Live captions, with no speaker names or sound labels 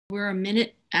We're a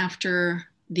minute after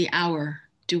the hour.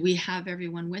 Do we have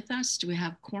everyone with us? Do we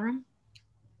have quorum?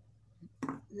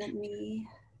 Let me.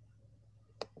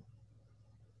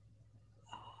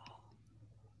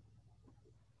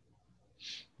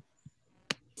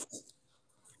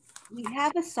 We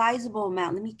have a sizable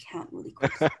amount. Let me count really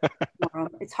quick.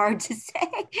 It's hard to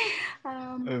say.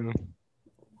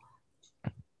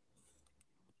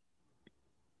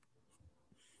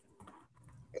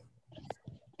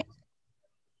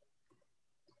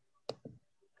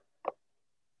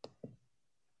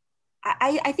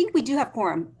 I think we do have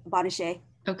quorum, Bonachet.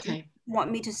 Okay. You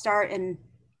want me to start and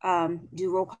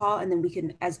do roll call, and then we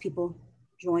can, as people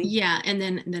join? Yeah, and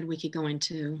then we could go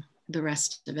into the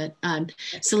rest of it.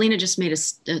 Selena just made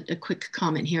a quick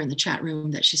comment here in the chat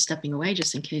room that she's stepping away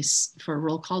just in case for a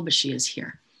roll call, but she is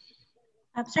here.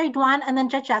 I'm sorry, Dwan, and then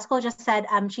Judge Jaskol just said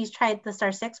she's tried the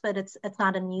 *6, but it's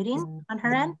not unmuting on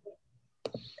her end.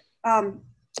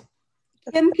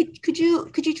 Kim, could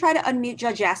you try to unmute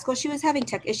Judge Jaskol? She was having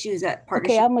tech issues at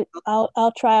partnership. Okay,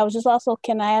 I'll try. I was just also,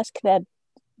 can I ask that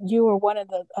you or one of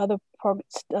the other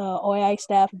OAI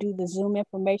staff do the Zoom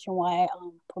information while I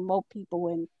promote people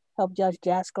and help Judge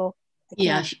Jaskol?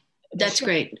 Yeah, that's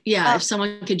great. Yeah, if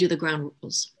someone could do the ground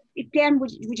rules. Dan,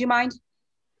 would you mind?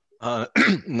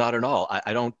 Not at all.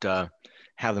 I don't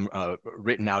have them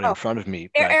written out in front of me.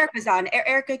 Erica's on.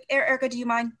 Erica, do you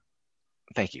mind?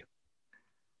 Thank you.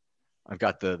 I've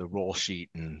got the roll sheet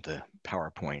and the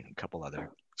PowerPoint, a couple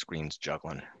other screens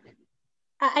juggling.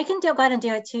 I can go ahead and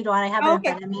do it too, Dawn. I have it in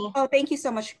front of me. Oh, thank you so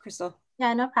much, Crystal.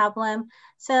 Yeah, no problem.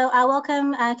 So I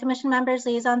welcome Commission members,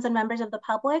 liaisons, and members of the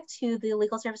public to the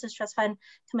Legal Services Trust Fund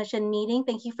Commission meeting.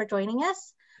 Thank you for joining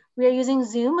us. We are using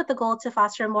Zoom with the goal to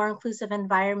foster a more inclusive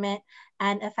environment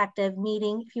and effective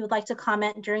meeting. If you would like to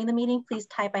comment during the meeting, please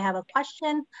type "I have a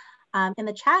question" in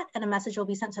the chat, and a message will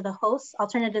be sent to the host.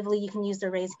 Alternatively, you can use the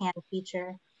raise hand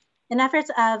feature. In efforts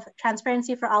of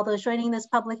transparency for all those joining this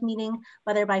public meeting,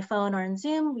 whether by phone or in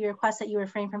Zoom, we request that you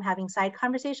refrain from having side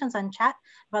conversations on chat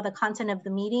about the content of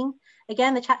the meeting.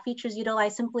 Again, the chat feature is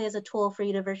utilized simply as a tool for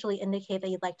you to virtually indicate that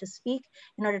you'd like to speak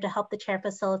in order to help the chair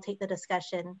facilitate the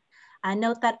discussion.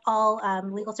 Note that all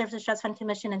Legal Services Trust Fund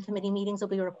Commission and committee meetings will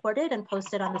be recorded and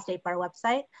posted on the State Bar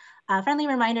website. Friendly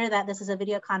reminder that this is a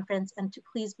video conference and to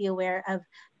please be aware of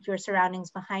your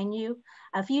surroundings behind you.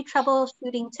 A few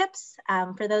troubleshooting tips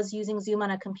for those using Zoom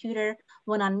on a computer.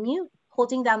 When on mute,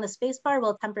 holding down the space bar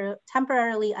will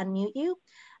temporarily unmute you.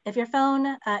 If you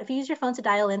use your phone to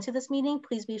dial into this meeting,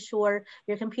 please be sure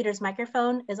your computer's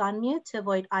microphone is on mute to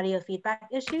avoid audio feedback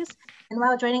issues. And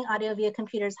while joining audio via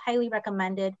computer is highly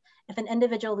recommended. If an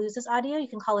individual loses audio, you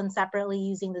can call in separately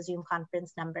using the Zoom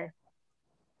conference number.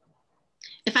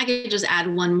 If I could just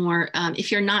add one more,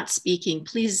 if you're not speaking,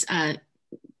 please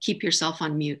keep yourself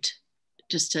on mute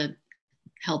just to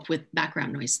help with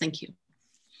background noise. Thank you.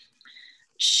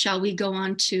 Shall we go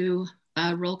on to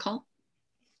roll call?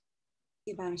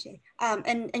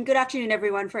 And good afternoon,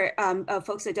 everyone. For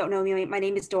folks that don't know me, my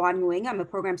name is Dawn Nguyen. I'm a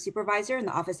program supervisor in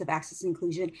the Office of Access and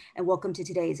Inclusion, and welcome to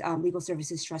today's Legal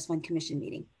Services Trust Fund Commission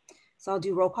meeting. So I'll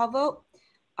do roll call vote.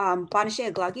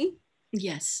 Bonachet Aglagi?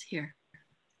 Yes, here.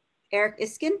 Eric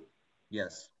Iskin?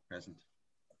 Yes, present.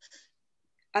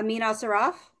 Amin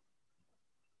Al-Saraf?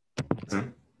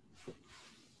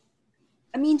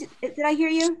 Amin, did I hear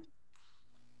you?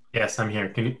 Yes, I'm here.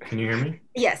 Can you hear me?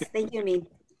 Yes, thank you, Amin.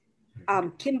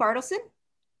 Kim Bartleson?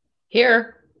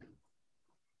 Here.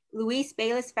 Luis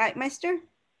Bayless-Fatmeister?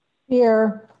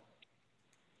 Here.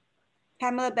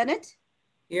 Pamela Bennett?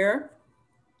 Here.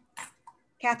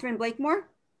 Katharine Blakemore?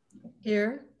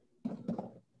 Here.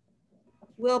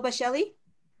 Will Bashelli?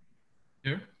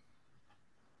 Here.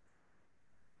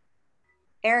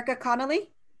 Erica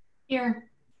Connolly? Here.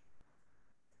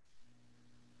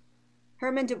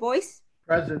 Herman Du Bois?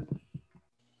 Present.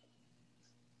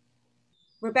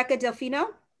 Rebecca Delfino?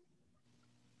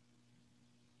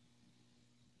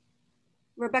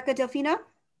 Rebecca Delfino?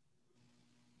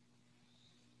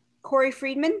 Corey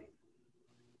Friedman?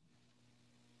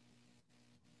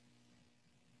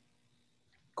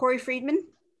 Corey Friedman?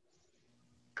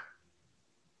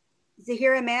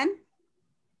 Zahira Mann?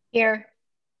 Here.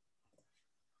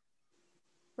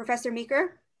 Professor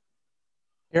Meeker?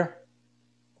 Here.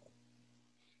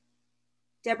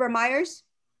 Deborah Myers?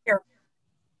 Here.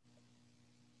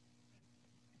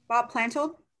 Bob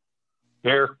Plantold?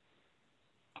 Here.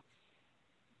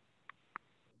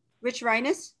 Rich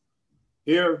Reines?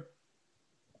 Here.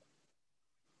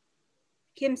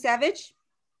 Kim Savage?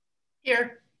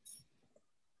 Here.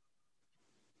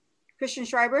 Christian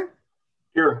Schreiber?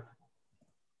 Here.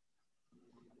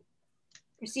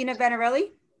 Christina Vanarelli?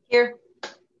 Here.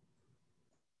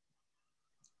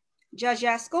 Judge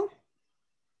Jaskell?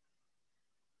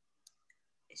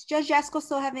 Is Judge Jaskell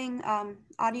still having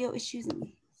audio issues?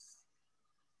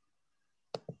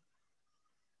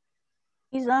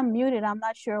 He's unmuted. I'm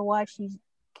not sure why she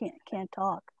can't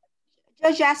talk.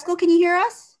 Judge Jaskell, can you hear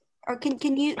us? Or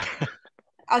can you?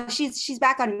 Oh, she's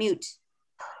back on mute.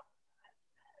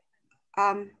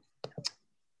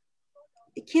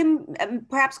 Kim,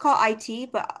 perhaps call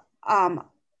IT, but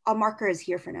I'll mark her as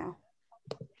here for now.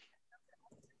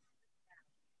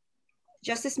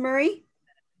 Justice Murray?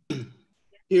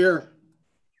 Here.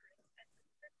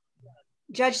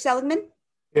 Judge Seligman?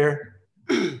 Here.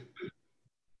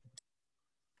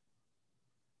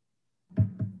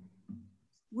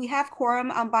 We have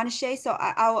quorum, Bonachet, so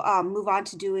I'll move on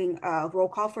to doing a roll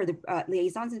call for the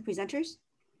liaisons and presenters.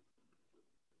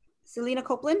 Selena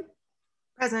Copeland?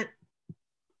 Present.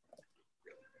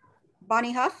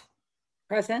 Bonnie Huff?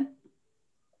 Present.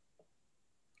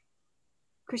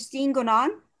 Christine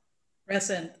Gonan?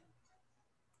 Present.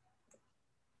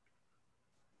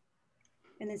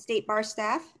 And then State Bar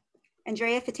staff.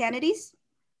 Andrea Fatanides?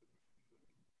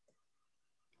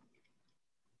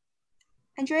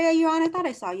 Andrea, you on? I thought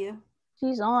I saw you.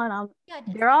 She's on.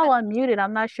 They're all unmuted.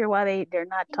 I'm not sure why they're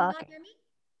not talking.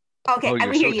 Okay, Oh, I you're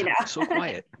can hear you now. so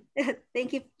quiet.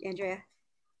 Thank you, Andrea.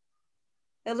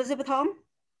 Elizabeth Holm?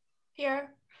 Here.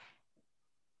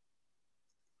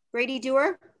 Brady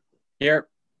Dewar? Here.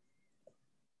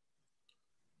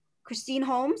 Christine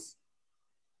Holmes?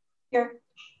 Here.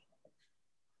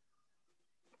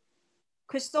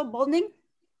 Crystal Boldning?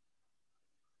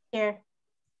 Here.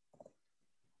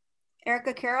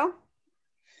 Erica Carroll?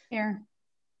 Here.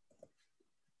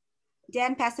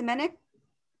 Dan Pasamenik?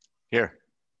 Here.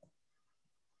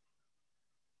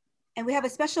 And we have a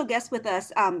special guest with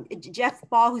us, Jeff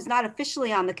Ball, who's not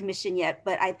officially on the commission yet,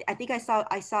 but I think I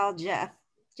saw Jeff.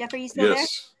 Jeff, are you still there?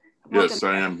 Yes,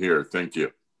 I am here. Thank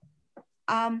you.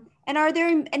 And are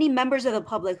there any members of the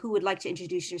public who would like to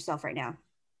introduce yourself right now?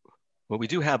 Well, we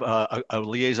do have a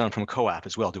liaison from COAF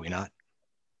as well, do we not?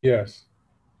 Yes.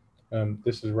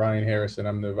 This is Ryan Harrison.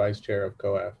 I'm the vice chair of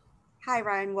COAF. Hi,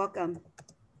 Ryan. Welcome.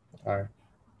 Hi.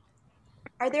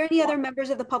 Are there any other members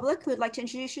of the public who would like to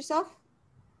introduce yourself?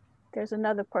 There's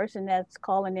another person that's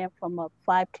calling in from a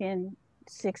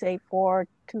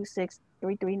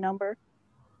 510-684-2633 number.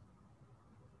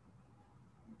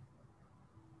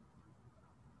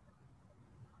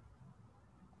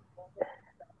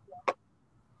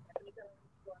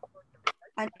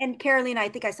 And Carolina, I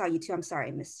think I saw you too. I'm sorry,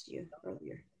 I missed you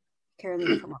earlier.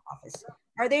 Carolina from our office.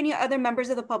 Are there any other members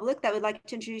of the public that would like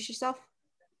to introduce yourself?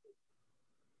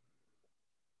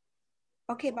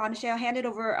 Okay, Bonachet, I'll hand it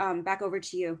over back over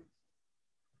to you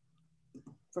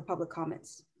for public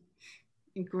comments.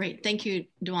 Great, thank you,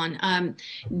 Dawn.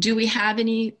 Do we have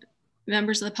any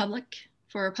members of the public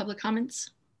for public comments?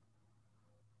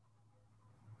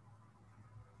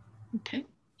 Okay,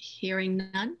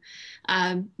 hearing none.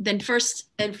 Then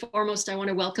first and foremost, I want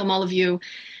to welcome all of you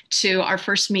to our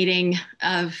first meeting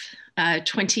of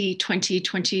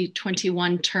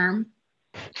 2020-2021 term.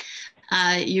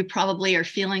 You probably are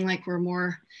feeling like we're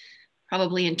more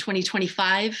probably in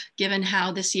 2025, given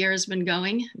how this year has been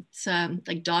going. It's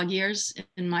like dog years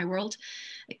in my world.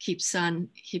 It keeps on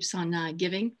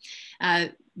giving.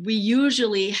 We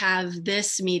usually have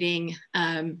this meeting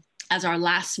as our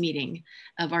last meeting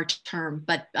of our term,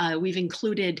 but we've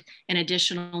included an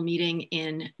additional meeting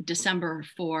in December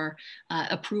for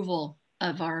approval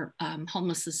of our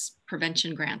homelessness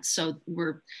prevention grants. So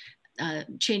we're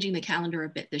changing the calendar a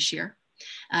bit this year.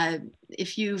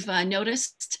 If you've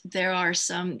noticed, there are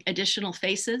some additional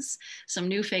faces, some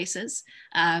new faces,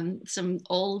 some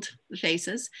old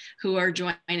faces who are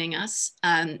joining us.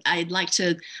 I'd like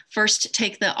to first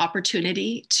take the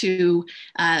opportunity to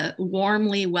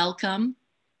warmly welcome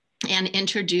and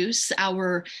introduce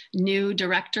our new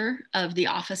director of the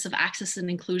Office of Access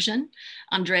and Inclusion.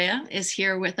 Andrea is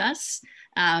here with us.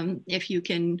 If you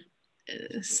can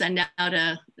send out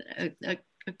a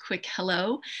quick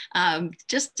hello.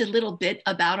 Just a little bit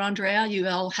about Andrea. You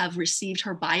all have received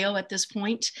her bio at this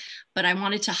point, but I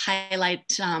wanted to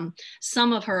highlight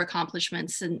some of her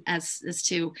accomplishments and as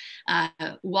to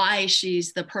why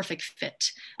she's the perfect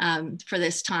fit for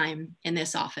this time in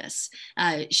this office.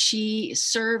 She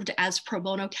served as pro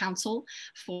bono counsel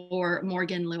for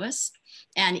Morgan Lewis,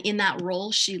 and in that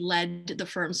role, she led the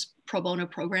firm's pro bono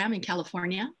program in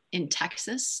California, in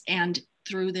Texas, and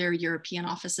through their European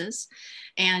offices.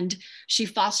 And she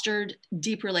fostered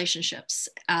deep relationships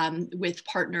with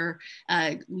partner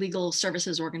legal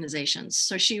services organizations.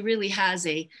 So she really has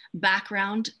a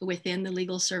background within the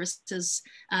legal services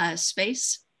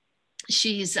space.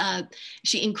 She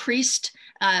increased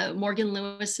Morgan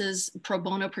Lewis's pro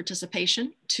bono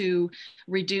participation to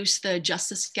reduce the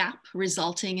justice gap,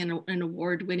 resulting in an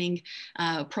award-winning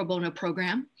pro bono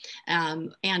program,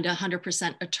 and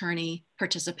 100% attorney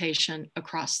participation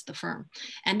across the firm.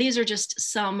 And these are just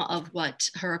some of what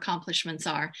her accomplishments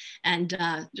are. And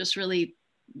just really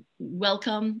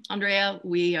welcome, Andrea.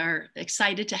 We are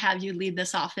excited to have you lead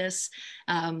this office.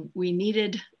 We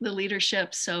needed the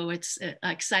leadership, so it's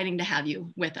exciting to have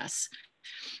you with us.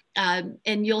 And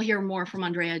you'll hear more from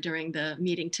Andrea during the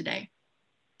meeting today.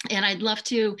 And I'd love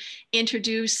to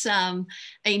introduce a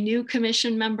new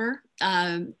commission member,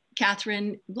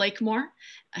 Katharine Blakemore.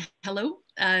 Hello.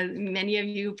 Many of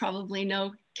you probably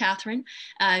know Katharine.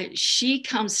 She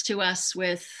comes to us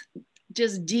with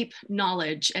just deep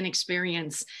knowledge and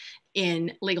experience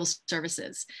in legal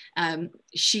services.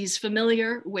 She's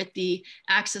familiar with the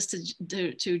access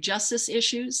to justice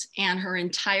issues, and her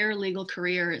entire legal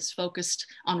career is focused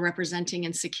on representing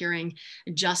and securing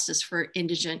justice for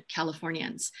indigent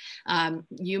Californians.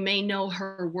 You may know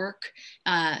her work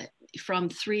from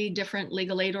 3 different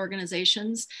legal aid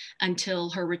organizations until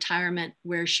her retirement,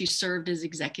 where she served as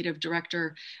executive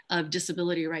director of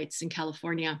disability rights in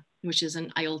California, which is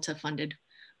an IOLTA funded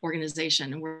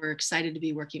organization. And we're excited to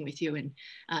be working with you and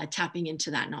tapping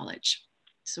into that knowledge.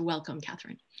 So welcome,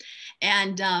 Katharine.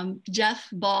 And Jeff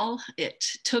Ball, it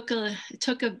took a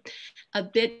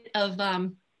bit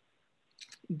of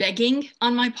begging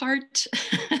on my part.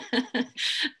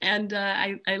 And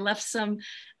I left some,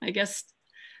 I guess,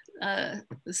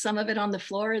 some of it on the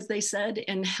floor, as they said,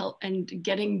 and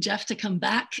getting Jeff to come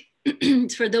back.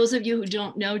 For those of you who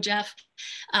don't know Jeff,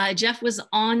 Jeff was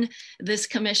on this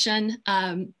commission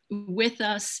with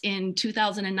us in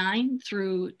 2009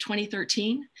 through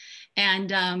 2013.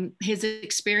 And his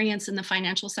experience in the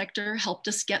financial sector helped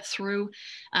us get through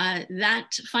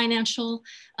that financial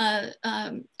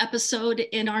episode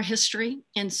in our history.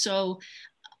 And so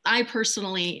I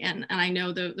personally, and I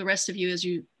know the rest of you, as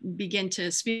you begin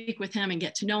to speak with him and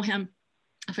get to know him,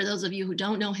 for those of you who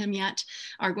don't know him yet,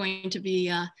 are going to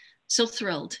be so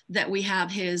thrilled that we have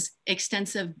his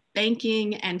extensive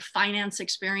banking and finance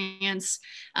experience.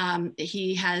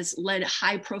 He has led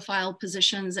high profile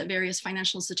positions at various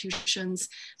financial institutions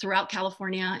throughout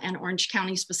California and Orange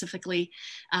County specifically.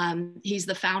 He's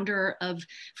the founder of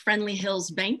Friendly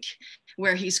Hills Bank,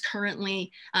 where he's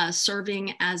currently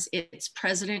serving as its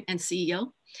president and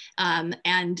CEO.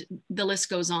 And the list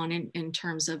goes on in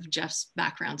terms of Jeff's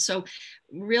background. So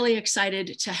really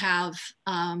excited to have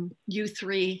you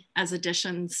 3 as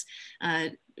additions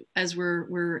as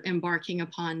we're embarking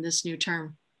upon this new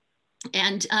term.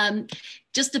 And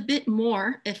just a bit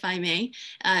more, if I may,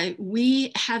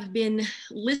 we have been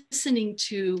listening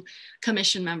to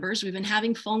commission members. We've been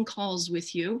having phone calls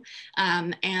with you.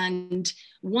 And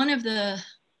one of the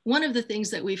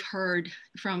things that we've heard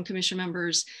from commission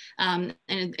members, and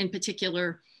in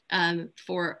particular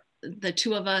for the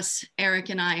 2 of us, Eric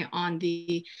and I, on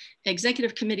the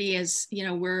executive committee, is, you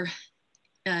know,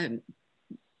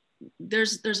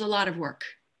 there's a lot of work,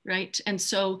 right? And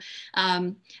so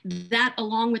that,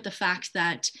 along with the fact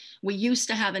that we used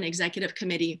to have an executive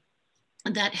committee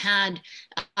that had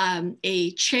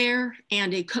a chair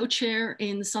and a co-chair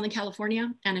in Southern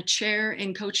California and a chair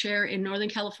and co-chair in Northern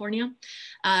California.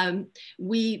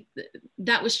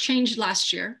 That was changed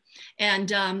last year.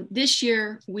 And this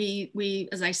year, we,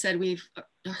 as I said, we've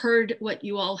heard what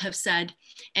you all have said,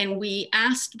 and we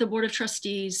asked the Board of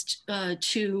Trustees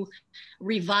to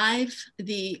revive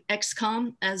the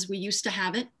XCOM as we used to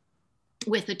have it,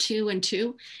 with a 2 and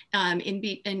 2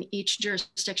 in each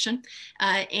jurisdiction.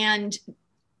 And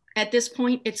at this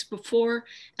point, it's before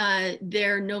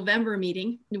their November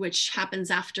meeting, which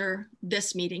happens after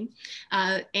this meeting.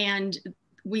 And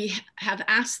we have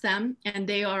asked them, and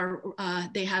they're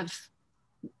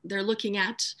looking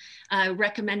at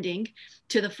recommending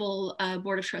to the full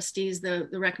Board of Trustees the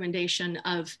recommendation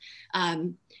of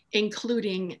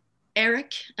including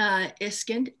Eric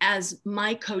Iskind as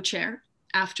my co-chair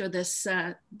after this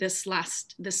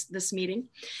meeting,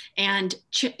 and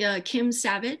Kim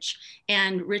Savage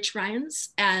and Rich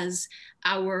Ryans as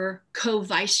our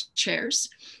co-vice chairs.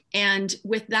 And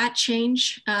with that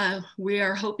change, we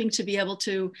are hoping to be able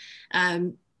to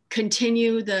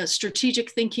continue the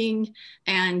strategic thinking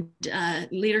and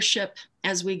leadership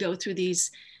as we go through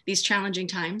these challenging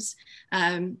times.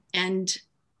 And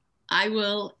I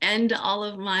will end all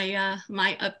of my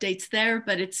my updates there,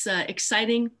 but it's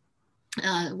exciting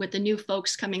with the new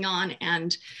folks coming on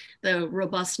and the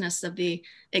robustness of the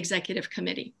executive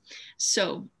committee.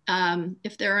 So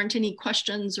if there aren't any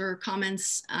questions or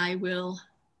comments, I will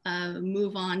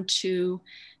move on to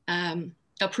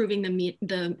approving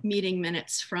the meeting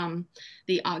minutes from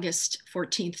the August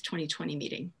 14th, 2020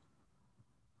 meeting.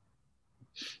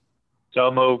 So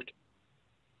moved.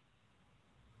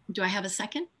 Do I have a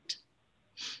second?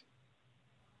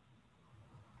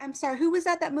 I'm sorry, who was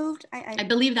that moved? I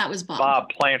believe that was Bob.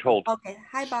 Bob Planthold. Okay,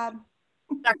 hi, Bob.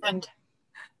 Second.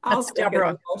 That's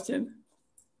Deborah.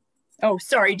 Oh,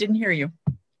 sorry, didn't hear you.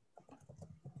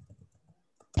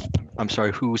 I'm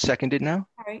sorry, who seconded now?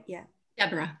 All right, yeah.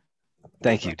 Deborah.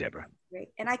 Thank you, Deborah. Great,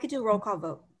 and I could do a roll call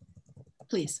vote.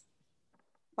 Please.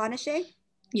 Bonachet?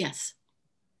 Yes.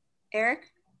 Eric?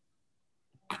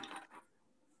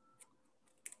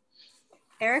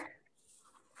 Eric?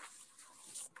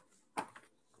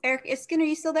 Eric Iskin, are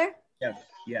you still there? Yes,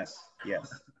 yes,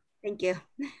 yes. Thank you.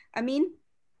 Amin?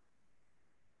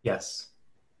 Yes.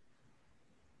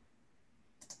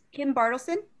 Kim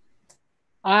Bartleson?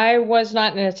 I was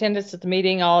not in attendance at the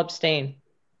meeting. I'll abstain.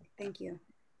 Thank you.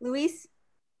 Luis?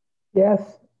 Yes.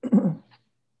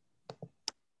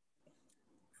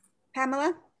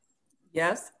 Pamela?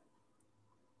 Yes.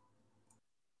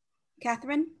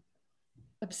 Katharine?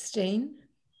 Abstain.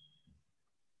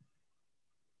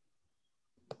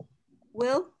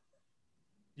 Will?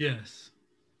 Yes.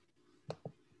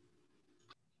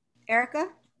 Erica?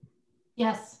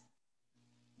 Yes.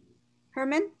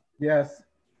 Herman? Yes.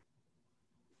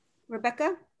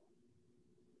 Rebecca?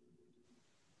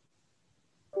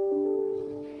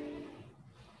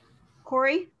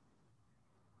 Corey?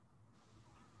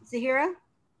 Zahira?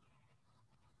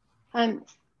 I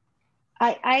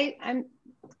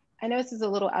know this is a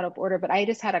little out of order, but I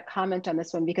just had a comment on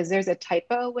this one because there's a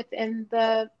typo within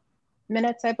the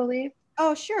minutes, I believe.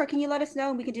 Oh, sure. Can you let us know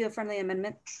and we can do a friendly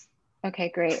amendment? Okay,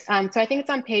 great. So I think it's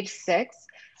on page 6.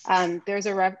 There's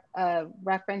a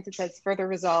reference. It says further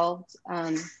resolved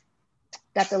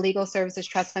that the Legal Services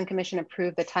Trust Fund Commission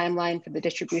approved the timeline for the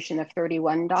distribution of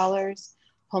 $31.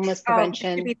 Homeless prevention.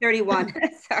 Oh, it should be 31.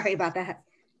 Sorry about that.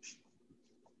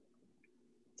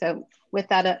 So with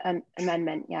that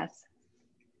amendment, yes.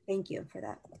 Thank you for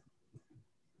that.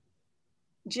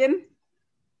 Jim?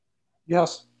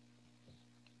 Yes.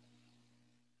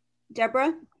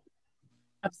 Deborah?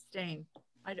 Abstain.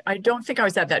 I don't think I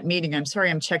was at that meeting. I'm sorry,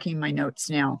 I'm checking my notes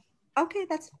now. Okay,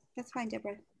 that's fine,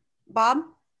 Deborah. Bob?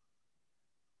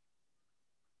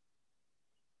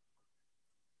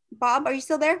 Bob, are you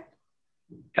still there?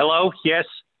 Hello, yes.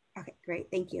 Okay,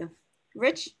 great, thank you.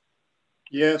 Rich?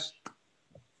 Yes.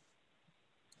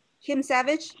 Kim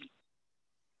Savage?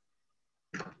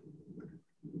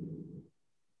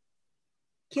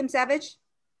 Kim Savage?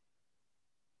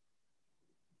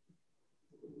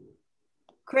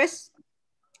 Chris?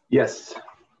 Yes.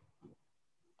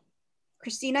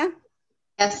 Christina?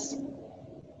 Yes.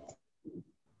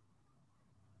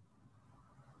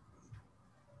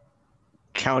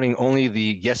 Counting only the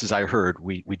yeses I heard,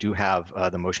 we do have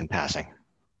the motion passing.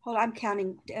 Hold on, I'm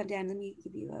counting. Dan, let me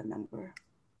give you a number.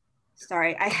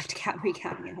 Sorry, I have to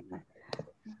recount it.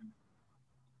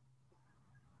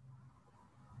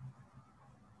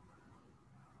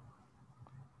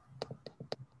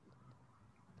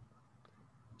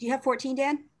 Do you have 14,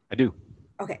 Dan? I do.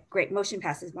 Okay, great. Motion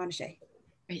passes. Monche.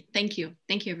 Great. Thank you.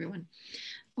 Thank you, everyone.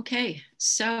 Okay,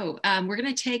 so we're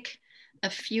going to take a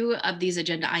few of these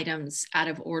agenda items out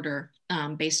of order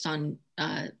based on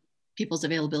people's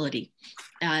availability.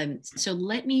 So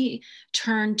let me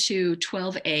turn to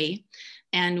 12A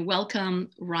and welcome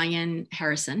Ryan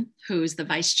Harrison, who's the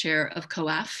Vice Chair of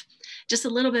COAF. Just a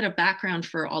little bit of background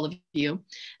for all of you.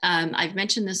 I've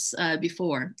mentioned this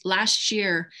before. Last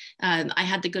year, I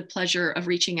had the good pleasure of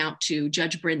reaching out to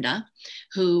Judge Brenda,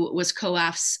 who was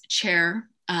COAF's chair,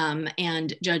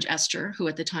 and Judge Esther, who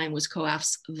at the time was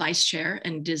COAF's vice chair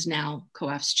and is now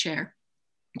COAF's chair.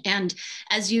 And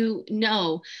as you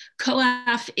know,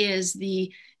 COAF is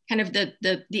the kind of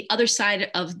the other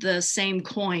side of the same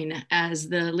coin as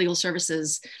the Legal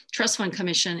Services Trust Fund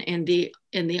Commission in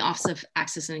the Office of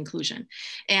Access and Inclusion.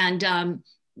 And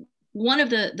one of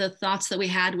the thoughts that we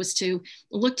had was to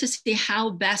look to see how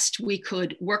best we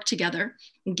could work together,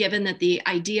 given that the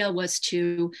idea was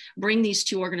to bring these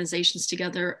two organizations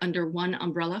together under one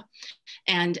umbrella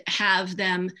and have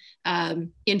them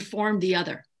inform the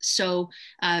other. So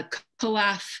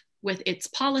COAF with its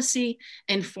policy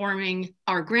informing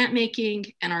our grant making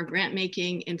and our grant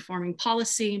making informing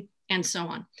policy and so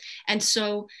on. And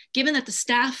so given that the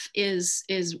staff is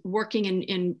working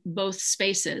in both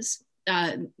spaces,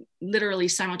 literally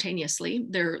simultaneously,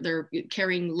 they're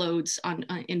carrying loads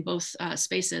in both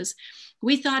spaces,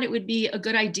 we thought it would be a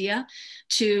good idea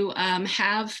to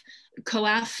have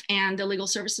COAF and the Legal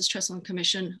Services Trust Fund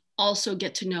Commission also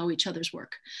get to know each other's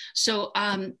work. So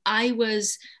I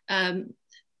was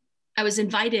I was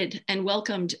invited and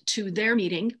welcomed to their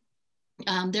meeting,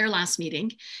 their last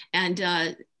meeting,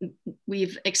 and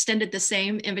we've extended the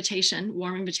same invitation,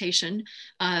 warm invitation,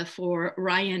 for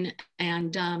Ryan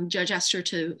and Judge Esther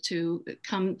to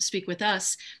come speak with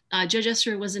us. Judge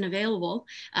Esther wasn't available,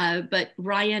 but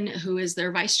Ryan, who is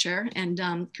their vice chair, and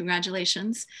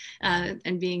congratulations,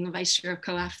 and being vice chair of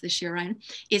COAF this year, Ryan,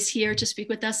 is here to speak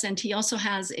with us, and he also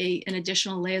has an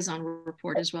additional liaison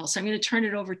report as well. So I'm going to turn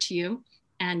it over to you,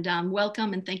 and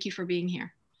welcome and thank you for being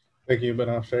here. Thank you,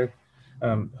 Madam Chair.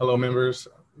 Hello, members.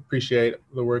 Appreciate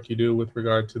the work you do with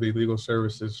regard to the Legal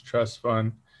Services Trust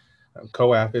Fund.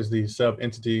 COAF is the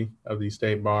sub-entity of the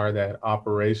State Bar that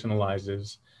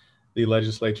operationalizes the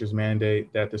legislature's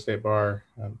mandate that the State Bar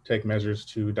take measures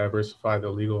to diversify the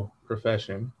legal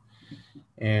profession.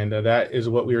 And that is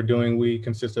what we are doing. We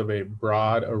consist of a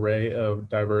broad array of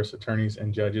diverse attorneys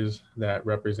and judges that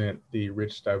represent the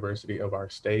rich diversity of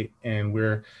our state. And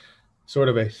we're sort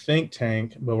of a think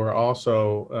tank, but we're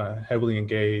also heavily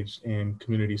engaged in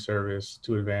community service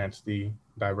to advance the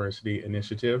diversity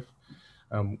initiative.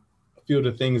 A few of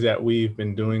the things that we've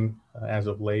been doing as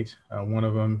of late, one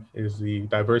of them is the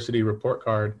diversity report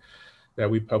card that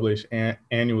we publish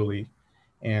annually.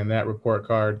 And that report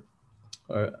card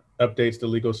updates the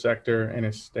legal sector and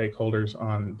its stakeholders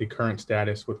on the current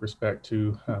status with respect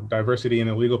to diversity in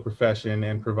the legal profession,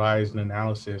 and provides an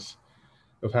analysis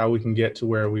of how we can get to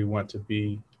where we want to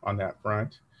be on that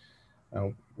front.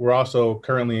 We're also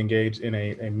currently engaged in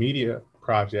a media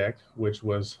project, which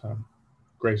was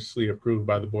graciously approved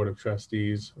by the Board of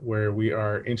Trustees, where we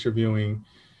are interviewing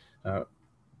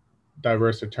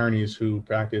diverse attorneys who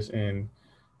practice in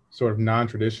sort of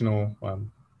non-traditional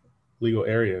legal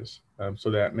areas, so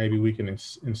that maybe we can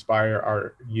inspire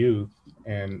our youth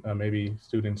and maybe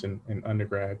students in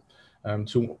undergrad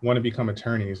to want to become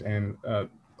attorneys. And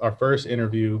our first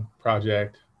interview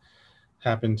project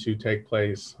happened to take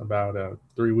place about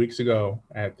 3 weeks ago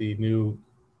at the new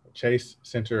Chase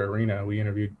Center Arena. We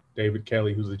interviewed David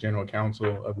Kelly, who's the general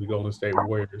counsel of the Golden State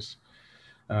Warriors.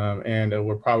 And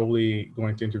we're probably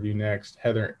going to interview next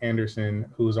Heather Anderson,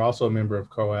 who is also a member of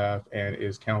COAF and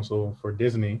is counsel for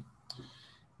Disney.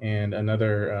 And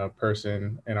another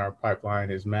person in our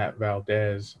pipeline is Matt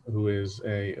Valdez, who is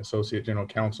an associate general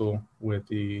counsel with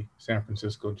the San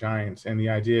Francisco Giants. And the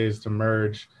idea is to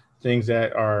merge things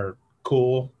that are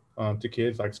cool to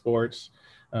kids, like sports,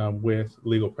 with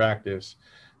legal practice,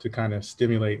 to kind of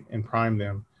stimulate and prime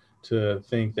them to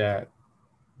think that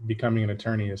becoming an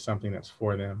attorney is something that's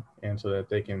for them, and so that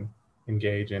they can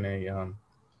engage in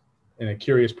a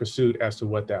curious pursuit as to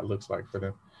what that looks like for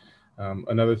them.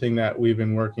 Another thing that we've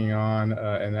been working on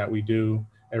and that we do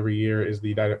every year is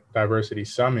the Diversity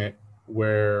Summit,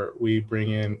 where we bring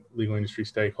in legal industry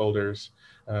stakeholders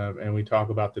and we talk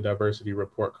about the diversity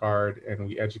report card, and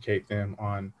we educate them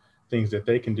on things that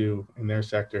they can do in their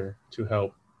sector to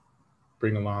help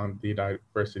bring along the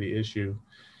diversity issue.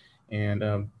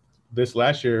 And this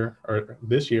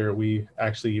year, we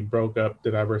actually broke up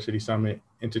the Diversity Summit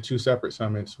into 2 separate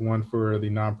summits, one for the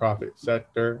nonprofit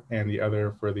sector and the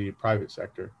other for the private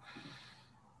sector.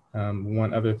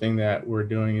 One other thing that we're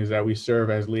doing is that we serve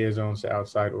as liaisons to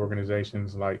outside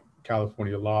organizations like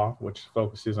California Law, which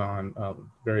focuses on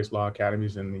various law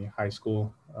academies in the high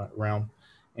school realm,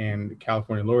 and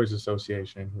California Lawyers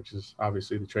Association, which is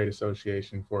obviously the trade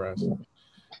association for us.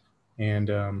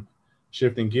 And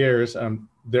shifting gears,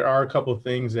 there are a couple of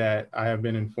things that I have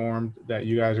been informed that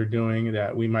you guys are doing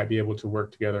that we might be able to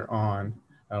work together on.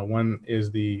 One is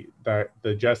the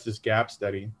Justice Gap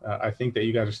Study. I think that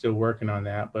you guys are still working on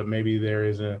that, but maybe there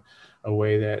is a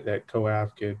way that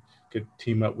COAF could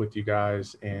team up with you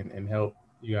guys and help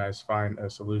you guys find a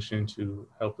solution to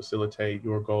help facilitate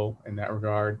your goal in that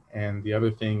regard. And the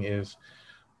other thing is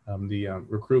the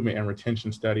recruitment and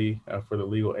retention study for the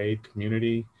legal aid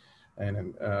community.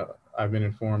 And I've been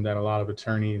informed that a lot of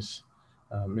attorneys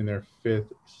in their 5th,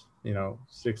 6th,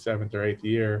 7th, or 8th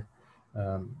year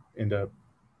end up,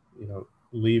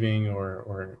 leaving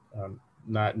or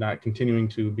not continuing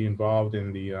to be involved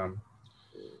in the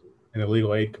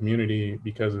legal aid community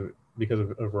because of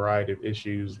a variety of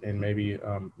issues. And maybe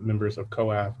members of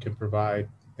COAF can provide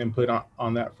input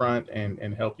on that front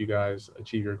and help you guys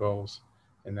achieve your goals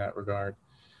in that regard.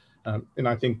 And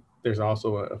I think there's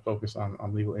also a focus on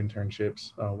legal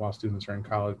internships while students are in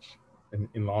college and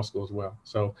in law school as well.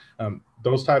 So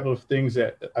those type of things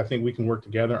that I think we can work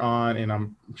together on, and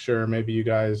I'm sure maybe you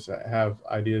guys have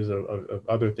ideas of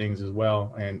other things as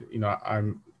well. And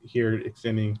I'm here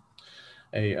extending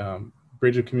a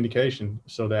bridge of communication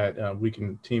so that we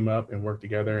can team up and work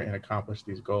together and accomplish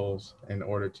these goals in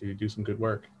order to do some good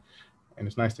work. And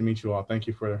it's nice to meet you all. Thank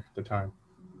you for the time.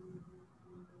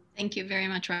 Thank you very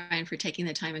much, Ryan, for taking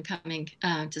the time and coming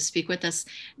to speak with us.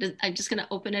 I'm just going to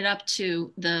open it up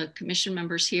to the commission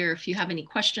members here. If you have any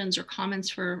questions or comments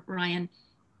for Ryan.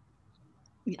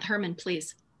 Herman,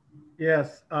 please.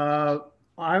 Yes, I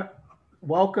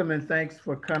welcome and thanks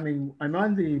for coming. I'm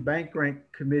on the bank grant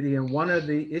committee, and one of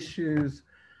the issues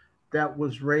that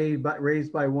was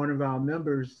raised by one of our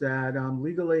members that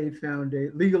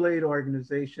legal aid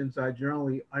organizations are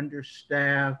generally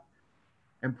understaffed.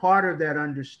 And part of that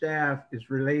understaffed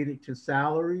is related to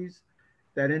salaries,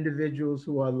 that individuals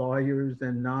who are lawyers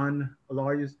and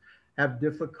non-lawyers have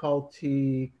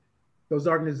difficulty, those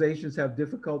organizations have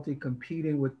difficulty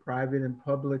competing with private and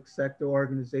public sector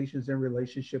organizations in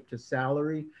relationship to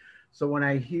salary. So when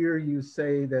I hear you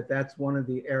say that that's one of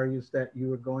the areas that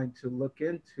you are going to look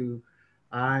into,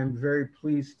 I'm very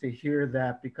pleased to hear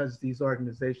that, because these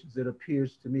organizations, it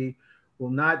appears to me, will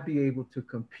not be able to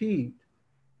compete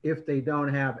if they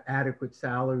don't have adequate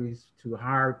salaries to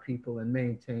hire people and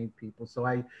maintain people. So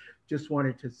I just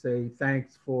wanted to say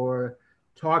thanks for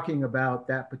talking about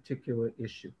that particular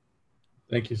issue.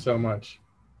 Thank you so much.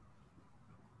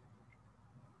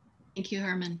 Thank you,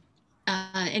 Herman.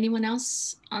 Anyone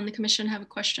else on the commission have a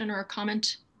question or a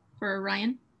comment for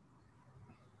Ryan?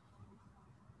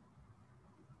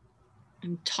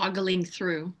 I'm toggling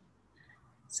through.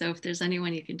 So if there's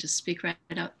anyone, you can just speak right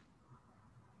up.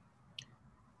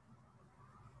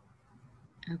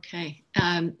 Okay,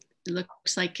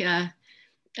 looks like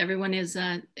everyone is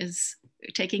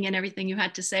taking in everything you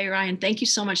had to say, Ryan. Thank you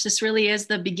so much. This really is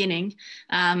the beginning.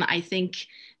 I think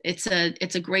it's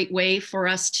a great way for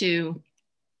us to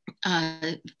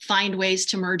find ways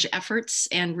to merge efforts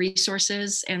and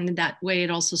resources, and that way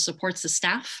it also supports the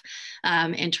staff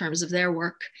in terms of their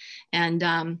work.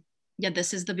 And yeah,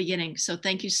 this is the beginning. So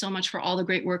thank you so much for all the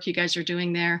great work you guys are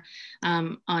doing there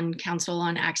on Council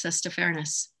on Access to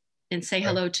Fairness. And say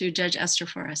hello to Judge Esther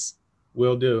for us.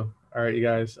 Will do. All right, you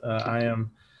guys, I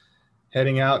am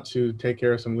heading out to take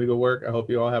care of some legal work. I hope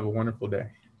you all have a wonderful day.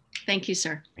 Thank you,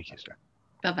 sir. Thank you, sir.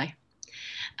 Bye-bye.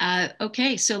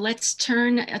 Okay, so let's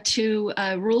turn to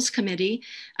Rules Committee.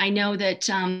 I know that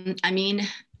Amin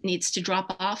needs to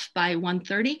drop off by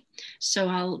 1:30. So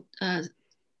I'll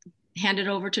hand it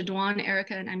over to Duan,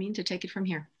 Erica, and Amin to take it from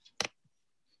here.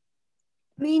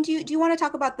 I mean, do you want to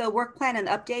talk about the work plan and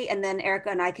update, and then Erica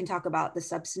and I can talk about the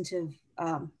substantive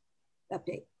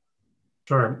update?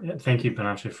 Sure. Thank you,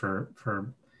 Panache,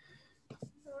 for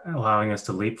allowing us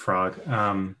to leapfrog.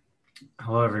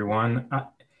 Hello, everyone.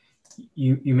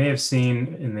 You may have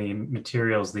seen in the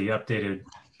materials the updated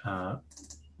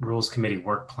Rules Committee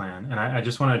work plan, and I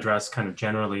just want to address kind of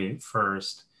generally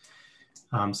first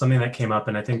something that came up,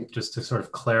 and I think just to sort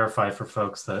of clarify for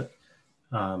folks that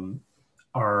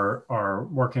are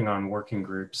working on working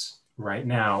groups right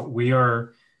now. We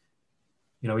are,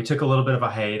 we took a little bit of a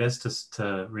hiatus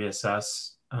to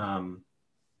reassess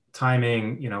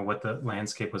timing, what the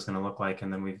landscape was going to look like.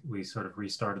 And then we sort of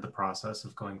restarted the process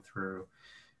of going through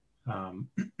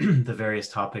the various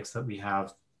topics that we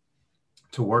have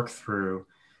to work through.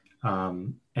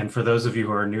 And for those of you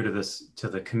who are new to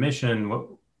the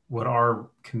commission, what our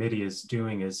committee is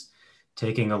doing is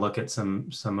taking a look at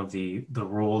some of the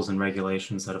rules and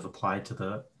regulations that have applied to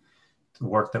the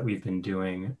work that we've been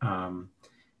doing.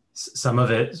 Some of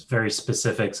it is very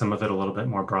specific, some of it a little bit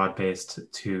more broad-based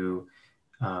to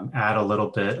add a little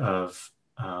bit of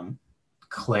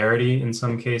clarity in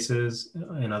some cases,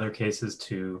 in other cases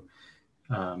to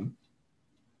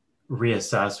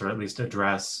reassess or at least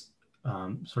address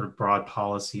sort of broad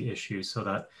policy issues so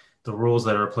that the rules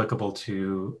that are applicable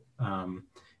to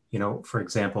for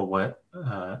example, what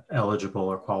eligible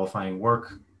or qualifying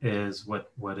work is,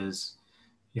 what is,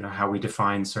 how we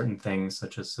define certain things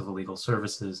such as civil legal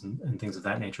services and things of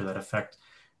that nature that affect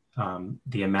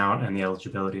the amount and the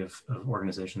eligibility of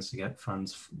organizations to get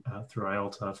funds through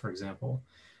IOLTA, for example.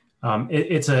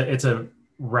 It's a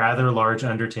rather large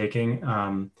undertaking,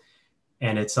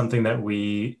 and it's something that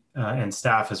we and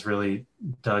staff has really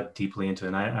dug deeply into.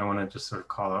 And I want to just sort of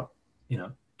call out,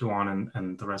 Duan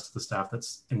and the rest of the staff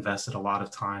that's invested a lot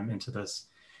of time into this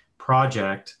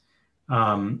project.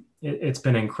 It's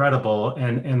been incredible.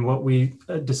 And what we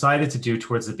decided to do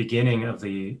towards the beginning of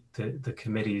the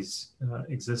committee's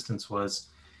existence was,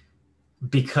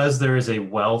 because there is a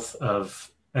wealth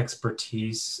of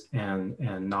expertise and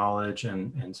knowledge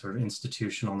and sort of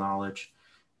institutional knowledge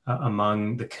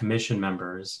among the commission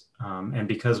members, and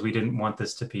because we didn't want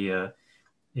this to be a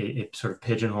sort of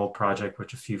pigeonhole project,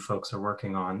 which a few folks are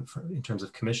working on in terms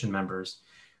of commission members,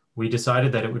 we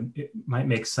decided that it might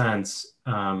make sense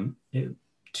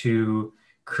to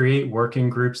create working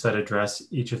groups that address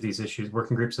each of these issues,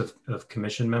 working groups of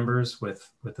commission members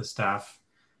with the staff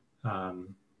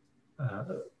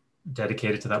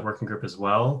dedicated to that working group as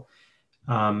well.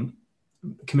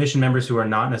 Commission members who are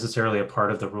not necessarily a part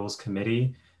of the rules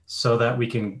committee, so that we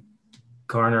can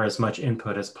garner as much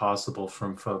input as possible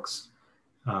from folks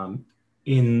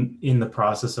in the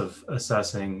process of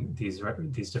assessing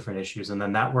these different issues. And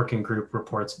then that working group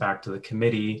reports back to the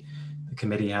committee. The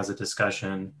committee has a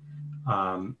discussion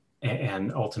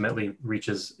and ultimately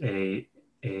reaches a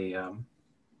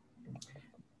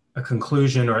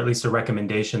conclusion, or at least a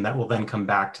recommendation that will then come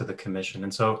back to the commission.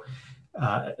 And so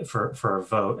for a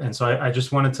vote. And so I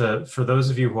just wanted to, for those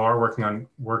of you who are working on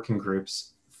working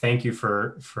groups, thank you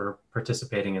for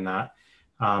participating in that.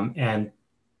 And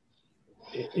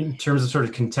in terms of sort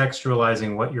of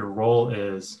contextualizing what your role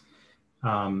is,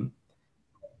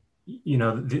 you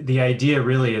know, the idea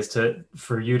really is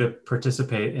for you to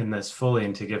participate in this fully,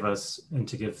 and to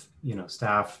give you know,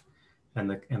 staff and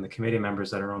the committee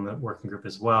members that are on the working group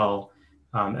as well,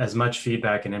 as much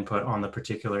feedback and input on the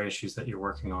particular issues that you're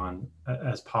working on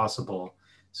as possible,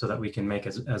 so that we can make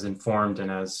as informed and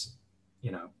as,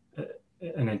 you know,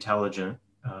 an intelligent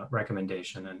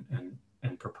recommendation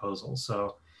and proposal.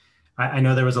 So I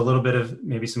know there was a little bit of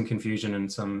maybe some confusion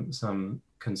and some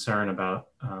concern about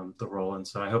the role, and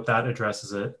so I hope that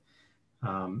addresses it.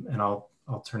 And I'll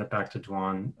turn it back to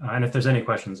Dwan. And if there's any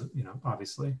questions, you know,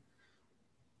 obviously,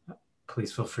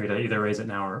 please feel free to either raise it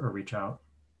now or reach out.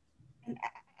 And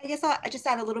I guess I'll just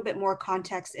add a little bit more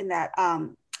context in that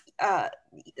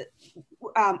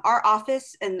our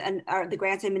office and the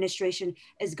grants administration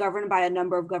is governed by a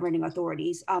number of governing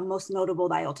authorities, most notable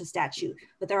the IOLTA statute.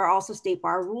 But there are also state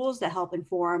bar rules that help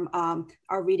inform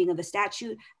our reading of the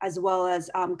statute, as well as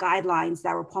guidelines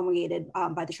that were promulgated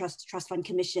by the Trust Fund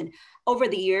Commission. Over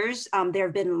the years, there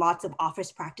have been lots of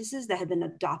office practices that have been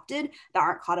adopted that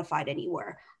aren't codified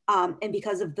anywhere. And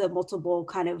because of the multiple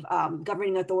kind of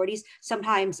governing authorities,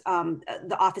 sometimes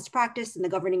the office practice and the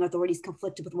governing authorities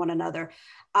conflict with one another.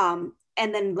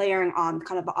 And then layering on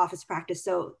kind of the office practice.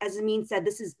 So as Amin said,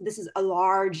 this is a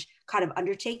large kind of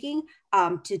undertaking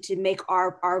to make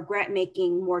our grant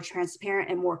making more transparent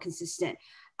and more consistent.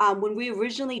 When we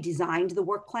originally designed the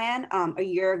work plan a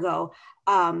year ago,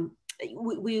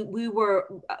 we were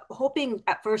hoping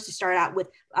at first to start out with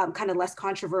kind of less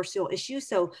controversial issues.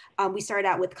 So we started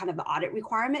out with kind of the audit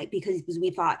requirement because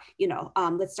we thought, you know,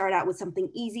 let's start out with something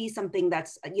easy, something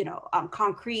that's, you know,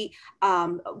 concrete,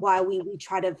 while we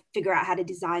try to figure out how to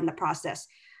design the process.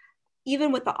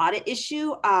 Even with the audit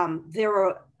issue, there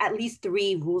were at least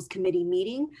 3 rules committee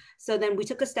meetings. So then we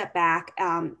took a step back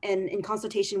and in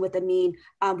consultation with Amin,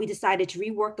 we decided to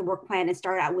rework the work plan and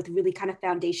start out with really kind of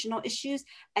foundational issues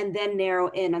and then narrow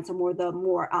in on some more the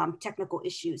more technical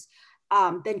issues.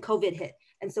 Then COVID hit.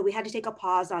 And so we had to take a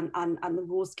pause on the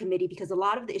rules committee because a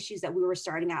lot of the issues that we were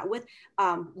starting out with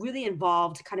really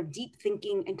involved kind of deep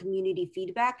thinking and community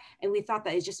feedback. And we thought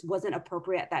that it just wasn't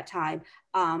appropriate at that time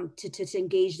to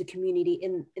engage the community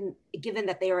in given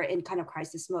that they were in kind of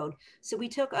crisis mode. So we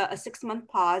took a 6-month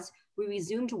pause. We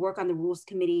resumed to work on the rules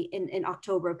committee in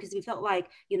October because we felt like,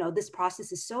 you know, this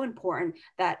process is so important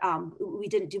that we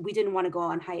didn't want to go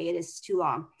on hiatus too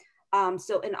long.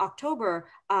 So in October,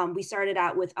 we started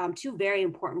out with 2 very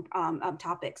important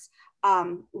topics.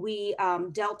 We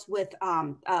dealt with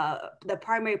the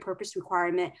primary purpose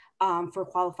requirement for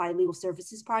qualified legal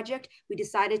services project. We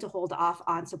decided to hold off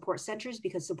on support centers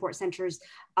because support centers,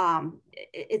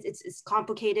 it's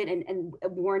complicated and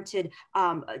warranted,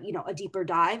 you know, a deeper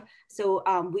dive. So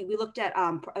we looked at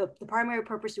the primary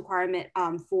purpose requirement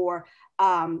for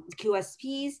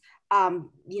QSPs.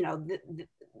 You know,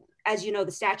 as you know,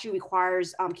 the statute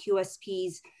requires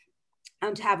QSPs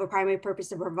to have a primary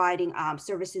purpose of providing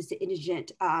services to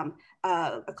indigent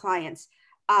clients.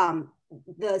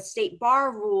 The state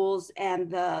bar rules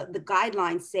and the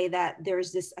guidelines say that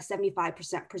there's this a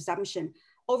 75% presumption.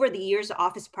 Over the years, the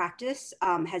office practice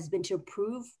has been to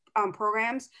approve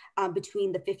programs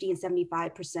between the 50 and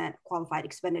 75% qualified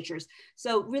expenditures.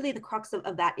 So really the crux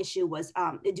of that issue was,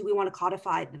 do we want to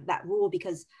codify that rule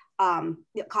because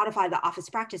codify the office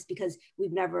practice because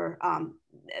we've never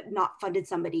not funded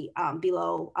somebody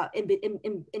below in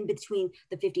between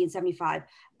the 50 and 75.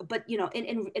 But you know,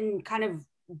 in kind of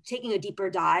taking a deeper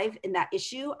dive in that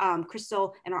issue,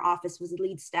 Crystal in our office was the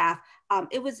lead staff.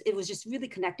 It was just really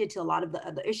connected to a lot of the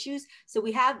other issues. So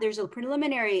there's a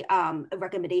preliminary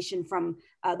recommendation from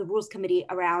the rules committee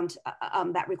around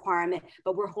that requirement,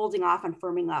 but we're holding off on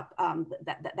firming up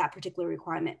that particular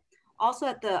requirement. Also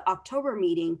at the October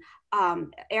meeting,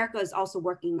 Erica is also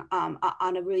working on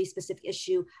a really specific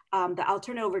issue that I'll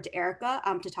turn it over to Erica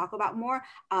to talk about more.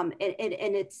 And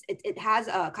it has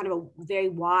a kind of a very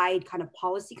wide kind of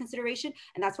policy consideration.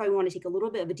 And that's why we want to take a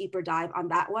little bit of a deeper dive on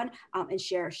that one and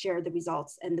share the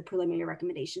results and the preliminary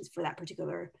recommendations for that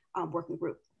particular working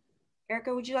group.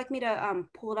 Erica, would you like me to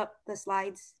pull up the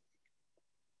slides?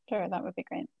 Sure, that would be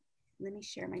great. Let me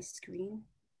share my screen.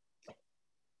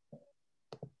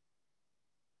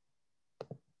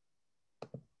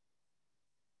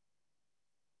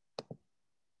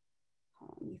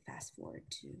 Let me fast forward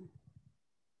to,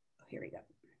 oh, here we go.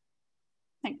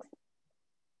 Thanks.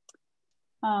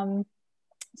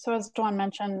 So as Dawn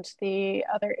mentioned, the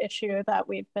other issue that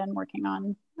we've been working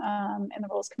on in the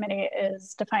Rules Committee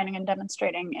is defining and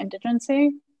demonstrating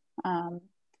indigency.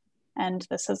 And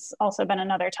this has also been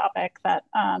another topic that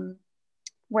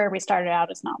where we started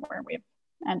out is not where we've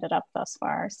ended up thus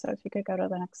far. So if you could go to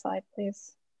the next slide,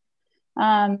 please.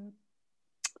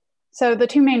 So the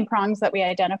two main prongs that we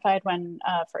identified when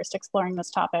first exploring this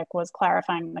topic was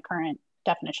clarifying the current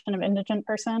definition of indigent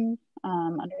person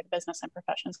under the Business and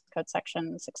Professions Code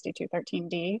section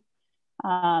 6213D.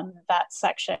 That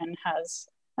section has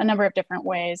a number of different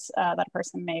ways that a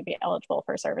person may be eligible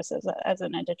for services as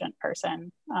an indigent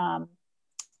person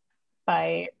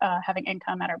by having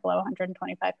income at or below 125%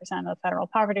 of the federal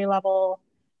poverty level,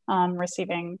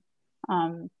 receiving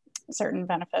certain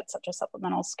benefits such as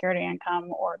supplemental security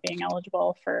income, or being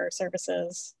eligible for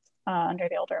services under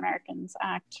the Older Americans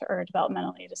Act or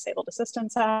Developmentally Disabled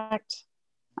Assistance Act.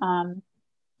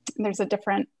 There's a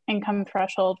different income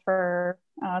threshold for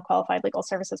qualified legal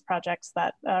services projects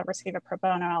that receive a pro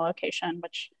bono allocation,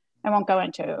 which I won't go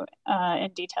into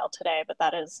in detail today, but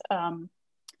that is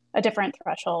a different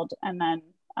threshold. And then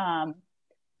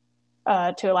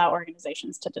to allow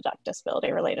organizations to deduct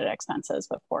disability related expenses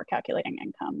before calculating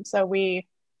income. So we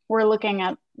were looking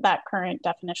at that current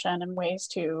definition and ways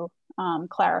to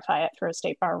clarify it through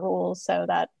state bar rules so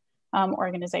that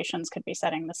organizations could be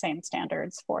setting the same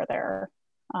standards for their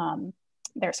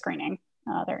screening,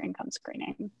 their income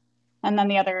screening. And then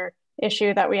the other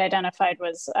issue that we identified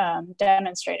was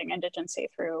demonstrating indigency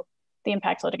through the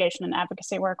impact litigation and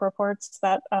advocacy work reports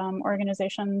that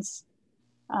organizations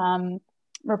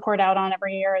report out on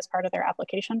every year as part of their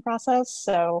application process.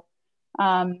 So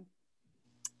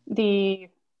the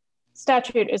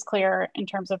statute is clear in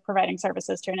terms of providing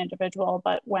services to an individual,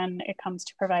 but when it comes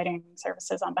to providing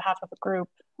services on behalf of a group,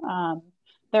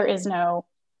 there is no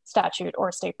statute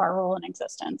or state bar rule in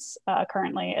existence.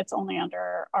 Currently, it's only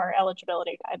under our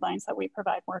eligibility guidelines that we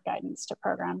provide more guidance to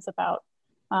programs about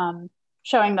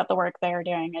showing that the work they're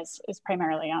doing is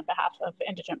primarily on behalf of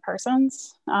indigent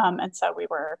persons. And so we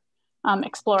were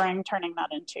exploring turning that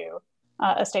into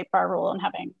a state bar rule and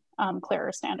having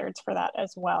clearer standards for that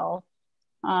as well.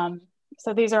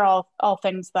 So these are all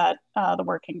things that the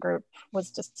working group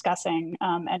was discussing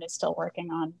and is still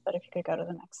working on. But if you could go to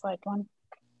the next slide, Dawn.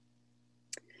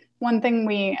 One thing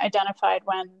we identified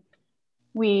when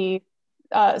we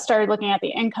started looking at the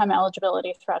income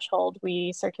eligibility threshold,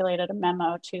 we circulated a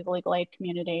memo to the legal aid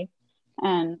community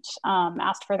and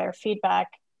asked for their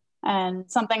feedback. And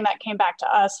something that came back to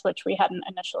us, which we hadn't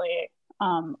initially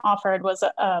offered, was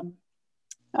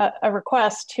a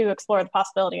request to explore the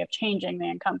possibility of changing the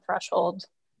income threshold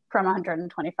from 125%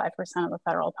 of the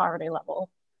federal poverty level.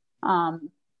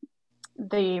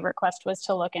 The request was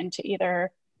to look into either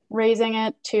raising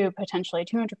it to potentially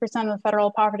 200% of the federal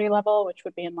poverty level, which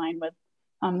would be in line with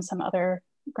some other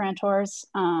grantors,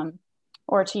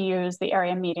 or to use the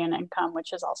area median income,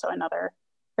 which is also another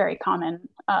very common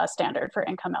standard for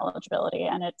income eligibility.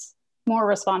 And it's more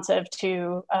responsive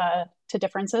to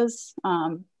differences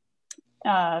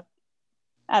at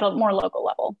a more local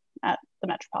level, at the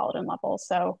metropolitan level.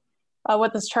 So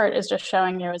what this chart is just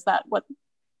showing you is that what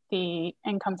the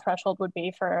income threshold would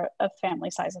be for a family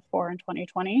size of 4 in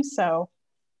 2020. So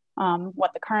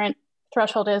what the current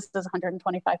threshold is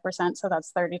 125%. So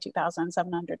that's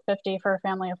 $32,750 for a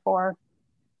family of 4.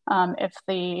 If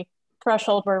the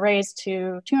threshold were raised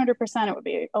to 200%, it would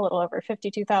be a little over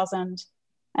 52,000.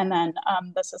 And then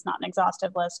this is not an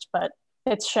exhaustive list, but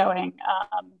it's showing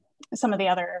some of the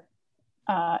other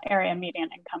area median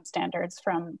income standards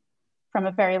from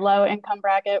a very low income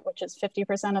bracket, which is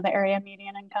 50% of the area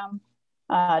median income,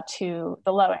 to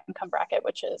the low income bracket,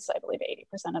 which is, I believe,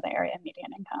 80% of the area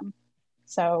median income.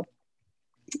 So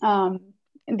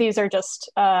these are just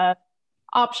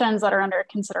options that are under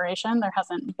consideration. There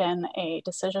hasn't been a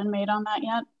decision made on that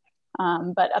yet.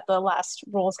 But at the last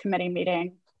Rules Committee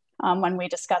meeting, when we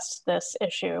discussed this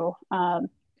issue,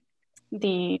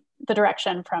 the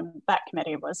direction from that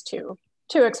committee was to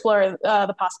to explore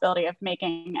the possibility of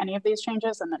making any of these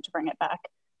changes and then to bring it back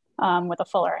with a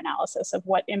fuller analysis of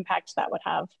what impact that would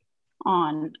have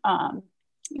on,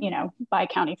 by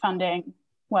county funding,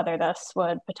 whether this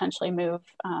would potentially move,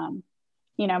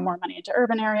 more money into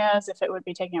urban areas, if it would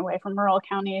be taking away from rural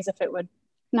counties, if it would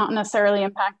not necessarily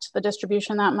impact the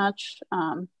distribution that much.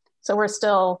 So we're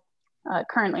still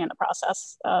currently in the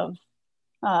process of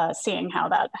seeing how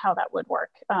that would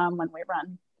work when we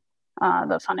run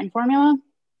the funding formula.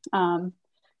 And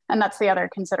that's the other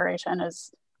consideration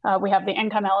is we have the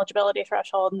income eligibility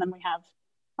threshold, and then we have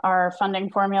our funding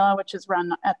formula, which is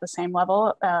run at the same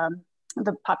level,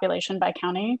 the population by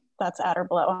county, that's at or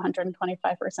below 125%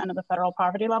 of the federal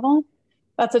poverty level.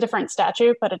 That's a different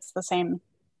statute, but it's the same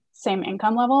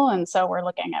income level. And so we're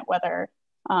looking at whether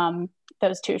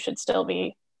those two should still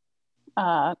be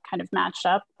kind of matched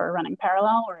up or running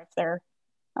parallel, or if there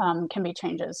can be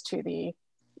changes to the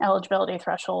eligibility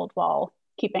threshold while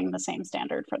keeping the same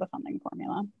standard for the funding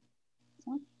formula.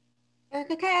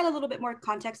 Can I add a little bit more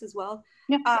context as well?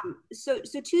 Yeah. So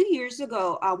 2 years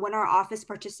ago, when our office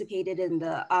participated in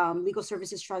the Legal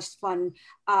Services Trust Fund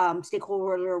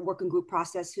stakeholder working group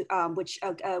process, which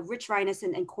Rich Reines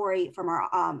and Corey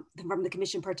from the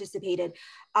commission participated.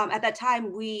 At that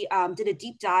time, we did a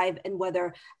deep dive in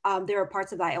whether there are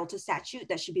parts of the IOLTA statute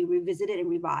that should be revisited and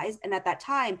revised. And at that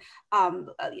time,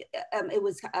 it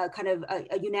was kind of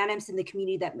a unanimous in the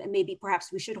community that maybe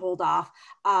perhaps we should hold off.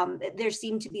 There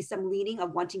seemed to be some leaning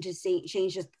of wanting to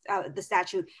change the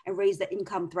statute and raise the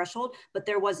income threshold, but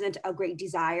there wasn't a great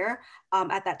desire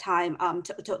at that time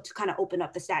to kind of open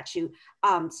up the statute.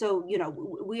 So,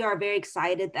 we are very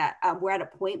excited that we're at a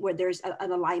point where there's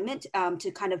an alignment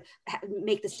to kind of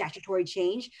make the statutory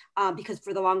change, because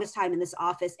for the longest time in this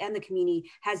office and the community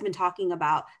has been talking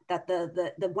about that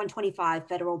the 125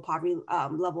 federal poverty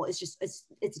level is just, it's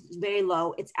very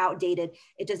low, it's outdated,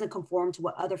 it doesn't conform to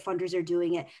what other funders are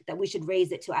doing it, that we should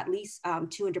raise it to at least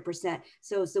 200%.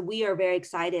 So we are very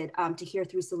excited to hear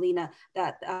through Selena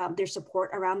that there's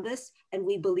support around this. And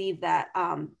we believe that,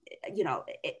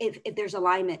 if there's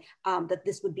alignment, that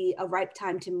this would be a ripe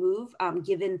time to move,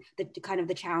 given the kind of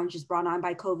the challenges brought on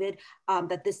by COVID,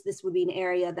 that this would be an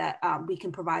area that we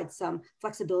can provide some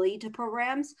flexibility to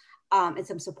programs and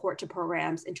some support to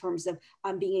programs in terms of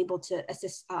being able to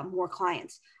assist more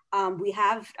clients. We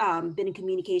have been in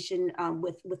communication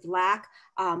with LAC,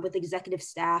 with executive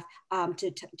staff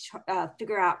to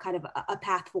figure out kind of a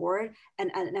path forward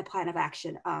and a plan of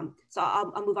action. So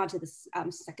I'll move on to this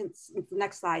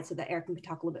next slide so that Eric can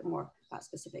talk a little bit more about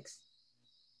specifics.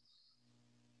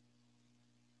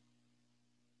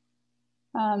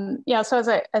 Yeah,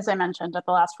 so as I mentioned at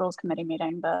the last Rules Committee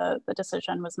meeting, the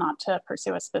decision was not to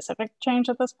pursue a specific change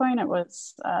at this point. It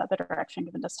was the direction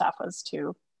given to staff was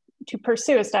to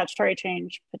pursue a statutory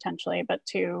change potentially, but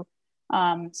to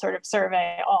sort of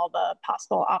survey all the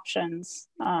possible options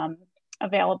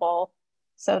available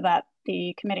so that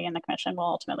the committee and the commission will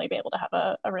ultimately be able to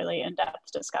have a really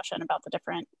in-depth discussion about the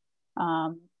different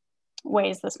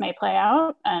ways this may play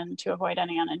out and to avoid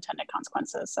any unintended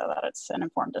consequences so that it's an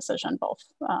informed decision both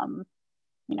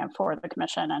for the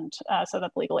commission and so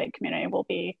that the legal aid community will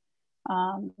be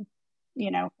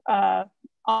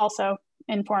also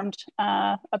informed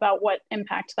about what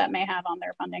impact that may have on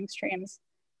their funding streams.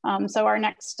 So our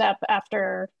next step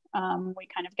after we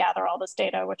kind of gather all this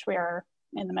data, which we are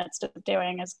in the midst of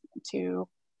doing, is to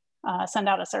send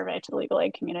out a survey to the legal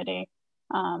aid community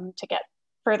to get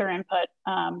further input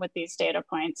with these data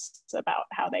points about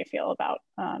how they feel about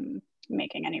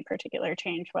making any particular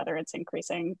change, whether it's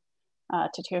increasing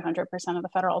to 200% of the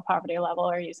federal poverty level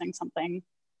or using something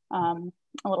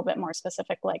a little bit more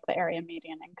specific like the area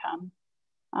median income.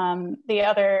 The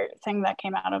other thing that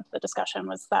came out of the discussion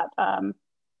was that,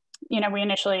 we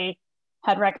initially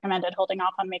had recommended holding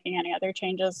off on making any other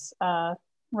changes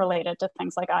related to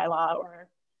things like ILA or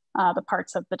the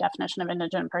parts of the definition of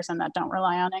indigent person that don't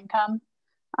rely on income.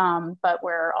 But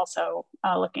we're also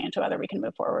looking into whether we can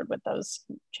move forward with those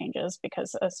changes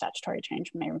because a statutory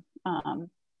change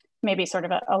may be sort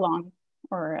of a long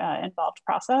or involved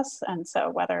process. And so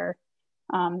whether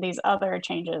these other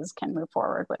changes can move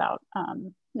forward without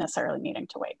necessarily needing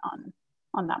to wait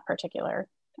on that particular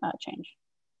change.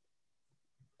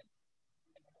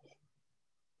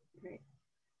 Great.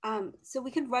 So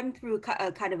we can run through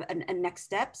kind of a next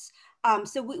steps.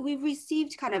 So we've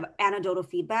received kind of anecdotal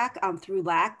feedback through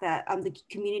LAC that the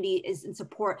community is in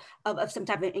support of some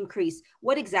type of increase.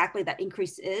 What exactly that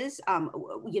increase is,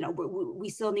 we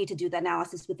still need to do the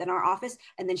analysis within our office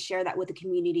and then share that with the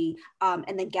community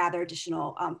and then gather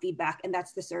additional feedback. And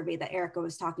that's the survey that Erica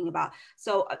was talking about.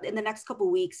 So in the next couple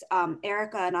of weeks,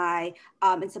 Erica and I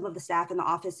and some of the staff in the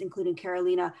office, including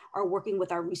Carolina, are working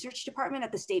with our research department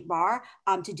at the State Bar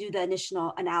to do the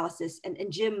initial analysis. And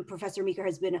Jim, Professor Meeker,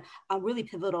 has been really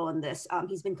pivotal in this.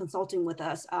 He's been consulting with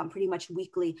us pretty much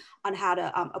weekly on how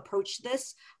to approach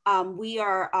this.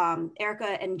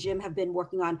 Erica and Jim have been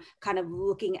working on kind of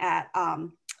looking at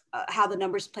how the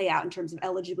numbers play out in terms of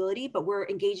eligibility, but we're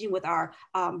engaging with our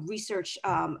research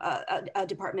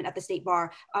department at the State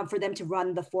Bar for them to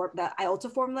run the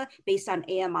IOLTA formula based on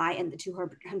AMI and the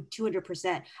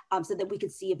 200%, so that we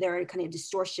could see if there are kind of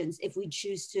distortions if we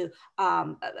choose to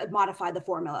modify the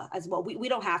formula as well. We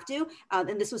don't have to,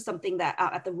 and this was something that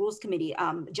at the Rules Committee,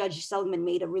 Judge Seligman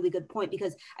made a really good point,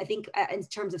 because I think in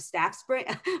terms of staff's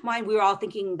mind, we were all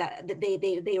thinking that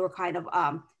they were kind of,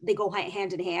 they go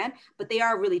hand in hand, but they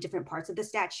are really different parts of the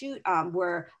statute,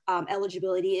 where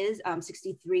eligibility is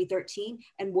 6313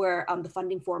 and where the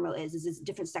funding formula is a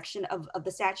different section of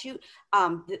the statute.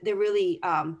 They're really,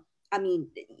 I mean,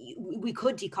 we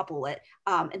could decouple it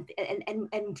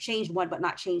and change one, but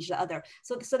not change the other.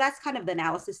 So that's kind of the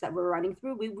analysis that we're running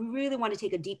through. We really want to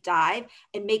take a deep dive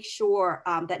and make sure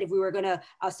that if we were going to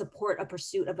support a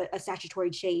pursuit of a statutory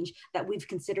change, that we've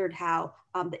considered how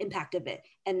the impact of it,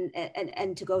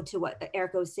 and to go to what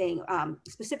Erica was saying,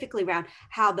 specifically around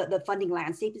how the funding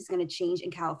landscape is going to change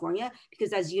in California,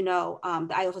 because as you know,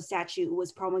 the IOLTA statute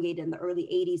was promulgated in the early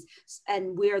 80s,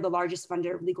 and we're the largest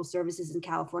funder of legal services in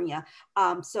California.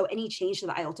 So any change to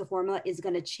the IOLTA formula is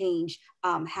going to change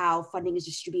how funding is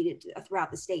distributed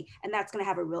throughout the state, and that's going to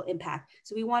have a real impact.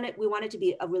 So we want it to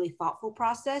be a really thoughtful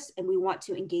process, and we want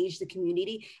to engage the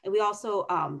community, and we also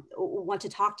want to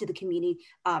talk to the community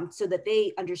so that they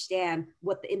understand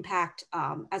what the impact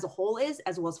as a whole is,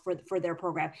 as well as for their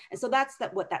program. And so that's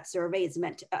what that survey is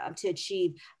meant to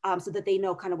achieve, so that they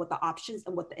know kind of what the options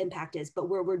and what the impact is. But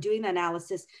we're doing the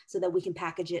analysis so that we can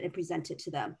package it and present it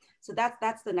to them. So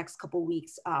that's the next couple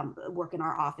weeks work in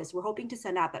our office. We're hoping to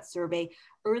send out that survey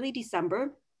early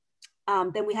December.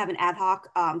 Then we have an ad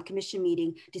hoc commission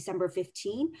meeting December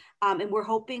 15. And we're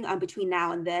hoping between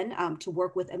now and then to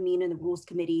work with Amin and the Rules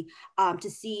Committee to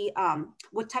see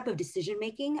what type of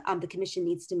decision-making the commission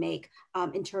needs to make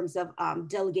in terms of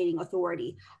delegating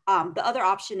authority. The other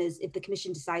option is if the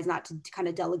commission decides not to kind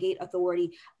of delegate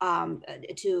authority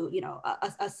to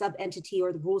a sub-entity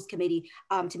or the Rules Committee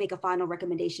to make a final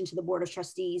recommendation to the Board of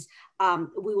Trustees,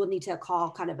 we will need to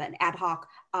call kind of an ad hoc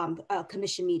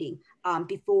commission meeting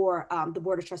before the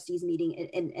Board of Trustees meeting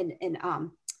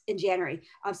in January.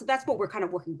 So that's what we're kind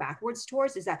of working backwards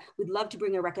towards, is that we'd love to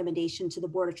bring a recommendation to the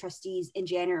Board of Trustees in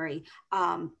January.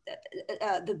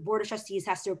 The Board of Trustees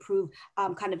has to approve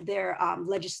kind of their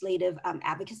legislative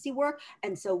advocacy work.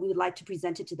 And so we would like to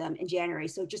present it to them in January.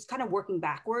 So just kind of working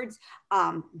backwards,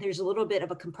 there's a little bit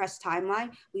of a compressed timeline.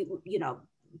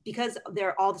 Because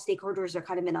all the stakeholders are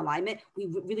kind of in alignment, we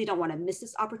really don't want to miss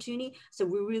this opportunity. So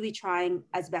we're really trying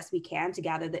as best we can to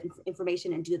gather the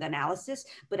information and do the analysis.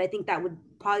 But I think that would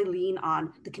probably lean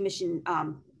on the commission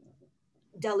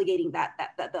delegating the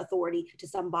authority to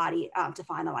somebody to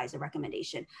finalize a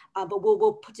recommendation. But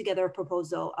we'll put together a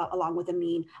proposal along with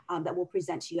Amin that we'll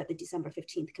present to you at the December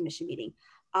 15th commission meeting.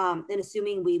 And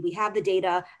assuming we have the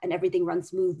data and everything runs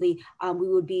smoothly, we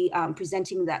would be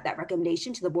presenting that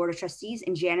recommendation to the Board of Trustees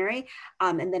in January.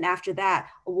 And then after that,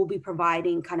 we'll be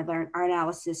providing kind of our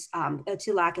analysis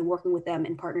to LAC and working with them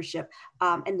in partnership.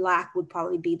 And LAC would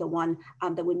probably be the one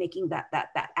that would making that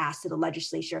ask to the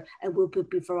legislature, and we'll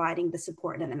be providing the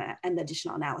support and the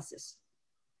additional analysis.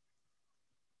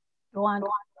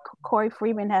 Corey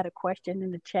Freeman had a question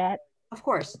in the chat. Of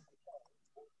course.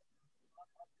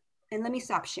 And let me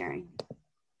stop sharing.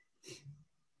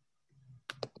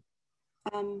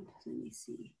 Let me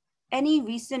see. Any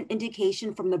recent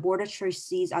indication from the Board of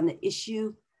Trustees on the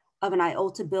issue of an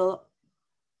IOLTA bill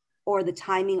or the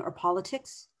timing or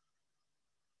politics?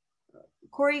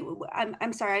 Corey,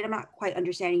 I'm sorry, I'm not quite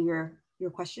understanding your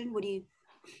question. What do you?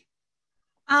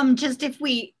 Just if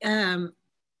we,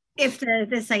 if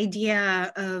this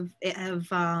idea of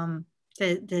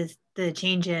the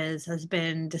changes has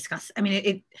been discussed. I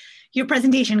mean, your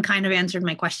presentation kind of answered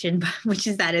my question, which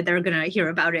is that they're going to hear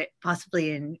about it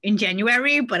possibly in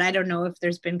January, but I don't know if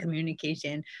there's been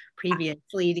communication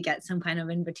previously to get some kind of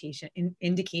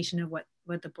indication of what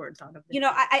what the board thought of it. You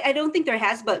know, I don't think there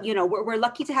has, but you know, we're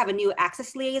lucky to have a new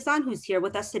access liaison who's here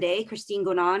with us today, Christine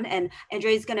Gonan, and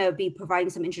Andrea is going to be providing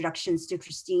some introductions to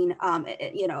Christine,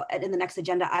 you know, in the next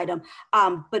agenda item.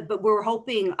 But we're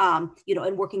hoping, you know,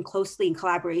 and working closely in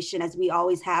collaboration as we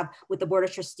always have with the Board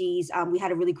of Trustees. We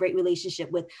had a really great relationship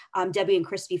with Debbie and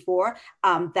Chris before,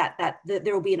 that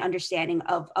there will be an understanding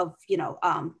of you know,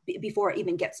 before it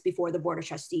even gets before the Board of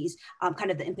Trustees,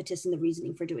 kind of the impetus and the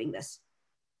reasoning for doing this.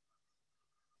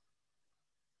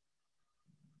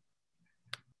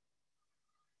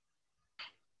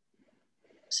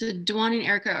 So Dawn and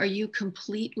Erica, are you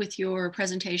complete with your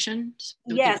presentation? So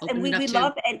yes, and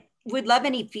we'd love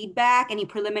any feedback, any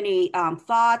preliminary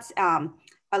thoughts.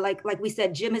 Like we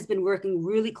said, Jim has been working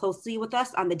really closely with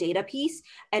us on the data piece,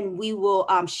 and we will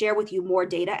share with you more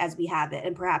data as we have it.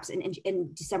 And perhaps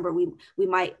in December, we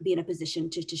might be in a position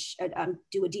to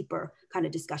do a deeper kind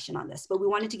of discussion on this. But we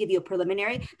wanted to give you a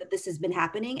preliminary that this has been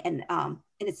happening, and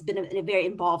it's been a very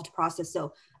involved process.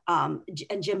 So and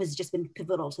Jim has just been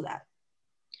pivotal to that.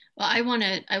 Well, I want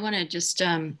to just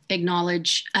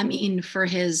acknowledge Amin for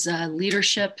his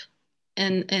leadership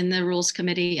in the Rules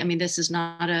Committee. I mean, this is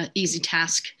not an easy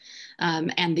task,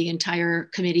 and the entire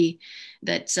committee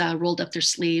that's rolled up their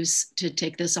sleeves to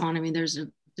take this on. I mean,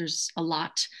 there's a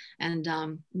lot, and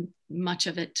much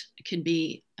of it can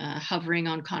be hovering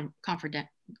on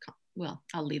well,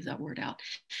 I'll leave that word out.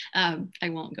 I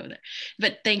won't go there,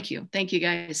 but thank you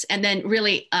guys. And then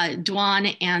really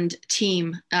Dwan and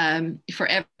team for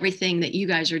everything that you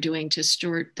guys are doing to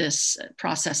steward this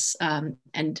process.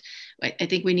 And I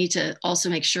think we need to also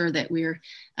make sure that we're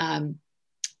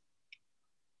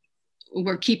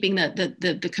keeping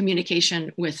the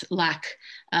communication with LAC.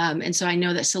 And so I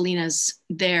know that Selena's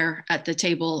there at the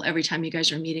table every time you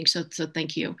guys are meeting. So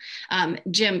thank you.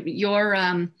 Jim,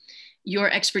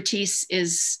 your expertise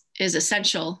is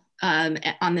essential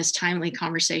on this timely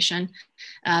conversation.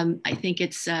 I think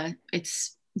it's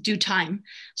due time.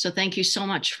 So thank you so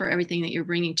much for everything that you're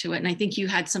bringing to it. And I think you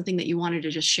had something that you wanted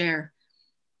to just share.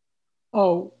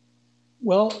 Oh,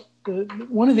 well,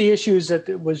 one of the issues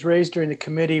that was raised during the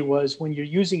committee was when you're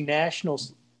using national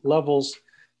levels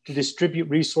to distribute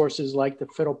resources like the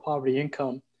federal poverty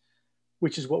income,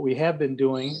 which is what we have been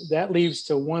doing, that leaves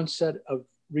to one set of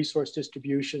resource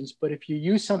distributions. But if you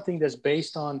use something that's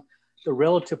based on the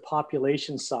relative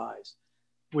population size,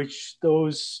 which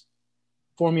those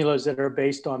formulas that are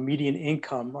based on median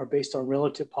income are based on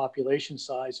relative population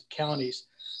size of counties,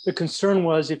 the concern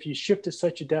was if you shifted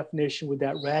such a definition, would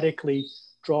that radically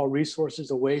draw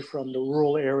resources away from the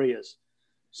rural areas?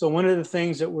 So one of the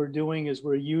things that we're doing is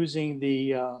we're using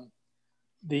the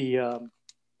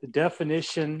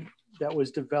definition that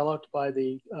was developed by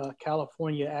the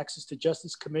California Access to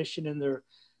Justice Commission in their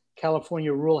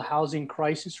California Rural Housing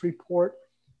Crisis Report,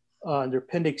 under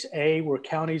Appendix A, where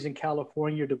counties in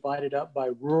California are divided up by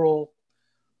rural,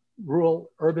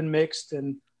 urban mixed,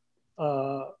 and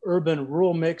urban,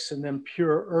 rural mix, and then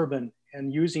pure urban.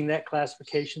 And using that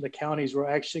classification, the counties were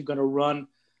actually going to run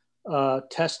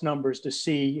test numbers to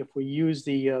see if we use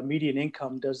the median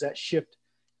income, does that shift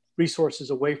resources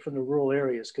away from the rural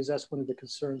areas? Because that's one of the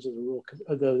concerns of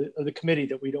the committee,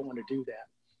 that we don't want to do that.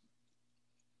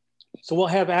 So we'll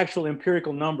have actual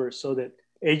empirical numbers so that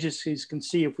agencies can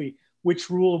see if which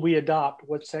rule we adopt,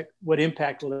 what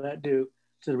impact will that do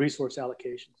to the resource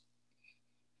allocations.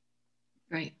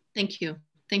 Right, thank you.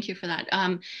 Thank you for that.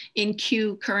 In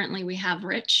queue currently we have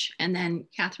Rich and then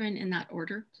Katharine, in that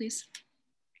order, please.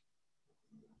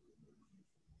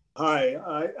 Hi,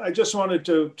 I just wanted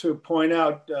to point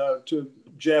out to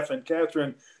Jeff and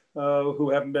Katharine, who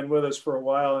haven't been with us for a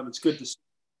while, and it's good to see,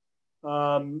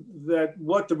 that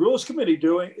what the Rules Committee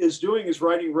is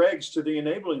writing regs to the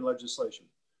enabling legislation.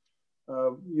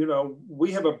 You know,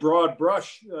 we have a broad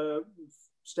brush,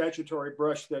 statutory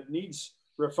brush that needs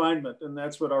refinement, and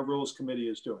that's what our Rules Committee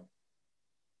is doing.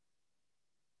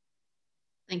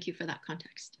 Thank you for that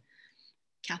context.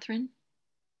 Katharine?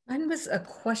 Mine was a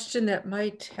question that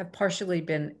might have partially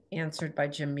been answered by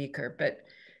Jim Meeker, but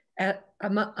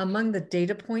among the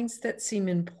data points that seem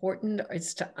important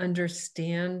is to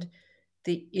understand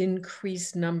the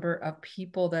increased number of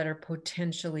people that are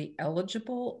potentially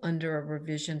eligible under a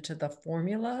revision to the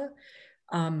formula,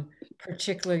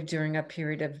 particularly during a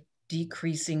period of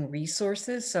decreasing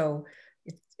resources. So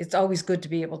it's always good to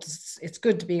be able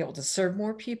to serve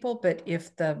more people, but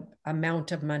if the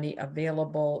amount of money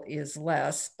available is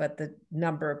less, but the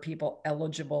number of people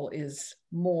eligible is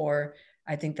more,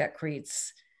 I think that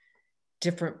creates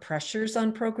different pressures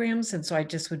on programs. And so I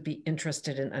just would be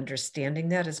interested in understanding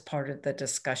that as part of the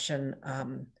discussion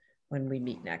when we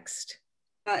meet next.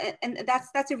 And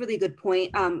that's a really good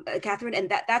point, Katharine,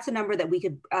 and that's a number that we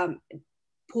could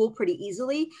pull pretty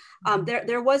easily.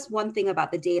 There was one thing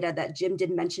about the data that Jim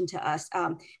did mention to us,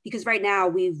 because right now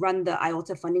we run the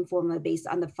IOLTA funding formula based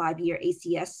on the 5-year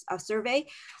ACS survey.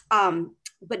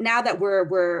 But now that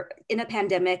we're in a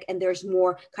pandemic and there's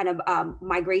more kind of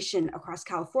migration across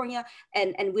California,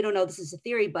 and we don't know, this is a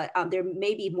theory, but there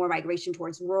may be more migration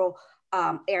towards rural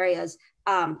areas,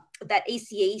 that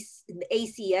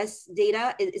ACS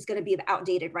data is going to be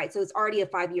outdated, right? So it's already a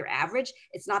 5-year average.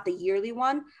 It's not the yearly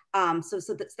one. So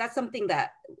that's something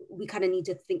that we kind of need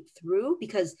to think through,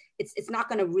 because it's not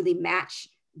going to really match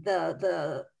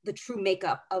the true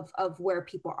makeup of where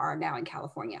people are now in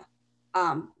California.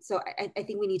 So I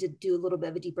think we need to do a little bit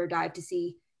of a deeper dive to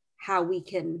see how we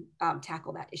can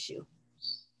tackle that issue.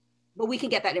 But we can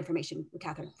get that information,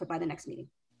 Katharine, by the next meeting.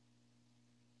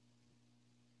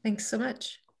 Thanks so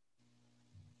much.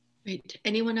 Great.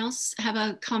 Anyone else have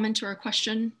a comment or a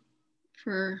question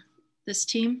for this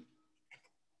team?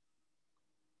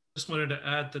 Just wanted to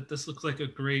add that this looks like a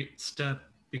great step,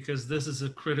 because this is a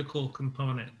critical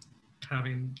component,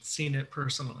 having seen it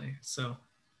personally. So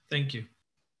thank you.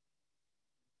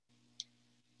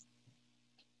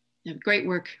 Yeah, great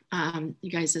work,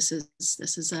 you guys. This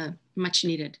is a much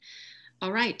needed.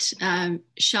 All right,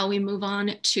 shall we move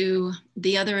on to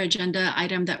the other agenda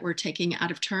item that we're taking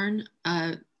out of turn?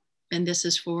 And this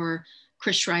is for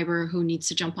Chris Schreiber, who needs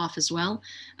to jump off as well.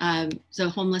 The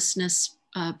homelessness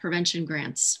prevention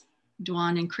grants.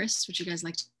 Duan and Chris, would you guys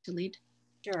like to lead?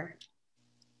 Sure.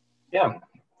 Yeah,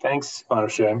 thanks,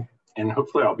 Manusha. And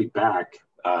hopefully I'll be back.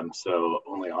 So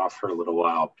only off for a little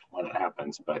while when it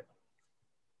happens. But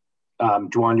Duan,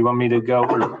 do you want me to go,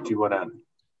 or do you want to?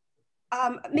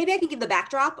 Maybe I can give the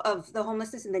backdrop of the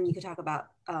homelessness, and then you could talk about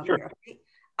Sure. your update.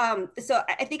 So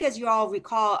I think, as you all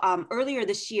recall, earlier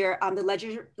this year,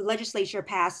 the legislature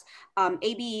passed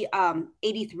AB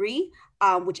 83,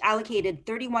 which allocated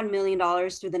 $31 million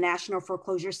through the National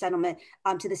Foreclosure Settlement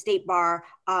to the State Bar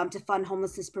to fund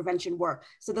homelessness prevention work.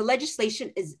 So the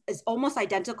legislation is almost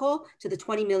identical to the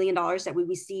 $20 million that we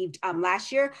received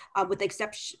last year, with the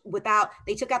exception,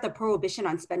 they took out the prohibition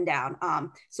on spend down.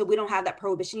 So we don't have that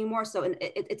prohibition anymore. So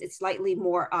it's slightly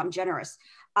more generous.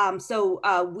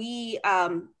 We,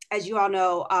 as you all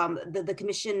know, the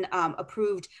commission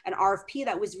approved an RFP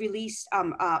that was released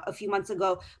a few months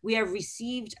ago. We have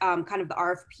received kind of the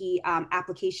RFP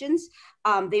applications.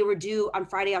 They were due on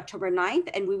Friday, October 9th,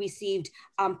 and we received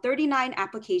 39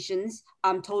 applications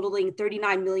totaling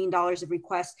 $39 million of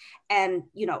requests. And,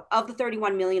 you know, of the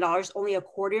 $31 million, only a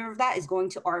quarter of that is going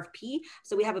to RFP.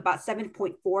 So we have about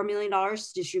 $7.4 million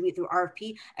to distribute through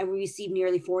RFP, and we received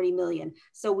nearly $40 million.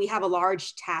 So we have a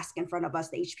large task in front of us,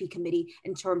 the HP committee,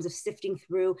 in terms of sifting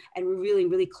through and reviewing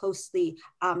really closely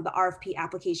the RFP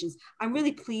applications. I'm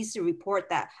really pleased to report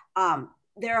that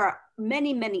there are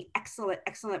many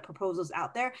excellent proposals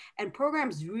out there, and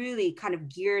programs really kind of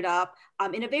geared up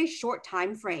in a very short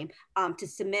time frame to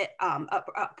submit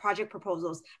project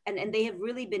proposals, and they have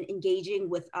really been engaging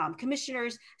with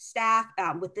commissioners, staff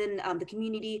within the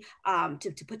community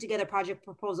to put together project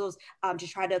proposals, to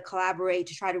try to collaborate,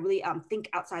 to try to really think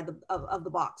outside of the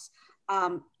box.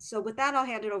 So with that, I'll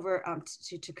hand it over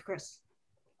to Chris.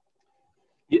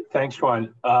 Yeah, thanks,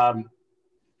 Juan.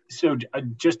 So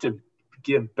just to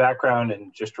give background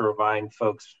and just to remind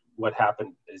folks what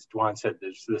happened, as Duan said,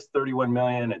 there's this 31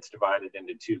 million. It's divided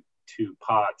into two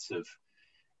pots of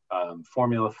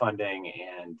formula funding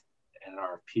and an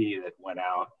RFP that went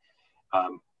out.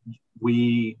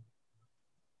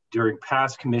 During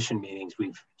past commission meetings,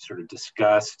 we've sort of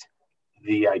discussed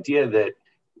the idea that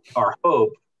our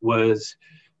hope was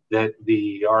that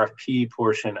the RFP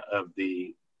portion of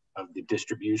the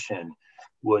distribution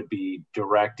would be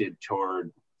directed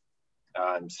toward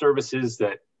services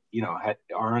that, you know,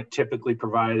 aren't typically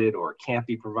provided or can't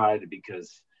be provided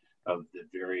because of the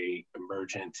very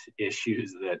emergent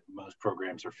issues that most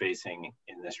programs are facing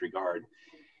in this regard.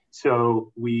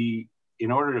 So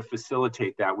in order to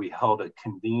facilitate that, we held a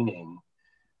convening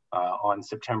on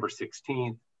September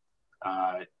 16th.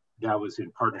 That was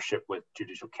in partnership with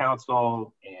Judicial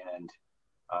Council, and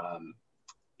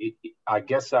I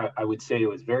guess I would say it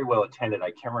was very well attended.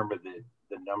 I can't remember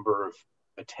the number of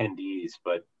attendees,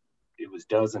 but it was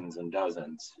dozens and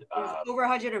dozens. Over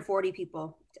 140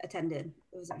 people attended.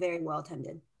 It was very well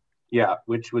attended. Yeah,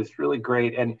 which was really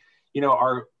great. And, you know,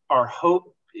 our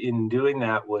hope in doing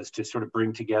that was to sort of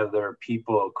bring together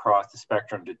people across the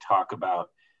spectrum to talk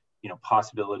about, you know,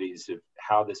 possibilities of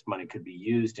how this money could be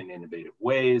used in innovative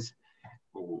ways.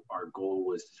 Our goal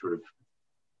was to sort of,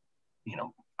 you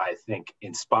know, I think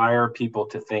inspire people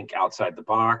to think outside the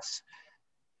box,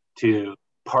 to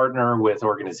partner with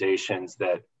organizations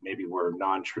that maybe were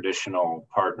non-traditional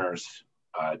partners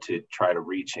to try to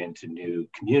reach into new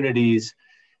communities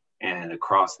and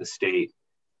across the state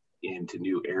into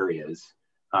new areas.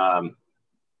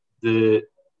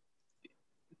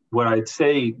 What I'd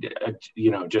say,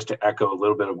 just to echo a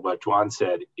little bit of what Juan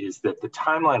said, is that the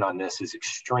timeline on this is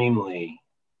extremely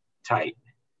tight.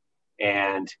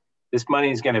 And this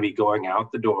money is going to be going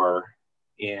out the door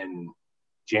in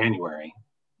January.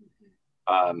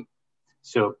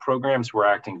 So programs were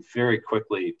acting very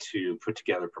quickly to put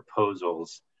together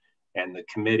proposals, and the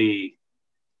committee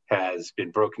has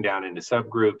been broken down into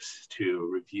subgroups to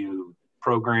review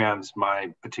programs.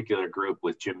 My particular group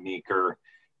with Jim Meeker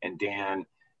and Dan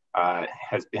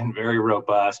has been very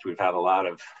robust. We've had a lot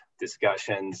of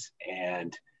discussions,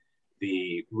 and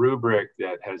the rubric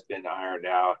that has been ironed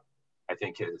out, I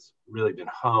think, has really been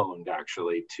honed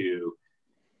actually to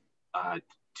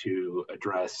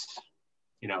address,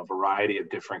 a variety of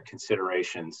different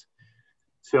considerations.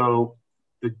 So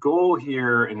the goal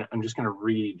here, and I'm just going to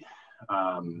read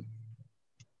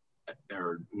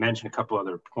or mention a couple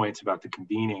other points about the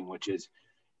convening, which is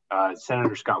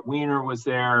Senator Scott Wiener was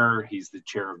there. He's the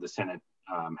chair of the Senate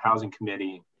Housing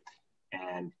Committee,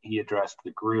 and he addressed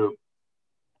the group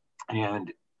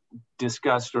and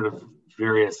discussed sort of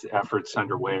various efforts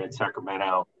underway in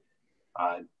Sacramento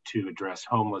to address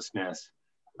homelessness.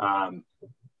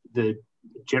 The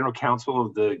General Counsel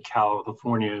of the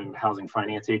California Housing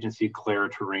Finance Agency, Clara,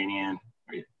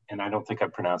 and I don't think I'm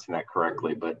pronouncing that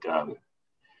correctly, but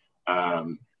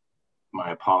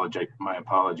my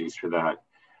apologies for that.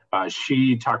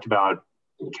 She talked about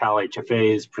Cal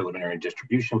HFA's preliminary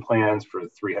distribution plans for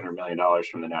 $300 million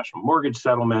from the national mortgage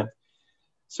settlement.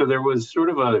 So there was sort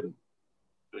of a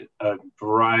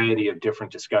variety of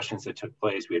different discussions that took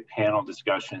place. We had panel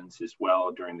discussions as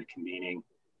well during the convening.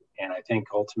 And I think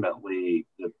ultimately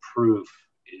the proof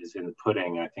is in the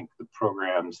pudding. I think the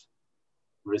program's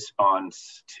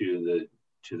response to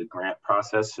the grant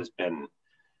process has been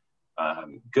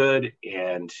good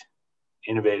and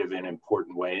innovative in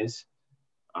important ways.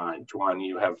 Juan,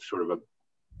 you have sort of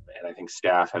and I think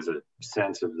staff has a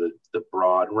sense of the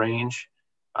broad range.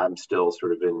 I'm still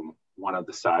sort of in one of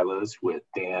the silos with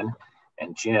Dan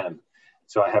and Jim.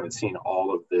 So I haven't seen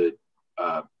all of the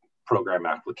program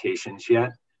applications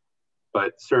yet,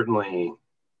 but certainly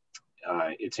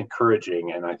it's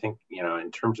encouraging. And I think,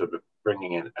 in terms of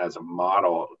bringing it as a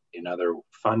model in other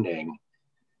funding,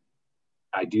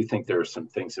 I do think there are some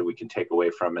things that we can take away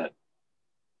from it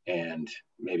and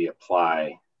maybe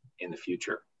apply in the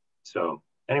future. So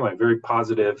anyway, very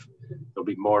positive. There'll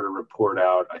be more to report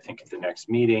out, I think, at the next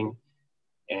meeting.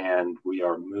 And we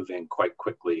are moving quite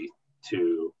quickly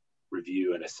to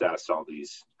review and assess all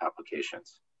these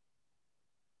applications.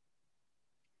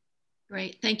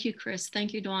 Great, thank you, Chris.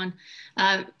 Thank you, Dawn.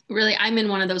 Really, I'm in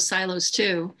one of those silos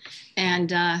too. And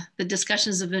the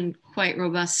discussions have been quite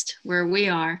robust where we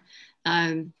are.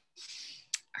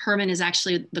 Herman is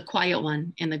actually the quiet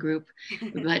one in the group,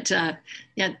 but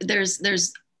yeah, there's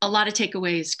a lot of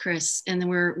takeaways, Chris, and then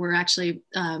we're actually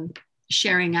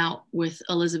sharing out with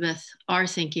Elizabeth our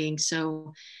thinking.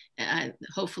 So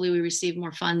hopefully we receive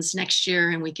more funds next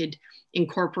year and we could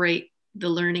incorporate the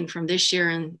learning from this year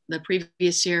and the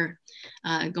previous year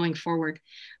going forward.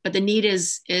 But the need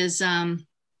is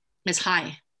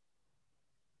high,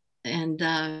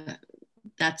 and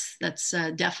that's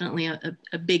definitely a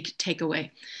big takeaway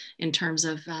in terms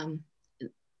of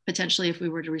potentially if we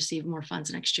were to receive more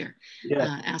funds next year,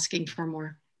 asking for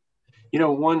more.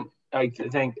 I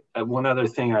think one other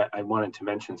thing I wanted to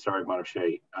mention, sorry,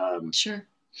 Monochet, sure,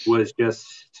 was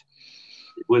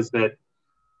that,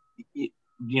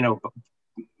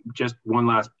 just one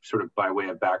last sort of by way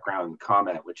of background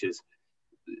comment, which is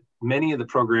many of the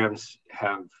programs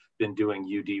have been doing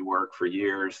UD work for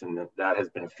years, and that has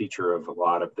been a feature of a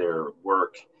lot of their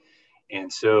work.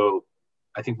 And so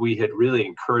I think we had really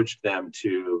encouraged them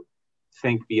to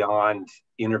think beyond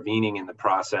intervening in the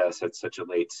process at such a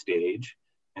late stage.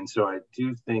 And so I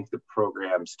do think the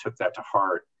programs took that to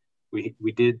heart. We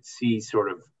did see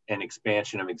sort of an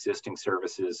expansion of existing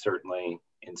services, certainly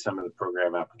in some of the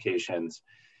program applications.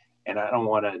 And I don't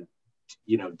want to,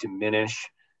 diminish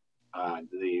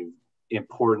the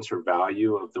importance or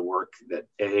value of the work that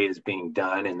A is being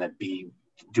done and that B,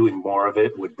 doing more of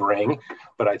it would bring.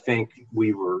 But I think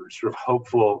we were sort of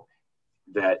hopeful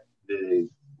that the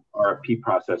RFP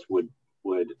process would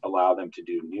allow them to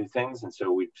do new things. And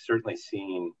so we've certainly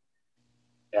seen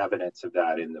evidence of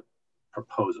that in the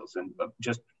proposals. And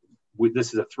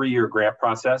this is a 3-year grant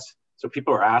process. So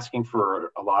people are asking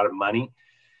for a lot of money.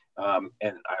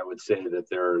 And I would say that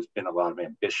there's been a lot of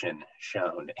ambition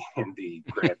shown in the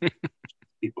grant.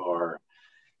 People are,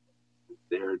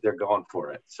 they're going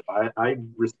for it. So I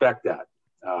respect that.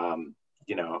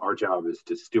 You know, our job is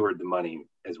to steward the money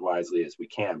as wisely as we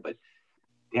can, but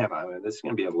damn, I mean, this is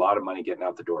going to be a lot of money getting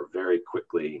out the door very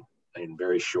quickly in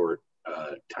very short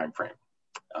time frame.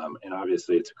 And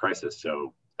obviously it's a crisis,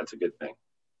 so that's a good thing.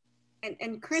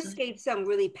 And Chris gave some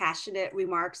really passionate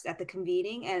remarks at the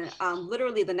convening, and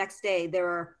literally the next day there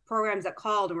were programs that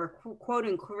called and were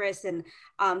quoting Chris, and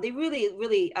they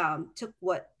really took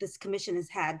what this commission has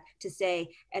had to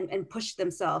say and pushed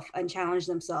themselves and challenged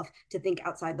themselves to think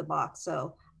outside the box.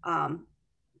 So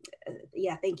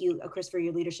yeah, thank you, Chris, for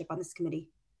your leadership on this committee.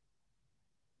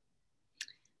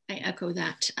 I echo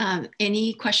that.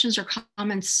 Any questions or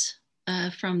comments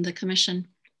from the commission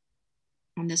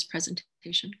on this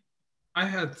presentation? I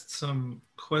had some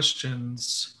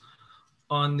questions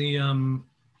on the,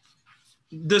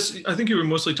 I think you were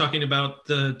mostly talking about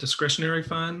the discretionary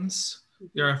funds,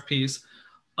 the RFPs.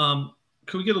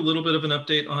 Could we get a little bit of an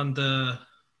update on the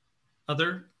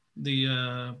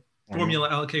formula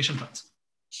allocation funds?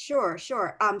 Sure.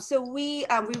 So we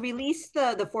released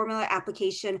the formula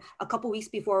application a couple weeks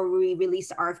before we released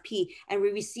the RFP, and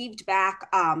we received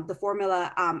back the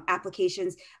formula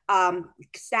applications.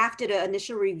 Staff did an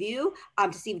initial review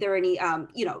to see if there are any,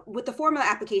 you know, with the formula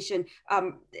application,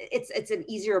 it's an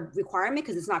easier requirement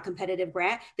because it's not competitive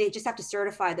grant. They just have to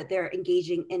certify that they're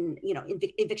engaging in, you know,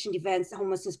 eviction defense,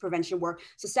 homelessness prevention work.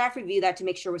 So staff reviewed that to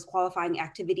make sure it was qualifying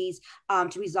activities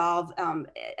to resolve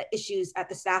issues at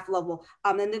the staff level.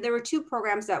 And then there were two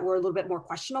programs that were a little bit more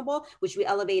questionable, which we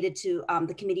elevated to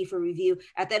the committee for review.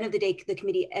 At the end of the day, the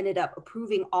committee ended up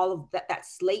approving all of that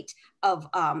slate of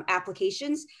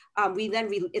applications.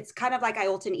 It's kind of like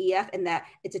IOLTA and EF in that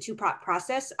it's a two-part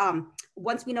process.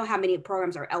 Once we know how many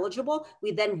programs are eligible,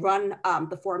 we then run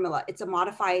the formula. It's a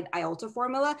modified IOLTA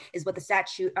formula is what the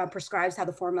statute prescribes how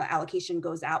the formula allocation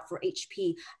goes out for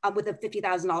HP with a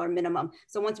 $50,000 minimum.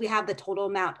 So once we have the total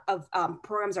amount of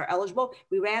programs are eligible,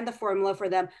 we ran the formula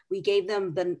for them. We gave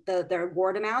them their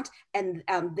award amount, and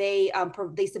they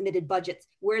submitted budgets.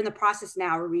 We're in the process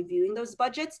now of reviewing those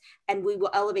budgets, and we will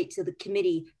elevate to the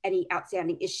committee any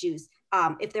outstanding issues.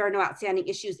 If there are no outstanding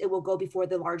issues, it will go before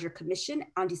the larger commission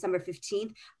on December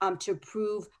 15th to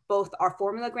approve both our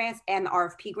formula grants and the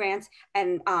RFP grants.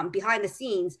 And behind the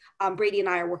scenes, Brady and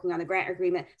I are working on the grant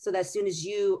agreement so that as soon as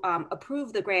you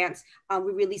approve the grants,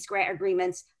 we release grant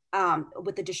agreements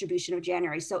with the distribution of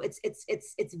January. So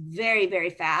it's very, very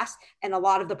fast. And a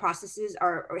lot of the processes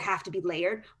have to be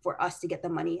layered for us to get the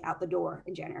money out the door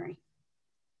in January.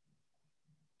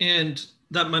 And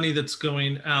that money that's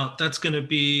going out, that's going to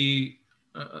be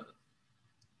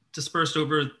dispersed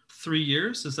over 3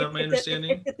 years. Is that my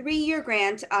understanding? It's a 3-year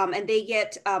grant, and they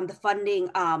get the funding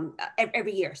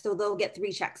every year. So they'll get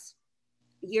 3 checks: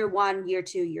 year 1, year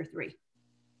 2, year 3.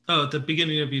 Oh, at the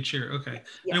beginning of each year. Okay.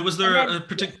 Yeah. And was there a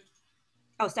particular?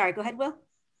 Oh, sorry. Go ahead, Will.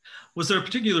 Was there a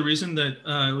particular reason that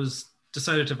it was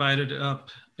decided to divide it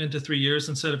up into 3 years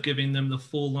instead of giving them the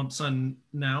full lump sum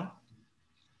now?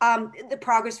 The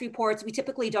progress reports, we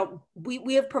typically don't,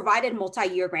 we have provided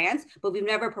multi-year grants, but we've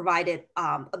never provided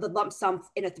the lump sum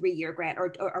in a 3-year grant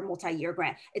or multi-year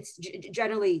grant. It's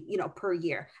generally, you know, per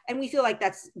year. And we feel like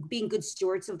that's being good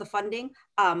stewards of the funding.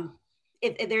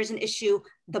 If there's an issue,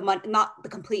 not the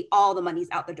complete, all the money's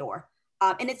out the door.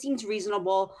 And it seems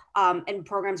reasonable, and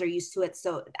programs are used to it.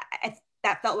 So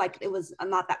that felt like it was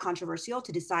not that controversial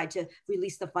to decide to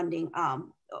release the funding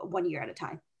 1 year at a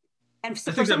time. And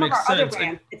so for some of our other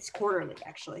grants, it's quarterly,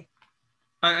 actually.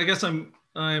 I guess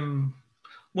I'm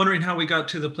wondering how we got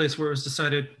to the place where it was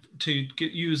decided to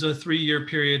use a 3-year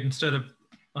period instead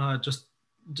of just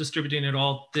distributing it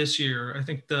all this year. I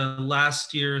think the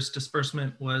last year's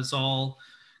disbursement was all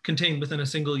contained within a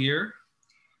single year.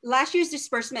 Last year's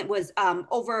disbursement was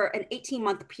over an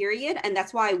 18-month period, and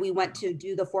that's why we went to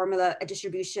do the formula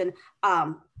distribution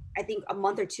I think a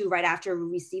month or two right after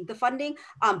we received the funding.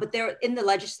 But there in the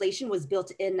legislation was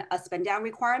built in a spend down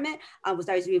requirement, was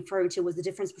I was referring to was the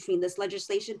difference between this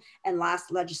legislation and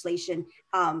last legislation,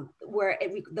 where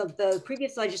the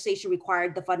previous legislation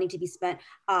required the funding to be spent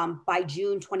by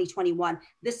June 2021.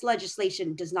 This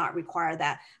legislation does not require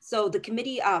that. So the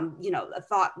committee,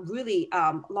 thought really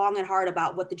long and hard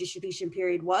about what the distribution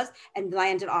period was and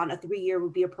landed on a 3-year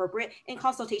would be appropriate in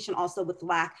consultation also with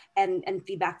LAC and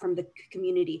feedback from the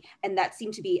community. And that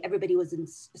seemed to be, everybody was in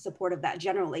support of that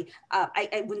generally.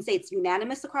 I wouldn't say it's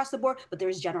unanimous across the board, but there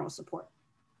is general support.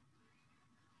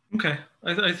 Okay,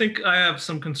 I think I have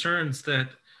some concerns that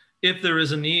if there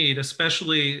is a need,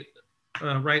 especially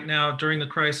right now during the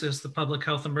crisis, the public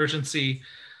health emergency,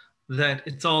 that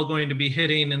it's all going to be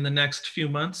hitting in the next few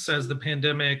months as the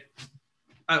pandemic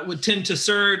would tend to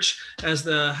surge, as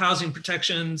the housing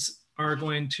protections are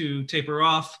going to taper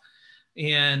off.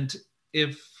 And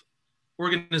if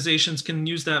organizations can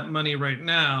use that money right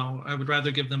now, I would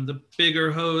rather give them the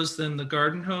bigger hose than the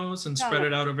garden hose and spread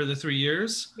it out over the 3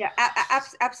 years. Yeah,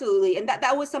 absolutely. And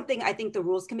that was something I think the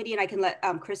Rules Committee, and I can let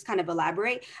Chris kind of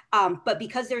elaborate, but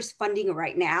because there's funding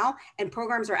right now and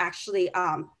programs are actually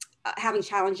having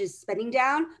challenges spending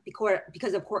down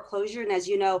because of court closure. And as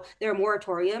you know, there are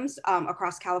moratoriums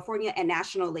across California and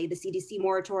nationally, the CDC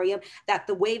moratorium, that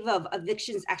the wave of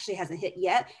evictions actually hasn't hit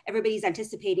yet. Everybody's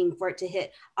anticipating for it to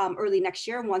hit early next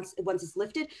year once it's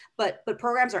lifted, but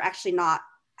programs are actually not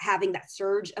having that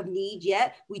surge of need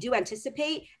yet. We do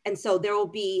anticipate, and so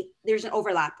there's an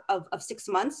overlap of 6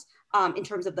 months in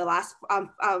terms of the last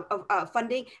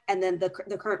funding and then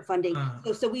the current funding.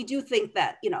 So we do think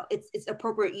that, you know, it's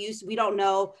appropriate use. We don't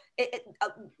know.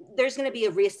 There's going to be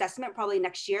a reassessment probably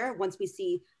next year once we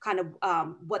see kind of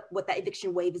what that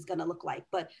eviction wave is going to look like.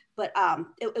 But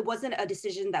it wasn't a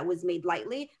decision that was made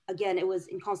lightly. Again, it was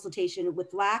in consultation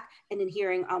with LAC and in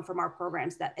hearing from our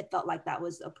programs that it felt like that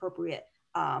was appropriate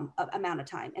amount of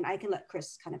time. And I can let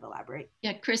Chris kind of elaborate.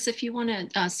 Yeah, Chris, if you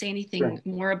want to say anything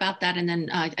more about that, and then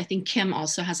I think Kim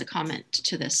also has a comment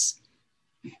to this.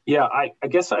 Yeah, I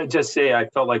guess I'd just say I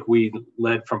felt like we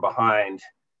led from behind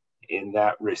in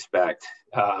that respect.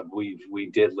 We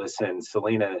did listen.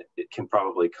 Selena can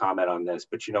probably comment on this,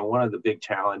 but you know, one of the big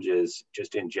challenges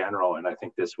just in general, and I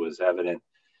think this was evident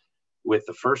with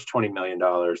the first $20 million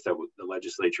that the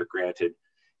legislature granted,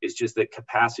 is just that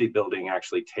capacity building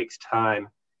actually takes time.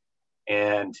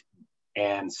 And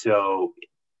so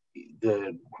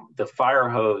the fire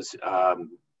hose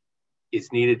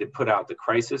is needed to put out the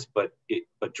crisis, but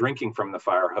drinking from the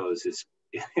fire hose is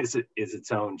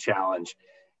its own challenge.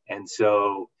 And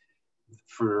so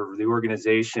for the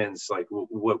organizations, like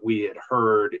what we had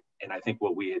heard, and I think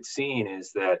what we had seen,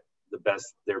 is that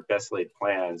their best laid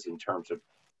plans in terms of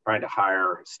trying to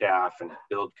hire staff and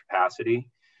build capacity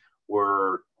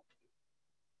were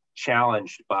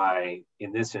challenged by,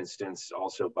 in this instance,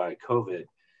 also by COVID.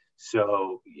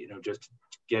 So, you know, just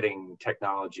getting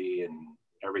technology and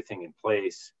everything in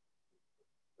place,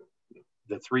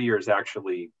 the 3 years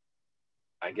actually,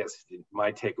 I guess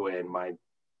my takeaway and my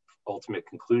ultimate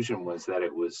conclusion was that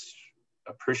it was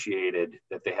appreciated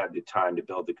that they had the time to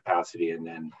build the capacity and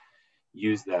then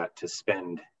use that to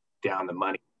spend down the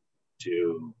money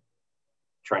to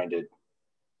trying to,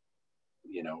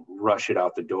 you know, rush it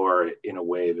out the door in a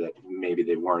way that maybe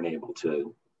they weren't able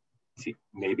to,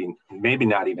 maybe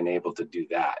not even able to do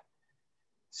that.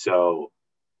 So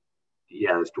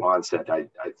yeah, as Dwan said, I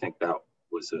think that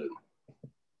was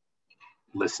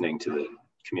listening to the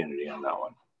community on that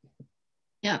one.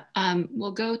 Yeah,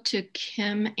 we'll go to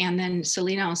Kim, and then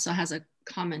Selena also has a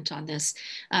comment on this.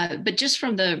 But just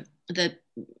from the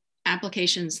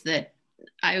applications that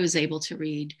I was able to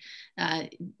read,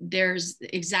 there's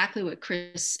exactly what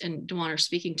Chris and Dwan are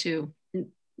speaking to.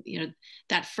 You know,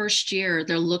 that first year,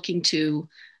 they're looking to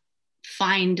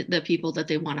find the people that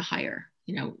they want to hire,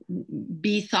 you know,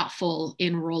 be thoughtful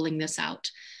in rolling this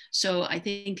out. So I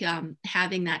think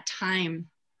having that time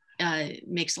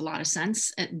makes a lot of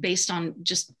sense based on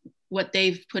just what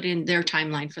they've put in their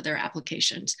timeline for their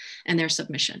applications and their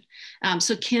submission.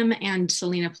 So Kim and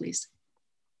Selena, please.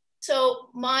 So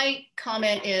my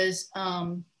comment is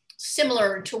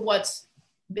similar to what's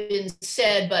been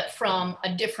said, but from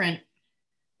a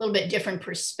little bit different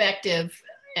perspective,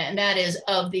 and that is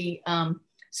of the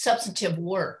substantive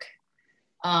work.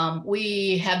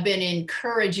 We have been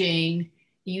encouraging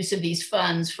the use of these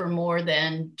funds for more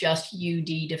than just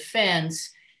UD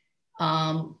defense.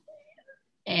 And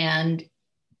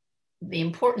the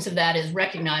importance of that is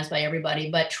recognized by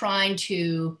everybody, but trying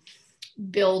to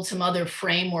build some other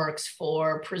frameworks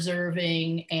for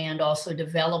preserving and also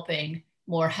developing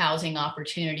more housing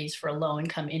opportunities for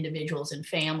low-income individuals and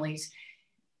families.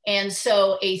 And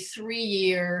so a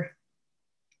 3-year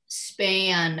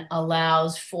span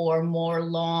allows for more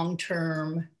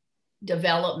long-term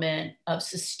development of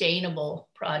sustainable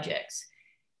projects.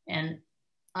 And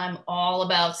I'm all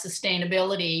about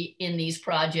sustainability in these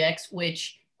projects,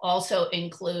 which also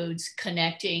includes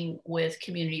connecting with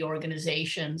community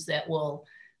organizations that will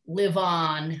live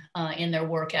on in their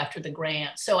work after the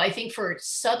grant. So I think for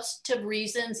substantive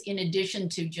reasons, in addition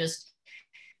to just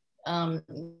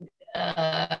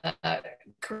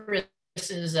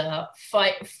Chris's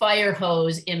fire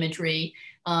hose imagery,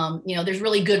 you know, there's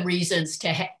really good reasons to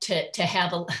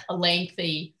have a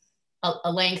lengthy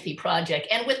project,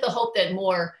 and with the hope that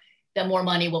more that more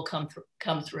money will come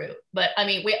through. But I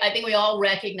mean, I think we all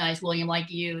recognize, William, like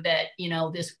you, that, you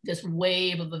know, this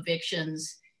wave of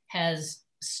evictions has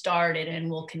started and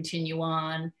will continue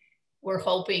on. We're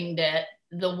hoping that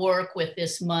the work with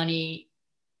this money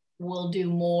will do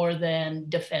more than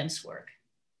defense work.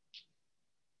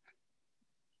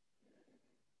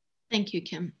 Thank you,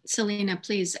 Kim. Selena,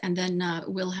 please, and then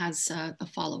Will has a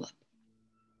follow-up.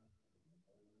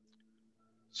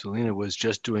 Selena was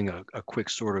just doing a quick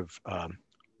sort of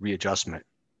readjustment.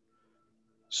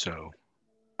 So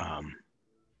I'm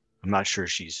not sure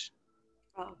she's.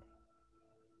 Oh.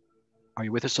 Are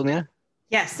you with us, Selena?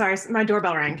 Yes, sorry, my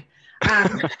doorbell rang.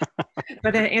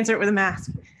 But I answer it with a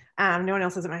mask. No one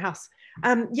else is at my house.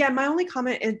 Yeah, my only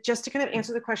comment is just to kind of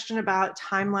answer the question about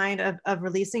timeline of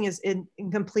releasing is in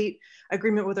complete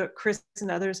agreement with what Chris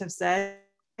and others have said.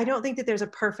 I don't think that there's a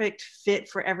perfect fit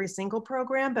for every single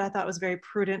program, but I thought it was very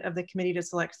prudent of the committee to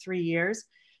select 3 years.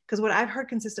 Because what I've heard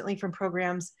consistently from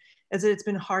programs is that it's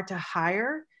been hard to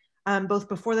hire, both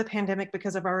before the pandemic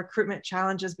because of our recruitment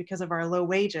challenges, because of our low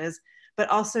wages, but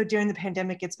also during the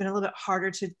pandemic, it's been a little bit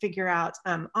harder to figure out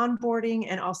onboarding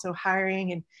and also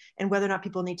hiring and whether or not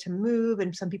people need to move.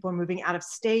 And some people are moving out of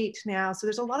state now. So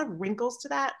there's a lot of wrinkles to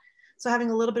that. So having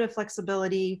a little bit of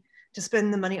flexibility to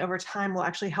spend the money over time will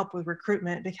actually help with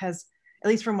recruitment, because at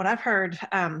least from what I've heard,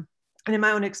 and in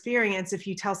my own experience, if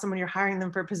you tell someone you're hiring them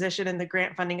for a position and the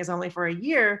grant funding is only for a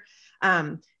year,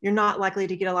 you're not likely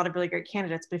to get a lot of really great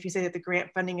candidates. But if you say that the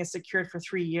grant funding is secured for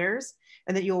 3 years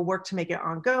and that you'll work to make it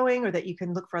ongoing, or that you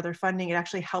can look for other funding, it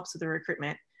actually helps with the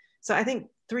recruitment. So I think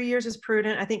 3 years is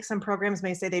prudent. I think some programs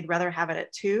may say they'd rather have it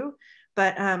at 2,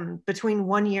 but between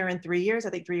 1 year and 3 years, I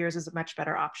think 3 years is a much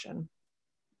better option.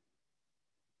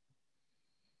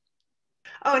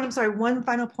 Oh, and I'm sorry, one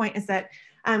final point is that,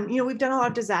 you know, we've done a lot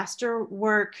of disaster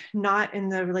work, not in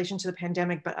the relation to the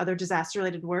pandemic, but other disaster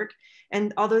related work.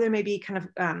 And although there may be kind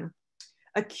of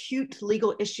acute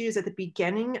legal issues at the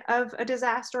beginning of a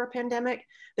disaster or pandemic,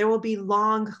 there will be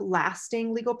long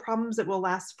lasting legal problems that will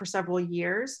last for several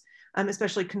years,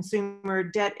 especially consumer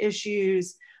debt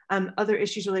issues, other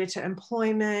issues related to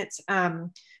employment,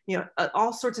 you know,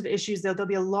 all sorts of issues. There'll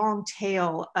be a long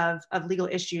tail of legal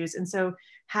issues. And so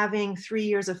having 3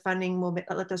 years of funding will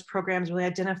let those programs really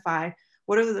identify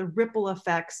what are the ripple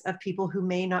effects of people who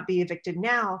may not be evicted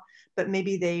now, but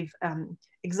maybe they've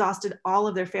exhausted all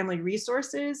of their family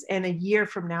resources, and a year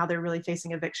from now they're really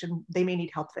facing eviction. They may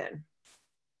need help then.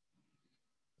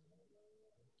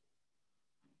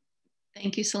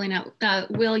 Thank you, Selena.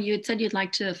 Will, you had said you'd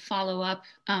like to follow up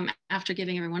after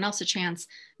giving everyone else a chance.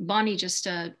 Bonnie just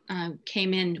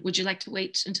came in. Would you like to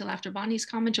wait until after Bonnie's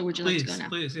comment, or would you like to go now?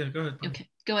 Please, yeah, go ahead, Bonnie. Okay,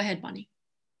 go ahead, Bonnie.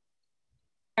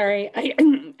 All right,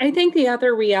 I think the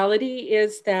other reality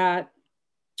is that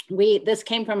this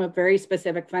came from a very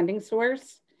specific funding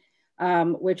source,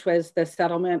 which was the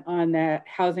settlement on the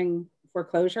housing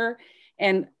foreclosure.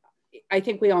 And I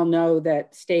think we all know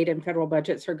that state and federal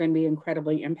budgets are going to be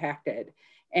incredibly impacted.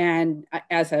 And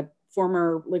as a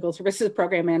former legal services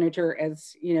program manager,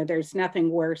 as you know, there's nothing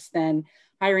worse than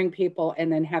hiring people and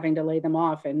then having to lay them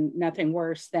off, and nothing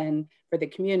worse than for the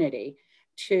community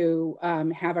to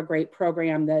have a great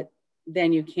program that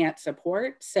then you can't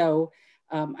support. So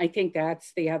I think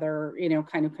that's the other, you know,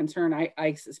 kind of concern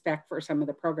I suspect for some of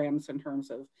the programs in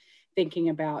terms of thinking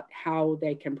about how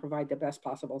they can provide the best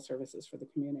possible services for the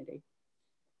community.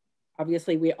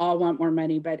 Obviously, we all want more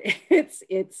money, but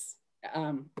it's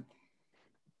a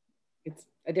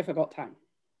difficult time.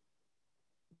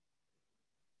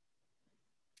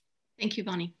 Thank you,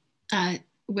 Bonnie.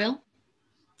 Will?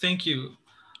 Thank you.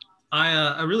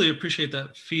 I really appreciate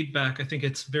that feedback. I think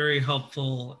it's very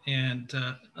helpful and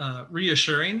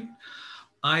reassuring.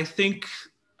 I think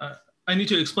I need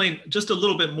to explain just a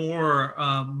little bit more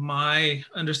my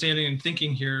understanding and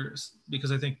thinking here,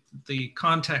 because I think the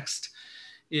context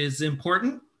is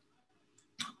important.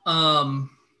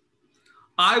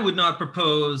 I would not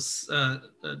propose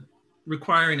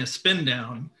requiring a spin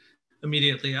down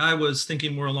immediately. I was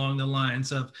thinking more along the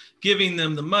lines of giving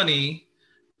them the money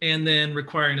and then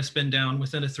requiring a spin down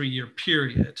within a 3-year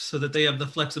period, so that they have the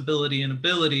flexibility and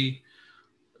ability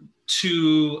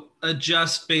to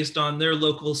adjust based on their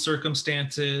local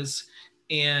circumstances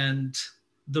and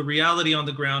the reality on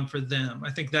the ground for them. I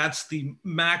think that's the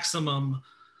maximum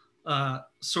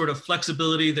sort of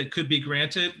flexibility that could be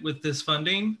granted with this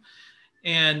funding.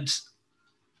 And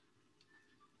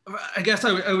I guess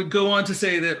I would go on to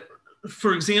say that,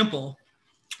 for example,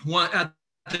 at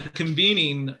the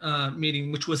convening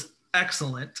meeting, which was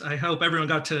excellent. I hope everyone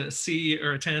got to see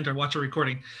or attend or watch a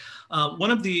recording. One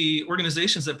of the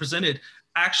organizations that presented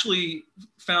actually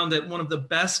found that one of the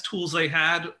best tools they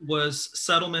had was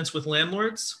settlements with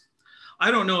landlords.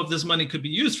 I don't know if this money could be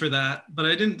used for that, but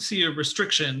I didn't see a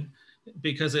restriction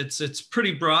because it's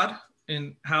pretty broad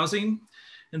in housing.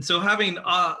 And so having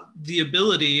the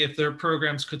ability, if their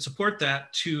programs could support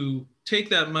that, to take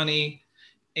that money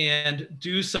and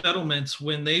do settlements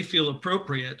when they feel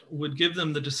appropriate would give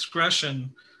them the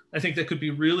discretion. I think that could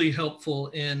be really helpful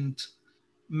in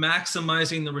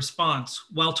maximizing the response,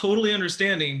 while totally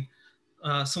understanding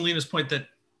Selena's point that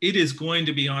it is going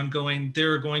to be ongoing.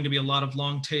 There are going to be a lot of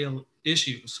long tail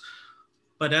issues.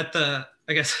 But at the,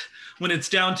 I guess, when it's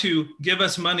down to give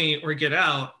us money or get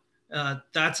out,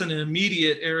 that's an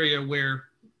immediate area where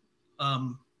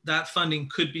that funding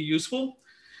could be useful.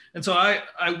 And so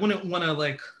I wouldn't want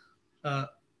to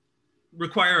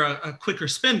require a quicker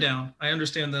spin down. I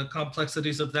understand the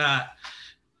complexities of that.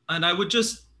 And I would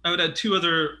add two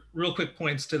other real quick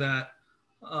points to that.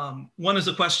 One is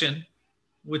a question,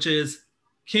 which is,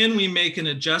 can we make an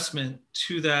adjustment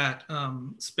to that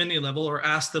spending level, or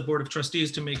ask the Board of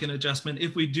Trustees to make an adjustment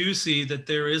if we do see that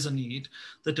there is a need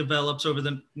that develops over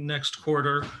the next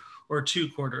quarter or 2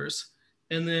 quarters?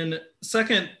 And then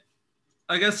second,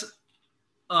 I guess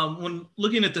when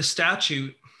looking at the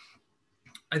statute,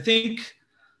 I think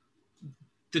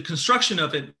the construction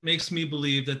of it makes me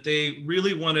believe that they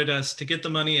really wanted us to get the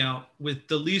money out with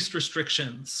the least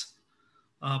restrictions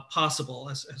possible,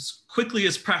 as quickly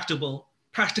as practicable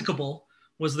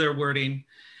was their wording.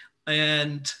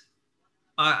 And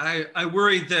I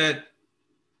worry that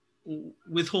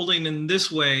withholding in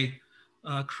this way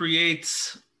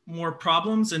creates more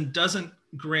problems and doesn't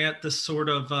grant the sort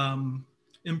of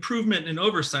improvement in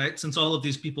oversight, since all of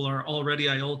these people are already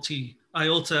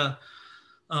IOLTA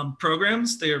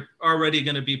programs. They're already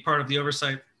going to be part of the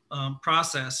oversight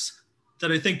process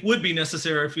that I think would be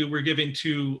necessary if we were giving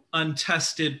to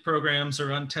untested programs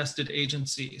or untested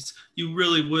agencies. You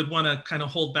really would want to kind of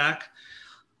hold back.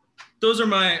 Those are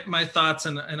my thoughts,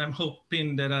 and I'm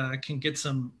hoping that I can get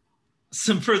some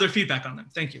further feedback on them.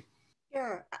 Thank you.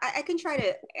 Sure, I can try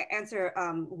to answer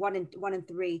 1 and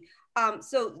 3.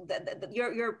 So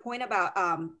your point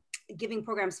about giving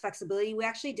programs flexibility, we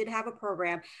actually did have a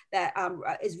program that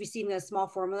is receiving a small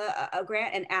formula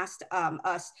grant and asked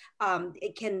us,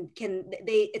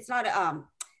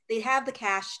 they have the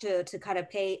cash to kind of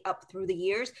pay up through the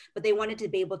years, but they wanted to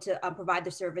be able to provide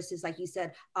the services, like you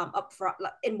said, up front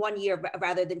in 1 year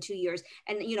rather than 2 years.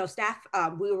 And staff,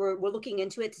 we're looking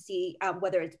into it to see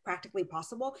whether it's practically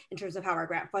possible in terms of how our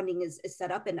grant funding is set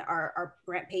up and our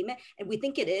grant payment. And we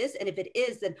think it is. And if it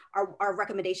is, then our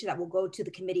recommendation that will go to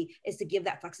the committee is to give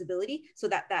that flexibility. So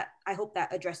that I hope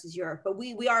that addresses but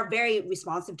we are very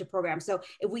responsive to programs. So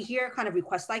if we hear kind of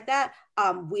requests like that,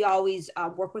 we always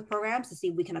work with programs to see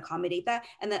if we can accommodate that,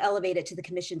 and then elevate it to the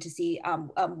commission to see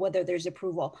whether there's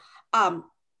approval. And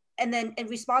then in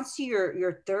response to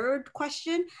your third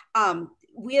question,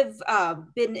 we have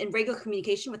been in regular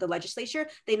communication with the legislature.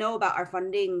 They know about our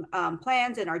funding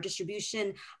plans and our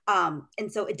distribution.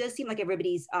 And so it does seem like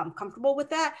everybody's comfortable with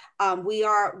that. We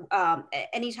are,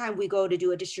 anytime we go to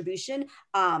do a distribution,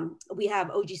 we have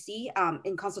OGC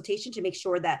in consultation to make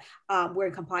sure that we're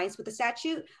in compliance with the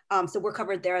statute. So we're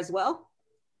covered there as well.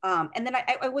 And then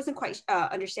I wasn't quite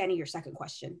understanding your second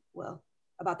question, Will,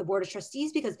 about the Board of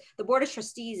Trustees, because the Board of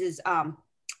Trustees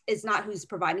is not who's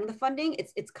providing the funding.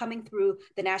 It's coming through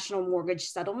the National Mortgage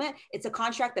Settlement. It's a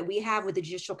contract that we have with the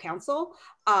Judicial Council.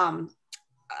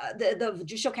 The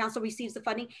Judicial Council receives the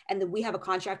funding, and then we have a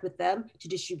contract with them to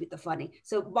distribute the funding.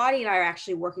 So Bonnie and I are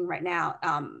actually working right now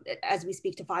as we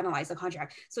speak to finalize the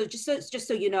contract. So just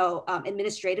so you know,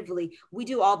 administratively, we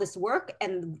do all this work,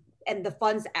 and the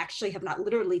funds actually have not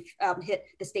literally hit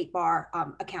the State Bar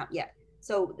account yet.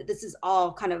 So this is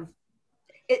all kind of,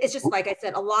 it's just, like I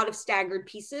said, a lot of staggered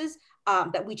pieces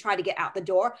that we try to get out the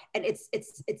door. And it's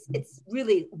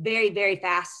really very, very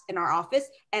fast in our office.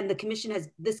 And the commission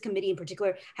this committee in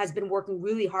particular, has been working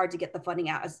really hard to get the funding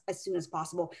out as soon as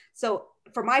possible. So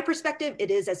from my perspective,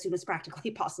 it is as soon as practically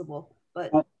possible.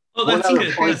 But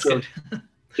that's good.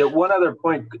 One other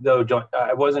point, though, John,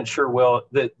 I wasn't sure, Will,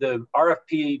 the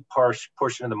RFP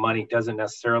portion of the money doesn't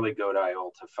necessarily go to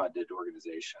IOLTA funded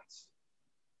organizations.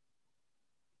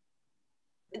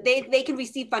 They can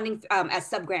receive funding as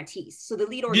subgrantees. So the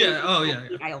lead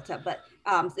organization is IOLTA, but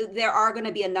there are going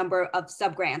to be a number of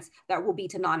subgrants that will be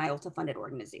to non-IOLTA funded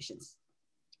organizations.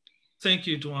 Thank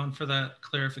you, Duan, for that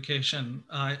clarification.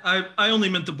 I only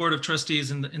meant the Board of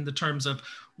Trustees in the terms of,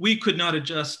 we could not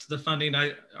adjust the funding,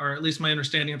 or at least my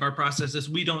understanding of our process is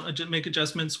we don't make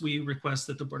adjustments. We request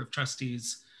that the Board of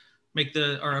Trustees make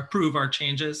or approve our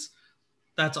changes.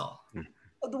 That's all.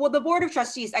 Well, the Board of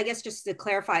Trustees, I guess just to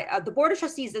clarify, the Board of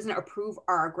Trustees doesn't approve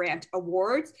our grant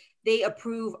awards. They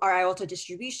approve our IOLTA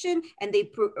distribution, and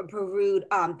they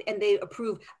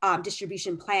approve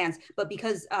distribution plans. But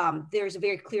because there's a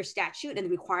very clear statute and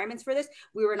the requirements for this,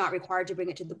 we were not required to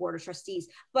bring it to the Board of Trustees.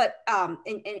 But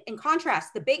in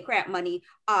contrast, the bank grant money,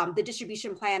 the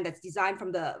distribution plan that's designed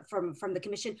from the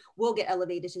commission will get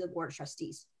elevated to the Board of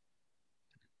Trustees.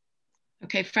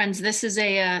 Okay, friends, this is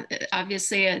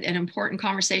obviously an important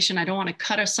conversation. I don't want to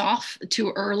cut us off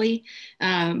too early,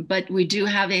 but we do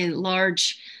have a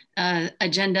large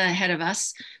agenda ahead of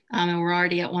us, and we're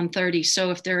already at 1:30. So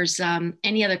if there's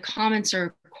any other comments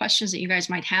or questions that you guys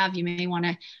might have, you may want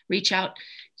to reach out.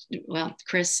 Well,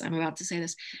 Chris, I'm about to say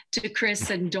this, to Chris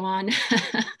and Dawn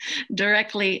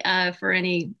directly for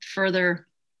any further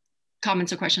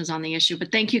comments or questions on the issue.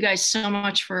 But thank you guys so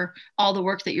much for all the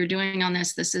work that you're doing on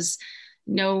this. This is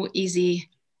no easy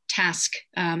task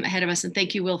ahead of us. And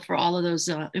thank you, Will, for all of those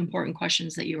important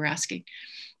questions that you were asking.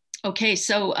 Okay,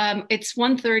 so it's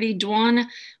 1:30. Dawn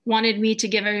wanted me to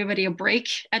give everybody a break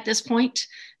at this point.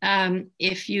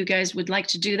 If you guys would like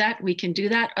to do that, we can do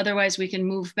that. Otherwise, we can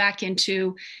move back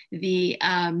into the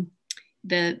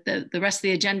rest of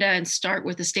the agenda and start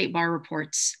with the State Bar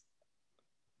reports.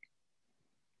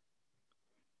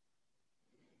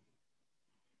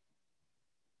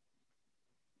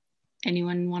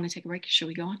 Anyone want to take a break? Should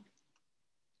we go on?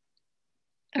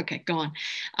 Okay, go on.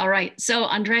 All right. So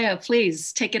Andrea,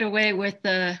 please take it away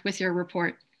with your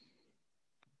report.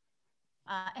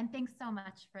 And thanks so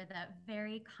much for the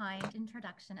very kind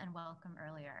introduction and welcome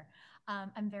earlier.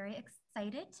 I'm very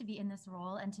excited to be in this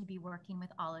role and to be working with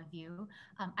all of you.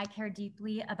 I care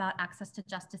deeply about access to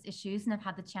justice issues and I've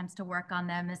had the chance to work on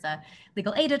them as a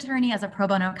legal aid attorney, as a pro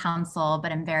bono counsel,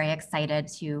 but I'm very excited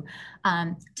to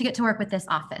get to work with this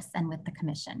office and with the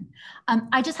commission.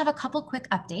 I just have a couple quick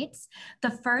updates.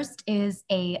 The first is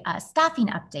a staffing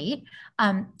update.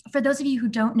 For those of you who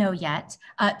don't know yet,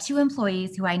 two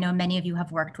employees who I know many of you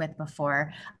have worked with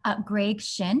before, Greg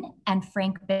Shin and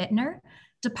Frank Bittner,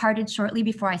 departed shortly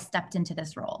before I stepped into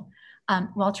this role.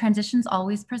 While transitions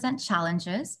always present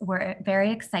challenges, we're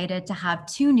very excited to have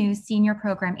two new senior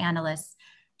program analysts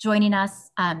joining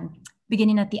us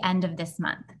beginning at the end of this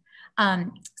month.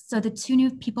 So the two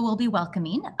new people we'll be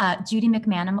welcoming, Judy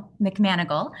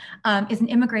McManigal is an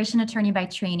immigration attorney by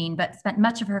training, but spent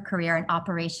much of her career in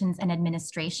operations and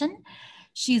administration.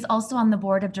 She's also on the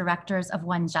board of directors of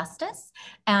One Justice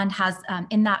and has,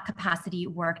 in that capacity,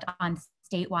 worked on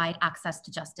statewide access to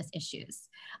justice issues.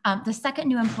 The second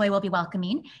new employee we'll be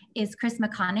welcoming is Chris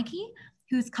McConaughey,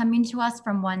 who's coming to us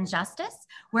from One Justice,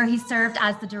 where he served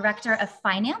as the director of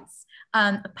finance,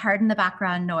 pardon the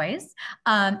background noise.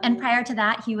 And prior to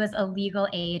that, he was a legal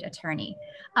aid attorney.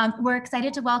 We're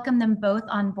excited to welcome them both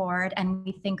on board, and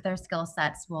we think their skill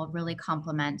sets will really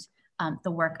complement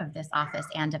the work of this office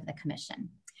and of the commission.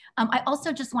 I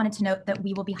also just wanted to note that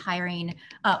we will be hiring,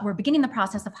 we're beginning the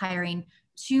process of hiring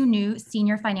two new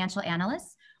senior financial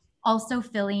analysts, also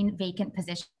filling vacant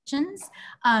positions.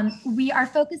 We are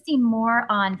focusing more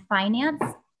on finance.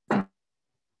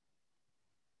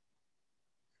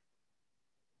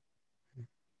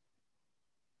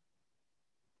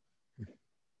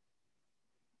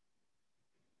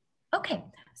 Okay,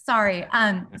 sorry.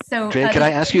 Andrea, can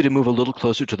I ask you to move a little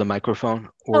closer to the microphone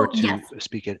or to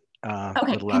speak it a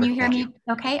okay, little louder? Can you hear me?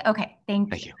 Okay, okay,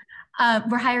 thank you.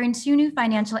 We're hiring two new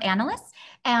financial analysts,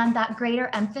 and that greater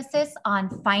emphasis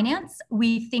on finance,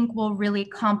 we think will really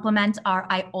complement our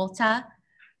IOLTA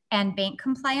and bank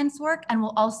compliance work, and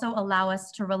will also allow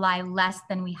us to rely less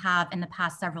than we have in the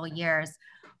past several years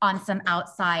on some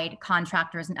outside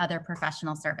contractors and other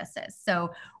professional services.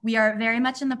 So we are very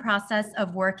much in the process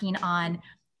of working on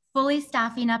fully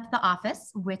staffing up the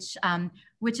office, which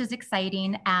is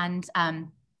exciting. And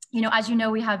you know, as you know,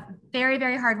 we have very,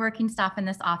 very hardworking staff in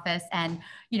this office, and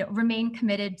you know, remain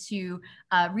committed to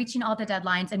reaching all the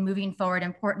deadlines and moving forward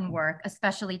important work,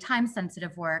 especially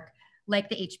time-sensitive work like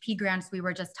the HP grants we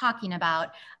were just talking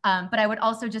about. But I would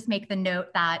also just make the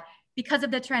note that because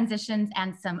of the transitions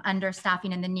and some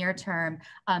understaffing in the near term,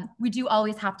 we do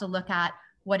always have to look at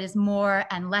what is more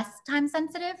and less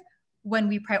time-sensitive when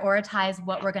we prioritize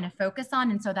what we're going to focus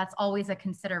on. And so that's always a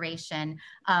consideration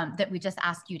that we just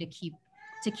ask you to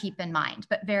keep in mind,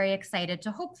 but very excited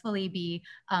to hopefully be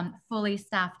fully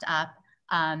staffed up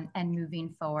and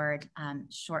moving forward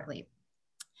shortly.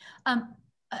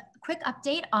 A quick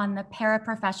update on the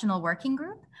paraprofessional working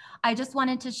group. I just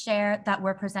wanted to share that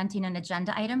we're presenting an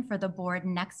agenda item for the board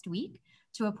next week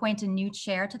to appoint a new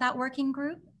chair to that working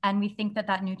group. And we think that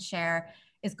that new chair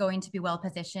is going to be well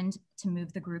positioned to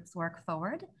move the group's work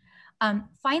forward.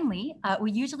 Finally,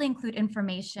 we usually include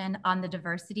information on the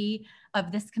diversity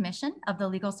of this commission of the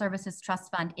Legal Services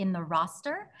Trust Fund in the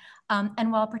roster.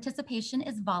 And while participation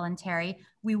is voluntary,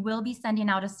 we will be sending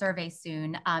out a survey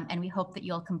soon, and we hope that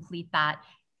you'll complete that,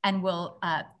 and we'll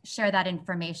share that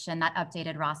information, that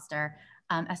updated roster,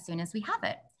 as soon as we have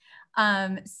it.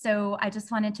 So I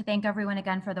just wanted to thank everyone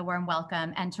again for the warm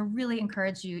welcome, and to really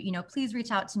encourage you, please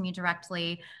reach out to me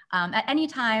directly at any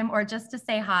time, or just to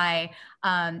say hi.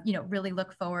 Really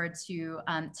look forward to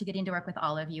getting to work with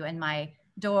all of you, and my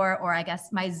door, or I guess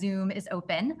my Zoom, is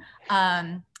open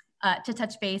to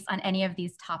touch base on any of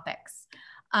these topics.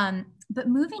 But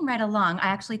moving right along, I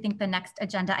actually think the next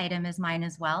agenda item is mine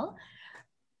as well.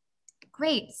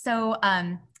 Great. So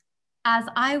as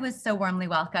I was so warmly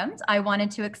welcomed, I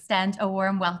wanted to extend a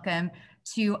warm welcome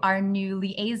to our new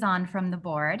liaison from the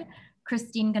board,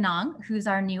 Christine Ganong, who's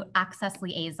our new access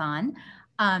liaison.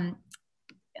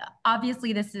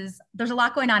 Obviously, there's a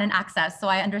lot going on in access, so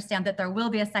I understand that there will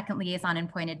be a second liaison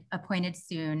appointed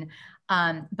soon,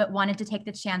 but wanted to take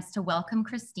the chance to welcome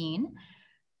Christine.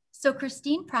 So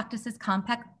Christine practices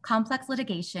complex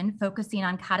litigation focusing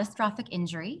on catastrophic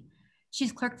injury.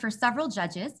 She's clerked for several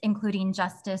judges, including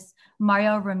Justice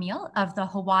Mario Ramil of the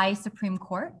Hawaii Supreme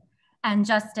Court, and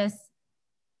Circuit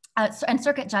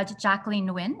Judge Jacqueline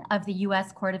Nguyen of the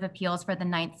U.S. Court of Appeals for the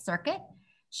Ninth Circuit.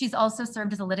 She's also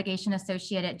served as a litigation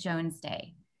associate at Jones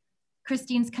Day.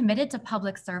 Christine's committed to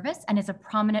public service and is a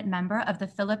prominent member of the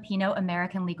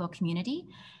Filipino-American legal community,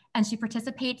 and she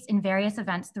participates in various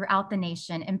events throughout the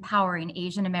nation, empowering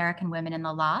Asian American women in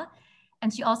the law.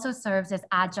 And she also serves as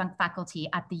adjunct faculty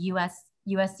at the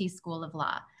USC School of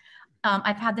Law.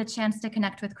 I've had the chance to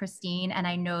connect with Christine, and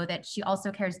I know that she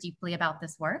also cares deeply about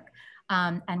this work.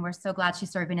 And we're so glad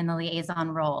she's serving in the liaison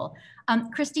role.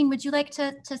 Christine, would you like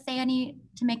to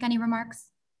make any remarks?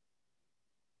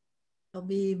 I'll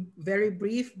be very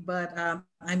brief, but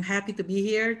I'm happy to be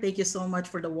here. Thank you so much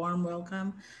for the warm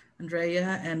welcome,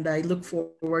 Andrea, and I look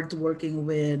forward to working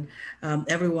with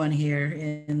everyone here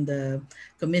in the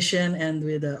commission and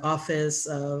with the Office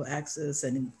of Access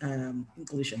and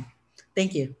Inclusion.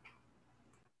 Thank you.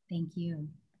 Thank you.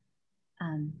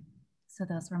 So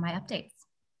those were my updates.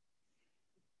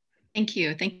 Thank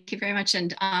you. Thank you very much.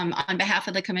 And on behalf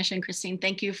of the commission, Christine,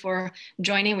 thank you for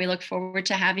joining. We look forward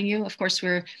to having you. Of course,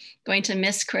 we're going to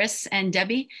miss Chris and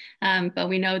Debbie, but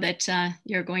we know that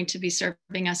you're going to be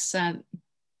serving us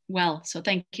well. So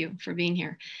thank you for being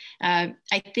here. I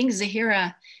think,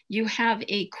 Zahira, you have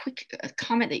a quick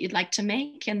comment that you'd like to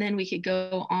make, and then we could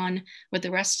go on with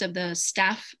the rest of the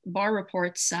staff bar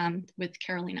reports with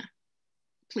Carolina.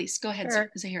 Please go ahead,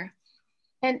 Sure. Zahira.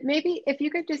 And maybe if you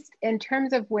could just, in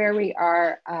terms of where we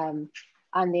are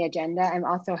on the agenda, I'm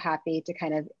also happy to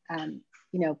kind of,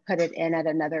 put it in at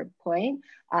another point.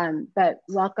 But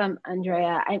welcome,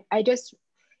 Andrea. I just,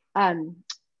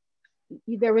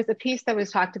 there was a piece that was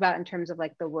talked about in terms of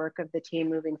like the work of the team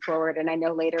moving forward. And I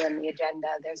know later in the agenda,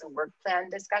 there's a work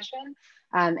plan discussion.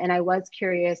 And I was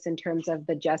curious in terms of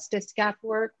the justice gap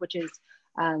work, which is,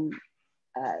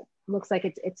 looks like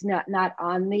it's not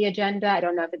on the agenda. I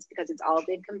don't know if it's because it's all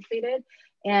been completed.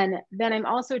 And then I'm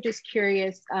also just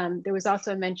curious, there was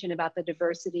also a mention about the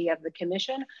diversity of the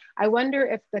commission. I wonder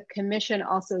if the commission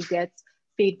also gets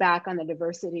feedback on the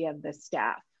diversity of the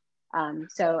staff.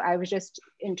 So I was just,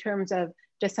 in terms of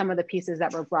just some of the pieces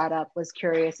that were brought up, was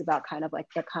curious about kind of like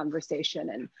the conversation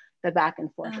and the back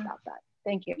and forth about that.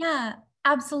 Thank you. Yeah,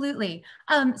 absolutely.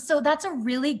 So that's a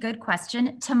really good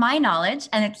question. To my knowledge,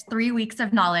 and it's 3 weeks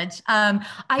of knowledge,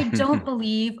 I don't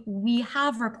believe we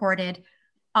have reported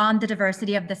on the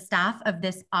diversity of the staff of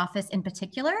this office in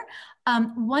particular.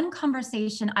 One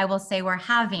conversation I will say we're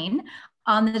having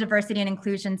on the diversity and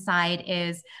inclusion side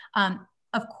is,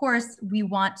 of course, we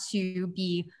want to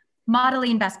be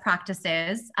modeling best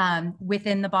practices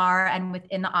within the bar and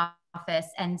within the office.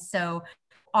 And so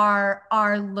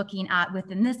are looking at,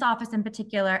 within this office in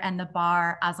particular and the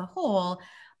bar as a whole,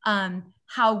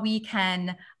 how we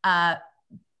can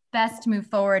best move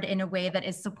forward in a way that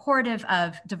is supportive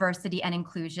of diversity and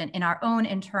inclusion in our own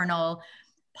internal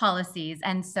policies.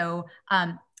 And so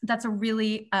that's a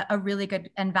really good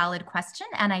and valid question.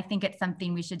 And I think it's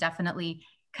something we should definitely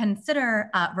consider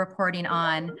reporting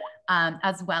on,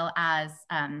 as well as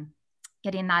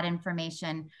getting that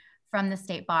information from the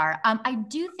state bar. I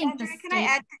do think the state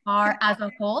bar as a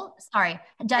whole,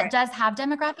 does have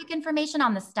demographic information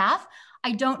on the staff.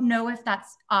 I don't know if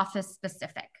that's office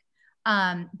specific,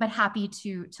 but happy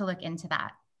to look into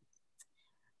that.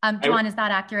 Joanne, is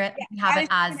that accurate? We have it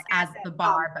as the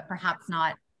bar, but perhaps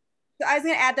not. So I was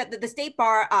going to add that the state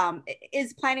bar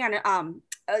is planning on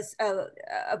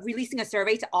releasing a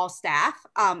survey to all staff.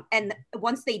 And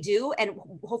once they do, and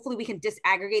hopefully we can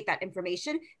disaggregate that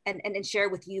information and share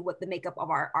with you what the makeup of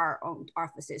our own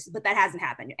offices. But that hasn't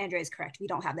happened. Andrea is correct. We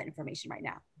don't have that information right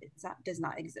now. It does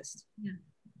not exist. Yeah,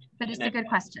 but it's a good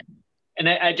question. And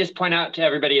I just point out to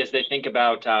everybody as they think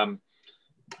about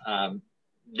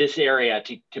this area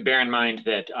to bear in mind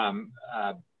that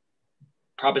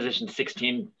Proposition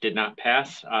 16 did not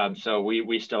pass. So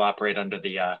we still operate under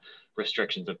the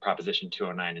restrictions of Proposition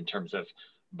 209 in terms of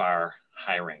bar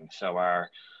hiring. So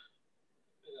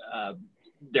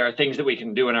there are things that we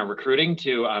can do in our recruiting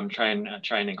to try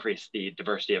and increase the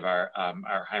diversity of our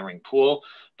hiring pool,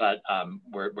 but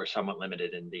we're somewhat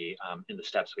limited in the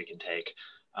steps we can take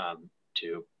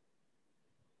to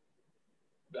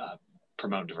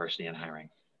promote diversity in hiring.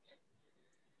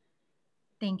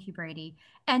 Thank you, Brady.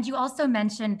 And you also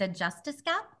mentioned the justice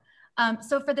gap.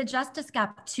 So for the Justice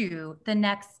Gap 2, the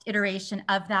next iteration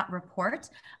of that report,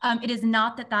 it is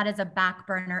not that is a back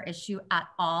burner issue at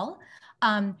all.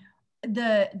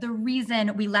 The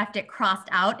reason we left it crossed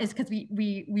out is because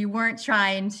we weren't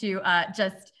trying to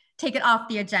just take it off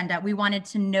the agenda. We wanted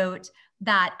to note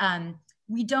that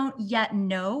we don't yet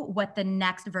know what the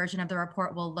next version of the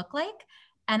report will look like.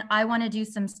 And I want to do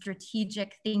some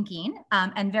strategic thinking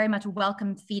and very much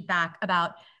welcome feedback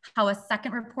about how a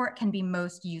second report can be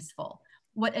most useful.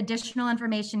 What additional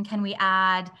information can we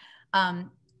add?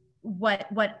 What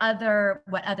other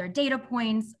data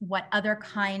points? What other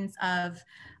kinds of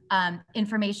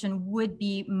information would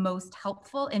be most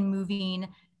helpful in moving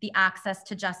the access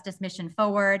to justice mission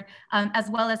forward, as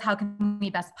well as how can we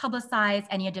best publicize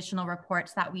any additional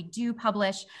reports that we do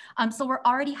publish. So we're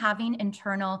already having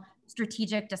internal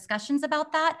strategic discussions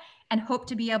about that and hope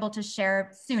to be able to share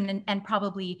soon and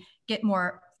probably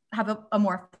have a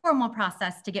more formal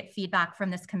process to get feedback from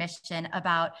this commission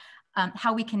about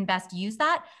how we can best use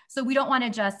that. So we don't want to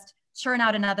just churn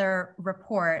out another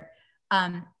report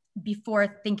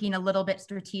before thinking a little bit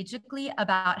strategically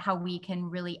about how we can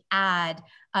really add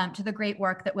to the great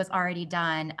work that was already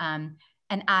done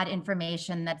and add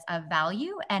information that's of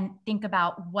value and think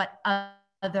about what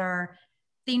other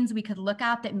things we could look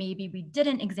at that maybe we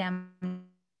didn't examine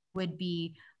would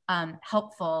be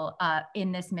helpful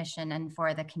in this mission and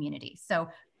for the community. So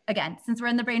again, since we're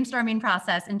in the brainstorming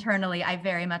process internally, I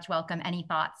very much welcome any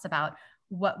thoughts about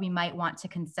what we might want to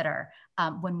consider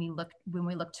when we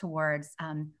look towards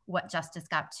what Justice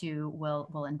Gap 2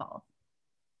 will involve.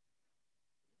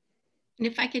 And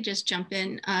if I could just jump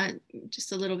in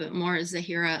just a little bit more,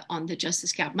 Zahira, on the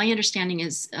Justice Gap. My understanding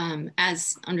is,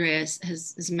 as Andrea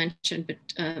has mentioned, but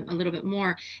a little bit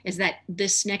more, is that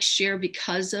this next year,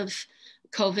 because of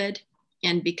COVID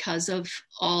and because of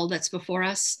all that's before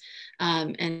us,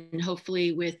 and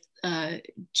hopefully with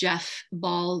Jeff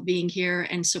Ball being here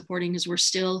and supporting, as we're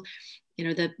still,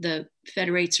 the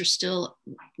Fed rates are still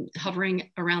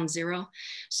hovering around zero,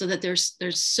 so that there's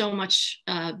so much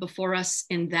before us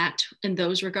in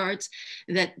those regards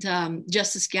that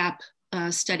Justice Gap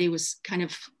study was kind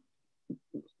of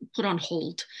put on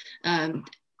hold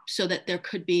so that there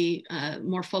could be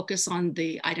more focus on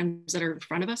the items that are in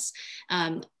front of us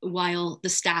while the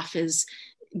staff is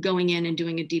going in and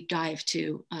doing a deep dive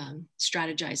to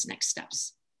strategize next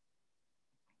steps.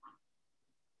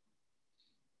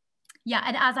 Yeah,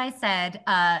 and as I said,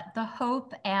 the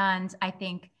hope and I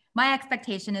think my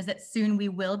expectation is that soon we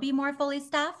will be more fully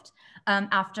staffed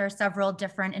after several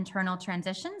different internal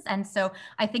transitions. And so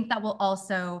I think that will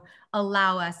also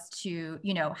allow us to,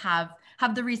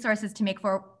 have the resources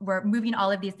to we're moving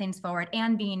all of these things forward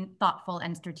and being thoughtful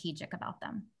and strategic about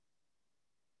them.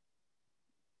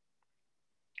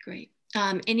 Great.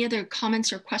 Any other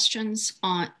comments or questions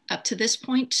up to this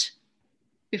point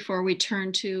before we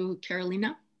turn to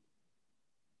Carolina?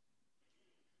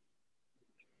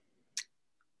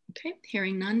 Okay,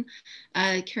 hearing none.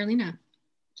 Carolina,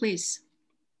 please.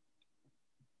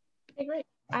 Okay, great.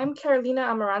 I'm Carolina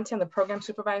Amarante. I'm the program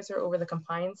supervisor over the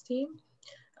compliance team.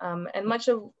 And much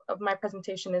of my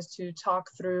presentation is to talk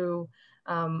through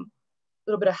a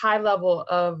little bit of high level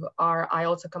of our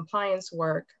IOLTA compliance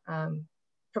work,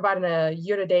 providing a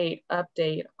year-to-date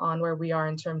update on where we are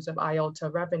in terms of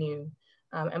IOLTA revenue,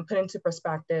 and put into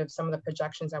perspective some of the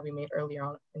projections that we made earlier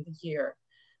on in the year.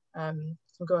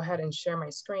 So go ahead and share my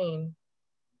screen.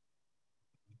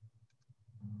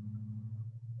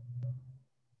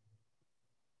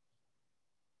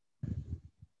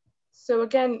 So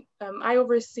again, I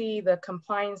oversee the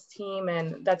compliance team,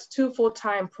 and that's 2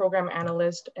 full-time program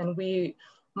analysts, and we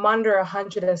monitor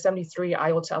 173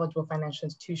 IOLTA eligible financial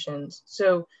institutions.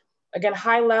 So again,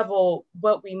 high level,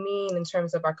 what we mean in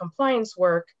terms of our compliance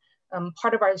work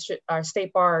part of our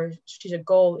State Bar strategic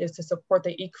goal is to support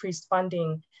the increased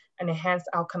funding and enhanced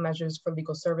outcome measures for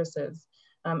legal services.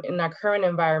 In our current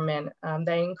environment,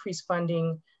 that increased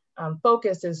funding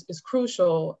focus is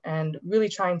crucial, and really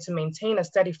trying to maintain a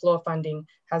steady flow of funding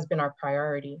has been our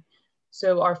priority.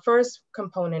 So our first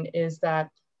component is that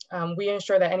we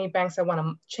ensure that any banks that want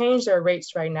to change their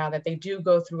rates right now, that they do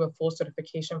go through a full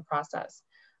certification process.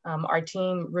 Our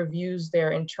team reviews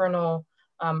their internal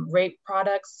rate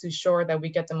products to ensure that we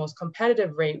get the most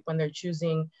competitive rate when they're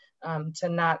choosing to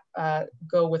not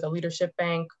go with a leadership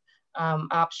bank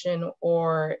option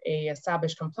or a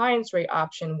established compliance rate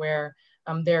option where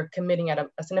they're committing at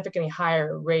a significantly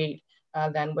higher rate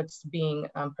than what's being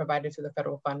provided to the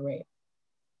federal fund rate.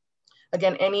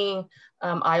 Again, any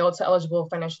IOLTA eligible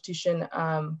financial institution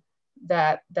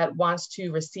that wants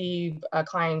to receive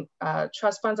client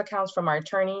trust funds accounts from our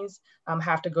attorneys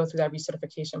have to go through that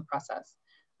recertification process.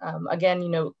 Again,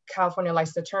 California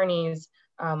licensed attorneys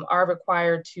are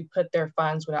required to put their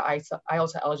funds with an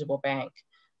IOLTA eligible bank.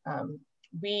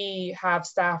 We have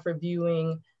staff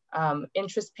reviewing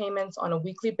interest payments on a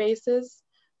weekly basis.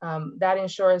 That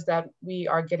ensures that we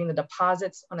are getting the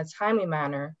deposits on a timely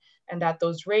manner, and that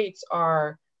those rates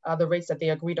are the rates that they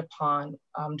agreed upon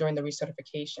during the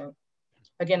recertification.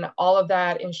 Again, all of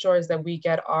that ensures that we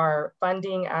get our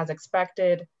funding as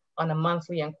expected on a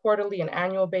monthly and quarterly and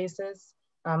annual basis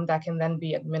that can then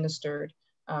be administered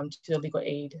to the legal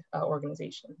aid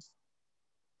organizations.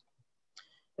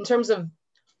 In terms of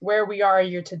where we are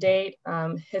year to date,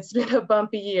 it's been a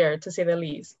bumpy year, to say the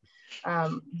least.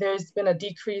 There's been a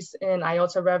decrease in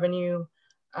IOLTA revenue,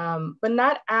 but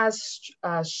not as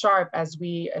sharp as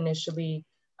we initially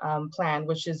planned,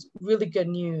 which is really good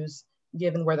news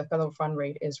given where the federal fund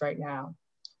rate is right now.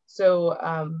 So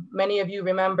many of you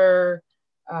remember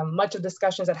much of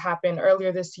discussions that happened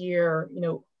earlier this year,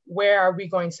 where are we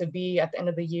going to be at the end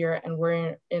of the year, and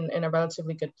we're in a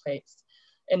relatively good place.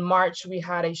 In March, we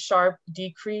had a sharp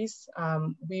decrease.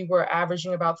 We were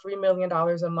averaging about $3 million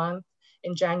a month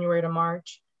in January to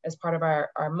March as part of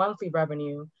our monthly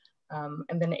revenue.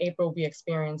 And then in April, we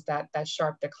experienced that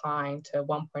sharp decline to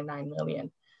 1.9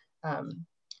 million.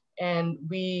 And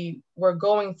we were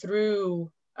going through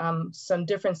some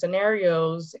different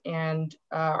scenarios, and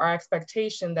our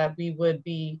expectation that we would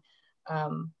be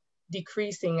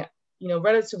decreasing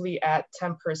relatively at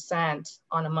 10%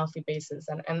 on a monthly basis.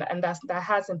 And that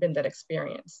hasn't been that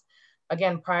experience.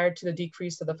 Again, prior to the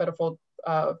decrease of the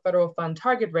federal fund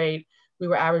target rate, we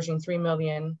were averaging 3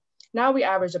 million. Now we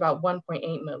average about 1.8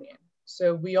 million.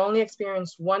 So we only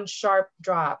experienced one sharp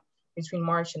drop between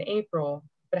March and April,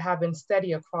 but have been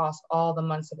steady across all the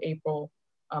months of April,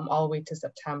 all the way to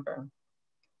September.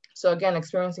 So again,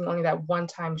 experiencing only that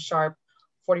one-time sharp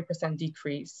 40%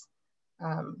 decrease.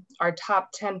 Our top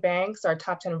 10 banks, our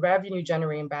top 10 revenue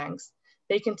generating banks,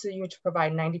 they continue to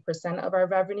provide 90% of our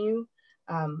revenue.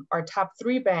 Our top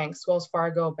 3 banks, Wells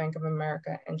Fargo, Bank of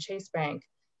America, and Chase Bank,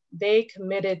 they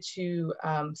committed to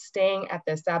staying at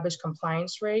the established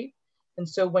compliance rate. And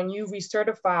so when you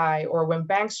recertify, or when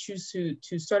banks choose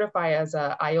to certify as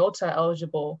a IOLTA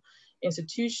eligible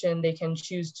institution, they can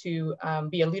choose to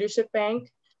be a leadership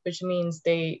bank, which means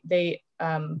they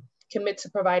commit to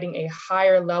providing a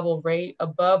higher level rate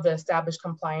above the established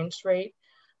compliance rate,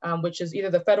 which is either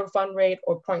the federal fund rate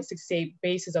or 0.68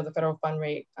 basis of the federal fund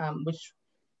rate, which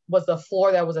was the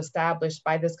floor that was established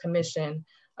by this commission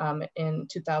in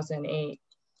 2008.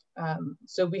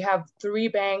 So we have 3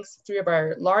 banks, 3 of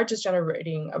our largest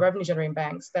revenue generating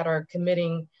banks that are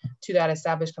committing to that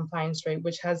established compliance rate,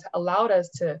 which has allowed us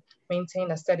to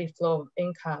maintain a steady flow of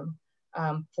income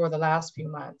for the last few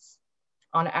months.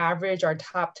 On average, our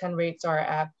top 10 rates are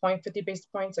at 0.50 basis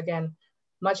points, again,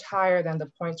 much higher than the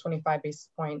 0.25 basis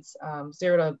points,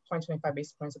 0 to 0.25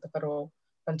 basis points that the federal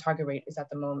fund target rate is at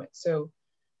the moment. So,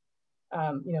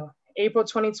 April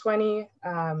 2020,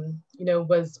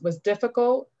 was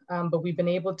difficult, but we've been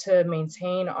able to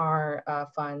maintain our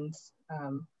funds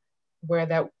where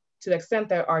that, to the extent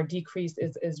that our decrease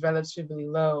is relatively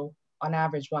low, on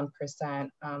average 1%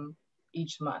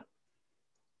 each month.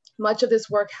 Much of this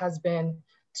work has been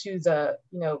to the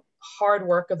hard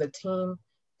work of the team.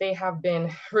 They have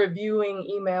been reviewing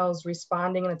emails,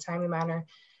 responding in a timely manner,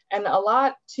 and a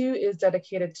lot too is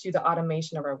dedicated to the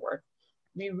automation of our work.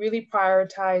 We really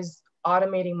prioritize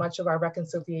automating much of our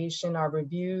reconciliation, our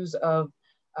reviews of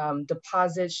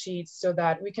deposit sheets, so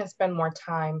that we can spend more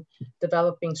time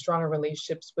developing stronger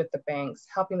relationships with the banks,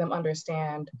 helping them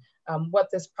understand what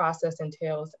this process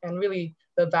entails, and really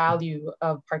the value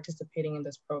of participating in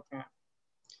this program.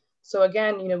 So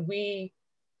again, we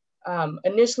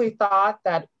initially thought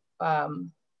that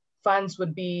funds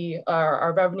would be,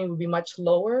 our revenue would be much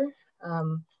lower.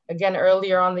 Again,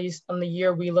 earlier on the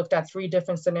year, we looked at 3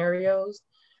 different scenarios.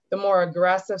 The more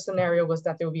aggressive scenario was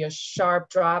that there would be a sharp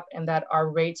drop and that our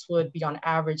rates would be on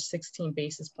average 16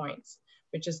 basis points,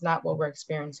 which is not what we're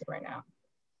experiencing right now.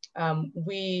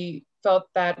 We felt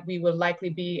that we would likely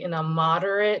be in a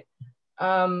moderate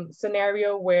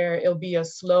scenario where it'll be a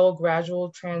slow,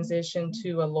 gradual transition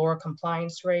to a lower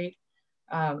compliance rate.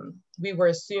 We were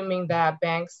assuming that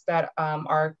banks that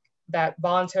that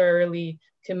voluntarily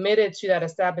committed to that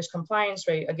established compliance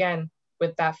rate, again,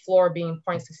 with that floor being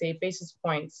 0.68 basis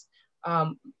points,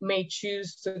 may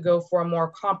choose to go for a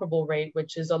more comparable rate,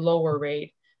 which is a lower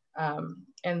rate,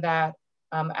 and that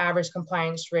average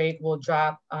compliance rate will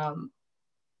drop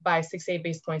by 68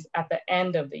 basis points at the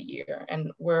end of the year.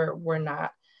 And we're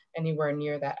not anywhere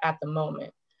near that at the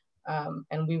moment.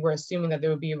 And we were assuming that there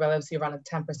would be relatively around a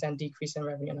 10% decrease in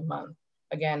revenue in a month.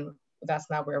 Again, that's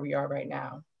not where we are right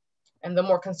now. And the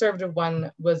more conservative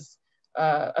one was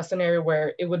a scenario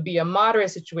where it would be a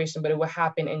moderate situation, but it would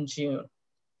happen in June.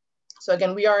 So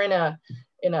again, we are in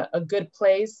a good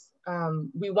place.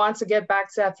 We want to get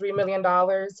back to that $3 million.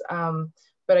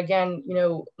 But again, you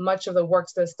know, much of the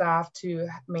work's the staff to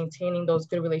maintaining those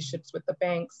good relationships with the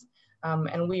banks.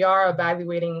 And we are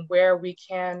evaluating where we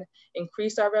can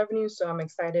increase our revenue. So I'm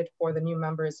excited for the new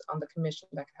members on the commission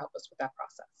that can help us with that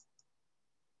process.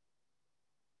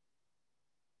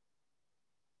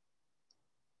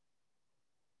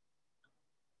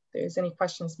 If there's any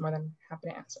questions, more than happy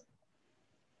to answer.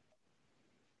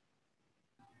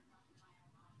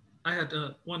 I had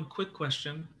one quick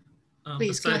question.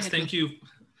 Please, besides, go ahead.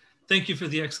 thank you for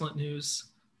the excellent news.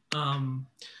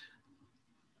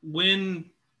 When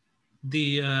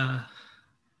the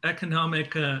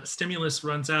economic stimulus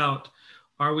runs out,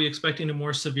 are we expecting a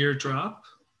more severe drop,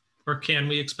 or can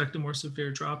we expect a more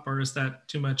severe drop, or is that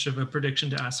too much of a prediction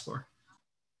to ask for?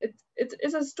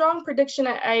 It's a strong prediction.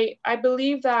 I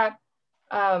believe that,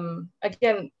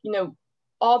 again, you know,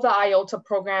 all the IOLTA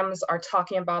programs are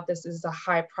talking about this as a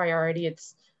high priority.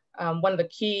 It's one of the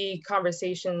key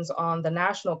conversations on the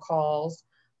national calls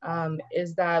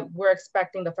is that we're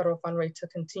expecting the federal fund rate to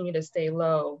continue to stay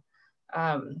low.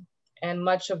 And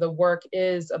much of the work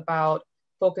is about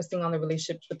focusing on the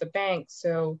relationships with the banks.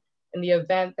 So in the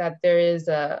event that there is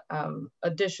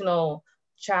additional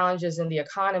challenges in the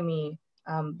economy,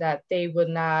 that they would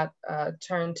not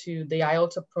turn to the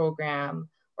IOLTA program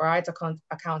or IOLTA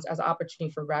accounts as an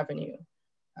opportunity for revenue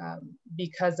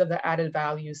because of the added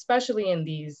value, especially in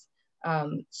these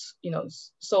you know,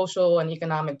 social and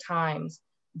economic times,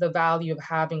 the value of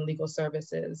having legal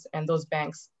services and those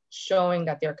banks showing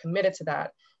that they're committed to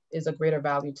that is a greater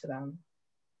value to them.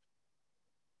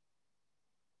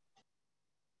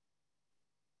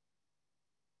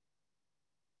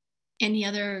 Any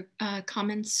other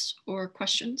comments or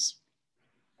questions?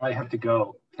 I have to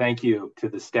go. Thank you to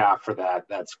the staff for that.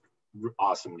 That's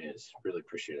awesome news. Really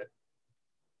appreciate it.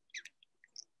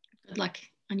 Good luck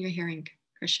on your hearing,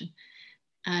 Christian.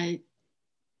 Any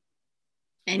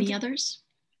others?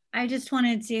 I just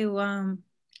wanted to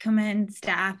commend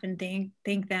staff and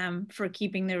thank them for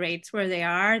keeping the rates where they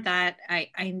are. That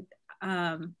I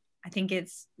think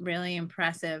it's really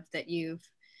impressive that you've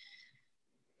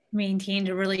maintained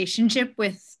a relationship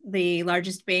with the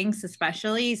largest banks,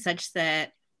 especially, such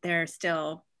that they're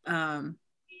still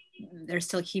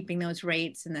keeping those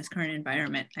rates in this current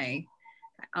environment. A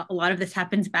lot of this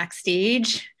happens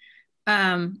backstage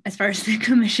as far as the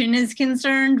commission is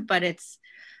concerned, but it's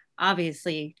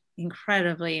obviously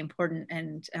incredibly important.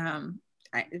 And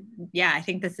I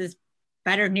think this is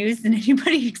better news than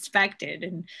anybody expected.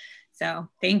 And so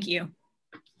thank you.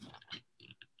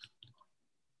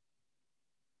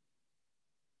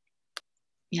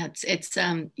 Yeah, it's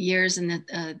years in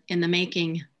the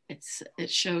making. It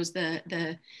shows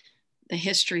the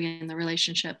history and the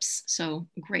relationships. So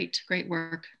great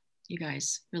work, you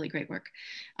guys. Really great work.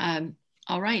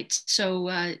 All right,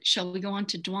 so shall we go on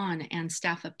to Dwan and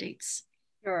staff updates?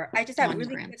 Sure. I just have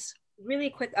really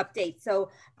quick update. So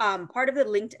part of the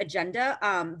linked agenda,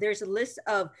 there's a list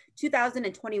of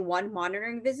 2021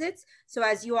 monitoring visits. So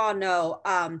as you all know,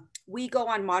 we go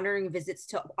on monitoring visits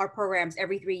to our programs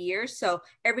every 3 years. So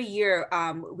every year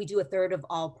we do a third of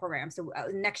all programs. So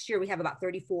next year we have about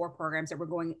 34 programs that we're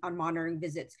going on monitoring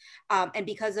visits. And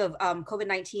because of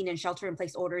COVID-19 and shelter in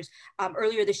place orders,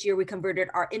 earlier this year we converted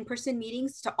our in-person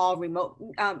meetings to all remote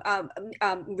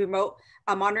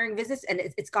monitoring visits, and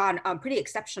it's gone pretty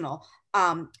exceptional.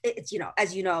 it's,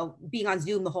 as you know, being on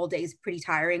Zoom the whole day is pretty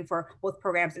tiring for both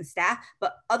programs and staff,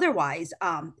 but otherwise,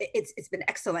 it's been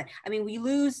excellent. I mean, we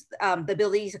lose the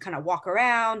ability to kind of walk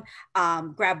around,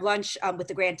 grab lunch with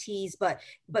the grantees, but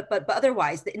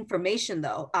otherwise, the information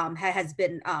though has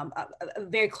been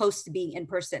very close to being in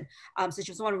person. So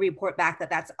just want to report back that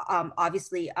that's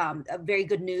obviously a very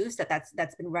good news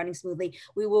that's been running smoothly.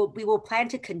 We will plan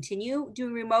to continue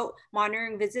doing remote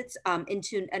monitoring visits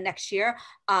into next year,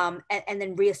 and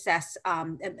then reassess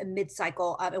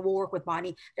mid-cycle, and we'll work with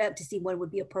Bonnie to see when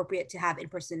would be appropriate to have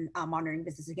in-person monitoring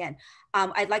visits again.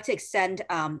 I'd like to extend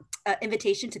an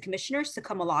invitation to commissioners to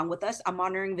come along with us on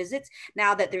monitoring visits.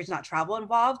 Now that there's not travel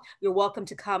involved, you're welcome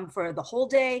to come for the whole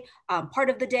day, part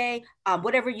of the day,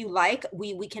 whatever you like.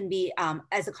 We can be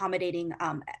as accommodating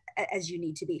as you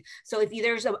need to be. So if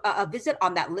there's a visit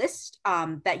on that list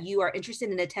that you are interested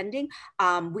in attending,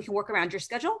 we can work around your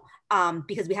schedule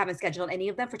because we haven't scheduled any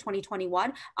of them for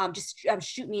 2021. Just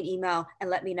shoot me an email and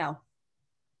let me know.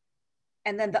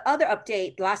 And then the other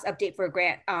update, the last update for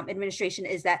grant administration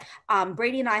is that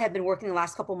Brady and I have been working the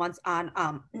last couple months on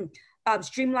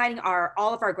streamlining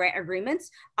all of our grant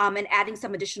agreements and adding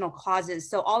some additional clauses.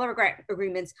 So all of our grant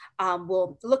agreements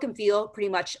will look and feel pretty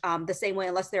much the same way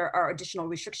unless there are additional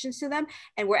restrictions to them.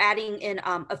 And we're adding in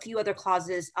a few other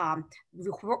clauses,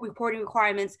 reporting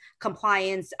requirements,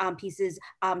 compliance pieces,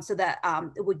 so that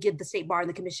it would give the state bar and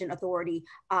the commission authority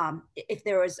if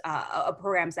there was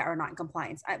programs that are not in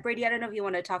compliance. Brady, I don't know if you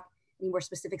want to talk any more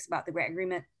specifics about the grant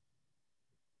agreement.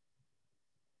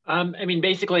 I mean,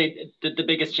 basically, the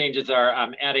biggest changes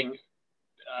are adding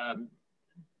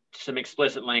some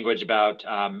explicit language about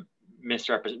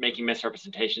making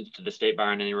misrepresentations to the state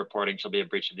bar, and any reporting shall be a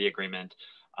breach of the agreement.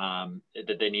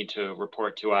 That they need to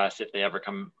report to us if they ever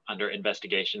come under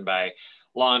investigation by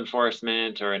law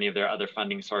enforcement or any of their other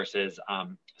funding sources.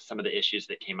 Some of the issues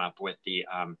that came up with the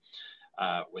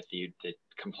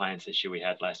compliance issue we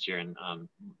had last year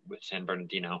with San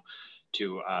Bernardino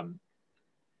to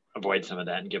avoid some of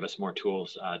that and give us more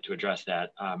tools to address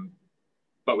that.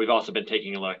 But we've also been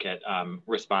taking a look at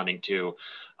responding to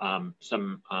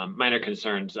some minor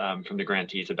concerns from the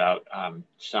grantees about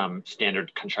some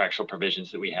standard contractual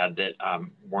provisions that we had that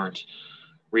weren't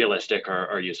realistic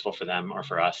or useful for them or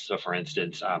for us. So for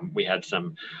instance, we had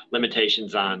some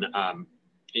limitations on,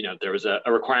 there was a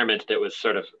requirement that was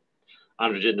sort of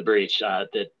honored in the breach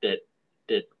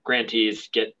that grantees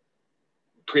get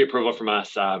pre-approval from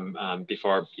us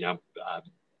before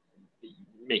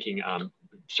making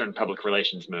certain public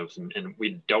relations moves, and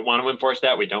we don't want to enforce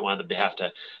that. We don't want them to have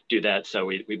to do that. So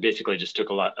we basically just took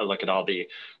a look at all the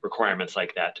requirements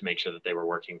like that to make sure that they were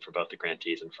working for both the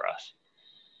grantees and for us.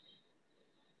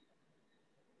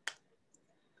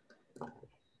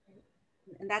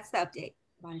 And that's the update.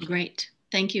 Great,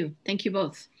 thank you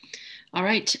both. All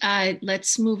right,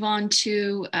 let's move on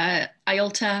to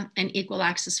IOLTA and Equal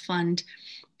Access Fund.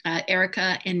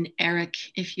 Erica and Eric,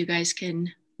 if you guys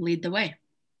can lead the way.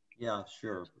 Yeah,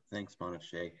 sure. Thanks,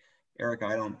 Monashe. Eric,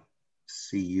 I don't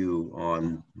see you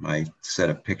on my set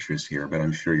of pictures here, but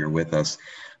I'm sure you're with us.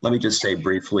 Let me just say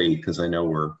briefly, because I know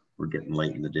we're getting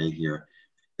late in the day here,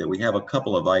 that we have a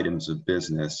couple of items of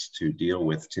business to deal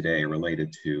with today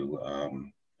related to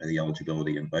the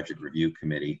Eligibility and Budget Review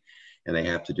Committee, and they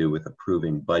have to do with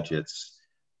approving budgets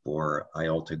for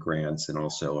IOLTA grants and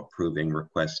also approving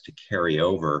requests to carry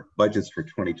over budgets for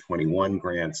 2021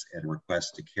 grants and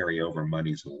requests to carry over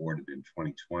monies awarded in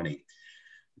 2020.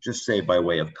 Just say by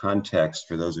way of context,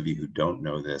 for those of you who don't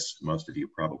know this, most of you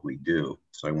probably do,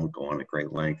 so I won't go on at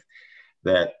great length,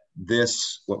 that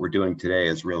what we're doing today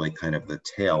is really kind of the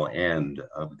tail end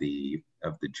of the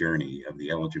journey of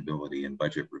the Eligibility and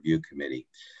Budget Review Committee.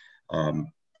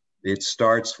 It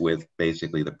starts with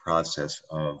basically the process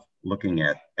of looking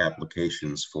at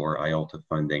applications for IOLTA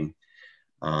funding,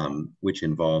 which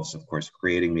involves, of course,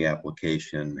 creating the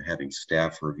application, having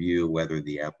staff review whether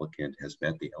the applicant has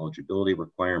met the eligibility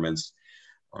requirements,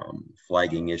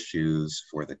 flagging issues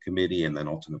for the committee and then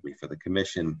ultimately for the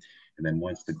commission. And then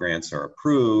once the grants are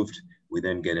approved, we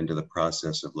then get into the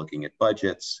process of looking at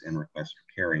budgets and requests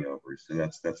for carryovers. So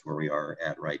that's where we are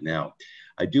at right now.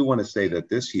 I do want to say that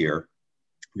this year,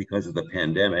 because of the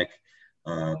pandemic,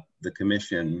 the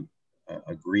commission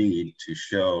agreed to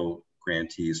show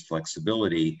grantees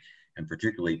flexibility and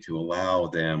particularly to allow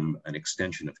them an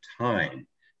extension of time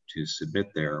to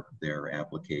submit their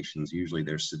applications. Usually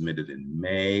they're submitted in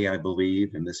May, I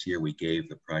believe, and this year we gave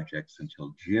the projects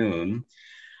until June.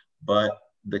 But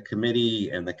the committee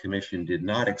and the commission did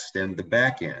not extend the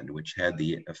back end, which had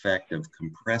the effect of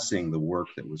compressing the work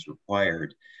that was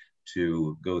required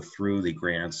to go through the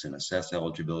grants and assess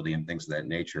eligibility and things of that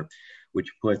nature.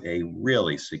 which put a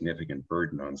really significant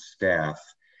burden on staff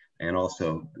and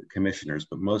also commissioners,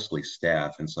 but mostly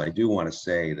staff. And so I do want to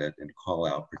say that and call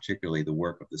out particularly the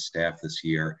work of the staff this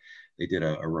year. They did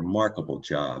a remarkable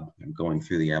job in going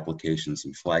through the applications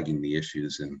and flagging the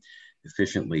issues and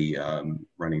efficiently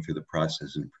running through the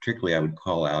process. And particularly I would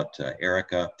call out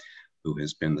Erica, who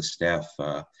has been the staff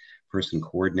person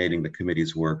coordinating the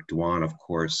committee's work. Duan, of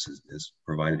course, has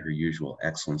provided her usual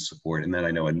excellent support. And then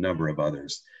I know a number of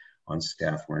others on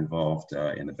staff were involved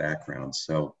in the background.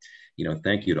 So, you know,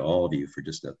 thank you to all of you for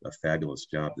just a fabulous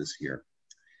job this year.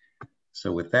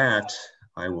 So with that,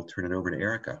 I will turn it over to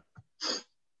Erica.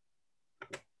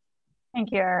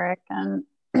 Thank you, Eric. And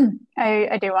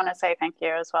I do want to say thank you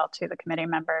as well to the committee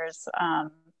members.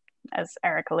 As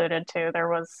Eric alluded to, there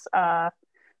was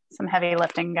some heavy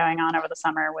lifting going on over the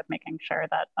summer with making sure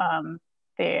that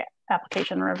the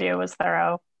application review was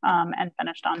thorough and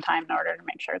finished on time in order to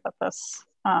make sure that this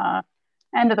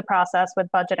end of the process with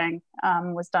budgeting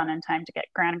was done in time to get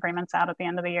grant agreements out at the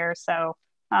end of the year. So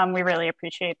we really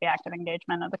appreciate the active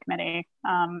engagement of the committee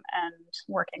and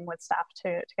working with staff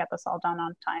to get this all done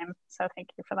on time. So thank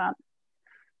you for that.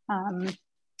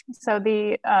 So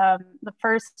the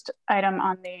first item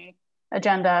on the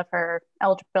agenda for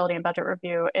eligibility and budget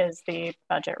review is the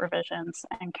budget revisions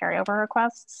and carryover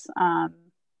requests.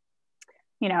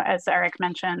 You know, as Eric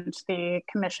mentioned, the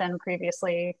commission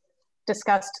previously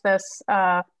discussed this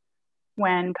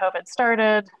when COVID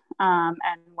started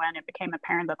and when it became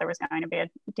apparent that there was going to be a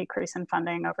decrease in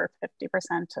funding, over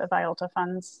 50% of IOLTA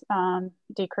funds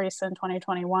decrease in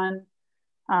 2021,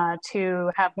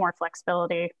 to have more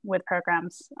flexibility with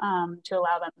programs to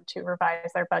allow them to revise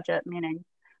their budget, meaning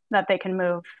that they can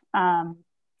move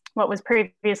what was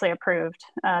previously approved,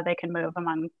 they can move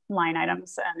among line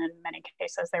items. And in many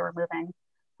cases, they were moving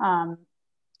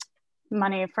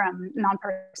money from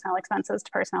non-personnel expenses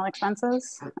to personnel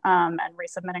expenses and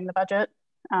resubmitting the budget.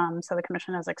 So the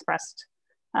commission has expressed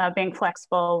being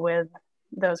flexible with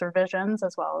those revisions,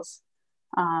 as well as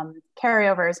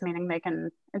carryovers, meaning they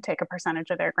can take a percentage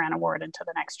of their grant award into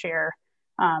the next year.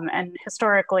 And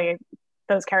historically,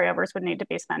 those carryovers would need to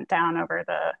be spent down over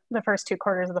the first 2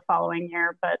 quarters of the following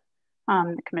year, but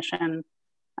the commission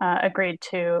agreed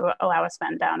to allow a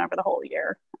spend down over the whole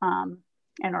year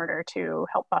in order to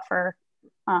help buffer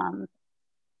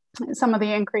some of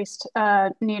the increased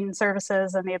need in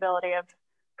services and the ability of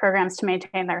programs to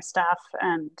maintain their staff,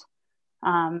 and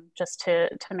just to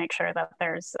make sure that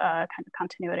there's kind of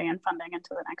continuity in funding into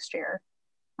the next year.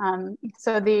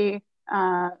 So the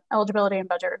Eligibility and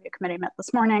Budget Review Committee met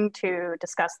this morning to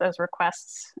discuss those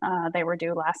requests. They were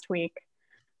due last week,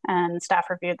 and staff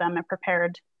reviewed them and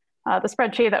prepared the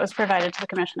spreadsheet that was provided to the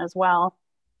commission as well.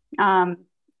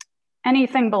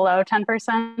 Anything below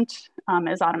 10%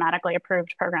 is automatically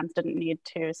approved. Programs didn't need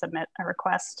to submit a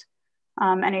request.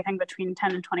 Anything between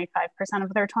 10 and 25%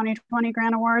 of their 2020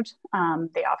 grant award,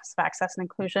 the Office of Access and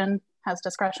Inclusion has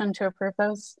discretion to approve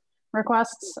those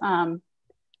requests.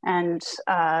 And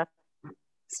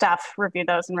staff reviewed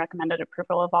those and recommended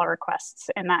approval of all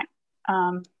requests in that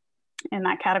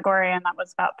category, and that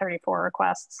was about 34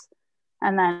 requests.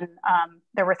 And then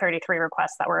there were 33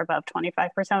 requests that were above 25%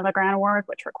 of the grant award,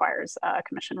 which requires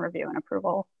commission review and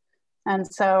approval. And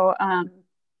so,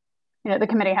 you know, the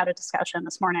committee had a discussion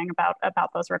this morning about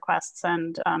those requests.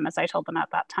 And as I told them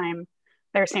at that time,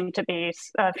 there seemed to be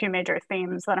a few major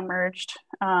themes that emerged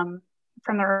from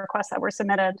the requests that were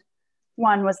submitted.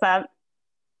 One was that,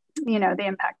 you know, the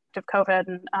impact of COVID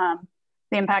and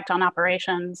the impact on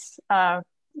operations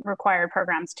required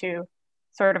programs to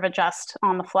sort of adjust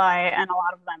on the fly, and a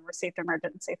lot of them received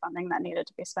emergency funding that needed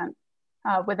to be spent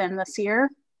within this year.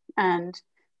 And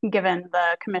given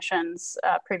the commission's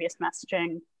previous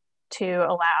messaging to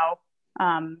allow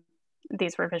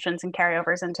these revisions and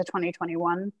carryovers into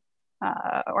 2021,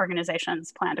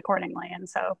 organizations planned accordingly. And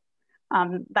so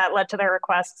that led to their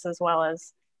requests, as well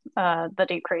as the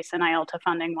decrease in IOLTA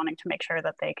funding, wanting to make sure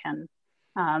that they can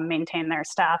maintain their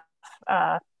staff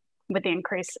with the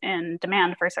increase in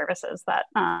demand for services that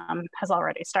has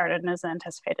already started and is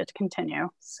anticipated to continue.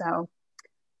 So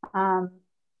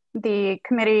the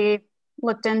committee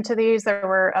looked into these. There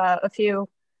were a few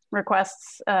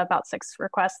requests, about 6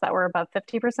 requests that were above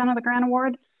 50% of the grant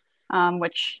award,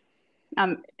 which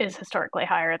is historically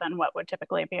higher than what would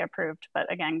typically be approved.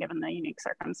 But again, given the unique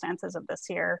circumstances of this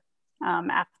year,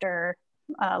 after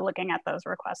looking at those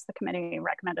requests, the committee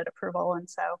recommended approval. And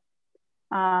so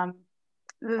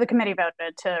the committee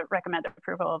voted to recommend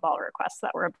approval of all requests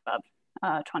that were above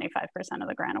 25% of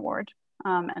the grant award.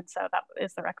 And so that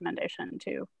is the recommendation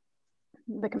to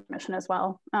the commission as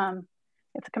well.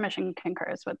 If the commission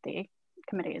concurs with the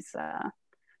committee's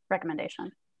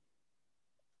recommendation.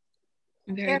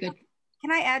 Very good.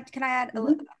 Can I add a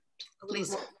little?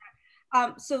 Please.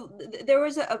 There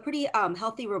was a pretty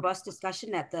healthy, robust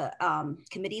discussion at the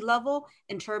committee level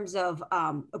in terms of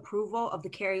approval of the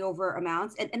carryover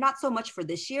amounts, and not so much for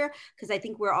this year, because I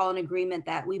think we're all in agreement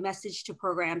that we message to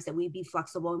programs that we be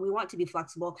flexible, and we want to be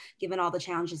flexible given all the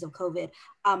challenges of COVID.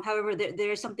 However,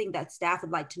 there is something that staff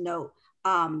would like to note,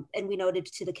 and we noted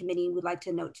to the committee, would like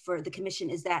to note for the commission,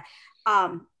 is that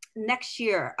next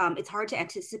year, it's hard to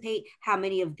anticipate how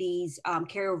many of these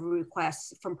carryover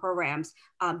requests from programs,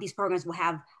 these programs will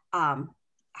have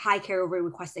high carryover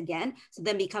requests again. So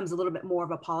then becomes a little bit more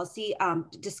of a policy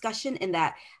discussion in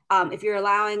that if you're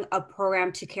allowing a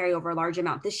program to carry over a large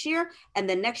amount this year, and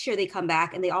then next year they come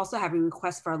back and they also have a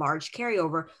request for a large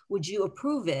carryover, would you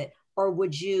approve it? Or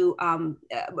would you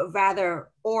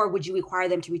would you require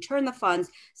them to return the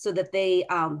funds so that they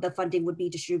the funding would be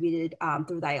distributed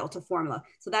through the IOLTA formula?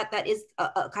 So that is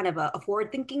a kind of a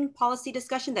forward-thinking policy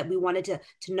discussion that we wanted to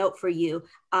note for you,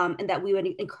 and that we would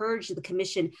encourage the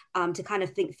commission to kind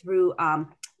of think through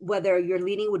whether your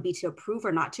leaning would be to approve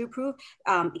or not to approve.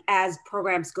 As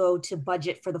programs go to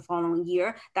budget for the following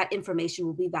year, that information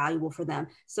will be valuable for them.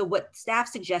 So what staff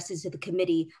suggested to the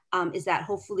committee is that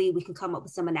hopefully we can come up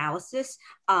with some analysis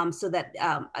so that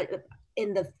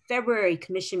in the February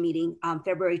commission meeting,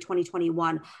 February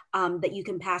 2021, that you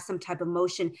can pass some type of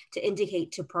motion to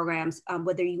indicate to programs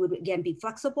whether you would again be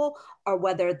flexible or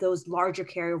whether those larger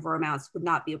carryover amounts would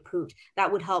not be approved.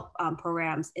 That would help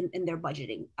programs in their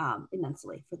budgeting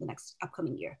immensely for the next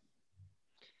upcoming year.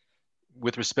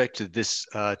 With respect to this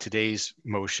today's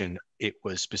motion, it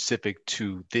was specific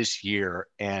to this year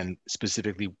and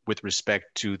specifically with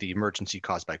respect to the emergency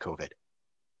caused by COVID.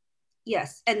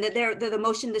 Yes, and the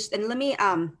motion, and let me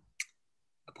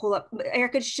pull up,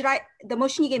 Erica, the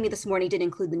motion you gave me this morning did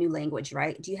include the new language,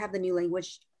 right? Do you have the new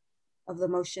language of the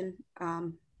motion?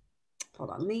 Hold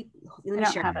on, let me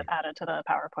I share. don't have it added to the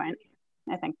PowerPoint.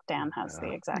 I think Dan has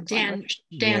the exact language.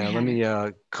 Yeah, let me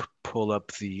pull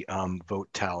up the vote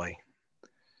tally.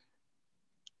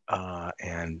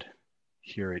 And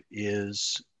here it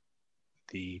is.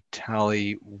 The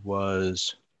tally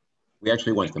was... We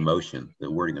actually want the motion, the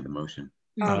wording of the motion.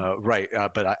 Right,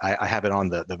 but I have it on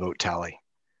the vote tally.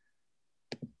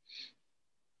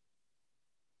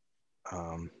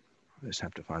 I just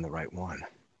have to find the right one.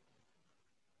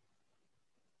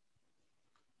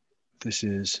 This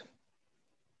is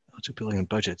eligibility and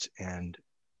budgets, and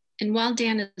while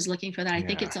Dan is looking for that, I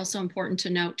think it's also important to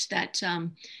note that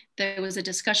there was a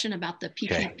discussion about the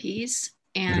PPPs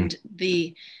and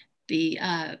the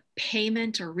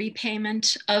payment or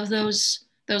repayment of those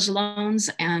loans,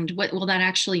 and what will that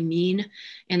actually mean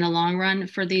in the long run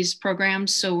for these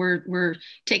programs. So we're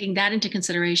taking that into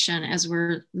consideration as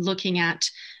we're looking at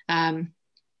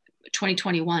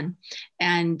 2021.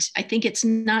 And I think it's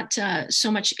not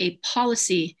so much a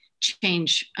policy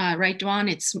change, right, Dawn?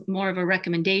 It's more of a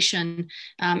recommendation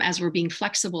as we're being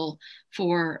flexible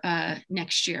for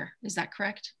next year. Is that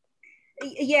correct?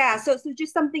 Yeah, so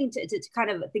just something to kind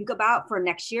of think about for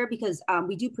next year, because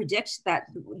we do predict that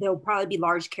there'll probably be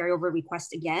large carryover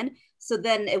requests again. So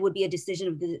then it would be a decision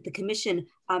of the commission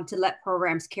to let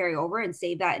programs carry over and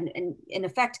save that, and in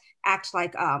effect act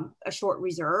like a short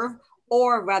reserve,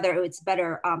 or rather it's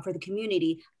better for the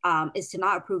community is to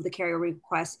not approve the carryover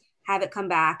request, have it come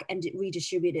back and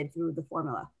redistributed through the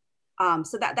formula.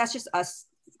 So that's just us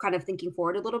kind of thinking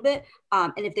forward a little bit.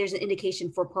 And if there's an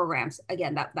indication for programs,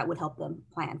 again, that would help them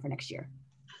plan for next year.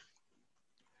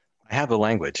 I have the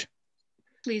language.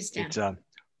 Please, Dan. It's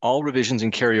all revisions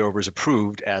and carryovers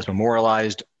approved as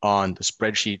memorialized on the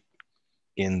spreadsheet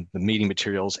in the meeting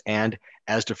materials and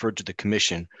as deferred to the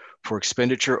commission for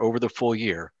expenditure over the full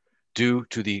year due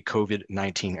to the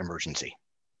COVID-19 emergency.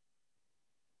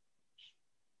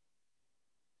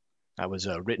 That was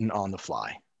written on the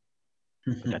fly.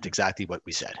 That's exactly what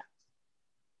we said.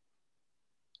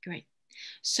 Great.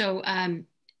 So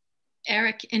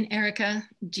Eric and Erica,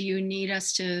 do you need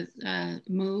us to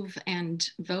move and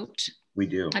vote? We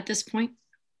do. At this point?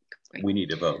 Great. We need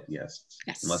to vote, yes.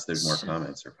 Yes. Unless there's more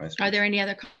comments or questions. Are there any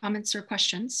other comments or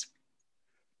questions?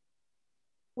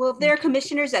 Well, if there are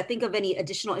commissioners that think of any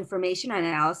additional information or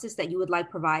analysis that you would like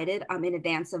provided in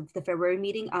advance of the February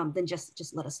meeting, then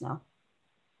just let us know.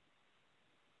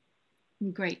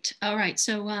 Great. All right.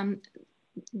 So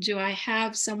do I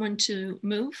have someone to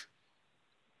move?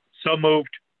 So moved.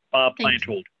 Bob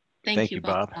Plantold. Thank you,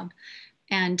 Bob.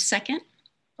 And second?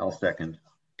 I'll second.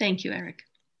 Thank you, Eric.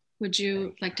 Would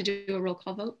you like to do a roll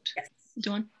call vote? Yes.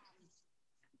 Dawn?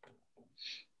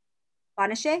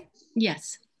 Bonachet?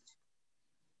 Yes.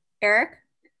 Eric?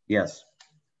 Yes.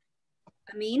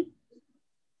 Amin?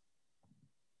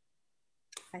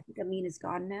 I think Amin is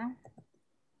gone now.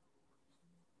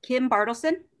 Kim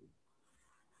Bartleson?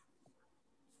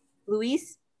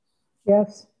 Louise?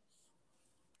 Yes.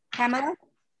 Pamela?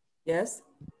 Yes.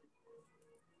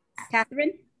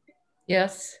 Katharine?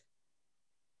 Yes.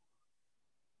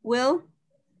 Will?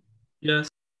 Yes.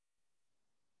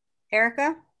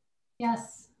 Erica?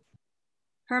 Yes.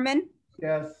 Herman?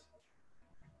 Yes.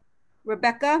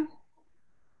 Rebecca?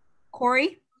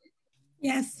 Corey?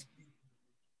 Yes.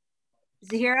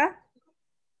 Zahira?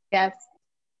 Yes.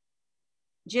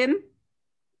 Jim?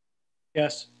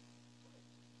 Yes.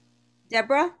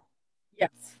 Deborah? Yes.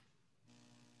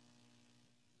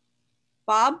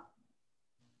 Bob?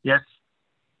 Yes.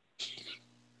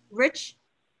 Rich?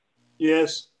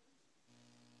 Yes.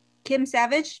 Kim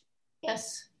Savage?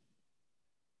 Yes.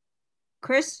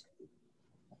 Chris?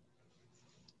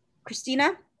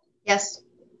 Christina? Yes.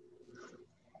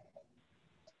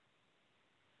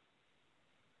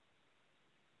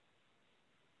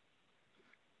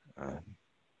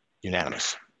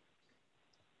 Unanimous.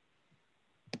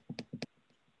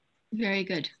 Very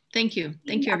good. Thank you.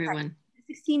 Thank you, everyone.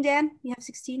 16, Dan? You have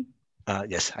 16?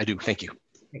 Yes, I do. Thank you.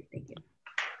 Great, thank you.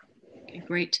 Okay,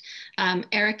 great.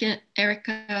 Erica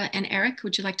and Eric,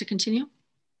 would you like to continue?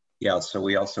 Yeah, so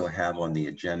we also have on the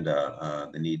agenda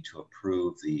the need to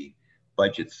approve the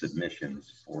budget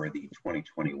submissions for the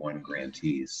 2021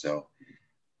 grantees. So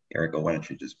Erica, why don't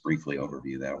you just briefly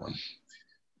overview that one?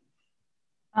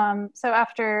 So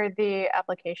after the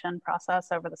application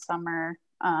process over the summer,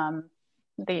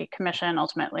 the commission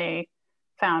ultimately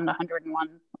found 101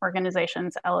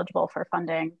 organizations eligible for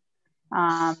funding,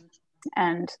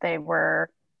 and they were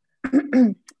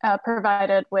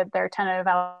provided with their tentative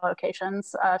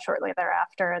allocations shortly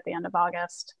thereafter at the end of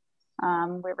August.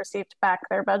 We received back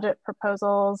their budget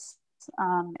proposals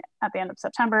at the end of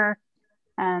September.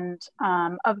 And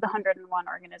of the 101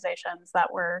 organizations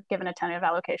that were given a tentative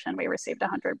allocation, we received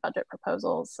 100 budget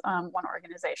proposals. One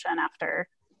organization, after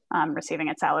receiving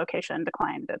its allocation,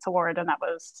 declined its award, and that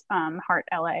was Heart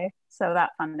LA. So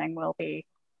that funding will be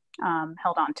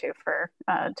held on to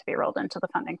be rolled into the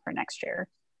funding for next year.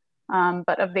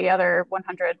 But of the other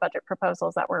 100 budget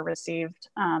proposals that were received,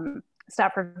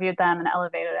 staff reviewed them and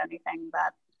elevated anything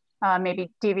that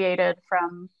maybe deviated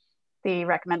from the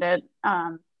recommended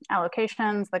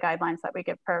allocations, the guidelines that we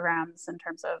give programs in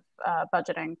terms of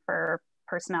budgeting for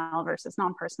personnel versus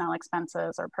non-personnel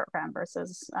expenses, or program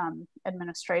versus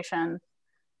administration,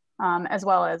 as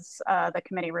well as the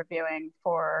committee reviewing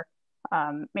for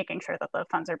making sure that the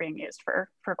funds are being used for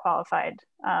qualified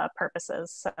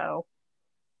purposes. So,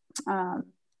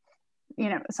 you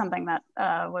know, something that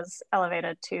was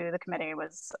elevated to the committee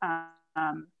was,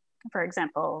 for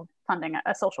example, funding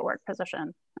a social work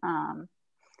position.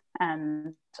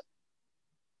 And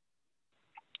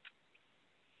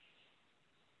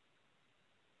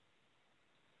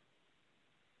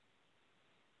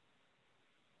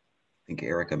I think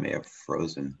Erica may have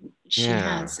frozen. She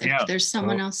has. If there's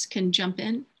someone else can jump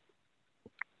in.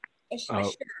 Sure.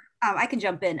 I can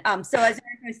jump in. So as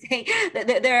Erica was saying,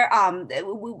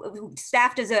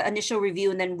 staff does an initial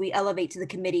review, and then we elevate to the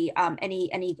committee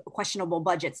any questionable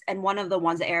budgets. And one of the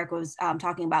ones that Erica was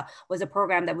talking about was a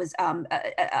program that was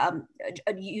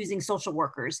using social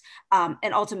workers.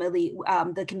 And ultimately,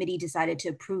 the committee decided to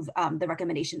approve the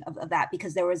recommendation of that,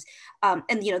 because there was,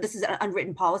 and you know, this is an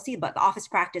unwritten policy, but the office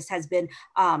practice has been,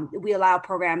 we allow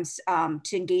programs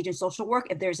to engage in social work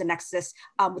if there's a nexus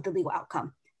with the legal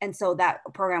outcome. And so that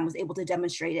program was able to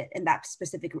demonstrate it in that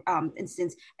specific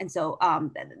instance. And so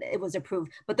it was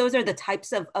approved. But those are the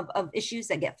types of issues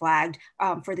that get flagged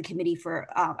for the committee for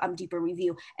deeper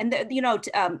review. And, you know,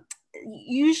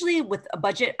 usually with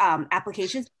budget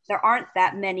applications, there aren't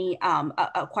that many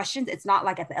questions. It's not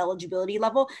like at the eligibility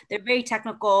level. They're very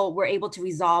technical. We're able to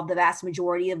resolve the vast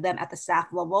majority of them at the staff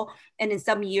level. And in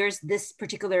some years, this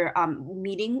particular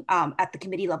meeting at the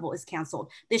committee level is canceled.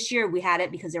 This year we had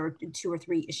it because there were 2 or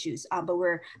 3 issues, but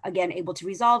we're again able to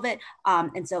resolve it.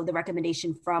 And so the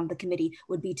recommendation from the committee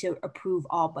would be to approve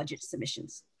all budget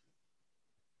submissions.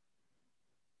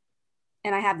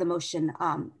 And I have the motion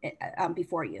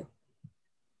before you.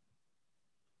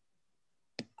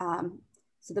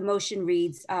 So the motion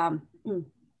reads,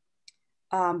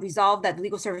 resolved that the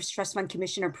Legal Service Trust Fund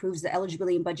Commission approves the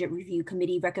Eligibility and Budget Review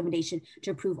Committee recommendation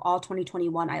to approve all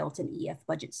 2021 IOLTA and EF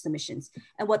budget submissions.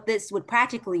 And what this would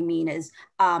practically mean is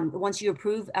once you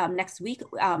approve next week,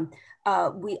 our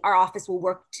office will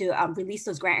work to release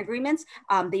those grant agreements.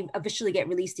 They officially get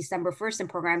released December 1st, and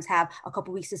programs have a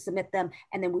couple weeks to submit them.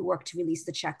 And then we work to release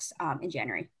the checks in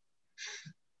January.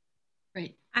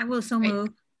 Great. I will so move.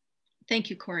 Thank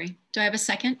you, Corey. Do I have a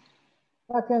second?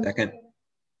 Second. Second.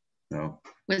 No.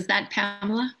 Was that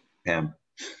Pamela? Pam.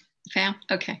 Pam?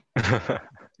 Okay. All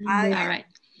right.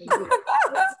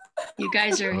 You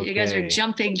guys are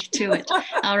jumping to it.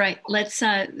 All right, let's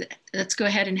go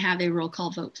ahead and have a roll call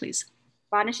vote, please.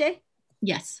 Bonachet?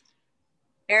 Yes.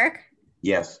 Eric?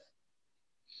 Yes.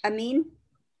 Amin?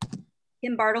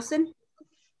 Kim Bartleson?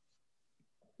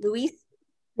 Luis?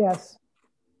 Yes.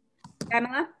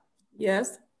 Pamela?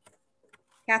 Yes.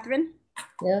 Katharine?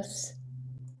 Yes.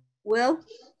 Will?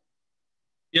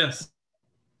 Yes.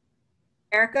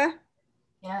 Erica?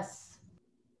 Yes.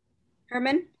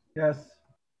 Herman? Yes.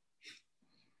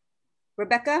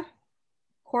 Rebecca?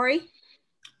 Corey?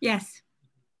 Yes.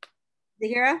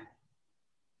 Zahira?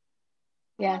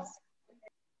 Yes.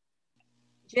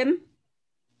 Jim?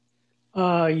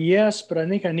 Yes, but I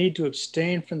think I need to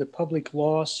abstain from the Public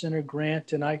Law Center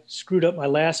grant, and I screwed up my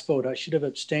last vote. I should have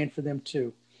abstained for them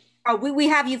too. Oh, we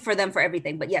have you for them for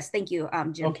everything, but yes, thank you,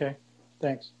 Jim. Okay,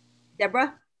 thanks.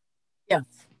 Deborah? Yes.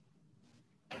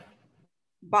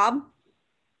 Bob?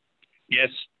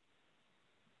 Yes.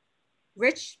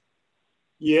 Rich?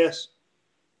 Yes.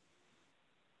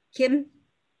 Kim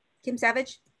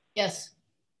Savage? Yes.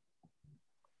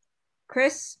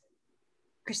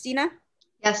 Christina?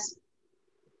 Yes.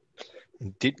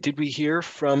 Did we hear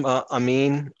from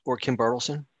Amin or Kim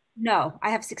Bartleson? No,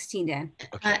 I have 16, Dan.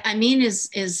 Amin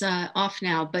is off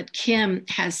now, but Kim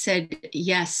has said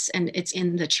yes, and it's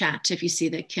in the chat if you see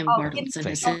that Kim Bartleson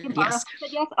has said yes.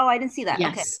 Yes. Oh, I didn't see that.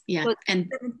 Yes, Okay. yeah. So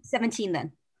and 17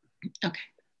 then. Okay,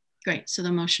 great. So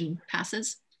the motion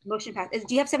passes. Motion passes.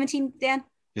 Do you have 17, Dan?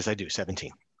 Yes, I do. 17.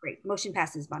 Great. Motion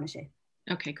passes, Bonachet.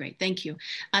 Okay, great. Thank you.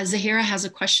 Zahira has a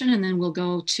question, and then we'll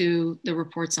go to the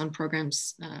reports on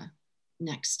programs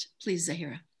next. Please,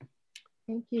 Zahira.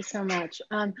 Thank you so much.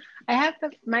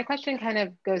 My question kind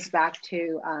of goes back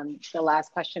to the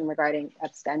last question regarding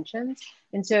abstentions.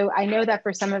 And so I know that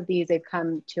for some of these, they've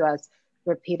come to us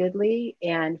repeatedly.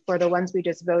 And for the ones we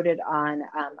just voted on,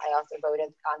 I also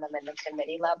voted on them in the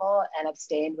committee level and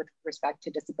abstained with respect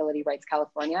to Disability Rights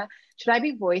California. Should I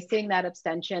be voicing that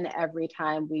abstention every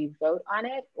time we vote on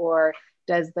it? Or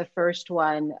does the first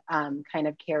one kind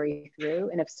of carry through?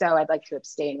 And if so, I'd like to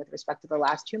abstain with respect to the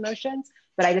last two motions,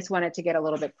 but I just wanted to get a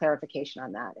little bit clarification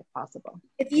on that if possible.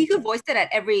 If you could voice it at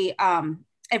every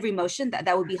motion,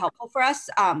 that would be helpful for us.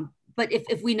 But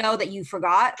if we know that you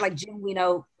forgot, like Jim, we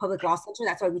know Public Law Center,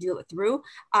 that's why we do it through.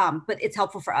 But it's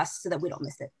helpful for us so that we don't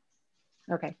miss it.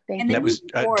 Okay, thank you. And that was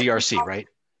DRC, right?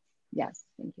 Yes,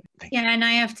 thank you. Yeah, and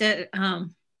I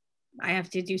have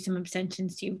to do some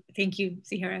abstentions too. Thank you,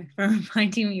 Zahira, for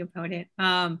reminding me about it.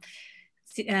 CRLA,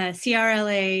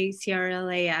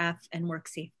 CRLAF, and Work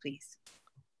Safe, please.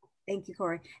 Thank you,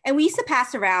 Corey. And we used to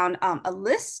pass around a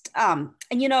list, and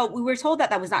we were told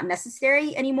that was not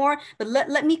necessary anymore, but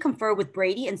let me confer with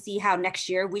Brady and see how next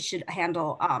year we should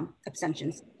handle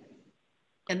abstentions.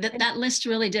 And that list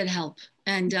really did help,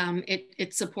 and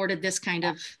it supported this kind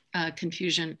of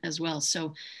confusion as well.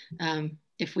 So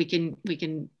if we can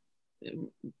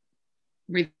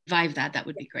revive that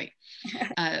would be great.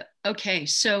 Okay,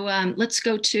 so let's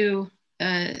go to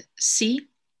C,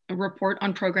 a report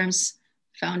on programs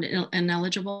found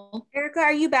ineligible. Erica,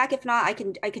 are you back? If not, I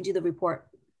can do the report.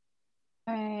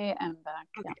 I am back.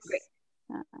 Okay, yes. Great.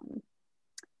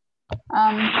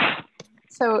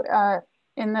 So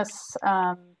in this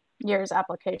year's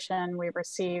application, we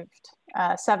received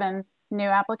 7 new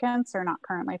applicants or not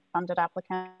currently funded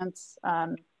applicants.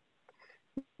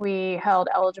 We held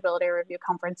eligibility review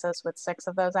conferences with 6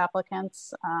 of those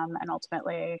applicants, and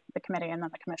ultimately the committee and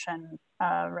then the commission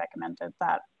recommended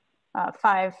that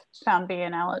 5 found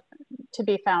to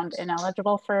be found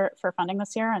ineligible for funding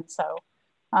this year. And so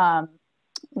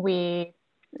we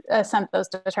sent those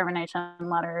determination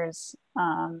letters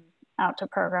out to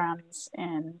programs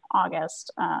in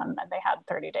August, and they had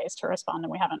 30 days to respond,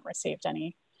 and we haven't received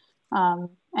any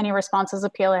responses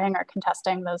appealing or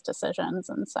contesting those decisions.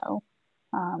 And so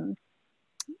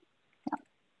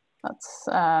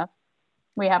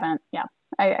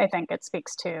I think it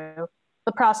speaks to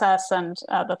the process and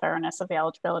the thoroughness of the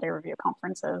eligibility review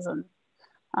conferences and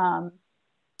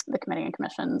the committee and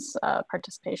commission's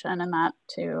participation in that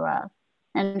to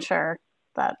ensure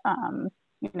that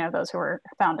those who were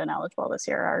found ineligible this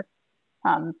year are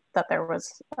that there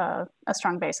was a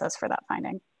strong basis for that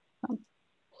finding.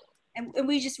 And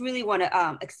we just really want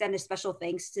to extend a special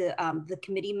thanks to the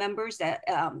committee members that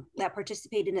that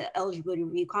participated in the eligibility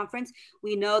review conference.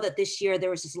 We know that this year there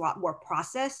was just a lot more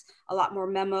process, a lot more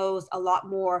memos, a lot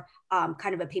more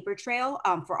kind of a paper trail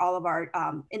for all of our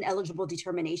ineligible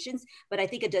determinations. But I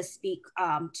think it does speak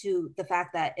to the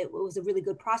fact that it was a really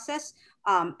good process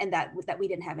and that we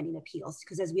didn't have any appeals,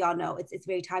 because as we all know, it's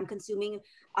very time consuming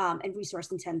and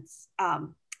resource intense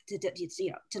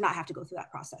to not have to go through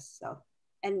that process. So.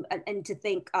 And to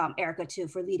thank Erica too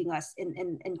for leading us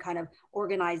in kind of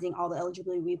organizing all the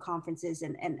eligibility review conferences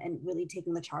and really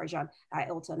taking the charge on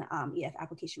IOLTA and EF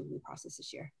application review process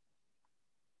this year.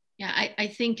 Yeah, I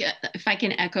think if I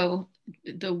can echo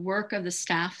the work of the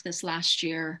staff this last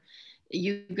year,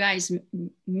 you guys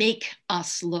make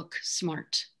us look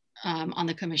smart on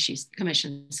the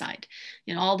commission side.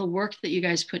 You know, all the work that you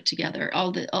guys put together,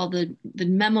 all the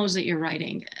memos that you're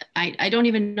writing. I don't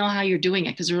even know how you're doing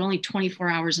it because there are only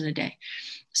 24 hours in a day.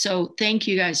 So thank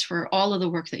you guys for all of the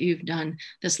work that you've done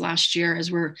this last year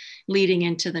as we're leading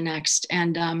into the next.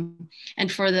 And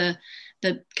for the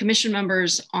commission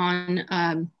members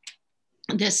on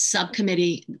this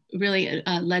subcommittee, really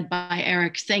led by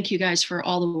Eric, thank you guys for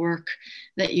all the work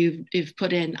that you've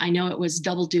put in. I know it was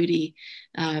double duty,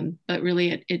 but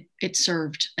really it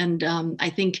served. And I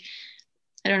think,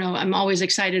 I don't know, I'm always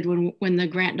excited when the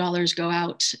grant dollars go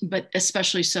out, but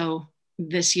especially so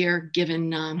this year,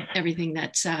 given everything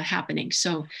that's happening.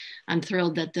 So I'm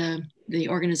thrilled that the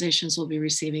organizations will be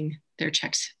receiving their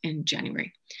checks in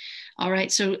January. All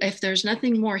right, so if there's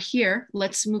nothing more here,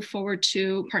 let's move forward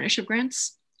to partnership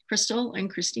grants. Crystal and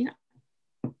Christina.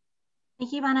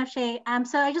 Thank you, Banafshe.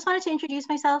 So I just wanted to introduce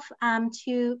myself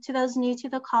to those new to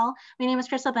the call. My name is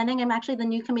Crystal Bending. I'm actually the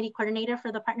new committee coordinator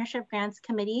for the Partnership Grants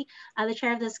Committee. The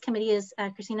chair of this committee is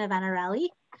Christina Vanarelli.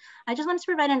 I just wanted to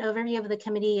provide an overview of the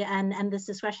committee and this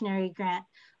discretionary grant.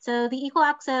 So the Equal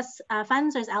Access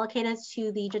funds is allocated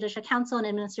to the Judicial Council and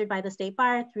administered by the State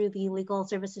Bar through the Legal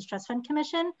Services Trust Fund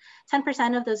Commission.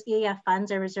 10% of those EAF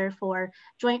funds are reserved for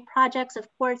joint projects of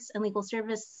courts and legal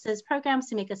services programs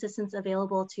to make assistance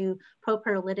available to pro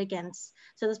per litigants.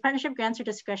 So those partnership grants are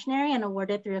discretionary and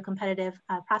awarded through a competitive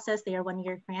process. They are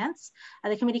one-year grants.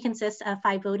 The committee consists of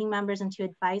 5 voting members and 2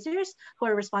 advisors who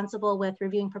are responsible with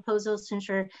reviewing proposals to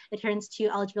ensure adherence to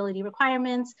eligibility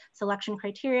requirements, selection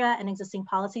criteria, and existing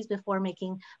policies before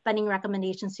making funding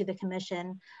recommendations to the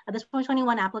Commission. The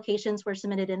 2021 applications were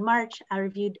submitted in March,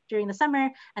 reviewed during the summer,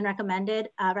 and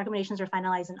recommendations were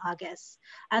finalized in August.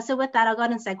 So with that, I'll go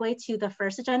ahead and segue to the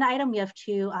first agenda item. We have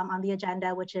 2 on the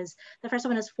agenda, which is, the first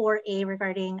one is 4A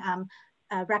regarding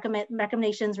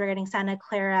recommendations regarding Santa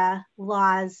Clara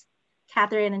laws,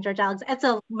 Katharine and George Alex. It's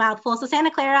a mouthful. So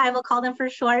Santa Clara, I will call them for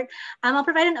short. I'll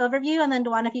provide an overview, and then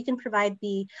Dawn, if you can provide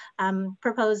the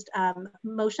proposed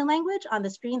motion language on the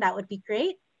screen, that would be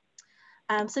great.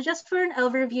 So just for an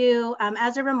overview,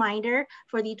 as a reminder,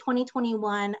 for the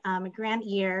 2021 grant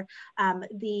year,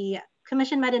 the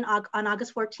Commission met on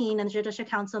August 14 and the Judicial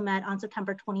Council met on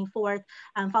September 24th.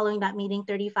 Following that meeting,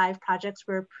 35 projects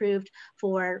were approved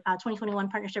for 2021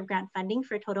 partnership grant funding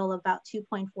for a total of about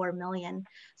 $2.4 million.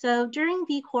 So during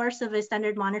the course of a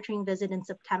standard monitoring visit in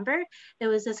September, it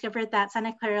was discovered that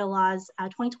Santa Clara Law's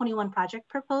 2021 project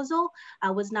proposal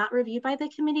was not reviewed by the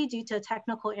committee due to a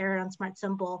technical error on Smart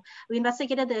Symbol. We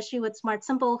investigated the issue with Smart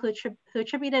Symbol, who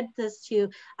attributed this to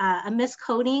a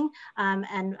miscoding,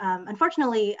 and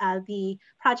unfortunately, the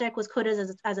project was coded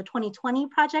as a 2020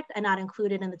 project and not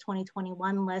included in the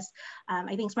 2021 list.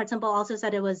 I think Smart Symbol also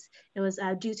said it was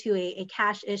due to a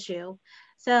cache issue.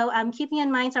 So keeping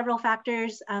in mind several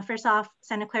factors, first off,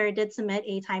 Santa Clara did submit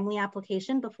a timely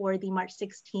application before the March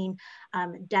 16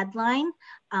 deadline.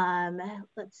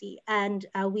 Let's see, and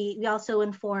we also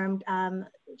informed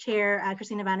Chair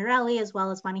Christina Vanarelli, as well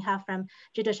as Maniha from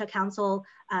Judicial Council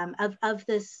of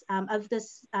this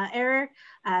error.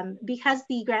 Because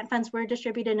the grant funds were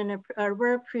distributed and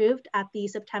were approved at the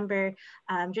September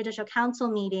Judicial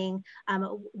Council meeting,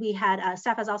 we had,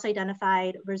 staff has also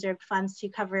identified reserved funds to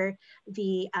cover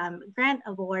the grant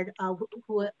award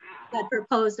that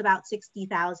proposed about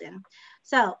 $60,000.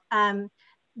 So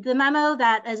the memo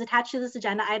that is attached to this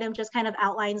agenda item just kind of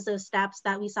outlines those steps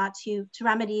that we sought to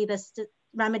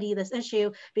remedy this issue,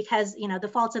 because the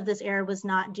fault of this error was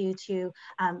not due to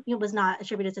was not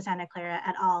attributed to Santa Clara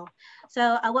at all.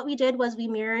 So what we did was we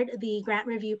mirrored the grant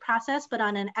review process, but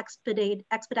on an expedited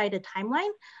timeline.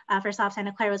 First off,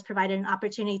 Santa Clara was provided an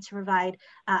opportunity to update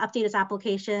its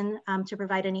application, to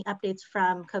provide any updates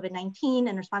from COVID-19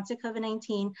 in response to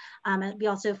COVID-19. We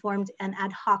also formed an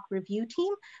ad hoc review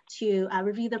team to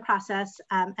review the process,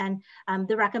 and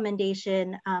the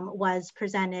recommendation was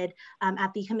presented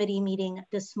at the committee meeting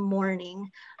this morning.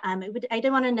 I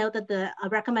did want to note that the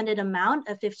recommended amount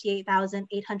of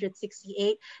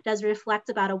 $58,868 does reflect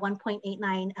about a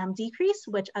 1.89 decrease,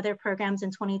 which other programs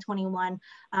in 2021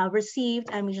 received.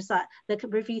 And we just thought the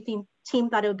review team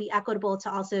thought it would be equitable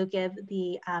to also give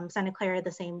the Santa Clara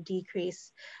the same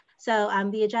decrease. So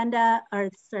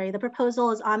the proposal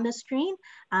is on the screen.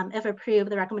 If approved,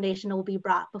 the recommendation will be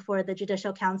brought before the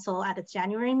Judicial Council at its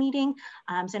January meeting.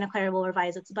 Santa Clara will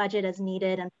revise its budget as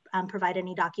needed and provide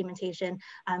any documentation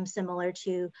similar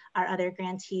to our other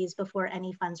grantees before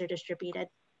any funds are distributed.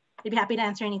 I'd be happy to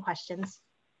answer any questions.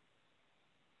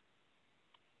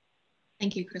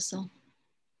 Thank you, Crystal.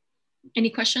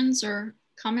 Any questions or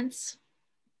comments?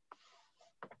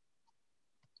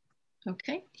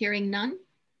 Okay, hearing none.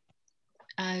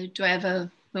 Do I have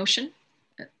a motion?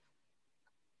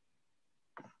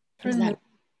 Is that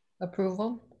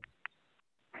approval?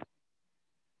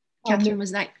 Catherine,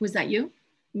 was that you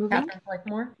moving? Catherine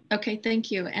Blakemore. Okay,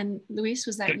 thank you. And Luis,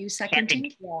 was that you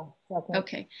seconding? Yeah, second.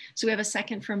 Okay, so we have a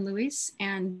second from Luis,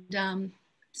 and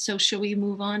so shall we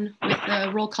move on with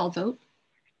the roll call vote?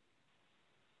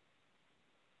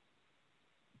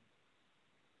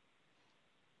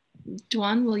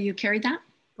 Duan, will you carry that?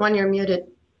 Duan, you're muted.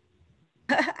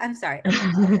 I'm sorry.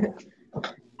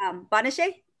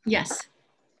 Bonachet? Yes.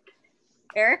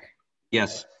 Eric?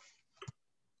 Yes.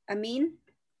 Amin?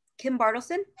 Kim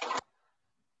Bartleson?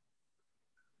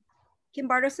 Kim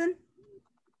Bartleson?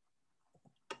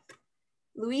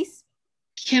 Luis?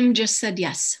 Kim just said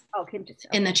yes. Oh, Kim just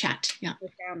in the chat. Yeah. The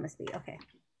sound must be okay.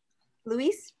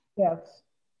 Luis? Yes.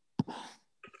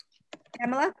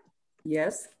 Pamela?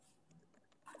 Yes.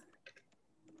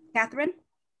 Catherine?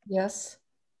 Yes.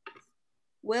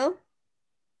 Will?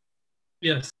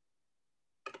 Yes.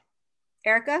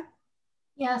 Erica?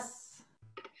 Yes.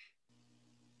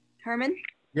 Herman?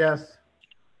 Yes.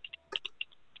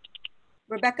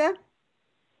 Rebecca?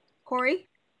 Corey?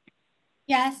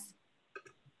 Yes.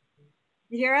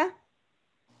 Zahira?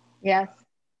 Yes.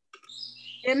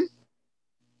 Jim?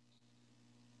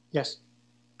 Yes.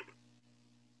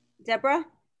 Deborah?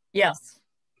 Yes.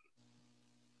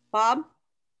 Bob?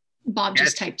 Bob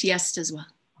just typed yes as well.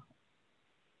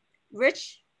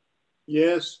 Rich?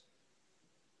 Yes.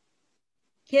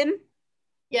 Kim?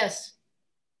 Yes.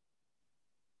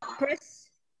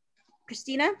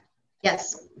 Christina?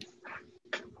 Yes.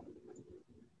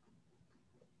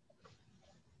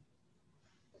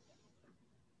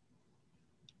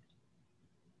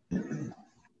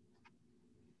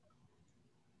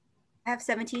 I have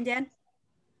 17, Dan.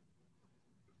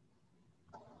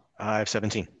 I have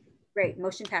 17. Great,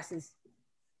 motion passes.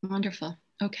 Wonderful.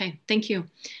 Okay, thank you.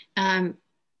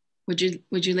 Would you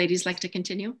ladies like to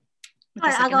continue?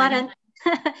 Sure, I'll go ahead and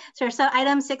sure. So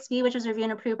item 6B, which was review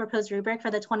and approve proposed rubric for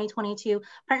the 2022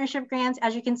 partnership grants.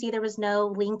 As you can see, there was no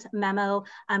linked memo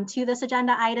to this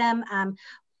agenda item.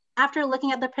 After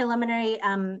looking at the preliminary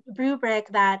rubric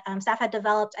that staff had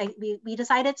developed, we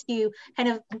decided to kind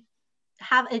of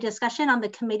have a discussion on the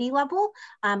committee level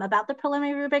about the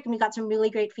preliminary rubric, and we got some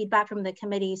really great feedback from the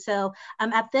committee. So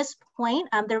at this point,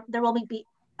 there will be,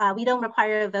 we don't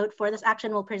require a vote for this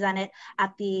action. We'll present it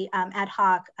at the ad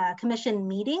hoc commission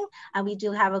meeting. We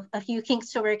do have a few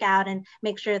kinks to work out and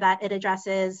make sure that it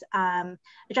addresses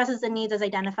the needs as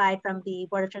identified from the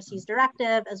Board of Trustees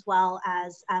directive, as well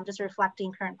as just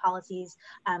reflecting current policies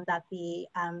that the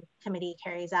committee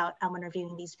carries out when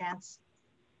reviewing these grants.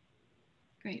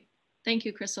 Great. Thank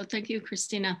you, Crystal. Thank you,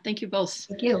 Christina. Thank you both.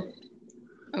 Thank you.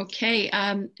 Okay,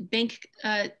 bank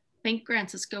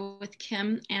grants. Let's go with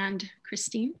Kim and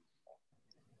Christine.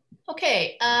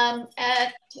 Okay, as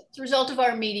a result of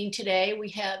our meeting today, we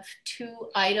have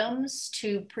 2 items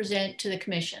to present to the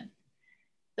commission.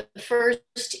 The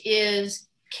first is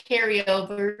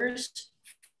carryovers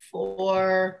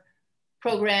for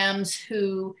programs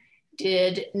who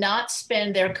did not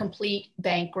spend their complete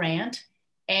bank grant,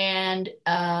 and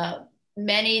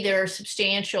there are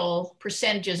substantial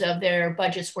percentages of their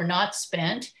budgets were not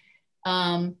spent.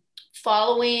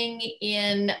 Following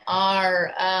in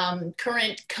our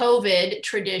current COVID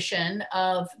tradition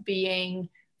of being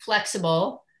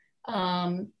flexible,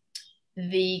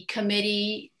 the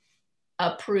committee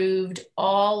approved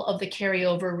all of the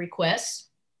carryover requests.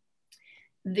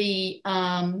 The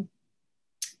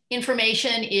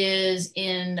information is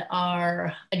in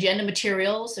our agenda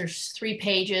materials. There's 3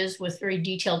 pages with very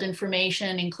detailed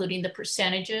information, including the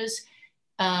percentages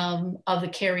of the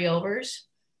carryovers.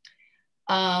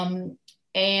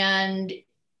 And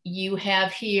you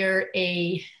have here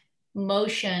a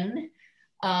motion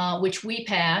which we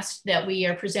passed that we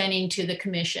are presenting to the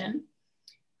commission.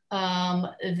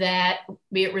 that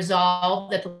be it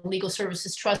resolved that the Legal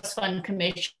Services Trust Fund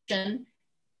Commission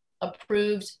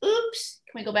approves, oops,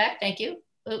 can we go back? Thank you.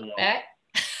 Oops, back.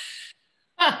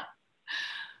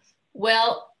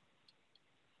 Well,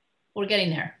 we're getting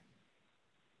there.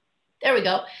 There we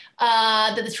go.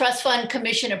 That the Trust Fund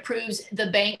Commission approves the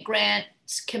Bank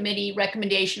Grants Committee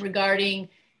recommendation regarding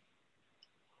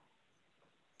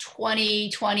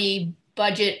 2020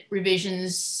 budget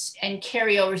revisions and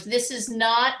carryovers. This is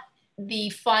not the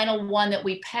final one that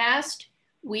we passed.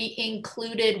 We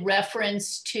included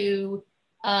reference to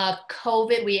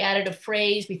COVID. We added a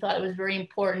phrase. We thought it was very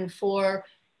important for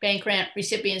bank grant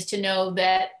recipients to know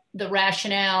that the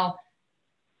rationale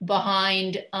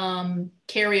behind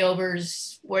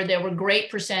carryovers, where there were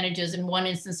great percentages, in one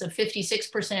instance of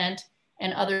 56%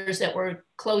 and others that were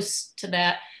close to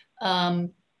that,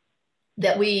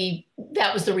 that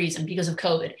was the reason, because of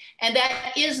COVID. And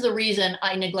that is the reason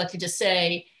I neglected to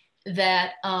say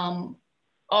that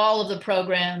all of the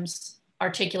programs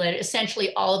articulated,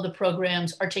 essentially all of the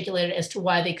programs articulated as to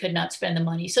why they could not spend the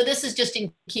money. So this is just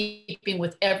in keeping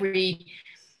with every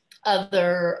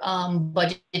other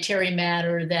budgetary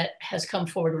matter that has come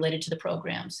forward related to the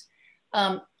programs.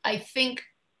 I think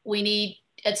we need,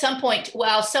 at some point,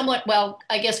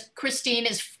 I guess Christine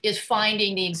is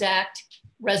finding the exact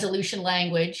resolution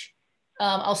language.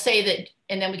 I'll say that,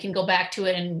 and then we can go back to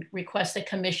it and request the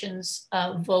commission's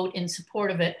vote in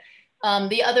support of it.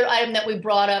 The other item that we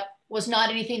brought up was not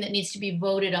anything that needs to be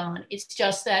voted on. It's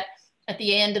just that at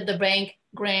the end of the bank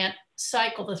grant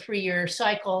cycle, the 3-year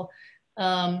cycle,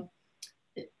 there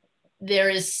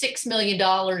is $6 million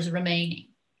remaining.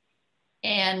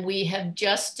 And we have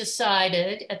just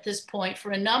decided at this point,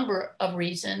 for a number of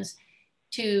reasons,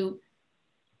 to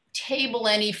table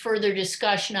any further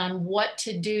discussion on what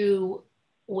to do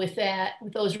with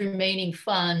those remaining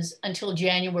funds until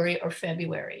January or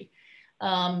February.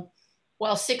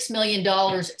 While $6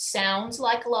 million sounds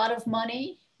like a lot of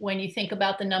money, when you think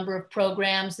about the number of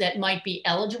programs that might be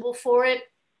eligible for it,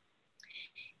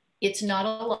 it's not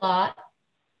a lot.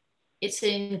 It's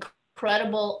an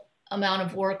incredible amount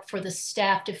of work for the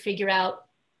staff to figure out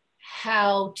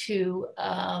how to,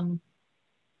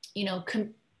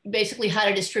 basically how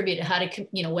to distribute it, how to,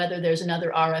 whether there's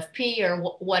another RFP or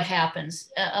what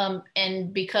happens.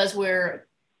 And because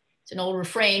it's an old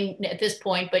refrain at this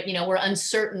point, but we're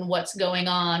uncertain what's going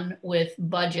on with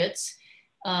budgets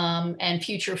and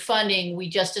future funding, we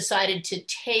just decided to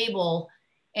table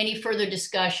any further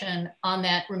discussion on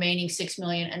that remaining $6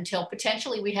 million until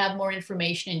potentially we have more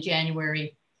information in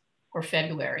January or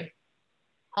February.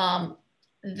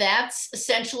 That's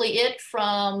essentially it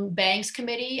from Banks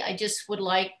Committee. I just would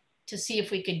like to see if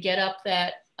we could get up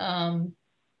that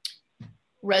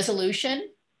resolution,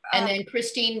 and then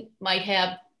Christine might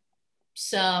have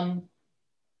some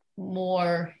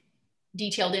more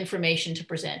detailed information to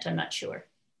present. I'm not sure.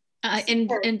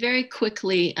 And very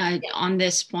quickly on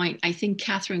this point, I think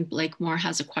Katharine Blakemore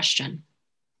has a question.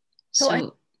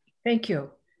 Thank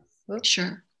you. Whoops.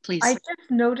 Sure, please. I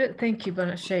just noted, thank you,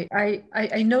 Bonachet.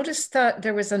 I noticed that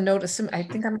there was a notice, I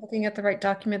think I'm looking at the right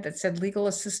document, that said legal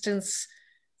assistance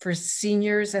for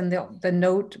seniors, and the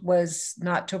note was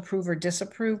not to approve or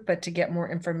disapprove, but to get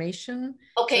more information.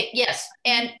 Okay, yes.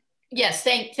 And yes,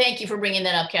 thank you for bringing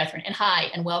that up, Katharine. And hi,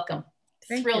 and welcome.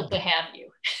 Thrilled to have you.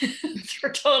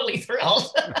 We're totally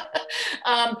thrilled.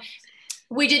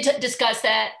 We did discuss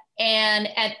that. And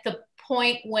at the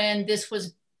point when this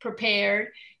was prepared,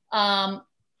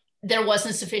 there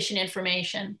wasn't sufficient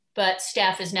information, but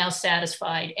staff is now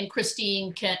satisfied, and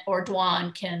Christine or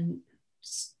Dwan can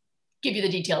give you the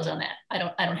details on that. I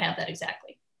don't have that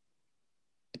exactly.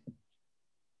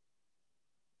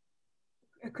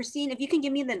 Christine, if you can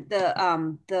give me the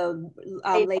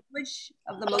language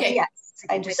of the motion. Okay. Yes,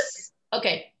 I just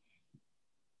okay.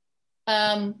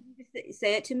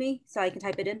 Say it to me so I can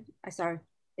type it in. I'm sorry.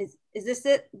 Is this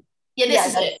it? Yeah, this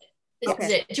is it. This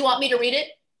is it. Do you want me to read it?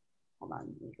 Hold on.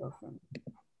 Let me go from.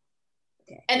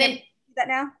 Okay. And then that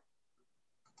now.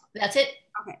 That's it.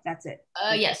 Okay, that's it.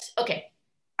 Yes. Okay.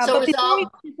 So but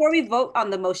before we vote on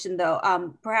the motion, though,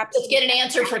 perhaps let's get an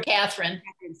answer for Katharine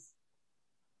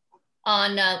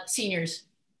on seniors,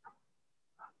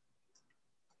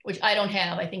 which I don't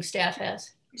have. I think staff has.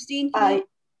 Christine?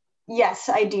 Yes,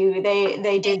 I do.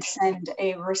 They did send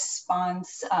a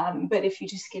response, but if you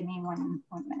just give me one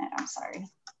minute, I'm sorry.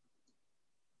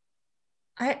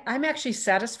 I'm actually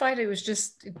satisfied. It was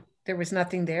just, there was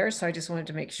nothing there. So I just wanted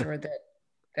to make sure that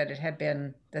it had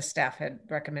been, the staff had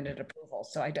recommended approval.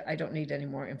 So I don't need any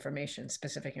more information,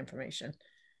 specific information.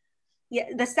 Yeah,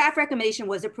 the staff recommendation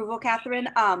was approval, Catherine.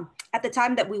 At the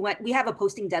time that we went, we have a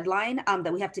posting deadline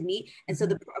that we have to meet. And so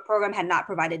the program had not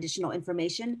provided additional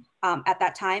information at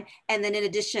that time. And then in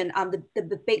addition,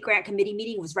 the BAIT grant committee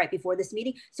meeting was right before this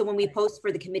meeting. So when we post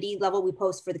for the committee level, we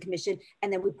post for the commission,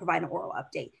 and then we provide an oral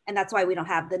update. And that's why we don't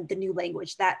have the new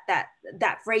language. That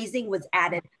phrasing was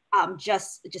added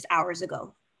just hours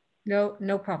ago.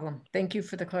 No problem. Thank you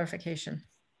for the clarification.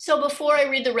 So before I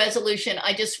read the resolution,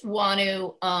 I just want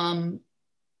to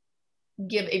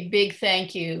give a big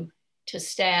thank you to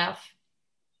staff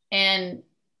and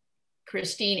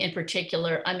Christine in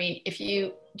particular. I mean, if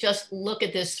you just look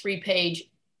at this 3-page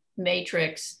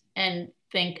matrix and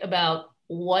think about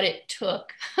what it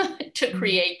took to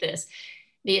create this,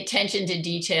 the attention to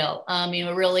detail, you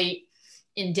know, really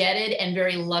indebted and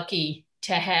very lucky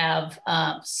to have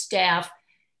staff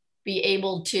be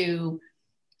able to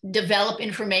develop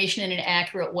information in an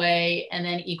accurate way, and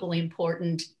then equally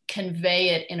important, convey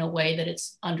it in a way that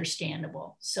it's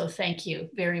understandable. So thank you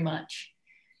very much.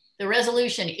 The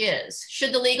resolution is,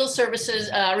 should the legal services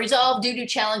resolve due to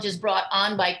challenges brought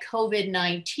on by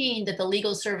COVID-19 that the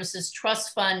Legal Services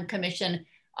Trust Fund Commission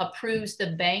approves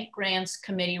the Bank Grants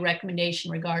Committee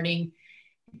recommendation regarding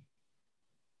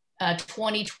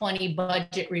 2020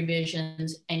 budget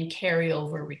revisions and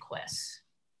carryover requests.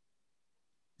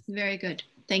 Very good.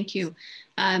 Thank you.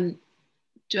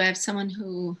 Do I have someone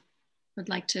who would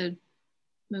like to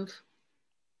move?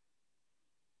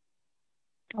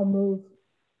 I'll move.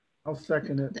 I'll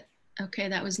second it. Okay,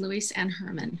 that was Luis and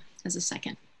Herman as a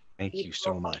second. Thank you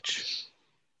so much.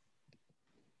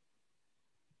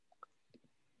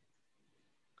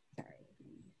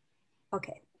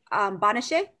 Okay.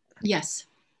 Bonachet? Yes.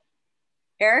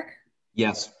 Eric?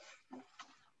 Yes.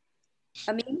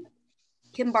 Amin?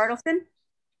 Kim Bartleson?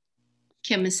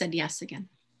 Kim has said yes again.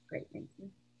 Great, thank you.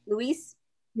 Luis?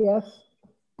 Yes.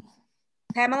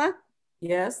 Pamela?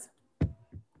 Yes.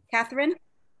 Katharine?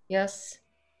 Yes.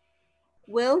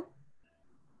 Will?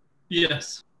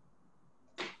 Yes.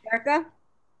 Erica?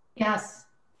 Yes.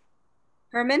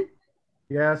 Herman?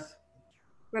 Yes.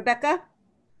 Rebecca?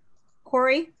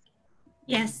 Corey?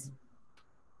 Yes.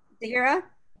 Zahira?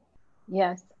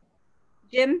 Yes.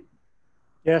 Jim?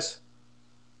 Yes.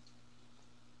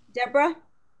 Deborah?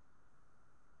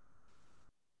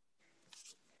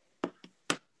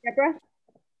 Deborah?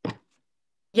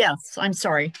 Yes, I'm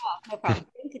sorry. Oh, no problem.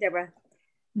 Thank you, Deborah.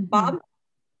 Bob?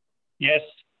 Yes.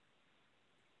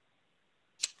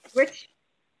 Rich?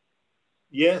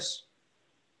 Yes.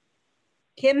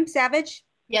 Kim Savage?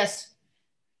 Yes.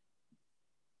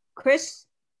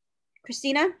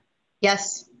 Christina?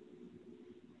 Yes.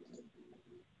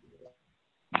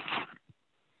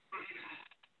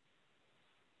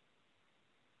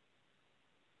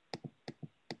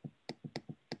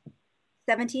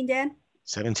 $17, Dan?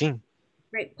 17.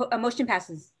 Great. A motion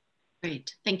passes.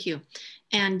 Great, thank you.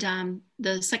 And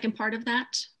the second part of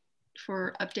that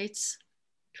for updates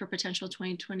for potential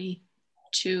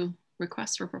 2022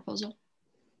 requests for proposal?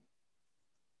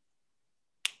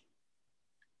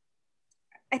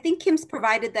 I think Kim's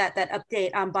provided that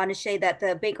update on Bonachet that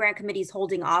the Bank Grant Committee is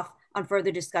holding off on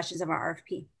further discussions of our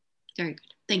RFP. Very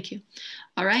good, thank you.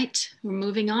 All right, we're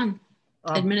moving on.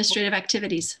 Administrative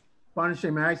activities.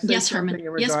 Bonachet, may I say yes, something Herman.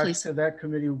 in regards yes, please. to that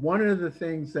committee? One of the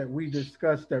things that we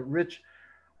discussed that Rich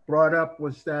brought up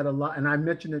was that a lot, and I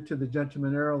mentioned it to the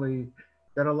gentleman early,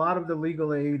 that a lot of the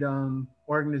legal aid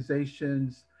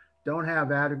organizations don't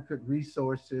have adequate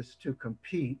resources to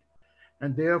compete,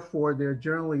 and therefore they're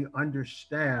generally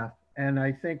understaffed. And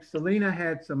I think Selena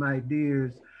had some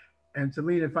ideas. And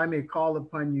Selena, if I may call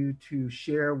upon you to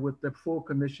share with the full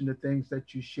commission the things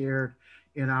that you shared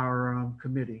in our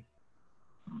committee.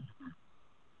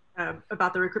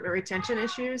 About the recruitment retention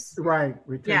issues? Right,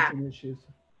 retention issues.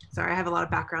 Sorry, I have a lot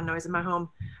of background noise in my home.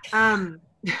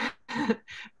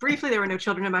 Briefly, there were no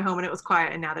children in my home and it was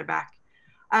quiet, and now they're back.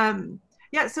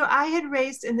 Yeah, so I had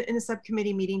raised in the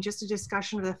subcommittee meeting just a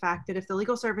discussion of the fact that if the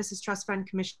Legal Services Trust Fund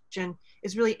Commission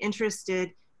is really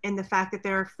interested in the fact that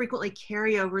there are frequently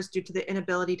carryovers due to the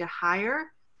inability to hire,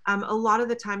 a lot of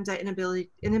the times that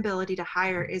inability to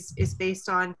hire is based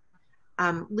on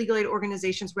legal aid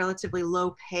organizations' relatively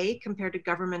low pay compared to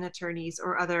government attorneys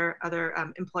or other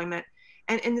employment.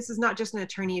 And this is not just an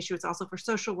attorney issue, it's also for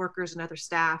social workers and other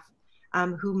staff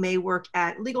who may work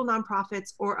at legal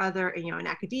nonprofits or other, in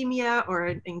academia or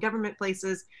in government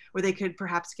places where they could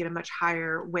perhaps get a much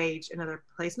higher wage in other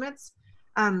placements.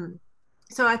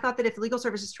 So I thought that if the Legal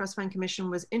Services Trust Fund Commission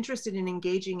was interested in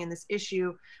engaging in this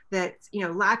issue, that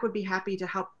LAC would be happy to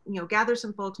help gather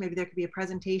some folks. Maybe there could be a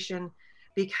presentation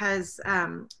because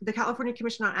the California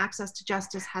Commission on Access to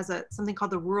Justice has something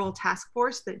called the Rural Task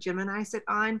Force that Jim and I sit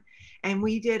on. And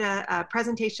we did a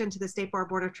presentation to the State Bar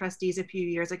Board of Trustees a few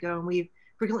years ago, and we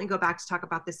frequently go back to talk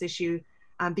about this issue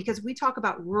because we talk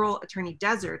about rural attorney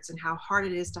deserts and how hard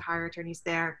it is to hire attorneys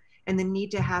there, and the need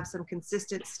to have some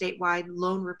consistent statewide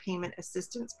loan repayment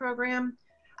assistance program.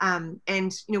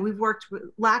 And we've worked with,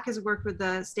 LAC has worked with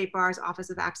the State Bar's Office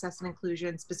of Access and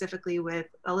Inclusion, specifically with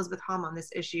Elizabeth Hom on this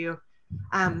issue.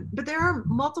 But there are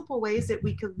multiple ways that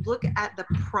we could look at the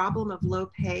problem of low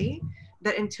pay,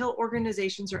 that until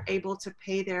organizations are able to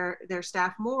pay their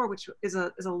staff more, which is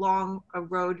a long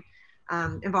road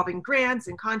involving grants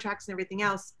and contracts and everything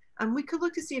else, we could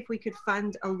look to see if we could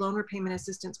fund a loan repayment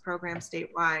assistance program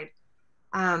statewide.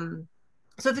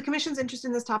 So if the commission's interested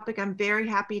in this topic, I'm very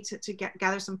happy to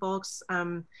gather some folks.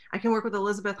 I can work with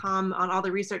Elizabeth Hom on all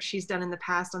the research she's done in the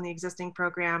past on the existing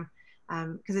program,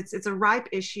 because it's a ripe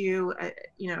issue.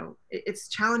 It's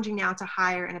challenging now to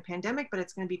hire in a pandemic, but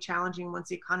it's going to be challenging once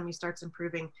the economy starts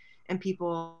improving and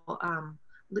people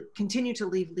continue to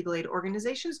leave legal aid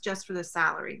organizations just for the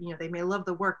salary. They may love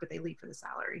the work, but they leave for the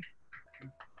salary.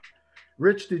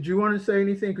 Rich, did you want to say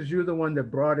anything? Because you're the one that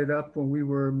brought it up when we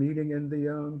were meeting in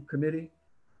the committee.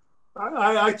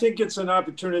 I think it's an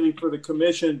opportunity for the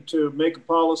commission to make a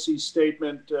policy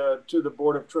statement to the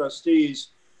Board of Trustees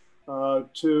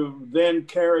to then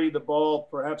carry the ball,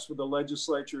 perhaps with the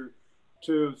legislature,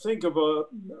 to think of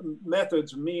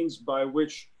methods, means by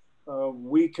which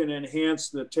we can enhance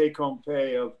the take-home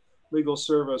pay of legal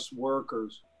service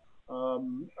workers.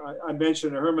 I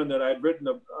mentioned to Herman that I'd written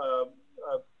a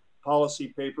policy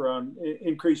paper on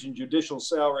increasing judicial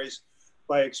salaries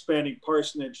by expanding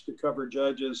parsonage to cover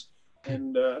judges,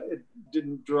 and it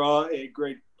didn't draw a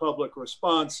great public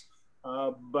response.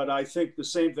 But I think the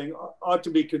same thing ought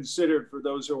to be considered for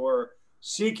those who are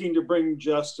seeking to bring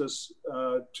justice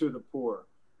to the poor.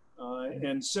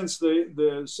 And since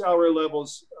the salary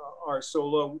levels are so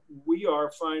low, we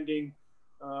are finding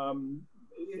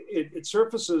it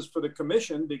surfaces for the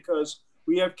commission because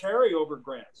we have carryover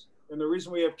grants. And the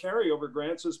reason we have carryover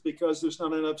grants is because there's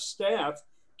not enough staff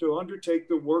to undertake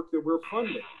the work that we're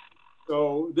funding.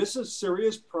 So this is a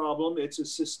serious problem. It's a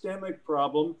systemic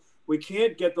problem. We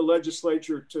can't get the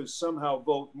legislature to somehow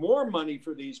vote more money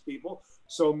for these people.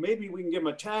 So maybe we can give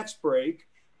them a tax break.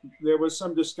 There was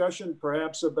some discussion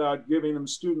perhaps about giving them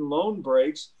student loan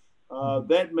breaks.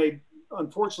 That may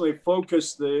unfortunately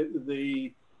focus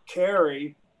the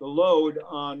load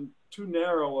on too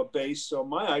narrow a base. So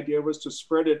my idea was to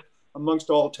spread it amongst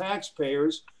all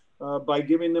taxpayers by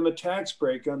giving them a tax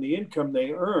break on the income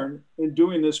they earn in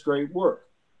doing this great work.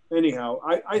 Anyhow,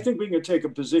 I think we can take a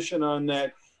position on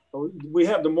that. We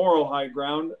have the moral high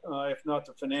ground, if not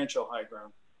the financial high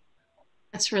ground.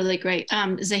 That's really great.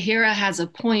 Zahira has a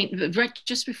point, but right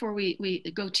just before we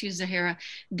go to Zahira,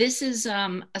 this is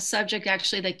a subject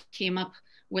actually that came up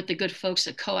with the good folks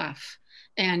at COAF.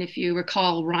 And if you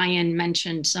recall, Ryan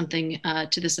mentioned something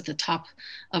to this at the top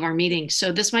of our meeting.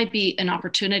 So this might be an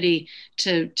opportunity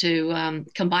to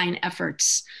combine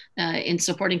efforts in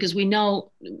supporting, because we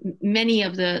know many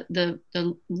of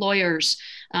the lawyers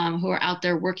who are out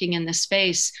there working in this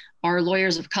space are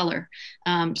lawyers of color.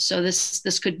 So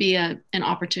this could be an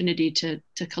opportunity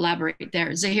to collaborate there.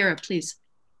 Zahira, please.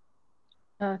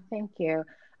 Thank you.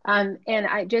 And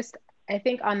I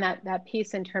think on that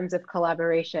piece in terms of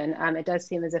collaboration, it does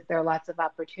seem as if there are lots of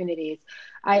opportunities.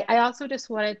 I also just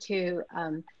wanted to,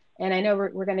 and I know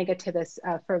we're going to get to this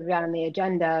further down on the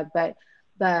agenda, but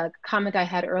the comment I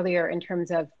had earlier in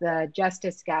terms of the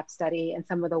justice gap study and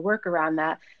some of the work around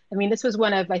that, I mean, this was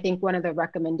I think one of the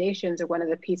recommendations or one of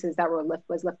the pieces that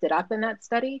was lifted up in that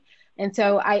study. And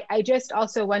so I just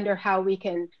also wonder how we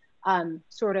can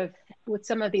sort of, with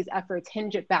some of these efforts,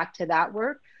 hinge it back to that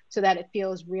work, so that it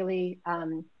feels really,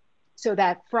 so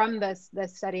that from this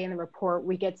study and the report,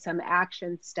 we get some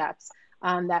action steps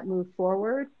that move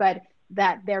forward, but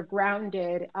that they're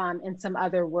grounded in some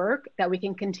other work that we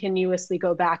can continuously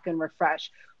go back and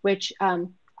refresh, which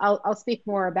I'll speak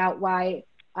more about why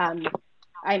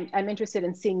I'm interested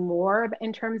in seeing more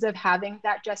in terms of having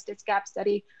that justice gap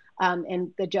study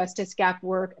and the justice gap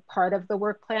work part of the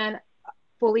work plan,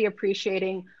 fully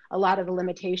appreciating a lot of the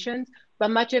limitations, but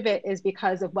much of it is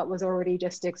because of what was already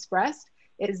just expressed,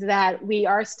 is that we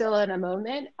are still in a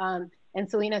moment, and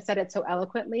Selena said it so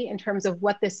eloquently, in terms of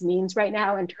what this means right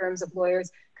now in terms of lawyers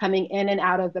coming in and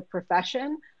out of the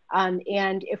profession. And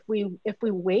if we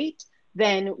wait,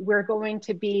 then we're going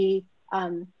to be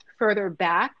further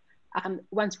back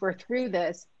once we're through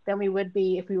this than we would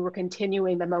be if we were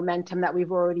continuing the momentum that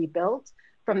we've already built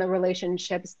from the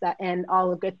relationships that and all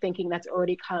the good thinking that's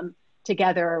already come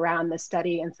together around the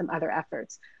study and some other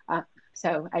efforts.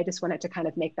 So I just wanted to kind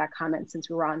of make that comment since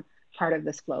we're on part of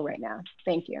this flow right now.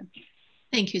 Thank you.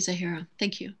 Thank you, Zahira.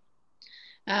 Thank you.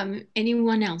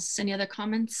 Anyone else? Any other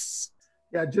comments?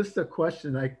 Yeah, just a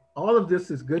question. Like, all of this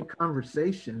is good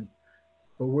conversation,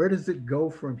 but where does it go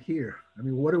from here? I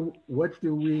mean,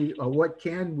 what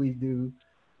can we do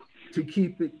to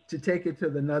keep it, to take it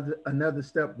to another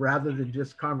step rather than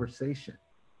just conversation?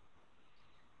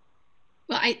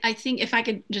 Well, I think if I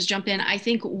could just jump in, I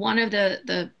think one of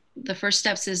the first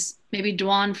steps is maybe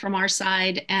Dwan from our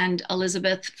side and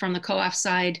Elizabeth from the COAF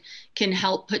side can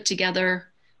help put together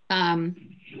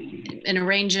and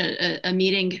arrange a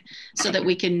meeting so that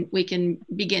we can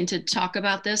begin to talk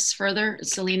about this further.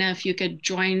 Selena, if you could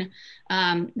join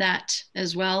that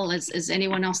as well as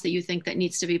anyone else that you think that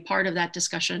needs to be part of that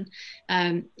discussion.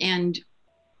 And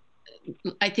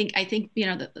I think you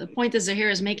know the point that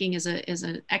Zahira is making is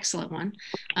an excellent one,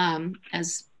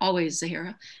 as always,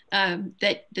 Zahira.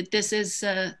 That this is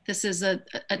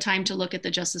a time to look at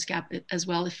the justice gap as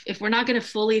well. If we're not going to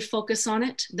fully focus on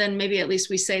it, then maybe at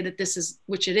least we say that this is,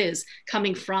 which it is,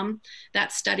 coming from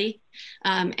that study,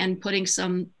 and putting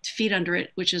some feet under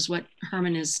it, which is what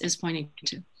Herman is pointing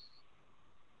to.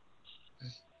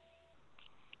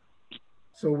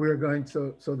 So we're going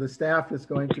to, so the staff is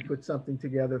going to put something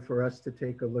together for us to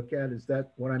take a look at. Is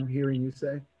that what I'm hearing you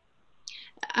say?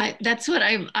 That's what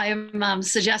I'm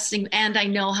suggesting, and I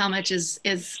know how much is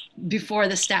before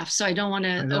the staff, so I don't want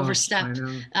to overstep.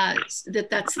 That's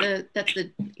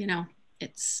the you know,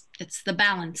 it's the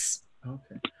balance.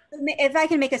 Okay. If I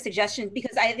can make a suggestion,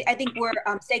 because I think we're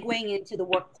segueing into the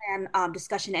work plan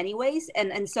discussion anyways.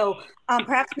 And so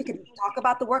perhaps we could talk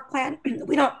about the work plan.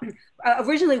 We don't,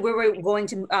 originally we were going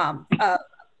to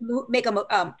make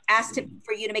ask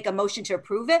for you to make a motion to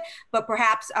approve it, but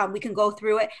perhaps we can go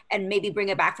through it and maybe bring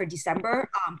it back for December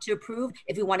to approve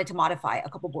if we wanted to modify a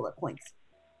couple bullet points.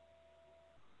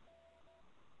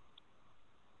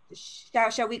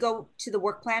 Shall we go to the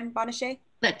work plan, Bonachet?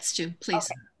 Let's do, please.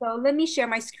 Okay, so let me share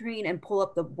my screen and pull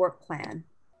up the work plan.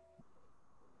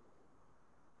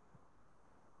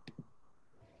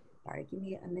 Sorry, give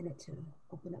me a minute to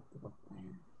open up the work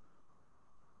plan.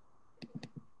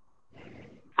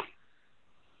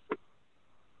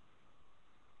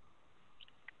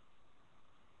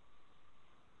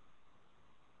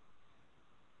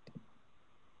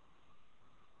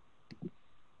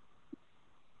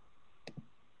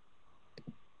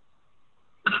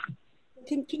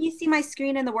 Can you see my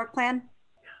screen in the work plan?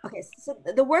 Okay, so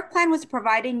the work plan was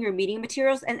providing your meeting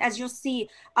materials. And as you'll see,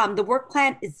 the work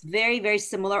plan is very, very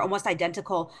similar, almost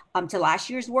identical to last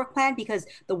year's work plan, because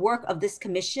the work of this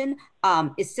commission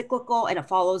is cyclical and it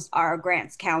follows our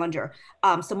grants calendar.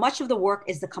 So much of the work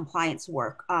is the compliance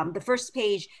work. The first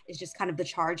page is just kind of the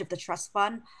charge of the trust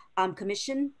fund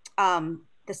commission.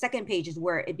 The second page is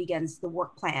where it begins the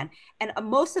work plan. And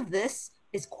most of this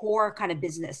is core kind of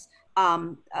business.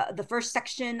 The first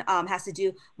section has to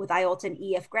do with IOLTA and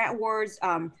EF grant awards,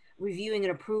 reviewing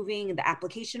and approving the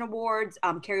application awards,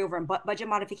 carryover and budget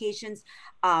modifications.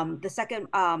 The second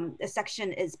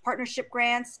section is partnership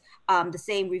grants, the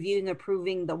same, reviewing and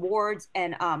approving the awards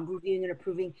and reviewing and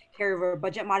approving carryover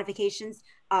budget modifications,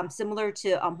 similar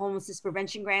to homelessness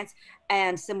prevention grants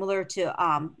and similar to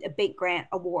bank grant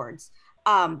awards.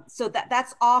 So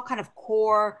that's all kind of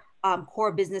core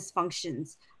business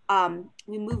functions.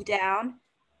 We move down.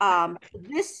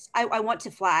 This I want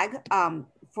to flag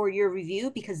for your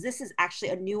review, because this is actually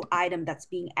a new item that's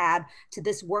being added to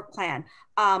this work plan.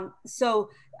 So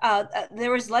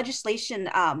there was legislation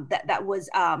that was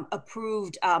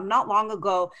approved not long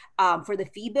ago for the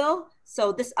fee bill.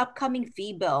 So this upcoming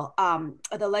fee bill,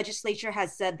 the legislature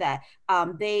has said that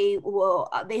they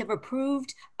have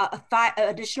approved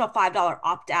additional $5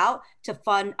 opt-out to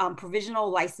fund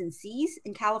provisional licensees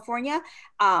in California,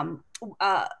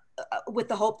 with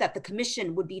the hope that the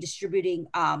commission would be distributing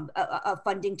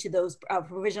funding to those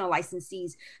provisional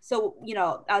licensees. So, you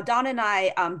know, Don and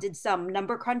I did some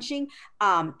number crunching,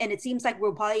 and it seems like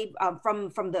we'll probably,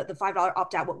 from the $5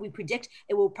 opt-out, what we predict,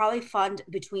 it will probably fund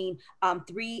between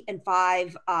 3 and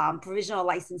 5 provisional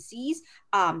licensees.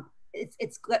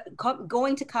 It's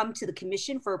going to come to the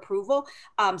commission for approval.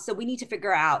 So we need to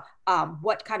figure out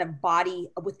what kind of body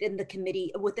within the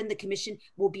commission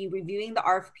will be reviewing the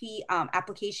RFP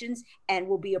applications and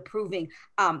will be approving.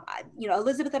 You know,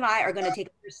 Elizabeth and I are going to take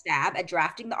a stab at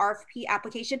drafting the RFP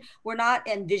application. We're not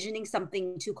envisioning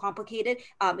something too complicated.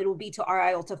 It will be to our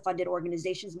IOLTA funded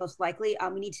organizations most likely.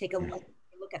 We need to take a look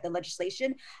at the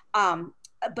legislation.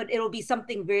 but it'll be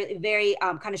something very, very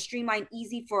kind of streamlined,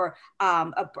 easy for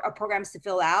programs to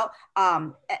fill out.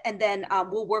 And then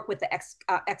we'll work with the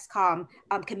XCOM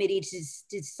committee to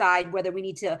decide whether we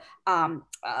need to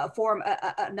form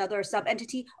another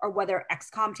sub-entity, or whether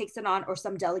XCOM takes it on, or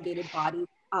some delegated body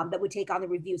that would take on the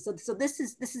review. So this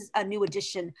is a new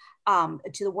addition to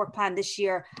the work plan this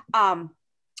year.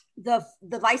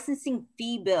 The licensing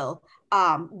fee bill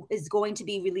is going to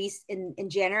be released in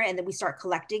January, and then we start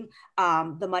collecting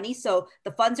the money. So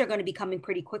the funds are going to be coming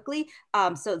pretty quickly.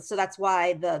 So that's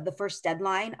why the first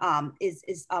deadline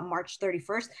is March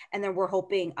 31st. And then we're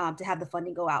hoping to have the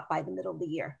funding go out by the middle of the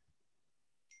year.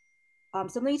 So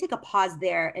let me take a pause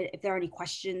there if there are any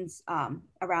questions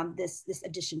around this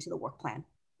addition to the work plan.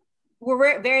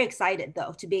 We're very excited,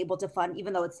 though, to be able to fund,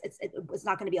 even though it's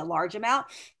not going to be a large amount.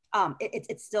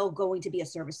 It's still going to be a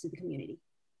service to the community.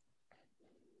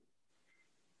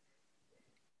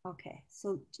 Okay,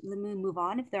 so let me move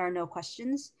on if there are no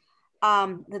questions.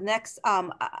 The next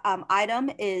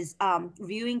item is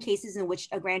reviewing cases in which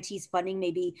a grantee's funding may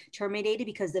be terminated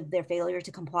because of their failure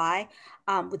to comply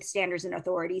with standards and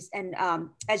authorities. And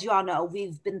as you all know,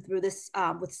 we've been through this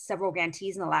with several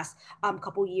grantees in the last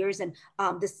couple years, and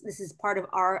this is part of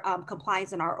our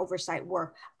compliance and our oversight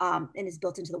work, and is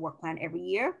built into the work plan every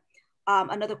year.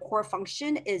 Another core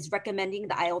function is recommending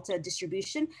the IOLTA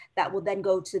distribution that will then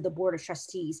go to the Board of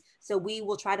Trustees. So we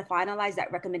will try to finalize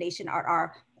that recommendation at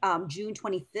our June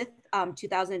 25th,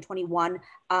 2021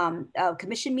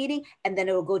 commission meeting, and then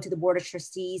it will go to the Board of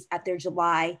Trustees at their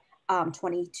July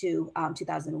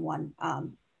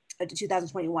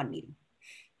 2021 meeting.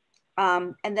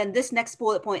 And then this next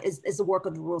bullet point is the work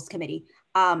of the Rules Committee.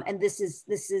 And this is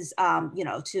you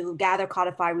know, to gather,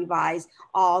 codify, revise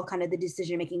all kind of the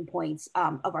decision-making points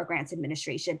of our grants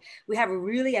administration. We have a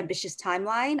really ambitious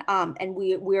timeline, and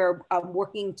we're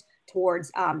working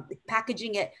towards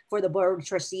packaging it for the Board of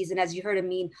Trustees. And as you heard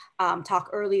Amin talk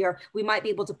earlier, we might be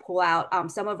able to pull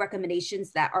out some of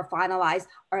recommendations that are finalized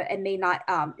and may not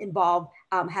involve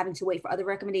having to wait for other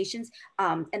recommendations,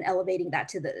 and elevating that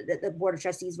to the Board of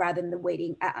Trustees rather than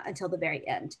waiting until the very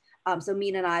end. So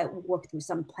Amin and I worked through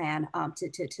some plan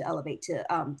to elevate to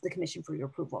the commission for your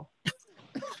approval.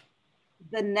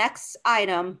 The next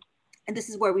item, and this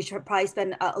is where we should probably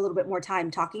spend a little bit more time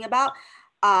talking about,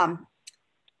 I'm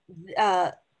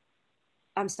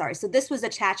sorry. So this was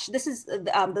attached. This is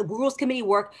the Rules Committee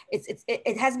work.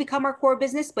 It has become our core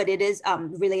business, but it is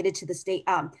related to the state,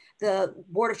 the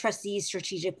Board of Trustees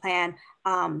strategic plan,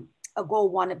 a goal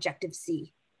 1, objective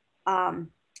C. And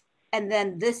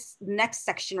then this next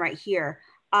section right here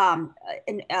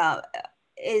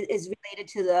is related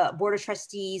to the Board of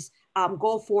Trustees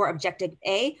goal 4, objective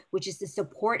A, which is to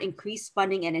support increased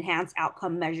funding and enhance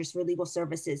outcome measures for legal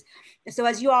services. So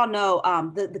as you all know,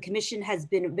 the commission has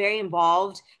been very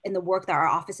involved in the work that our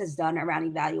office has done around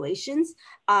evaluations.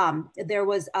 There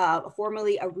was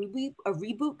formerly a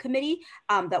reboot committee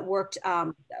that worked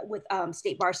with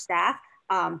State Bar staff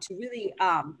to really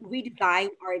redesign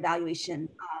our evaluation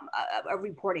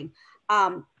reporting.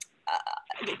 That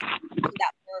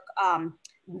work,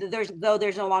 though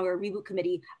there's no longer a reboot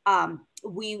committee,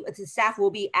 the staff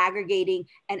will be aggregating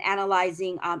and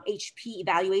analyzing HP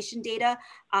evaluation data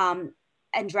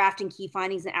and drafting key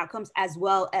findings and outcomes, as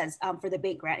well as for the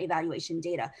bank grant evaluation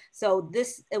data. So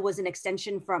it was an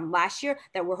extension from last year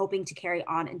that we're hoping to carry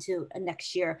on into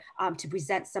next year to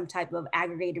present some type of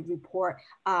aggregated report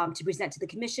to present to the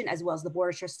commission as well as the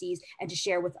Board of Trustees, and to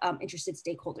share with interested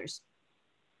stakeholders.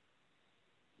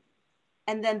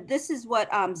 And then this is what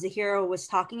Zahira was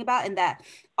talking about, in that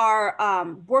our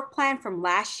work plan from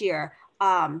last year,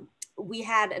 we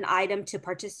had an item to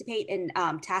participate in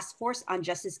task force on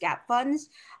justice gap funds.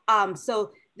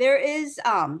 So there is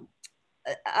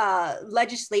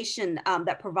legislation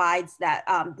that provides that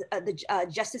the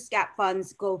justice gap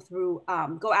funds go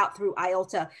out through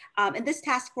IOLTA, and this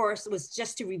task force was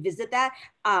just to revisit that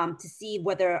to see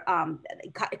whether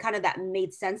kind of that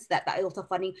made sense that the IOLTA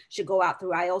funding should go out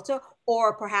through IOLTA,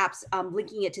 or perhaps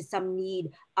linking it to some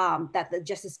need that the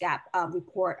justice gap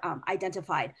report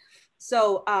identified.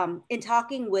 So in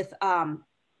talking with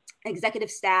executive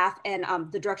staff and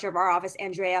the director of our office,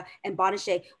 Andrea and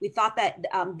Bonache, we thought that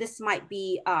this might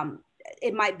be,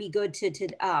 it might be good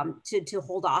to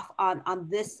hold off on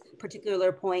this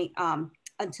particular point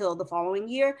until the following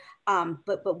year,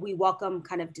 but we welcome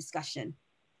kind of discussion.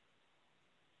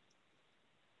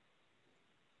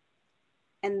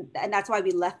 And that's why we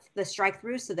left the strike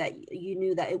through, so that you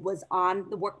knew that it was on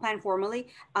the work plan formally,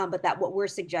 but that what we're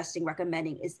suggesting,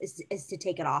 recommending is to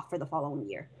take it off for the following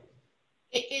year.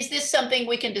 Is this something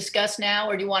we can discuss now,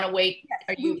 or do you want to wait?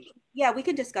 Yes, Yeah, we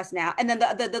can discuss now. And then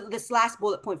this last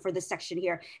bullet point for this section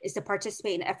here is to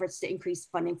participate in efforts to increase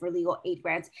funding for legal aid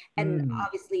grants. And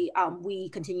obviously we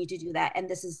continue to do that. And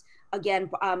this is,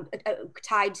 again,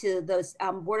 tied to those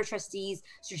Board of Trustees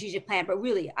strategic plan, but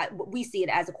really we see it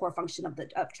as a core function of the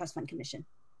Trust Fund Commission.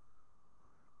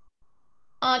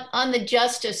 On the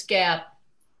justice gap,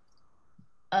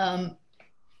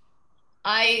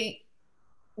 I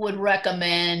would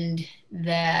recommend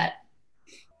that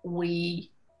we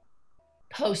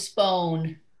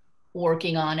postpone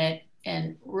working on it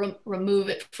and remove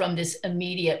it from this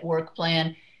immediate work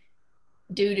plan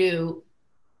due to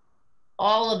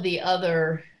all of the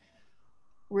other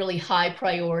really high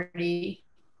priority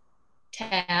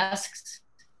tasks,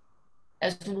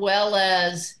 as well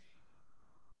as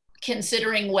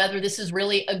considering whether this is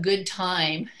really a good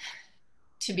time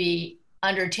to be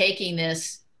undertaking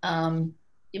this,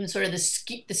 given sort of the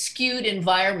skewed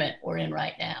environment we're in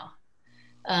right now.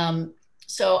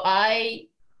 So I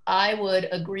would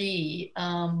agree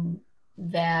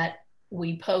that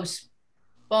we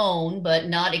postpone, but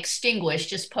not extinguish,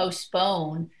 just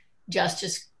postpone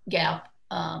justice gap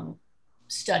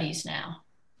studies now.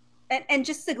 And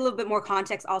just a little bit more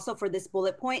context also for this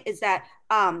bullet point is that,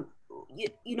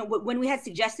 you know, when we had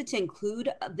suggested to include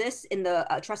this in the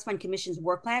Trust Fund Commission's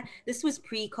work plan, this was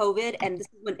pre-COVID, and this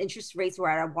is when interest rates were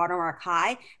at a watermark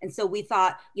high. And so we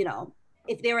thought, you know,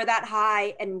 if they were that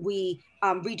high and we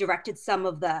redirected some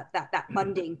of that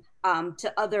funding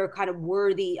to other kind of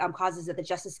worthy causes that the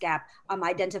justice gap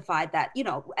identified, that, you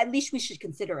know, at least we should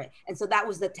consider it. And so that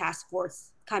was the task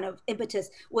force kind of impetus,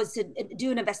 was to do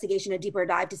an investigation, a deeper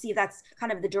dive, to see if that's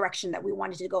kind of the direction that we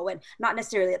wanted to go in. Not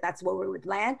necessarily that that's where we would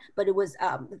land, but it was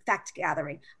fact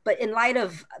gathering. But in light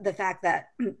of the fact that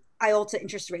IOLTA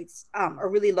interest rates are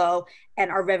really low and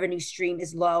our revenue stream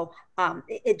is low,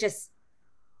 it just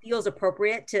feels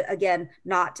appropriate to, again,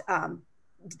 not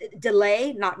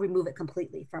delay, not remove it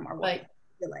completely from our work. Right.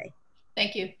 Delay.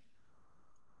 Thank you.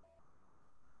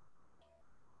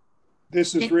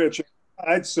 This is Rich.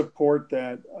 I'd support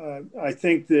that. I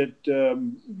think that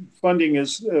funding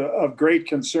is of great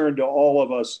concern to all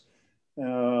of us.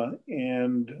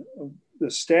 And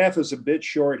the staff is a bit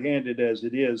shorthanded as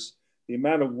it is. The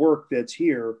amount of work that's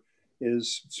here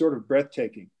is sort of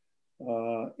breathtaking.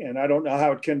 And I don't know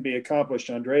how it can be accomplished.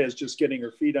 Andrea's just getting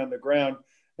her feet on the ground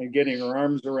and getting her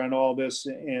arms around all this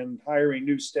and hiring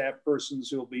new staff persons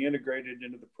who will be integrated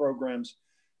into the programs.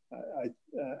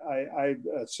 I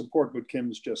support what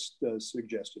Kim's just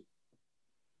suggested.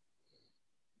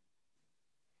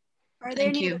 Are there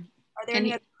any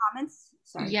other comments?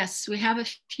 Sorry. Yes, we have a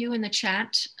few in the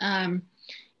chat.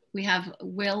 We have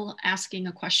Will asking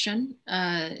a question,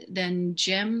 then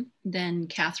Jim, then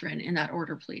Katharine, in that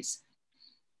order, please.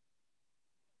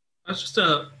 I was just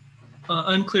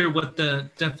unclear what the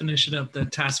definition of the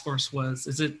task force was.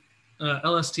 Is it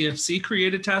LSTFC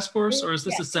created task force, or is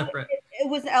this a separate? It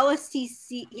was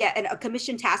LSTC, yeah, and a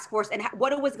commission task force, and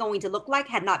what it was going to look like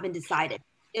had not been decided.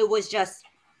 It was just,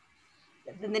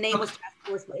 the name was task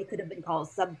force, but it could have been called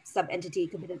sub entity,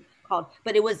 could have been called,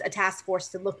 but it was a task force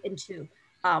to look into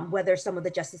whether some of the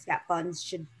justice gap funds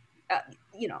should,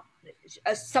 you know,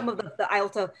 some of the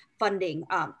IOLTA funding.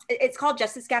 It's called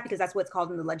justice gap because that's what it's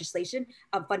called in the legislation,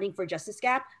 funding for justice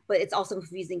gap, but it's also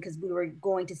confusing because we were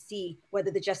going to see whether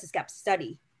the justice gap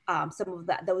study, some of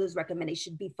those recommendations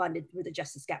should be funded through the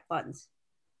justice gap funds.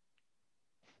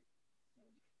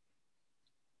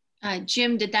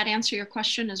 Jim, did that answer your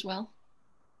question as well?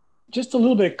 Just a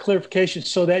little bit of clarification.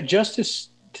 So that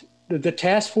the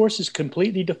task force is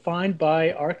completely defined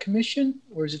by our commission,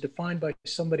 or is it defined by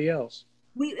somebody else?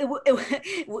 We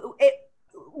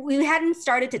hadn't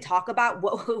started to talk about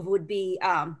what would be,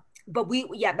 but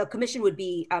the commission would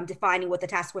be defining what the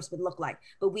task force would look like,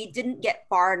 but we didn't get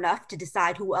far enough to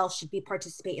decide who else should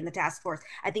participate in the task force.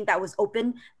 I think that was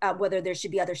open, whether there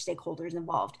should be other stakeholders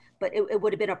involved, but it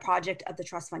would have been a project of the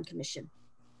Trust Fund Commission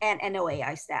and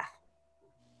NOAI staff.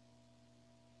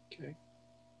 Okay.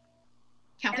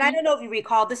 And I don't know if you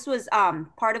recall, this was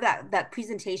part of that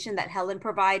presentation that Helen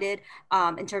provided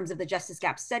in terms of the justice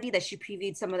gap study, that she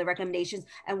previewed some of the recommendations,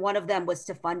 and one of them was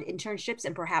to fund internships,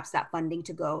 and perhaps that funding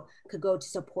could go to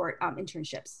support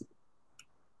internships.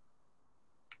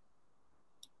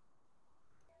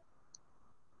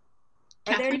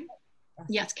 Katharine?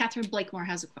 Yes, Katharine Blakemore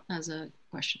has a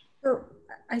question. So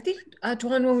I think,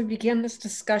 Dawn, when we began this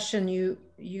discussion,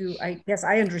 I guess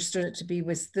I understood it to be,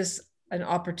 was this an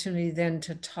opportunity then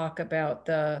to talk about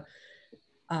the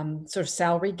sort of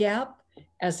salary gap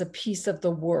as a piece of the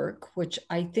work, which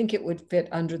I think it would fit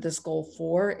under this goal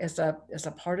 4 as a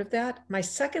part of that. My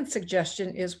second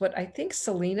suggestion is what I think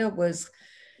Selena was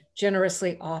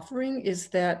generously offering is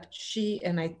that she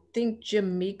and I think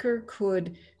Jim Meeker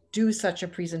could do such a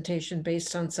presentation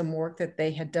based on some work that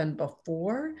they had done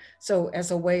before. So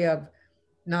as a way of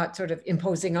not sort of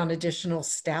imposing on additional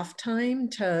staff time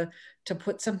to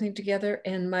put something together.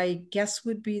 And my guess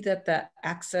would be that the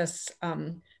Access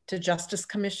to Justice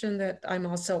Commission that I'm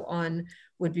also on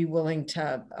would be willing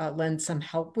to lend some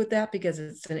help with that, because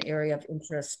it's an area of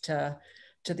interest to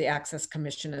the Access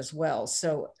Commission as well.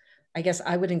 So I guess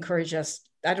I would encourage us,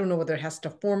 I don't know whether it has to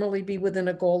formally be within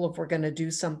a goal if we're going to do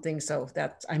something. So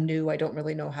that's, I'm new, I don't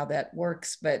really know how that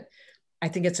works, but I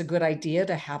think it's a good idea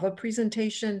to have a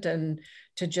presentation and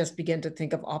to just begin to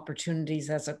think of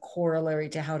opportunities as a corollary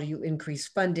to how do you increase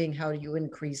funding, how do you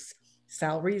increase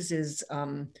salaries is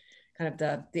kind of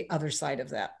the other side of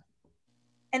that.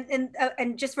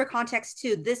 And just for context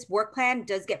too, this work plan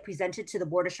does get presented to the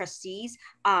Board of Trustees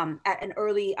at an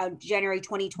early January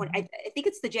 2020. I think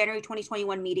it's the January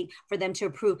 2021 meeting for them to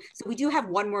approve. So we do have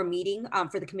one more meeting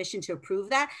for the commission to approve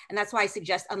that. And that's why I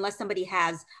suggest, unless somebody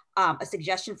has a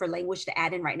suggestion for language to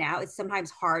add in right now, it's sometimes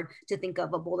hard to think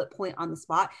of a bullet point on the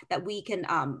spot, that we can,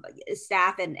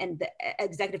 staff and the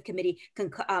executive committee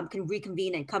can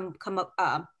reconvene and come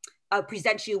up,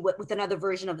 present you with another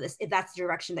version of this. If that's the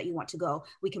direction that you want to go,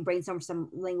 we can brainstorm some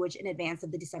language in advance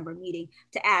of the December meeting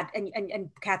to add. And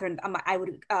Catherine, I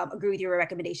would agree with your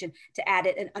recommendation to add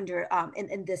it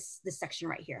in this section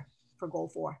right here for goal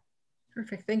 4.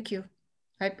 Perfect, thank you.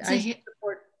 I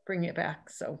support bringing it back,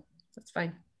 so that's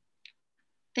fine.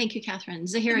 Thank you, Catherine.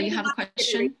 Zahira, you have a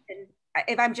question?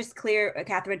 If I'm just clear,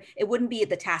 Catherine, it wouldn't be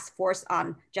the task force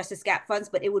on justice gap funds,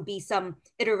 but it would be some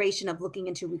iteration of looking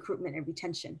into recruitment and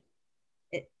retention.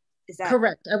 Is that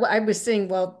correct? I was saying,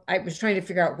 well, I was trying to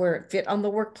figure out where it fit on the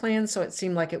work plan, so it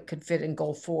seemed like it could fit in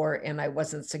goal 4, and I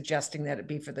wasn't suggesting that it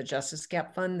be for the Justice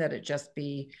Gap Fund, that it just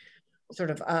be sort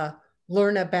of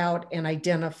learn about and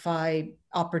identify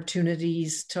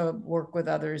opportunities to work with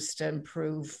others to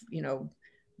improve, you know,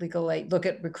 legal aid, look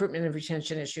at recruitment and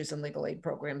retention issues and legal aid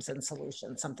programs and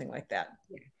solutions, something like that.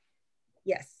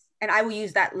 Yes, and I will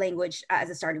use that language as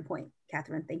a starting point,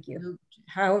 Catherine. Thank you.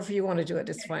 However you want to do it,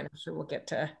 it's fine. I'm sure we'll get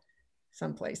to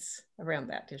someplace around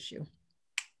that issue.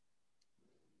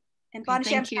 And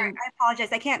Bonnie, I'm sorry, I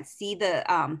apologize. I can't see the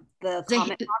comment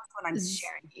box when I'm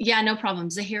sharing. Yeah, no problem.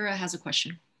 Zahira has a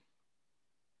question.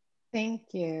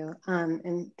 Thank you.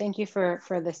 And thank you for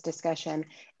this discussion.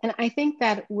 And I think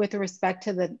that with respect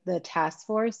to the task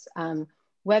force,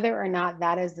 whether or not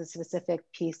that is the specific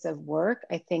piece of work,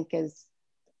 I think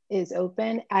is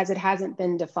open, as it hasn't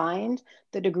been defined.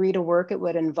 The degree to work it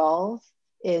would involve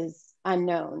is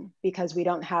unknown because we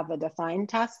don't have a defined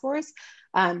task force.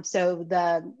 I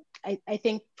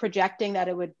think projecting that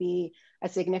it would be a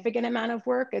significant amount of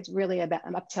work, it's really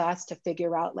up to us to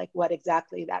figure out like what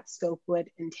exactly that scope would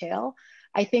entail.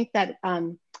 I think that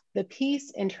the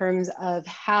piece in terms of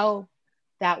how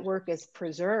that work is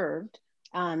preserved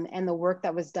and the work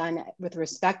that was done with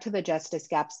respect to the Justice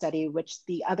Gap Study, which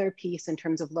the other piece in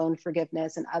terms of loan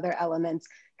forgiveness and other elements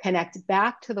connect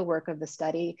back to the work of the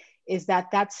study, is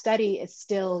that study is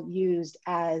still used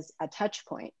as a touch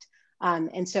point.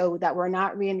 And so that we're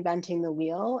not reinventing the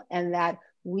wheel, and that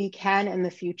we can in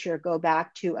the future go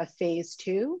back to a phase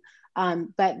 2.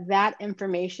 But that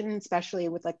information, especially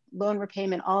with like loan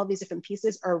repayment, all of these different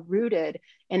pieces are rooted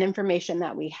in information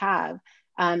that we have.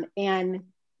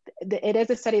 It is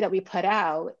a study that we put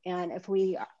out, and if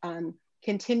we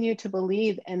continue to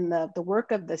believe in the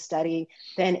work of the study,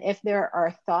 then if there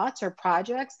are thoughts or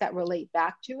projects that relate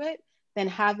back to it, then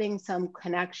having some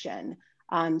connection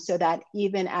so that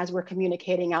even as we're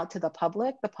communicating out to the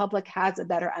public has a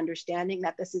better understanding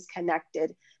that this is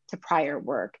connected to prior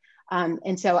work.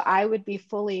 And so I would be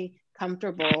fully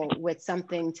comfortable with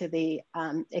something to the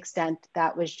extent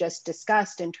that was just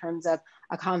discussed in terms of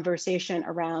a conversation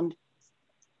around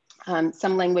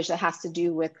some language that has to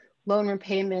do with loan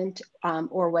repayment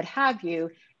or what have you,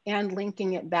 and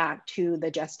linking it back to the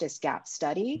Justice Gap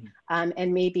Study.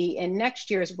 And maybe in next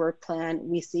year's work plan,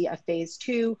 we see a phase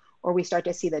 2, or we start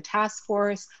to see the task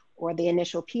force or the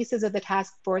initial pieces of the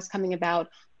task force coming about,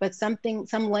 but some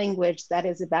language that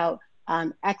is about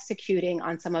executing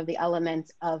on some of the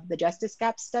elements of the Justice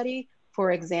Gap Study.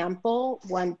 For example,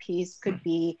 one piece could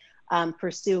be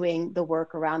pursuing the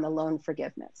work around the loan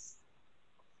forgiveness.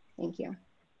 Thank you.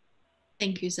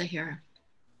 Thank you, Zahira.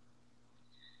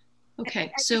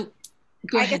 Okay, so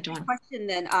go ahead, Dawn. Question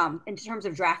then, in terms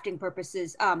of drafting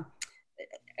purposes,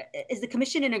 is the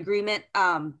commission in agreement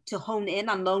to hone in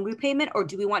on loan repayment, or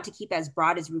do we want to keep as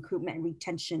broad as recruitment and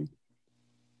retention?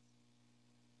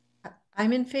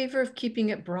 I'm in favor of keeping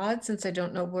it broad since I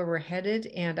don't know where we're headed.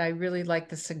 And I really like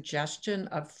the suggestion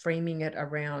of framing it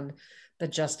around the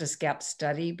justice gap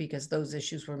study because those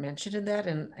issues were mentioned in that.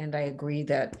 And I agree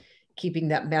that keeping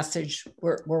that message,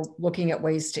 we're looking at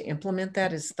ways to implement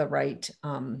that is the right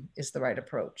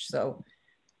approach. So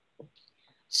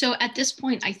at this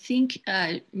point, I think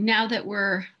now that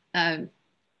we're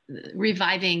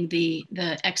reviving the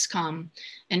XCOM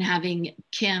and having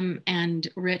Kim and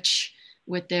Rich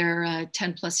with their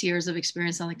 10 plus years of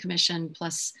experience on the commission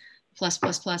plus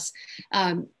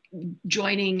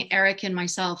joining Eric and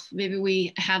myself, maybe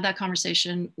we have that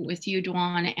conversation with you,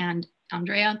 Duan and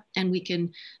Andrea, and we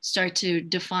can start to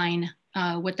define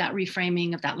what that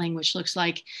reframing of that language looks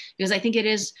like, because I think it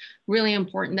is really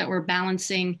important that we're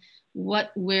balancing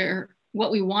what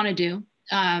we want to do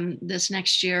this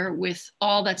next year with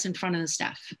all that's in front of the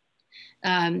staff.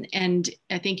 And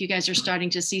I think you guys are starting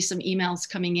to see some emails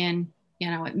coming in,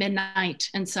 at midnight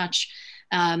and such.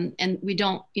 And we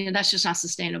don't, that's just not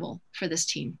sustainable for this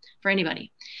team, for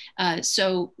anybody.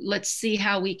 So let's see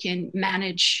how we can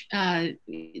manage as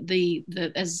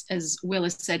Will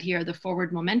has said here, the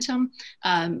forward momentum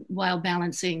while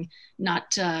balancing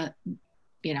not,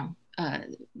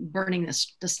 burning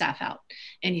the staff out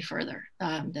any further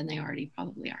than they already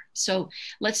probably are. So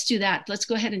let's do that. Let's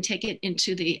go ahead and take it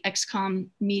into the XCOM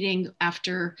meeting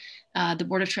after the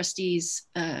Board of Trustees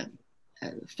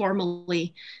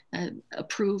formally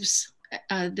approves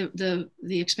the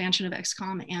expansion of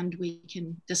XCOM, and we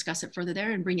can discuss it further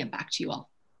there and bring it back to you all.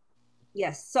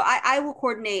 Yes, so I will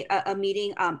coordinate a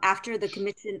meeting after the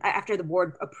commission, after the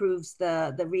board approves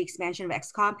the re-expansion of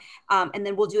XCOM, and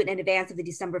then we'll do it in advance of the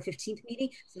December 15th meeting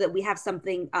so that we have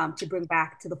something to bring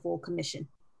back to the full commission.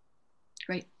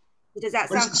 Great. Does that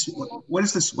sound? What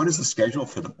is the schedule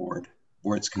for the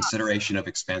board's consideration of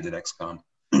expanded XCOM?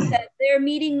 They're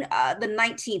meeting the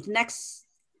 19th, next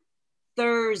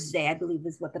Thursday, I believe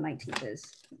is what the 19th is.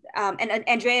 And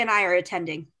Andrea and I are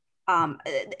attending.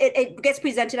 It gets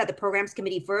presented at the programs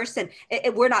committee first, and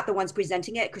we're not the ones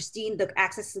presenting it. Christine, the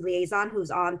access liaison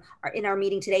who's in our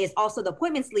meeting today, is also the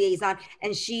appointments liaison,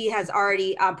 and she has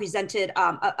already presented,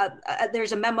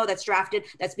 there's a memo that's drafted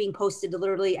that's being posted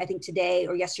literally, I think today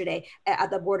or yesterday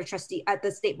at the Board of Trustees, at the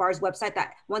State Bar's website,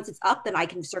 that once it's up, then I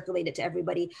can circulate it to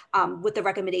everybody with the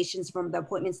recommendations from the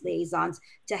appointments liaisons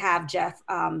to have Jeff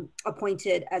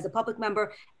appointed as a public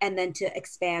member, and then to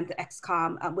expand the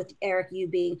XCOM with Eric, you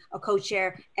being a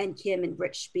co-chair, and Kim and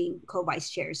Rich being co-vice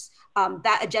chairs.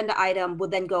 That agenda item will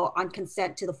then go on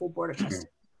consent to the full Board of Trustees.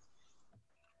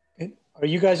 Okay. Are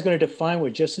you guys going to define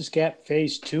what Justice Gap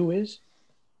Phase 2 is?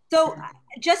 So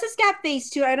Justice Gap Phase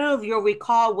 2, I don't know if you'll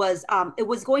recall, was it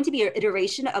was going to be an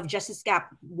iteration of Justice Gap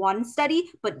 1 study,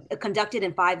 but conducted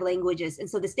in 5 languages. And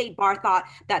so the State Bar thought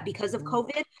that because of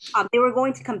COVID, they were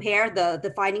going to compare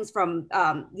the findings from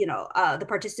the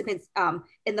participants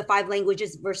in the 5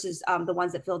 languages versus the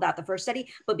ones that filled out the first study.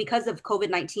 But because of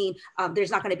COVID-19,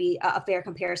 there's not going to be a fair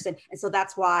comparison. And so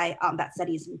that's why that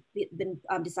study's been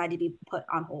decided to be put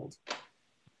on hold.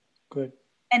 Good.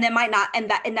 And that might not, and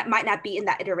that might not be in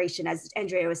that iteration, as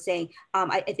Andrea was saying.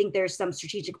 I think there's some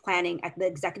strategic planning at the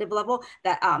executive level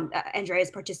that Andrea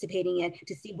is participating in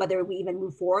to see whether we even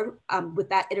move forward with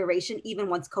that iteration, even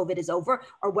once COVID is over,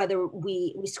 or whether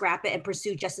we scrap it and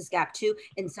pursue Justice Gap 2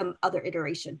 in some other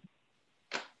iteration.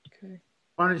 Okay.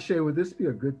 Monashay, would this be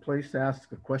a good place to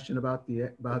ask a question about the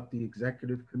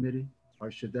executive committee,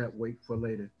 or should that wait for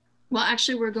later? Well,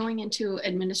 actually, we're going into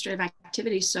administrative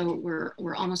activities, so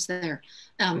we're almost there.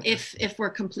 If we're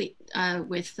complete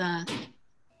with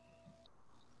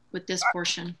this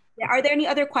portion. Yeah. Are there any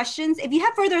other questions? If you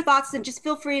have further thoughts, then just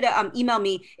feel free to email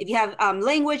me if you have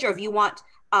language, or if you want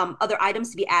other items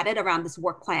to be added around this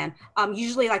work plan.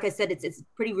 Usually, like I said, it's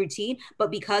pretty routine,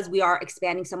 but because we are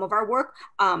expanding some of our work,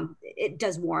 it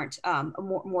does warrant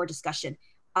more discussion.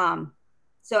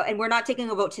 So, and we're not taking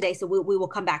a vote today, so we will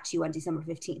come back to you on December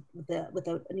 15th with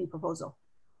a new proposal.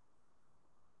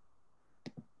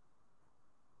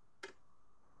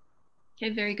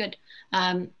 Okay, very good.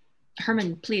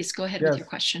 Herman, please go ahead with your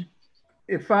question.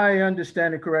 If I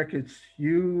understand it correct, it's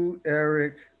you,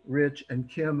 Eric, Rich, and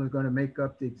Kim are going to make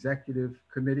up the executive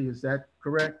committee. Is that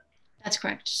correct? That's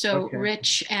correct. So okay.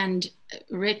 Rich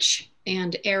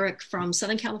and Eric from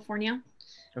Southern California,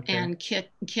 okay. And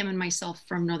Kim and myself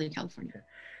from Northern California. Okay.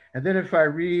 And then if I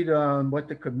read what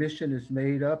the commission is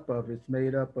made up of, it's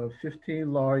made up of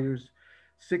 15 lawyers,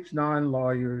 6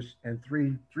 non-lawyers, and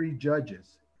three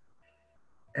judges.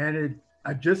 And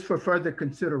just for further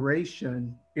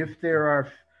consideration, if there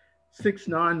are 6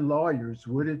 non-lawyers,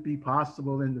 would it be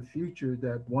possible in the future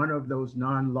that one of those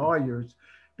non-lawyers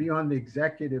be on the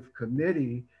executive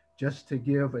committee just to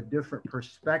give a different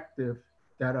perspective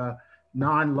that a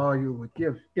non-lawyer would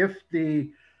give. If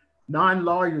the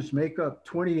non-lawyers make up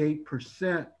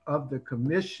 28% of the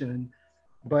commission,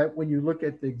 but when you look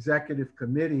at the executive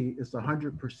committee, it's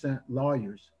 100%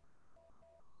 lawyers.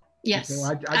 Yes,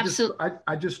 so absolutely.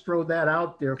 I just throw that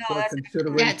out there for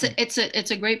consideration. Yeah, it's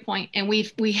a great point, and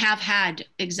we have had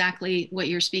exactly what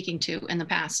you're speaking to in the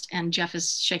past, and Jeff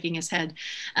is shaking his head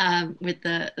with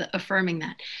the affirming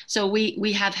that. So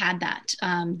we have had that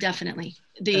definitely.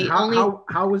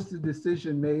 How was the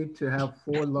decision made to have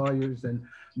 4 lawyers and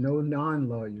no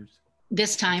non-lawyers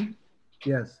this time?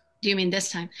 Yes. Do you mean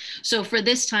this time? So for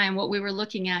this time, what we were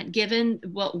looking at, given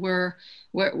what we're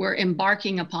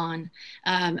embarking upon,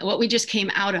 what we just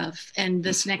came out of, and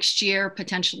this next year,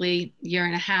 potentially year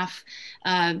and a half,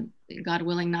 God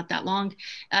willing, not that long,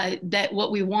 that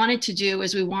what we wanted to do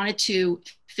is we wanted to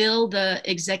fill the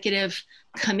executive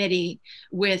committee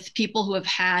with people who have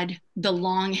had the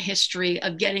long history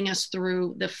of getting us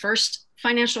through the first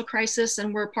financial crisis,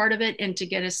 and we're part of it, and to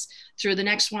get us through the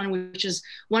next one, which is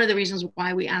one of the reasons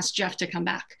why we asked Jeff to come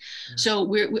back. Yeah.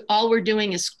 So all we're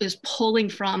doing is pulling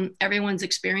from everyone's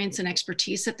experience and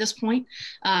expertise at this point,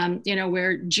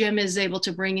 where Jim is able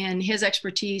to bring in his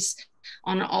expertise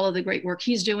on all of the great work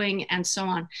he's doing and so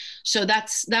on. So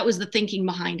that was the thinking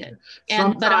behind it.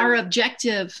 But our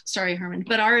objective, sorry, Herman,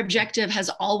 but our objective has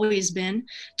always been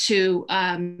to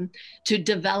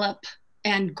develop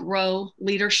and grow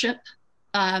leadership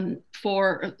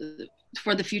for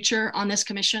the future on this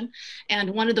commission. And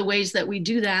one of the ways that we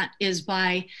do that is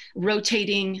by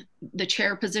rotating the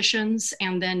chair positions,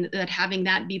 and then having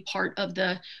that be part of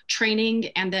the training,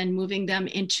 and then moving them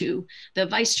into the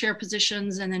vice chair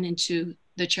positions, and then into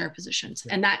the chair positions.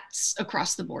 And that's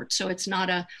across the board. So it's not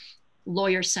a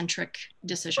lawyer-centric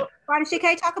decision. Can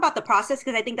I talk about the process?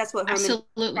 Because I think that's what Herman—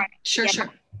 Absolutely. Sure.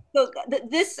 So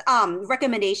this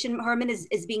recommendation, Herman,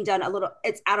 is being done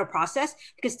it's out of process,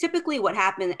 because typically what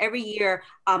happens every year,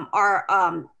 our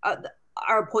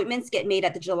appointments get made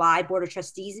at the July Board of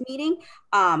Trustees meeting.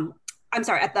 At the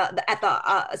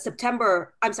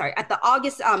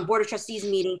August Board of Trustees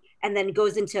meeting, and then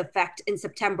goes into effect in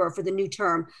September for the new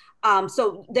term.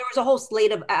 So there was a whole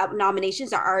slate of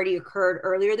nominations that already occurred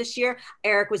earlier this year.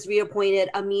 Eric was reappointed,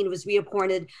 Amin was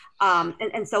reappointed,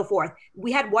 and so forth.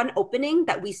 We had one opening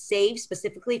that we saved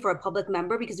specifically for a public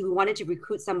member, because we wanted to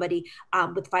recruit somebody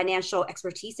with financial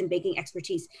expertise and banking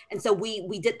expertise. And so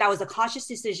we did, that was a conscious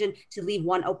decision to leave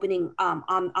one opening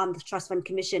on the Trust Fund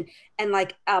Commission. And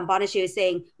like Bonachet was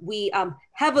saying, we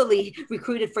heavily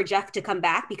recruited for Jeff to come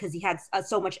back, because he had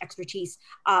so much expertise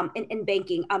in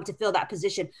banking to fill that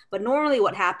position. But normally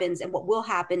what happens, and what will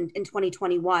happen in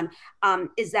 2021,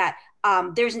 is that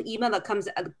there's an email that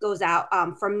goes out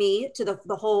from me to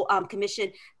the whole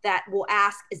commission that will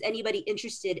ask, is anybody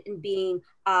interested in being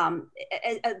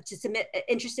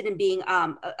interested in being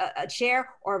a chair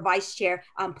or a vice chair?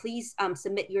 Please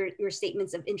submit your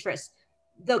statements of interest.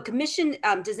 The commission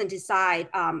doesn't decide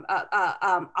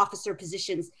officer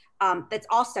positions. That's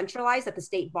all centralized at the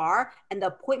state bar, and the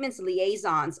appointments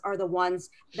liaisons are the ones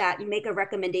that make a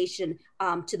recommendation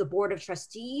to the Board of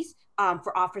Trustees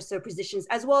for officer positions,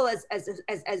 as well as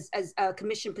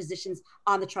commission positions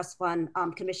on the Trust Fund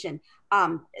Commission.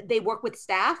 They work with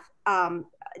staff.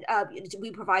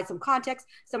 We provide some context,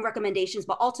 some recommendations,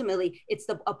 but ultimately it's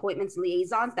the appointments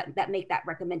liaisons that make that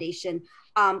recommendation.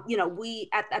 We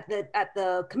at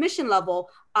the commission level,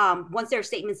 once there are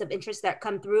statements of interest that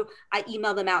come through, I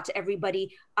email them out to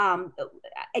everybody.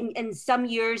 And some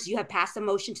years you have passed a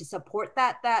motion to support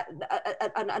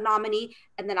a nominee,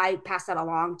 and then I pass that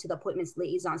along to the appointments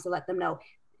liaisons to let them know.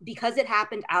 Because it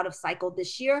happened out of cycle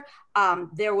this year,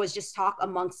 there was just talk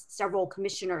amongst several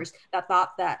commissioners that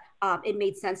thought that it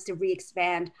made sense to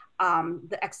re-expand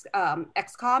the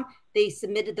XCOM. They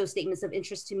submitted those statements of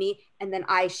interest to me, and then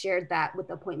I shared that with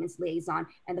the appointments liaison,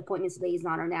 and the appointments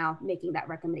liaison are now making that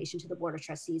recommendation to the Board of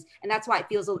Trustees. And that's why it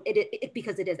feels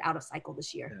because it is out of cycle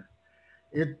this year.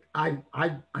 Yeah. I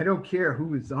don't care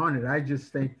who is on it. I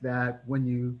just think that when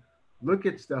you look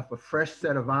at stuff, a fresh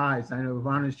set of eyes. I know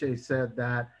Vanashay said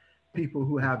that people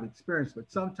who have experience,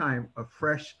 but sometimes a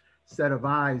fresh set of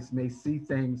eyes may see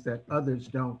things that others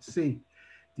don't see.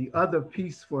 The other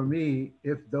piece for me,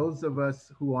 if those of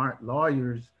us who aren't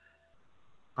lawyers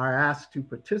are asked to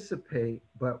participate,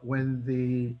 but when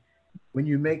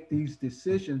you make these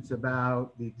decisions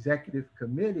about the executive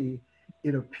committee,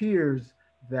 it appears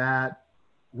that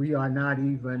we are not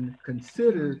even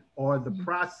considered, or the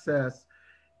process,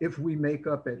 if we make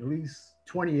up at least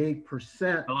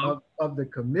 28% of the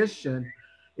commission,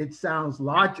 it sounds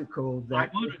logical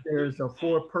that if there's a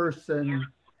 4-person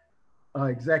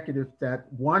executive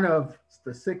that one of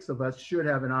the 6 of us should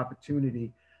have an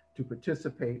opportunity to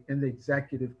participate in the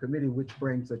executive committee, which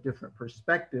brings a different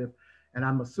perspective. And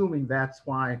I'm assuming that's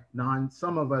why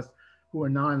some of us who are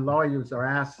non-lawyers are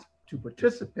asked to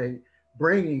participate,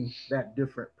 bringing that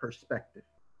different perspective.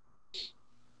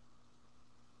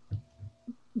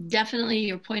 Definitely,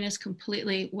 your point is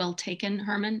completely well taken,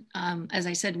 Herman. As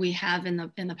I said, we have in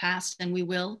the past, and we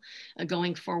will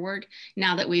going forward.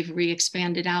 Now that we've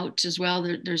re-expanded out as well,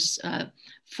 there's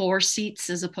 4 seats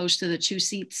as opposed to the 2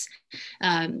 seats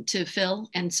to fill,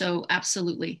 and so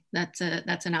absolutely, that's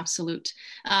an absolute.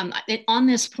 On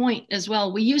this point as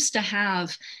well, we used to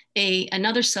have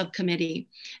another subcommittee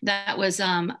that was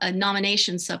a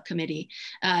nomination subcommittee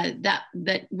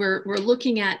that we're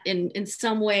looking at in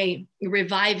some way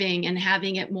reviving and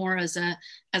having it more as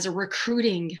a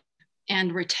recruiting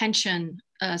and retention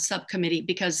subcommittee,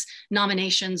 because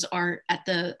nominations are at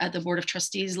the Board of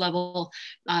Trustees level,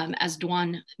 as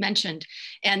Dwan mentioned,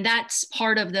 and that's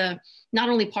part of not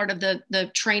only part of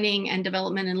the training and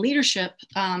development and leadership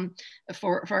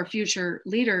for our future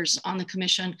leaders on the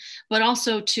commission, but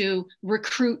also to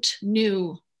recruit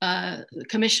new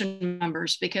commission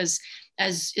members, because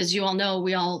as you all know,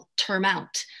 we all term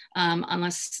out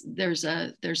unless there's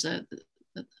an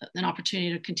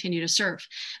opportunity to continue to serve.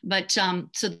 But so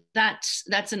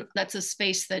that's a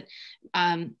space that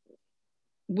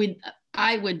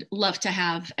I would love to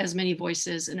have as many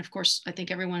voices, and of course I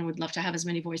think everyone would love to have as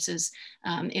many voices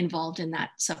involved in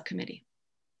that subcommittee.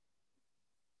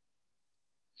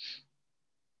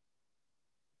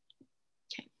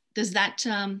 Okay, does that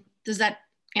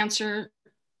answer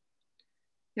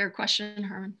your question,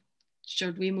 Herman?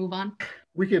 Should we move on?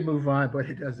 We can move on, but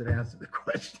it doesn't answer the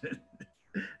question.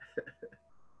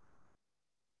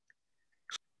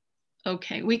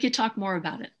 Okay, we could talk more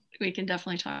about it. We can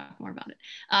definitely talk more about it.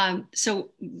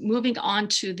 So moving on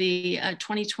to the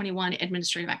 2021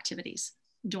 administrative activities.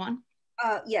 Dwan?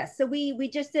 Yes, so we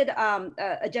just did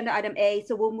agenda item A,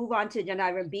 so we'll move on to agenda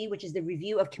item B, which is the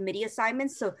review of committee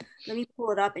assignments. So let me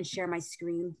pull it up and share my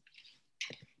screen.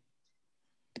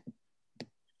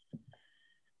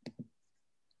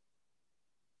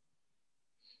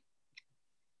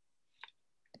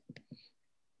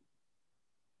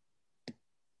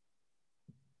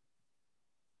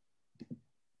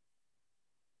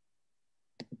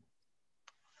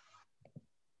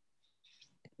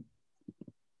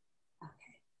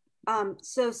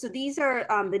 So these are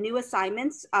the new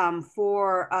assignments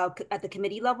for at the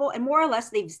committee level, and more or less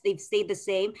they've stayed the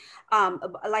same.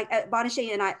 Like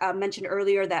Bonachet and I mentioned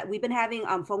earlier, that we've been having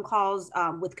phone calls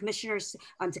with commissioners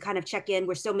to kind of check in.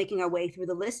 We're still making our way through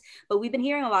the list, but we've been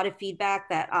hearing a lot of feedback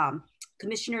that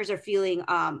commissioners are feeling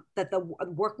that the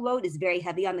workload is very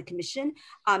heavy on the commission,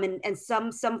 and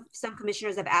some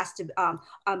commissioners have asked to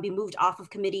be moved off of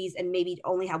committees and maybe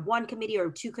only have 1 committee or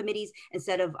 2 committees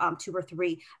instead of 2 or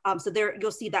 3. So there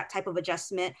you'll see that type of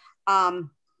adjustment. The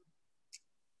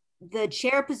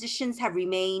chair positions have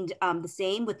remained the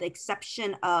same, with the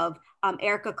exception of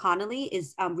Erica Connolly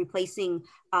is replacing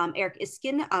Eric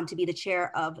Iskin to be the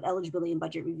chair of the Eligibility and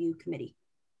Budget Review Committee.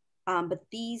 But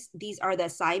these are the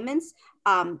assignments.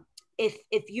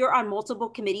 If you're on multiple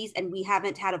committees and we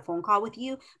haven't had a phone call with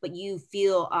you, but you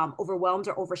feel overwhelmed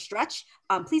or overstretched,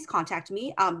 please contact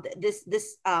me.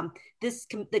 The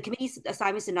committee's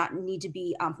assignments do not need to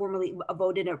be formally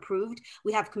voted and approved.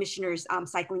 We have commissioners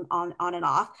cycling on and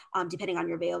off depending on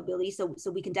your availability. So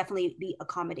we can definitely be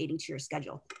accommodating to your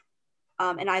schedule.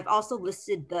 And I've also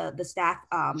listed the staff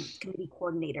committee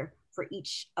coordinator for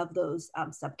each of those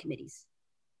subcommittees.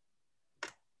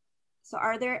 So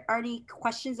are there any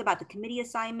questions about the committee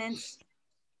assignments?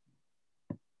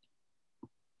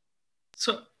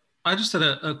 So I just had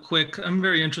a quick, I'm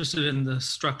very interested in the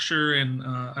structure, and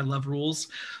I love rules.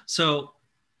 So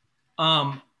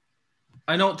I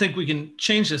don't think we can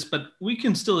change this, but we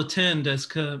can still attend as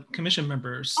commission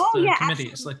members, the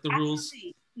committees, absolutely. Like the rules.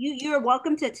 You're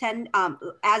welcome to attend,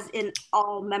 as in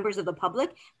all members of the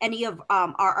public, any of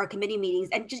our committee meetings,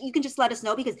 and you can just let us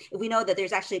know, because if we know that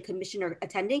there's actually a commissioner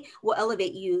attending, we'll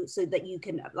elevate you so that you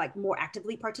can like more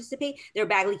actively participate. There are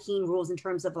Bagley Keene rules in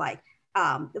terms of like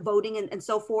voting and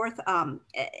so forth, and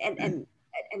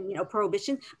you know,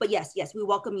 prohibitions. But yes, we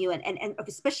welcome you, and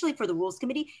especially for the rules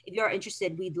committee, if you are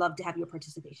interested, we'd love to have your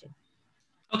participation.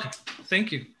 Okay,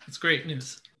 thank you. That's great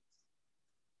news.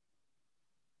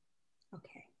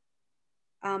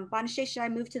 Bonachet, should I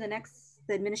move to the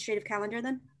administrative calendar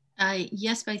then?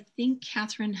 Yes, but I think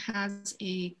Katharine has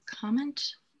a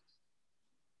comment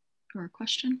or a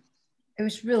question. It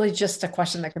was really just a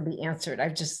question that can be answered.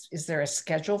 Is there a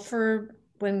schedule for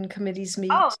when committees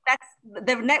meet? Oh, that's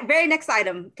the very next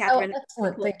item, Catherine. Oh,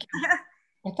 excellent, thank you.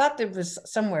 I thought there was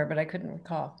somewhere, but I couldn't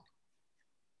recall.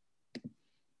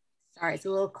 Sorry, it's a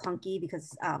little clunky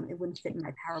because it wouldn't fit in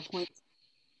my PowerPoint.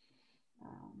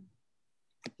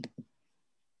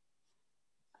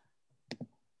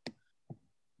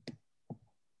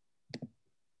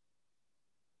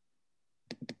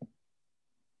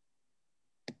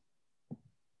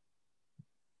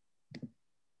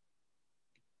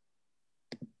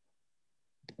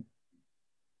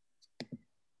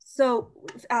 So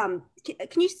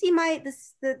can you see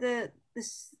the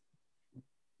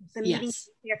meeting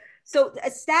here? So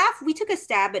staff, we took a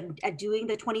stab at doing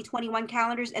the 2021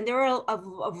 calendars, and there are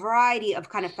a variety of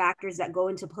kind of factors that go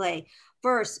into play.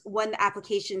 First, when the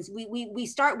applications, we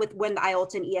start with when the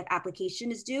IOLTA and EF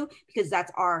application is due, because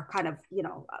that's our kind of,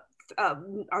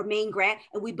 our main grant,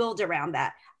 and we build around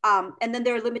that. And then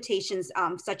there are limitations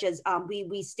such as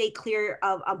we stay clear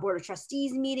of Board of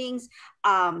Trustees meetings.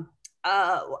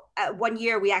 1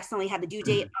 year we accidentally had the due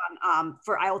date on,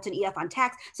 for IOLTA and EF on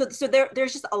tax. So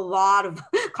there's just a lot of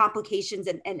complications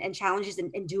and challenges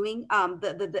in doing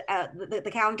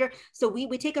the calendar. So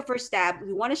we take a first stab.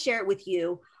 We want to share it with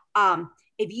you.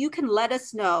 If you can let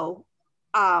us know,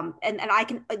 and I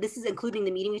can, this is including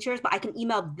the meeting materials, but I can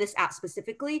email this out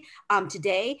specifically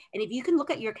today. And if you can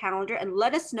look at your calendar and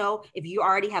let us know if you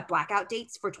already have blackout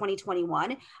dates for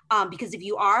 2021, because if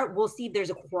you are, we'll see if there's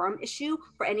a quorum issue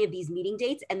for any of these meeting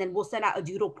dates, and then we'll send out a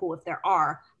doodle poll if there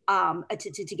are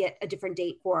to get a different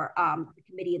date for the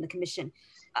committee and the commission.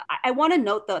 I want to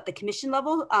note that at the commission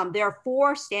level, there are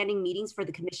 4 standing meetings for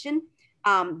the commission.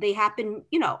 They happen,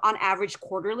 on average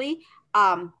quarterly.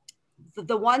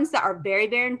 The ones that are very,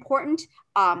 very important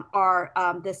are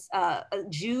this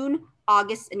June,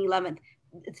 August, and 11th.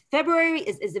 February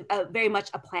is very much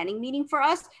a planning meeting for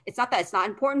us. It's not that it's not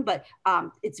important, but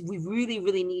we really,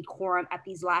 really need quorum at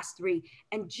these last 3.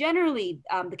 And generally,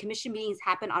 the commission meetings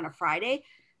happen on a Friday.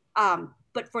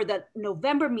 But for the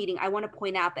November meeting, I want to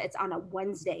point out that it's on a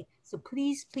Wednesday. So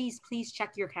please, please, please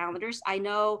check your calendars. I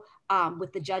know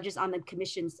with the judges on the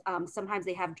commissions, sometimes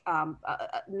they have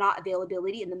not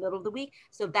availability in the middle of the week.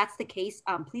 So if that's the case,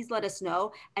 please let us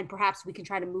know, and perhaps we can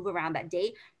try to move around that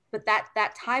date. But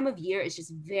that time of year is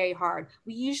just very hard.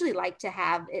 We usually like to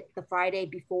have it the Friday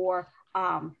before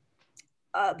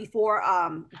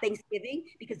Thanksgiving,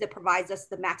 because it provides us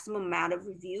the maximum amount of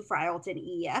review for IOLTA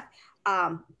and EF.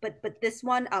 But this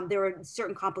one, there were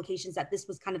certain complications that this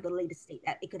was kind of the latest date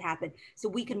that it could happen. So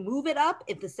we can move it up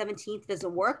if the 17th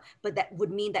doesn't work, but that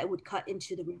would mean that it would cut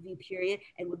into the review period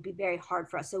and would be very hard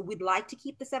for us. So we'd like to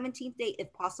keep the 17th date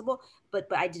if possible, but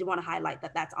I did want to highlight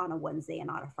that that's on a Wednesday and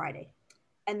not a Friday.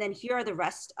 And then here are the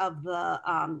rest of the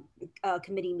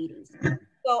committee meetings.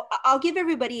 So I'll give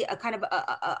everybody a kind of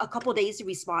a couple days to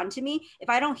respond to me. If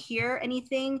I don't hear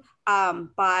anything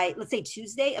by, let's say,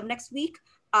 Tuesday of next week,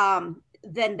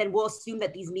 then we'll assume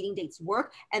that these meeting dates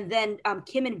work. And then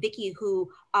Kim and Vicky, who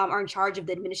are in charge of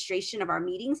the administration of our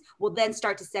meetings, will then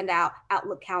start to send out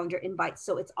Outlook calendar invites,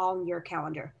 so it's all in your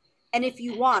calendar. And if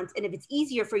you want, and if it's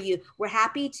easier for you, we're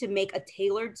happy to make a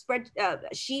tailored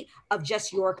sheet of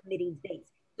just your committee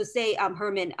dates. So say,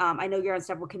 Herman, I know you're on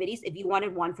several committees. If you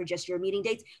wanted one for just your meeting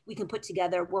dates, we can put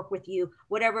together, work with you,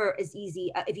 whatever is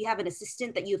easy. If you have an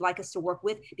assistant that you'd like us to work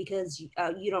with because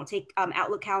you don't take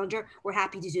Outlook calendar, we're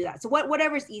happy to do that. So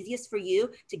whatever is easiest for you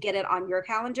to get it on your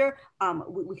calendar,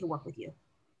 we can work with you.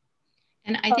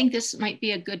 And I think this might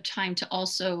be a good time to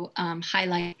also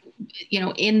highlight,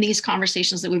 in these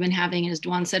conversations that we've been having, as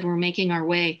Duan said, we're making our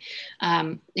way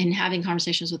in having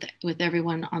conversations with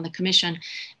everyone on the commission.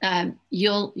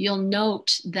 You'll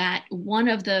note that one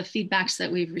of the feedbacks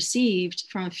that we've received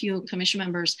from a few commission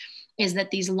members is that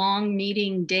these long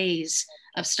meeting days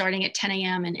of starting at 10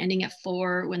 a.m. and ending at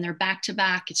 4 when they're back to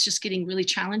back, it's just getting really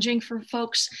challenging for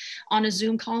folks on a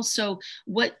Zoom call. So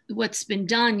what's been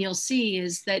done, you'll see,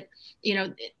 is that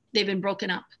they've been broken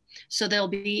up. So there'll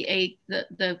be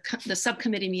the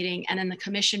subcommittee meeting and then the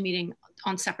commission meeting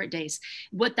on separate days.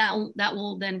 What that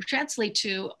will then translate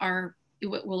to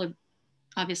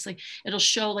obviously, it'll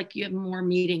show like you have more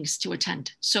meetings to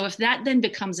attend. So if that then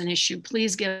becomes an issue,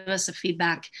 please give us a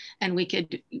feedback and we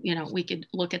could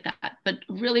look at that. But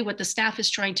really what the staff is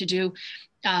trying to do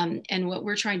and what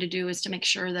we're trying to do is to make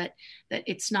sure that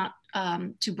it's not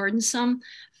too burdensome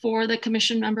for the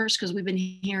commission members, because we've been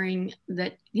hearing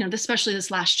that, especially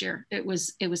this last year, it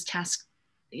was task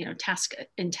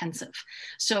intensive.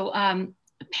 So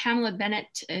Pamela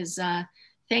Bennett is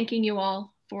thanking you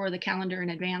all for the calendar in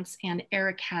advance, and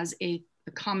Eric has a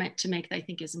comment to make that I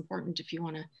think is important if you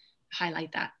want to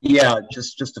highlight that. Yeah,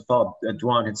 just to follow up,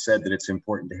 Dwan had said that it's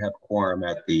important to have quorum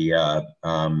at the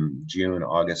June,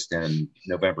 August, and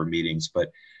November meetings.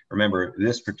 But remember,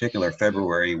 this particular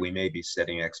February, we may be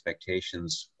setting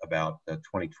expectations about the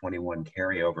 2021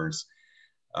 carryovers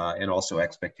and also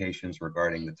expectations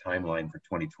regarding the timeline for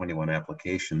 2021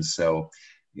 applications. So,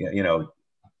 you know,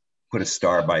 put a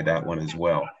star by that one as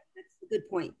well. That's a good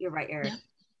point. You're right, Eric. Yeah.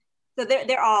 So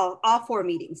they're all 4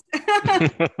 meetings.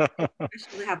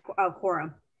 Especially have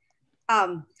quorum.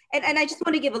 And I just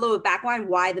want to give a little background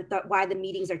why the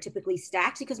meetings are typically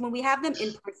stacked, because when we have them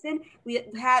in person, we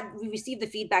received the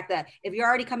feedback that if you're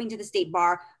already coming to the state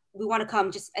bar, we want to come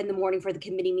just in the morning for the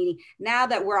committee meeting. Now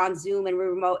that we're on Zoom and we're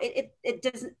remote,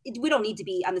 we don't need to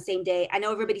be on the same day. I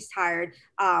know everybody's tired.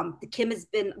 Kim has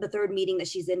been the 3rd meeting that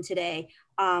she's in today.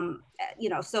 You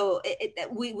know, so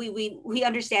we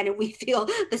understand and we feel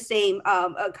the same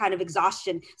kind of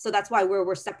exhaustion. So that's why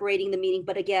we're separating the meeting.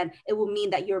 But again, it will mean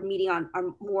that you're meeting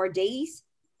on more days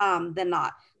than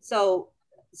not. So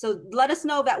let us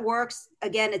know if that works.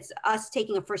 Again, it's us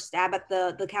taking a first stab at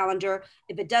the calendar.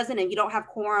 If it doesn't and you don't have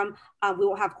quorum, we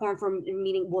won't have quorum for a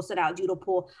meeting. We'll set out doodle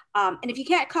poll. And if you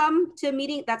can't come to a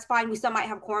meeting, that's fine. We still might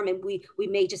have quorum and we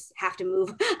may just have to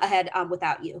move ahead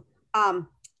without you.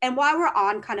 And while we're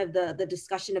on kind of the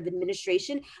discussion of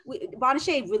administration,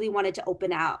 Bonachet really wanted to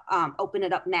open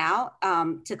it up now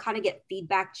to kind of get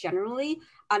feedback generally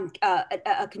on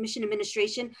a commission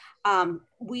administration.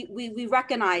 We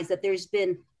recognize that there's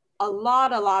been a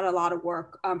lot of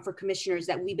work for commissioners,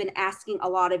 that we've been asking a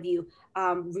lot of you,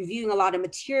 reviewing a lot of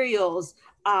materials,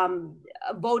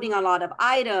 voting on a lot of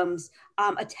items,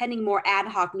 attending more ad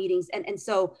hoc meetings. And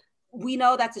so we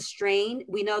know that's a strain.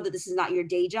 We know that this is not your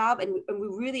day job, and we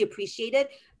really appreciate it.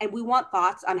 And we want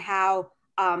thoughts on how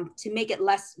to make it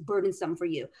less burdensome for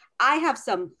you. I have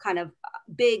some kind of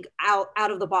big out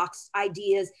of the box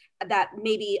ideas that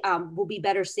maybe will be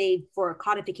better saved for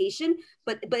codification,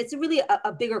 but it's really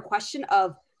a bigger question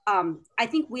of, I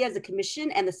think we as a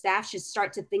commission and the staff should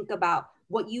start to think about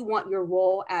what you want your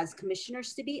role as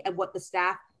commissioners to be and what the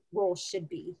staff role should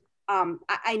be.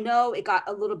 I know it got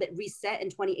a little bit reset in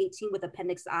 2018 with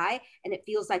Appendix I, and it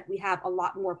feels like we have a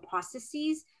lot more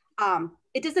processes.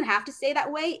 It doesn't have to stay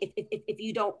that way if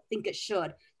you don't think it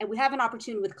should. And we have an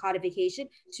opportunity with codification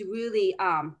to really,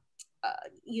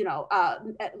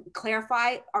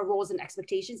 clarify our roles and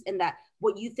expectations, and that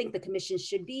what you think the commission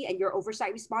should be and your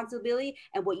oversight responsibility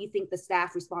and what you think the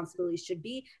staff responsibility should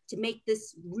be, to make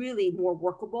this really more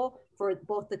workable for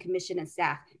both the commission and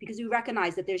staff, because we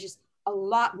recognize that there's just a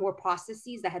lot more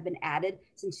processes that have been added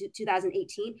since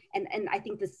 2018. And I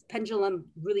think this pendulum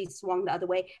really swung the other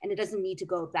way, and it doesn't need to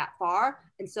go that far.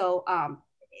 And so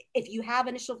if you have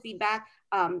initial feedback,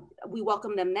 we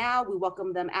welcome them now, we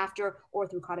welcome them after, or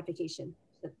through codification.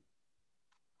 But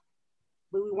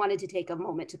we wanted to take a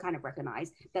moment to kind of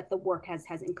recognize that the work has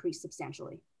increased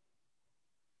substantially.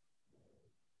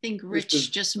 I think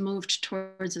Rich just moved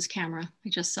towards his camera. I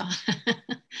just saw.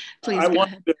 Please go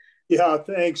ahead. Yeah,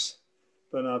 thanks,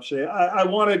 Banafshe. I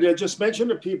wanted to just mention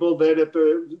to people that at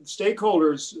the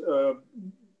stakeholders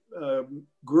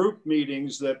group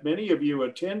meetings that many of you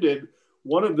attended,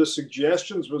 one of the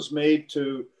suggestions was made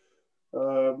to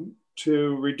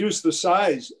reduce the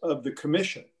size of the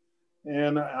commission.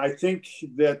 And I think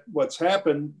that what's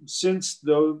happened since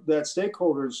that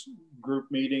stakeholders group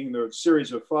meeting, the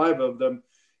series of 5 of them,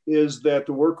 is that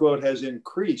the workload has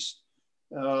increased.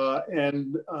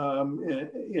 And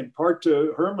in part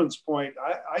to Herman's point,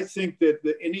 I think that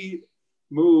any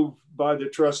move by the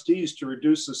trustees to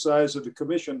reduce the size of the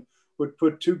commission would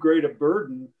put too great a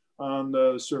burden on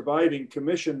the surviving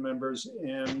commission members.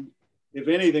 And if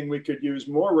anything, we could use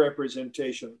more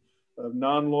representation of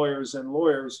non-lawyers and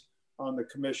lawyers on the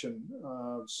commission.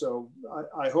 So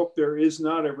I hope there is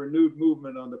not a renewed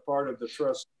movement on the part of the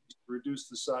trustees to reduce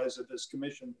the size of this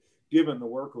commission, given the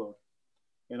workload.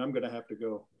 And I'm going to have to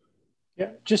go.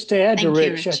 Yeah, just to add to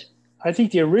Rich, I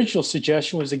think the original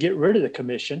suggestion was to get rid of the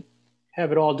commission,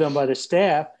 have it all done by the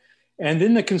staff. And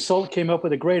then the consultant came up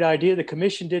with a great idea. The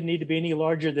commission didn't need to be any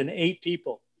larger than 8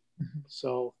 people.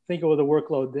 So think of the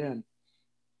workload then.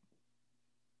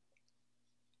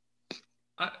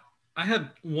 I had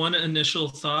one initial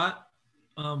thought.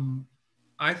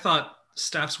 I thought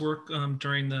staff's work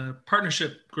during the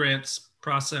partnership grants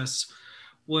process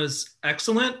was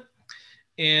excellent,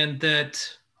 and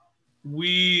that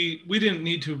we didn't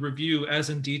need to review as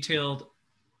in detailed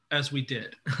as we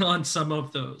did on some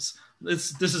of those.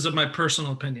 This is my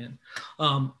personal opinion,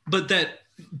 but that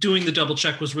doing the double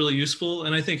check was really useful.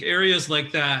 And I think areas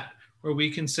like that where we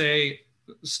can say,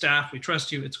 staff, we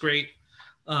trust you, it's great.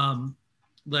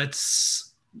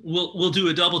 Let's we'll do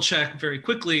a double check very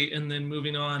quickly and then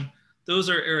moving on. Those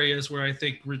are areas where I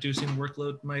think reducing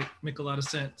workload might make a lot of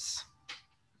sense.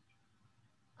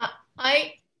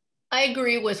 I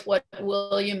agree with what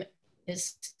William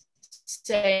is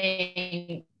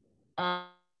saying.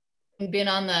 I've been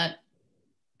on the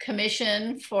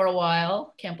commission for a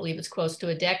while. Can't believe it's close to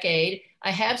a decade.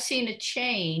 I have seen a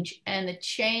change, and the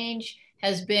change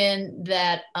has been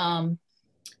that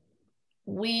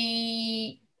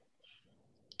we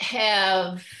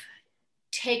have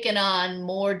taken on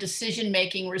more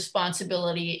decision-making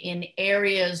responsibility in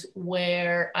areas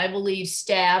where I believe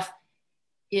staff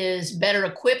is better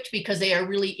equipped because they are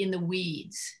really in the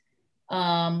weeds.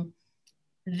 The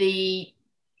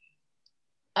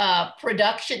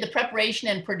preparation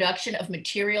and production of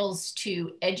materials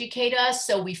to educate us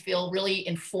so we feel really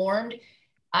informed,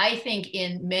 I think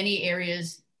in many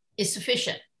areas is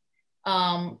sufficient.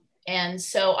 And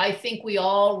so I think we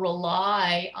all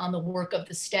rely on the work of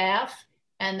the staff,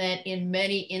 and that in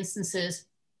many instances,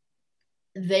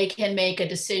 they can make a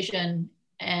decision.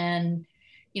 And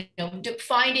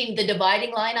finding the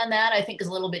dividing line on that, I think is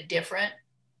a little bit different.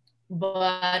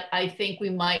 But I think we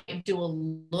might do a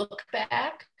look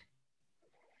back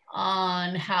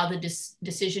on how the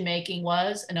decision-making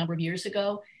was a number of years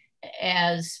ago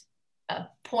as a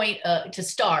point to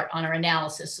start on our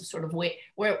analysis of sort of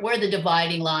where the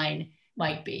dividing line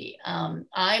might be.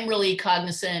 I'm really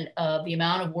cognizant of the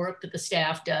amount of work that the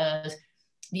staff does,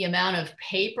 the amount of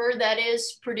paper that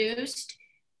is produced.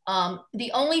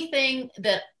 The only thing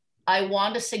that I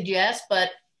want to suggest,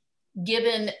 but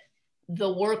given the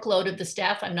workload of the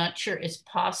staff, I'm not sure it's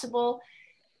possible.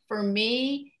 For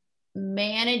me,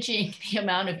 managing the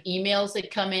amount of emails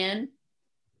that come in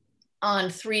on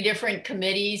 3 different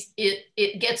committees,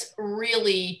 it gets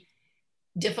really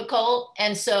difficult.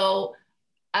 And so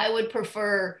I would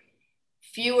prefer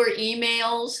fewer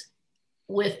emails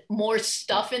with more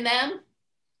stuff in them.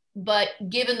 But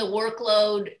given the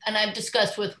workload, and I've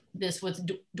discussed this with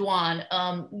Dwan,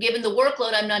 given the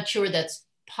workload, I'm not sure that's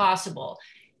possible.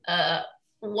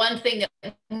 One thing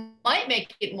that might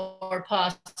make it more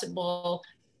possible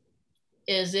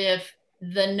is if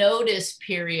the notice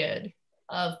period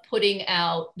of putting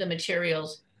out the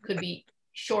materials could be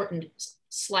shortened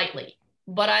slightly.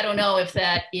 But I don't know if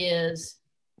that is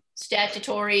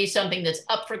statutory, something that's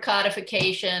up for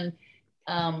codification.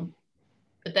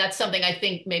 But that's something I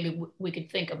think maybe we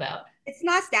could think about. It's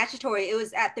not statutory. It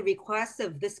was at the request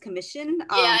of this commission. Yeah,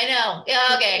 I know.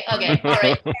 Yeah, okay, all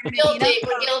right. We're guilty,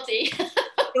 we're guilty.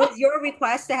 It was your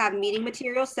request to have meeting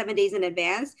materials 7 days in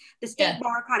advance. The state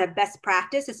bar kind of best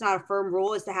practice, it's not a firm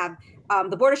rule, is to have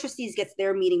the Board of Trustees gets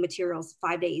their meeting materials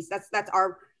 5 days. That's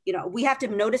our, we have to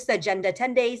notice the agenda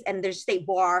 10 days, and there's state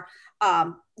bar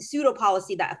pseudo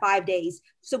policy that 5 days.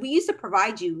 So we used to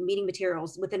provide you meeting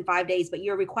materials within 5 days, but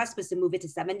your request was to move it to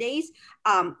 7 days.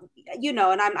 And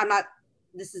I'm not,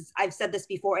 I've said this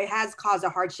before, it has caused a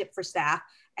hardship for staff,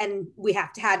 and we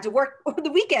had to work over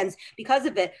the weekends because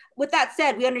of it. With that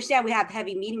said, we understand we have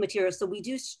heavy meeting materials, so we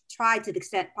do try to the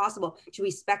extent possible to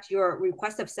respect your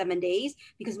request of 7 days,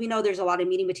 because we know there's a lot of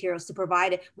meeting materials to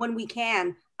provide it when we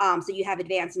can, so you have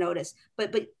advance notice.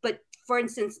 But for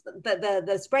instance,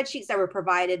 the spreadsheets that were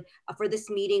provided for this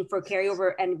meeting for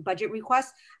carryover and budget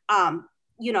requests,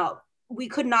 we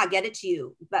could not get it to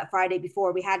you that Friday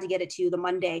before. We had to get it to you the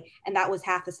Monday, and that was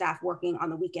half the staff working on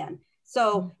the weekend.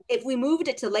 So if we moved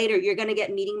it to later, you're going to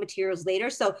get meeting materials later.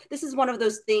 So this is one of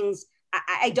those things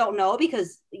I don't know,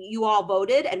 because you all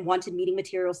voted and wanted meeting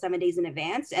materials 7 days in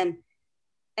advance, and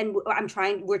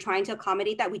we're trying to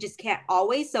accommodate that. We just can't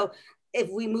always. So if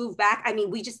we move back, I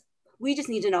mean, we just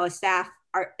need to know as staff,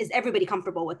 is everybody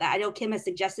comfortable with that? I know Kim has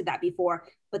suggested that before,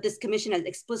 but this commission has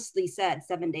explicitly said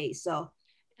 7 days. So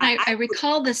I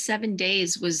recall the 7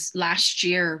 days was last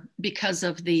year because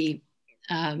of the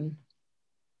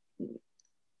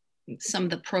some of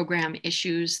the program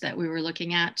issues that we were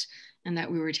looking at and that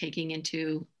we were taking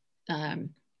into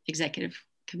executive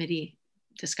committee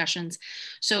discussions.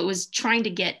 So it was trying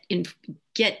to get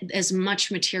as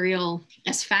much material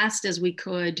as fast as we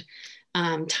could,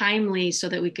 timely, so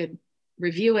that we could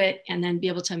review it and then be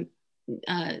able to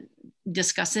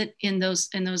discuss it in those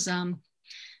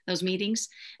meetings.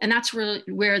 And that's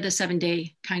where the 7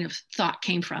 day kind of thought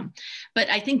came from. But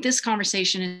I think this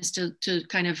conversation is to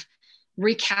kind of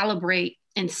recalibrate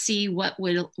and see what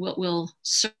will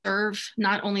serve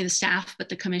not only the staff, but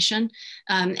the commission.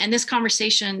 And this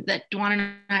conversation that Dwan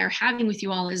and I are having with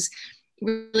you all is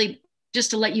really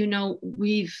just to let you know,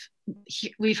 we've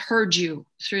heard you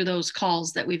through those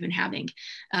calls that we've been having,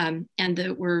 and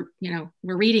that we're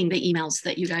reading the emails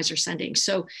that you guys are sending.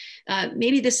 So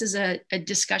maybe this is a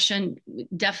discussion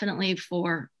definitely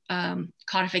for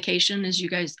codification, as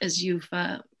you've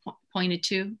pointed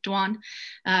to, Dwan.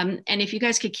 And if you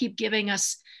guys could keep giving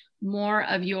us more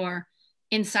of your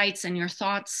insights and your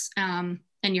thoughts and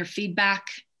your feedback,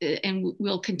 and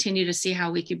we'll continue to see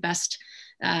how we could best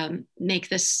make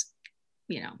this,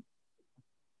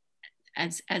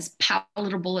 as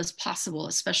palatable as possible,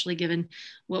 especially given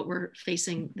what we're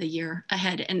facing the year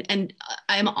ahead. And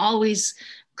I'm always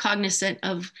cognizant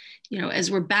of,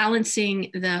 as we're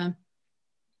balancing the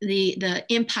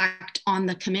impact on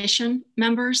the commission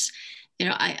members,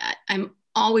 I'm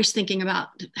always thinking about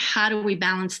how do we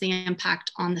balance the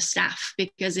impact on the staff,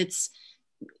 because it's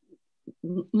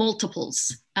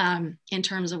multiples in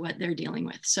terms of what they're dealing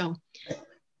with. So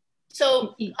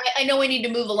I know we need to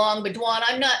move along, but Dwan,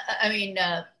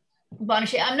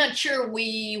 Bonachet, I'm not sure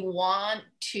we want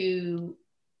to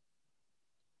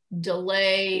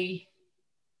delay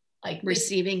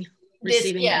receiving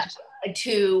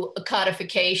to a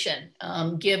codification,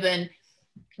 given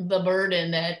the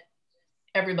burden that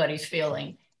everybody's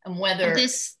feeling, and whether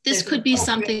this could be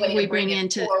something we bring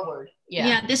into forward.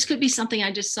 Yeah, this could be something.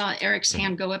 I just saw Eric's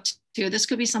hand go up to. This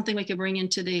could be something we could bring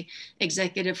into the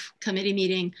executive committee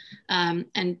meeting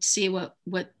and see what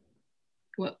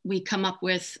we come up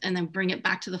with, and then bring it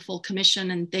back to the full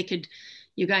commission, and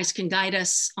you guys can guide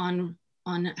us on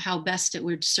how best it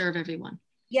would serve everyone.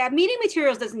 Yeah, meeting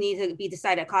materials doesn't need to be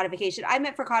decided at codification. I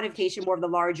meant for codification more of the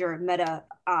larger meta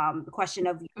question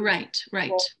of right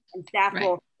and staff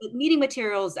role. But meeting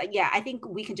materials, yeah, I think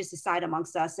we can just decide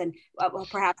amongst us, and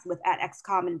perhaps at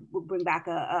XCOM, and we'll bring back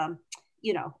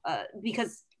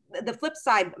because the flip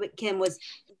side, Kim, was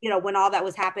when all that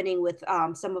was happening with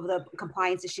some of the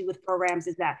compliance issue with programs,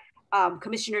 is that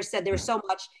commissioners said there's so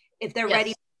much, if they're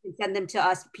ready, you can send them to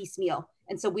us piecemeal.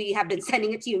 And so we have been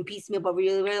sending it to you in piecemeal, but we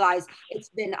really realize it's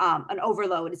been an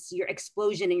overload. It's your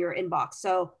explosion in your inbox.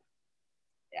 So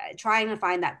trying to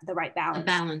find the right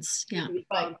balance. Yeah.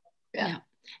 Right. Yeah.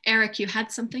 Eric, you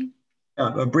had something?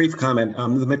 A brief comment.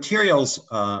 The materials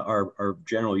are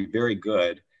generally very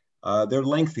good. They're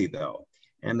lengthy though,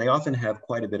 and they often have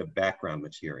quite a bit of background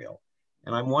material.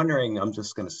 And I'm wondering, I'm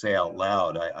just going to say out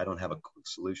loud, I don't have a quick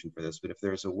solution for this, but if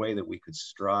there's a way that we could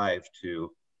strive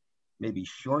to maybe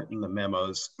shorten the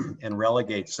memos and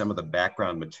relegate some of the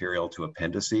background material to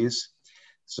appendices,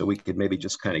 so we could maybe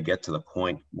just kind of get to the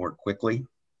point more quickly in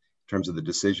terms of the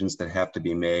decisions that have to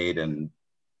be made. And,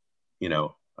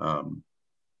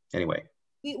 anyway.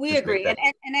 We agree.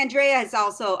 And Andrea has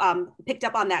also picked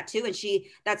up on that too. And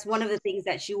that's one of the things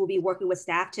that she will be working with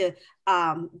staff to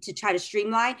try to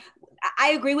streamline. I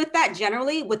agree with that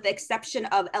generally, with the exception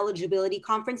of eligibility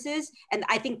conferences. And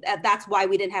I think that's why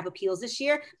we didn't have appeals this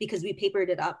year, because we papered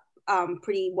it up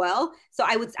pretty well. So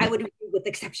I would agree with the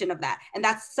exception of that. And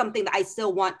that's something that I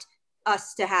still want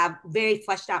us to have very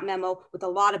fleshed out memo with a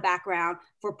lot of background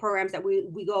for programs that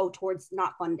we go towards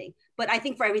not funding. But I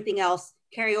think for everything else,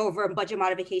 carryover and budget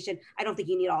modification, I don't think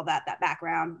you need all that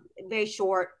background. Very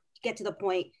short, get to the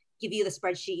point, give you the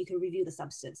spreadsheet, you can review the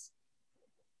substance.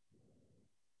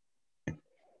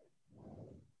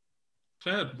 I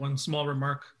had one small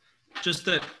remark, just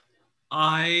that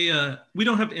we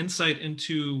don't have insight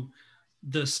into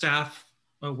the staff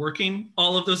working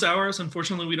all of those hours.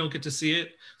 Unfortunately, we don't get to see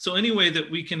it. So any way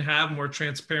that we can have more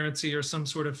transparency or some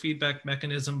sort of feedback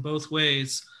mechanism both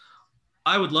ways,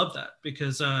 I would love that,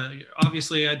 because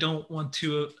obviously I don't want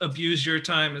to abuse your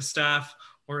time as staff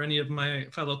or any of my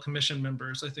fellow commission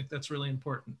members. I think that's really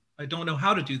important. I don't know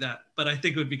how to do that, but I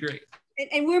think it would be great.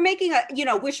 And we're making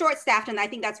we're short staffed, and I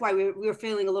think that's why we're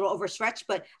feeling a little overstretched,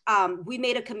 but we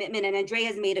made a commitment, and Andrea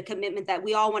has made a commitment that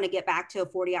we all want to get back to a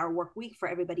 40-hour work week for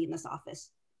everybody in this office.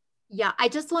 Yeah, I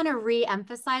just want to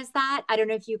re-emphasize that. I don't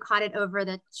know if you caught it over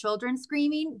the children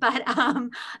screaming, but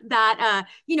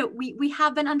we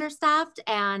have been understaffed,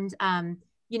 and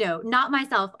not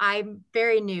myself, I'm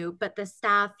very new, but the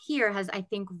staff here has, I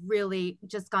think, really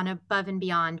just gone above and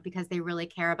beyond, because they really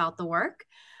care about the work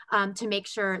to make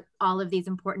sure all of these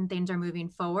important things are moving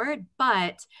forward.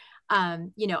 But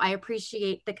I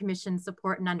appreciate the commission's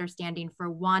support and understanding for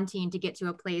wanting to get to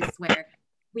a place where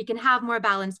we can have more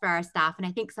balance for our staff. And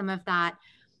I think some of that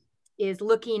is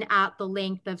looking at the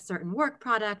length of certain work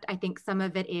product. I think some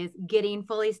of it is getting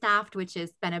fully staffed, which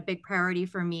has been a big priority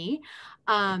for me,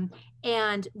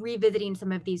 and revisiting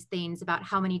some of these things about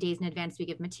how many days in advance we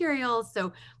give materials.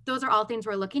 So those are all things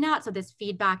we're looking at. So this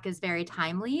feedback is very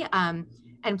timely.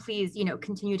 And please,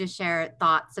 continue to share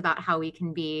thoughts about how we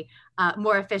can be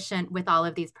more efficient with all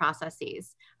of these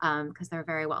processes, because they're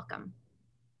very welcome.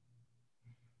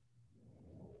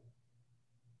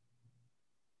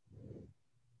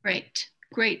 Great,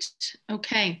 great.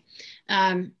 Okay.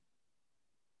 I'm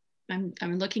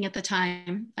looking at the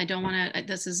time. I don't want to,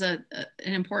 this is an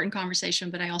important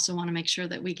conversation, but I also want to make sure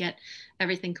that we get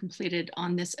everything completed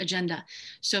on this agenda.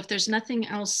 So if there's nothing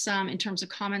else in terms of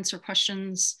comments or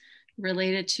questions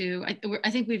related to, I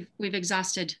think we've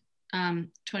exhausted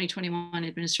 2021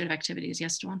 administrative activities.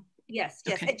 Yes, Dawn? Yes.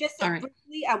 Okay. And just right.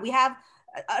 briefly, we have,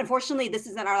 unfortunately, this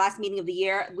isn't our last meeting of the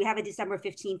year. We have a December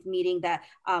 15th meeting that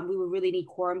we will really need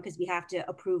quorum because we have to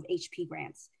approve HP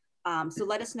grants. So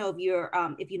let us know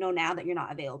if you know now that you're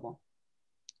not available.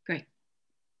 Great.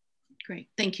 Great.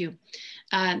 Thank you.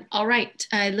 All right.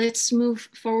 Let's move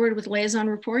forward with liaison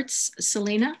reports.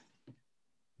 Selena?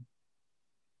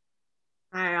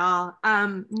 Hi, all.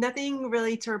 Nothing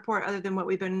really to report other than what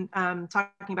we've been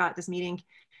talking about at this meeting.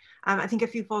 I think a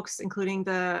few folks, including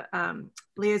the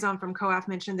liaison from COAF,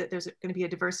 mentioned that there's going to be a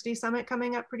diversity summit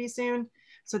coming up pretty soon.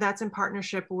 So that's in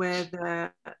partnership with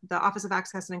the Office of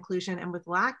Access and Inclusion and with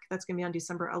LAC. That's going to be on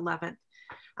December 11th.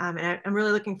 And I'm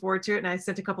really looking forward to it. And I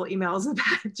sent a couple emails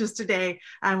about just today.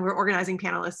 We're organizing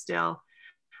panelists still.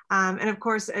 And of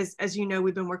course, as you know,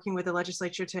 we've been working with the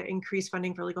legislature to increase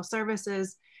funding for legal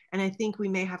services. And I think we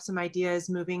may have some ideas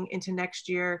moving into next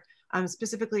year,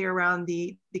 specifically around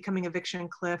the coming eviction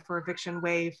cliff or eviction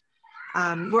wave.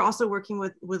 We're also working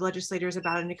with legislators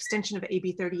about an extension of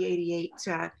AB 3088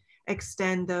 to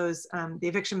extend those the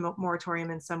eviction moratorium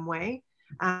in some way,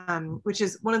 which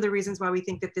is one of the reasons why we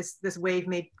think that this wave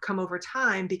may come over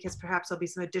time, because perhaps there'll be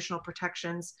some additional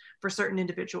protections for certain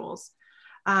individuals,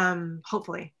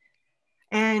 hopefully.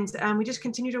 And we just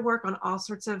continue to work on all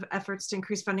sorts of efforts to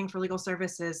increase funding for legal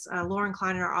services. Lauren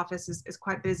Klein in our office is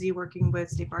quite busy working with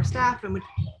State Bar staff and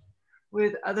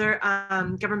with other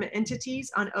government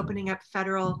entities on opening up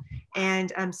federal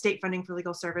and state funding for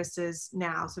legal services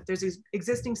now. So if there's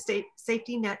existing state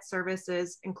safety net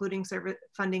services, including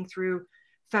funding through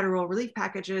federal relief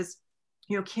packages,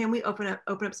 can we open up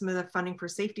some of the funding for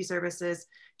safety services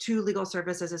to legal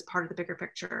services as part of the bigger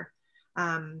picture?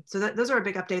 So those are our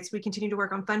big updates. We continue to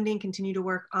work on funding, continue to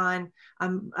work on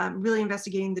really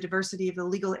investigating the diversity of the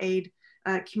legal aid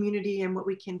community and what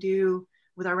we can do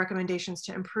with our recommendations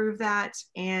to improve that,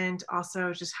 and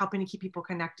also just helping to keep people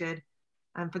connected.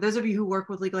 For those of you who work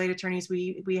with legal aid attorneys,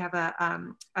 we have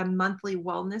a monthly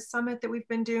wellness summit that we've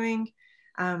been doing,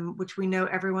 which we know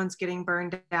everyone's getting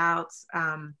burned out.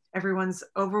 Everyone's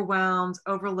overwhelmed,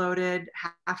 overloaded.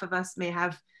 Half of us may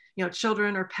have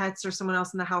children or pets or someone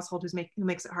else in the household who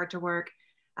makes it hard to work.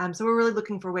 So we're really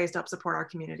looking for ways to help support our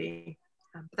community.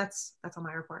 But that's on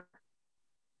my report.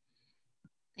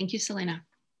 Thank you, Selena.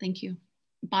 Thank you.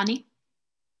 Bonnie?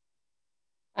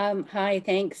 Hi,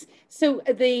 thanks. So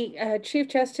the Chief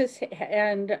Justice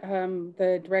and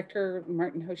the Director,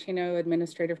 Martin Hoshino,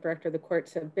 Administrative Director of the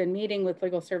courts, have been meeting with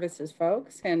legal services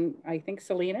folks, and I think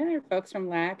Selena or folks from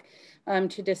LAC,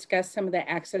 to discuss some of the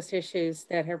access issues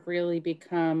that have really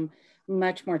become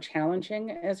much more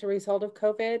challenging as a result of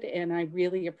COVID. And I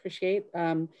really appreciate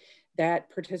that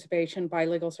participation by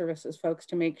legal services folks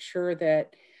to make sure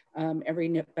that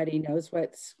everybody knows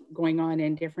what's going on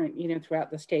in different,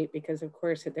 throughout the state, because of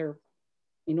course there are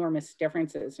enormous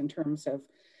differences in terms of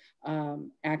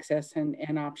access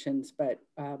and options, but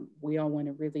we all want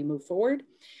to really move forward.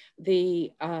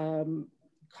 The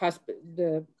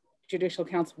Judicial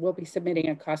Council will be submitting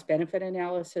a cost benefit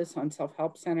analysis on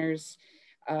self-help centers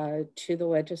to the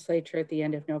legislature at the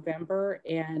end of November.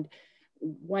 And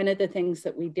one of the things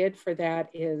that we did for that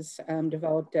is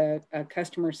developed a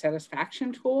customer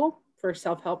satisfaction tool for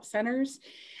self-help centers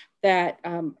that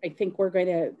I think we're going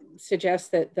to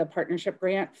suggest that the partnership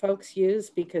grant folks use,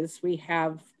 because we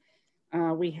had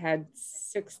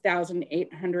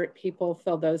 6,800 people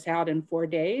fill those out in 4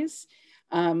 days.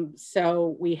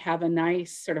 So we have a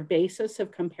nice sort of basis of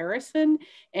comparison,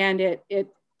 and it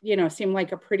seemed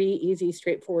like a pretty easy,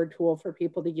 straightforward tool for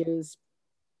people to use.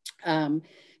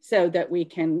 So that we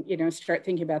can, start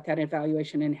thinking about that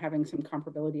evaluation and having some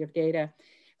comparability of data.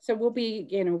 So we'll be,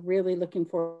 really looking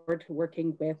forward to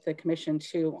working with the Commission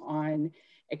too on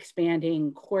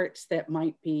expanding courts that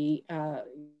might be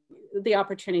the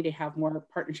opportunity to have more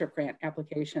partnership grant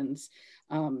applications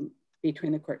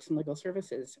between the courts and legal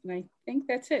services. And I think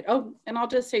that's it. Oh, and I'll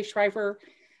just say Shriver,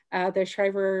 the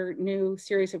Shriver new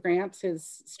series of grants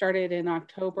is started in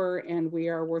October, and we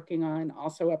are working on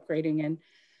also upgrading and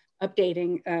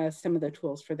updating some of the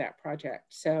tools for that project.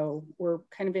 So we're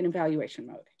kind of in evaluation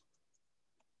mode.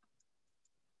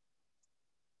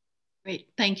 Great,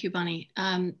 thank you, Bonnie.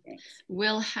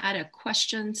 Will had a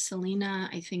question. Selena,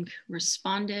 I think,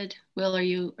 responded. Will, are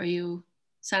you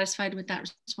satisfied with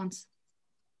that response?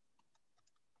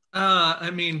 I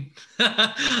mean,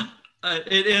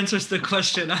 it answers the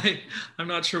question. I'm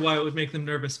not sure why it would make them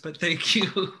nervous, but thank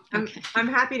you. I'm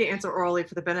happy to answer orally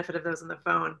for the benefit of those on the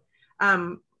phone.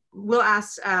 Will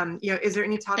asked, is there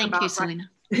any talk about Selena.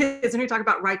 Is there any talk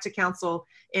about right to counsel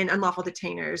in unlawful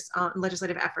detainers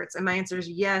legislative efforts? And my answer is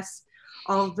yes.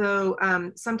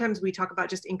 Although sometimes we talk about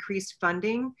just increased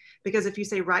funding, because if you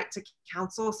say right to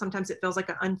counsel, sometimes it feels like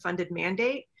an unfunded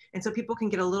mandate. And so people can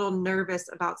get a little nervous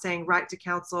about saying right to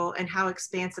counsel and how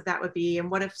expansive that would be. And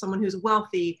what if someone who's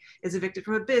wealthy is evicted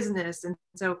from a business? And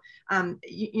so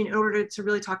in order to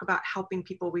really talk about helping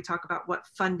people, we talk about what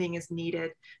funding is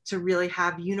needed to really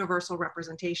have universal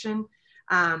representation.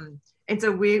 And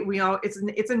so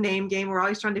it's a name game. We're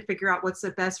always trying to figure out what's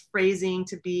the best phrasing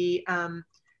to be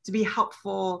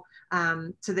helpful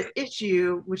to the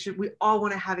issue, which we all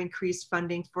want to have increased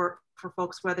funding for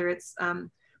folks, whether it's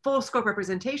full scope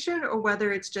representation or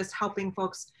whether it's just helping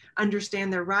folks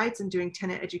understand their rights and doing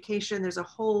tenant education. There's a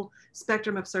whole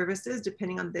spectrum of services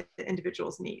depending on the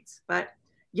individual's needs. But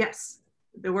yes,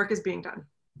 the work is being done.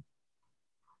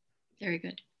 Very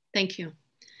good. Thank you.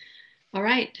 All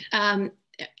right.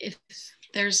 If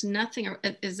there's nothing,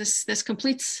 is this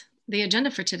completes the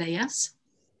agenda for today? Yes.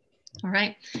 All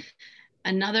right.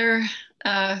 Another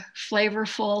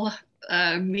flavorful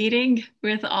meeting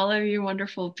with all of you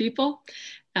wonderful people.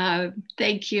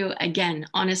 Thank you again.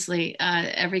 Honestly,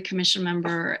 every commission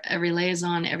member, every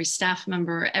liaison, every staff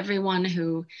member, everyone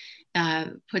who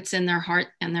puts in their heart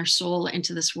and their soul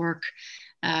into this work.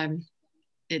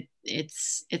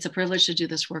 It's a privilege to do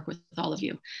this work with all of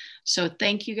you. So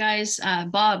thank you guys.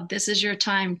 Bob, this is your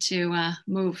time to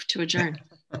move to adjourn.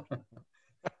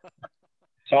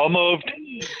 So moved.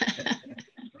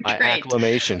 By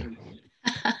acclamation.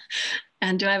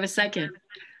 And do I have a second?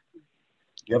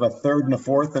 You have a third and a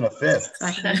fourth and a fifth.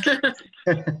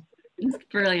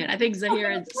 Brilliant. I think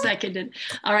Zahira seconded.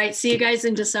 All right. See you guys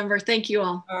in December. Thank you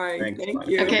all. All right. Thanks, thank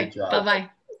you. Okay. Bye-bye.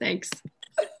 Thanks.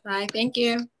 Bye. Thank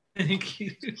you. Thank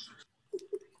you.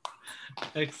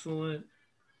 Excellent.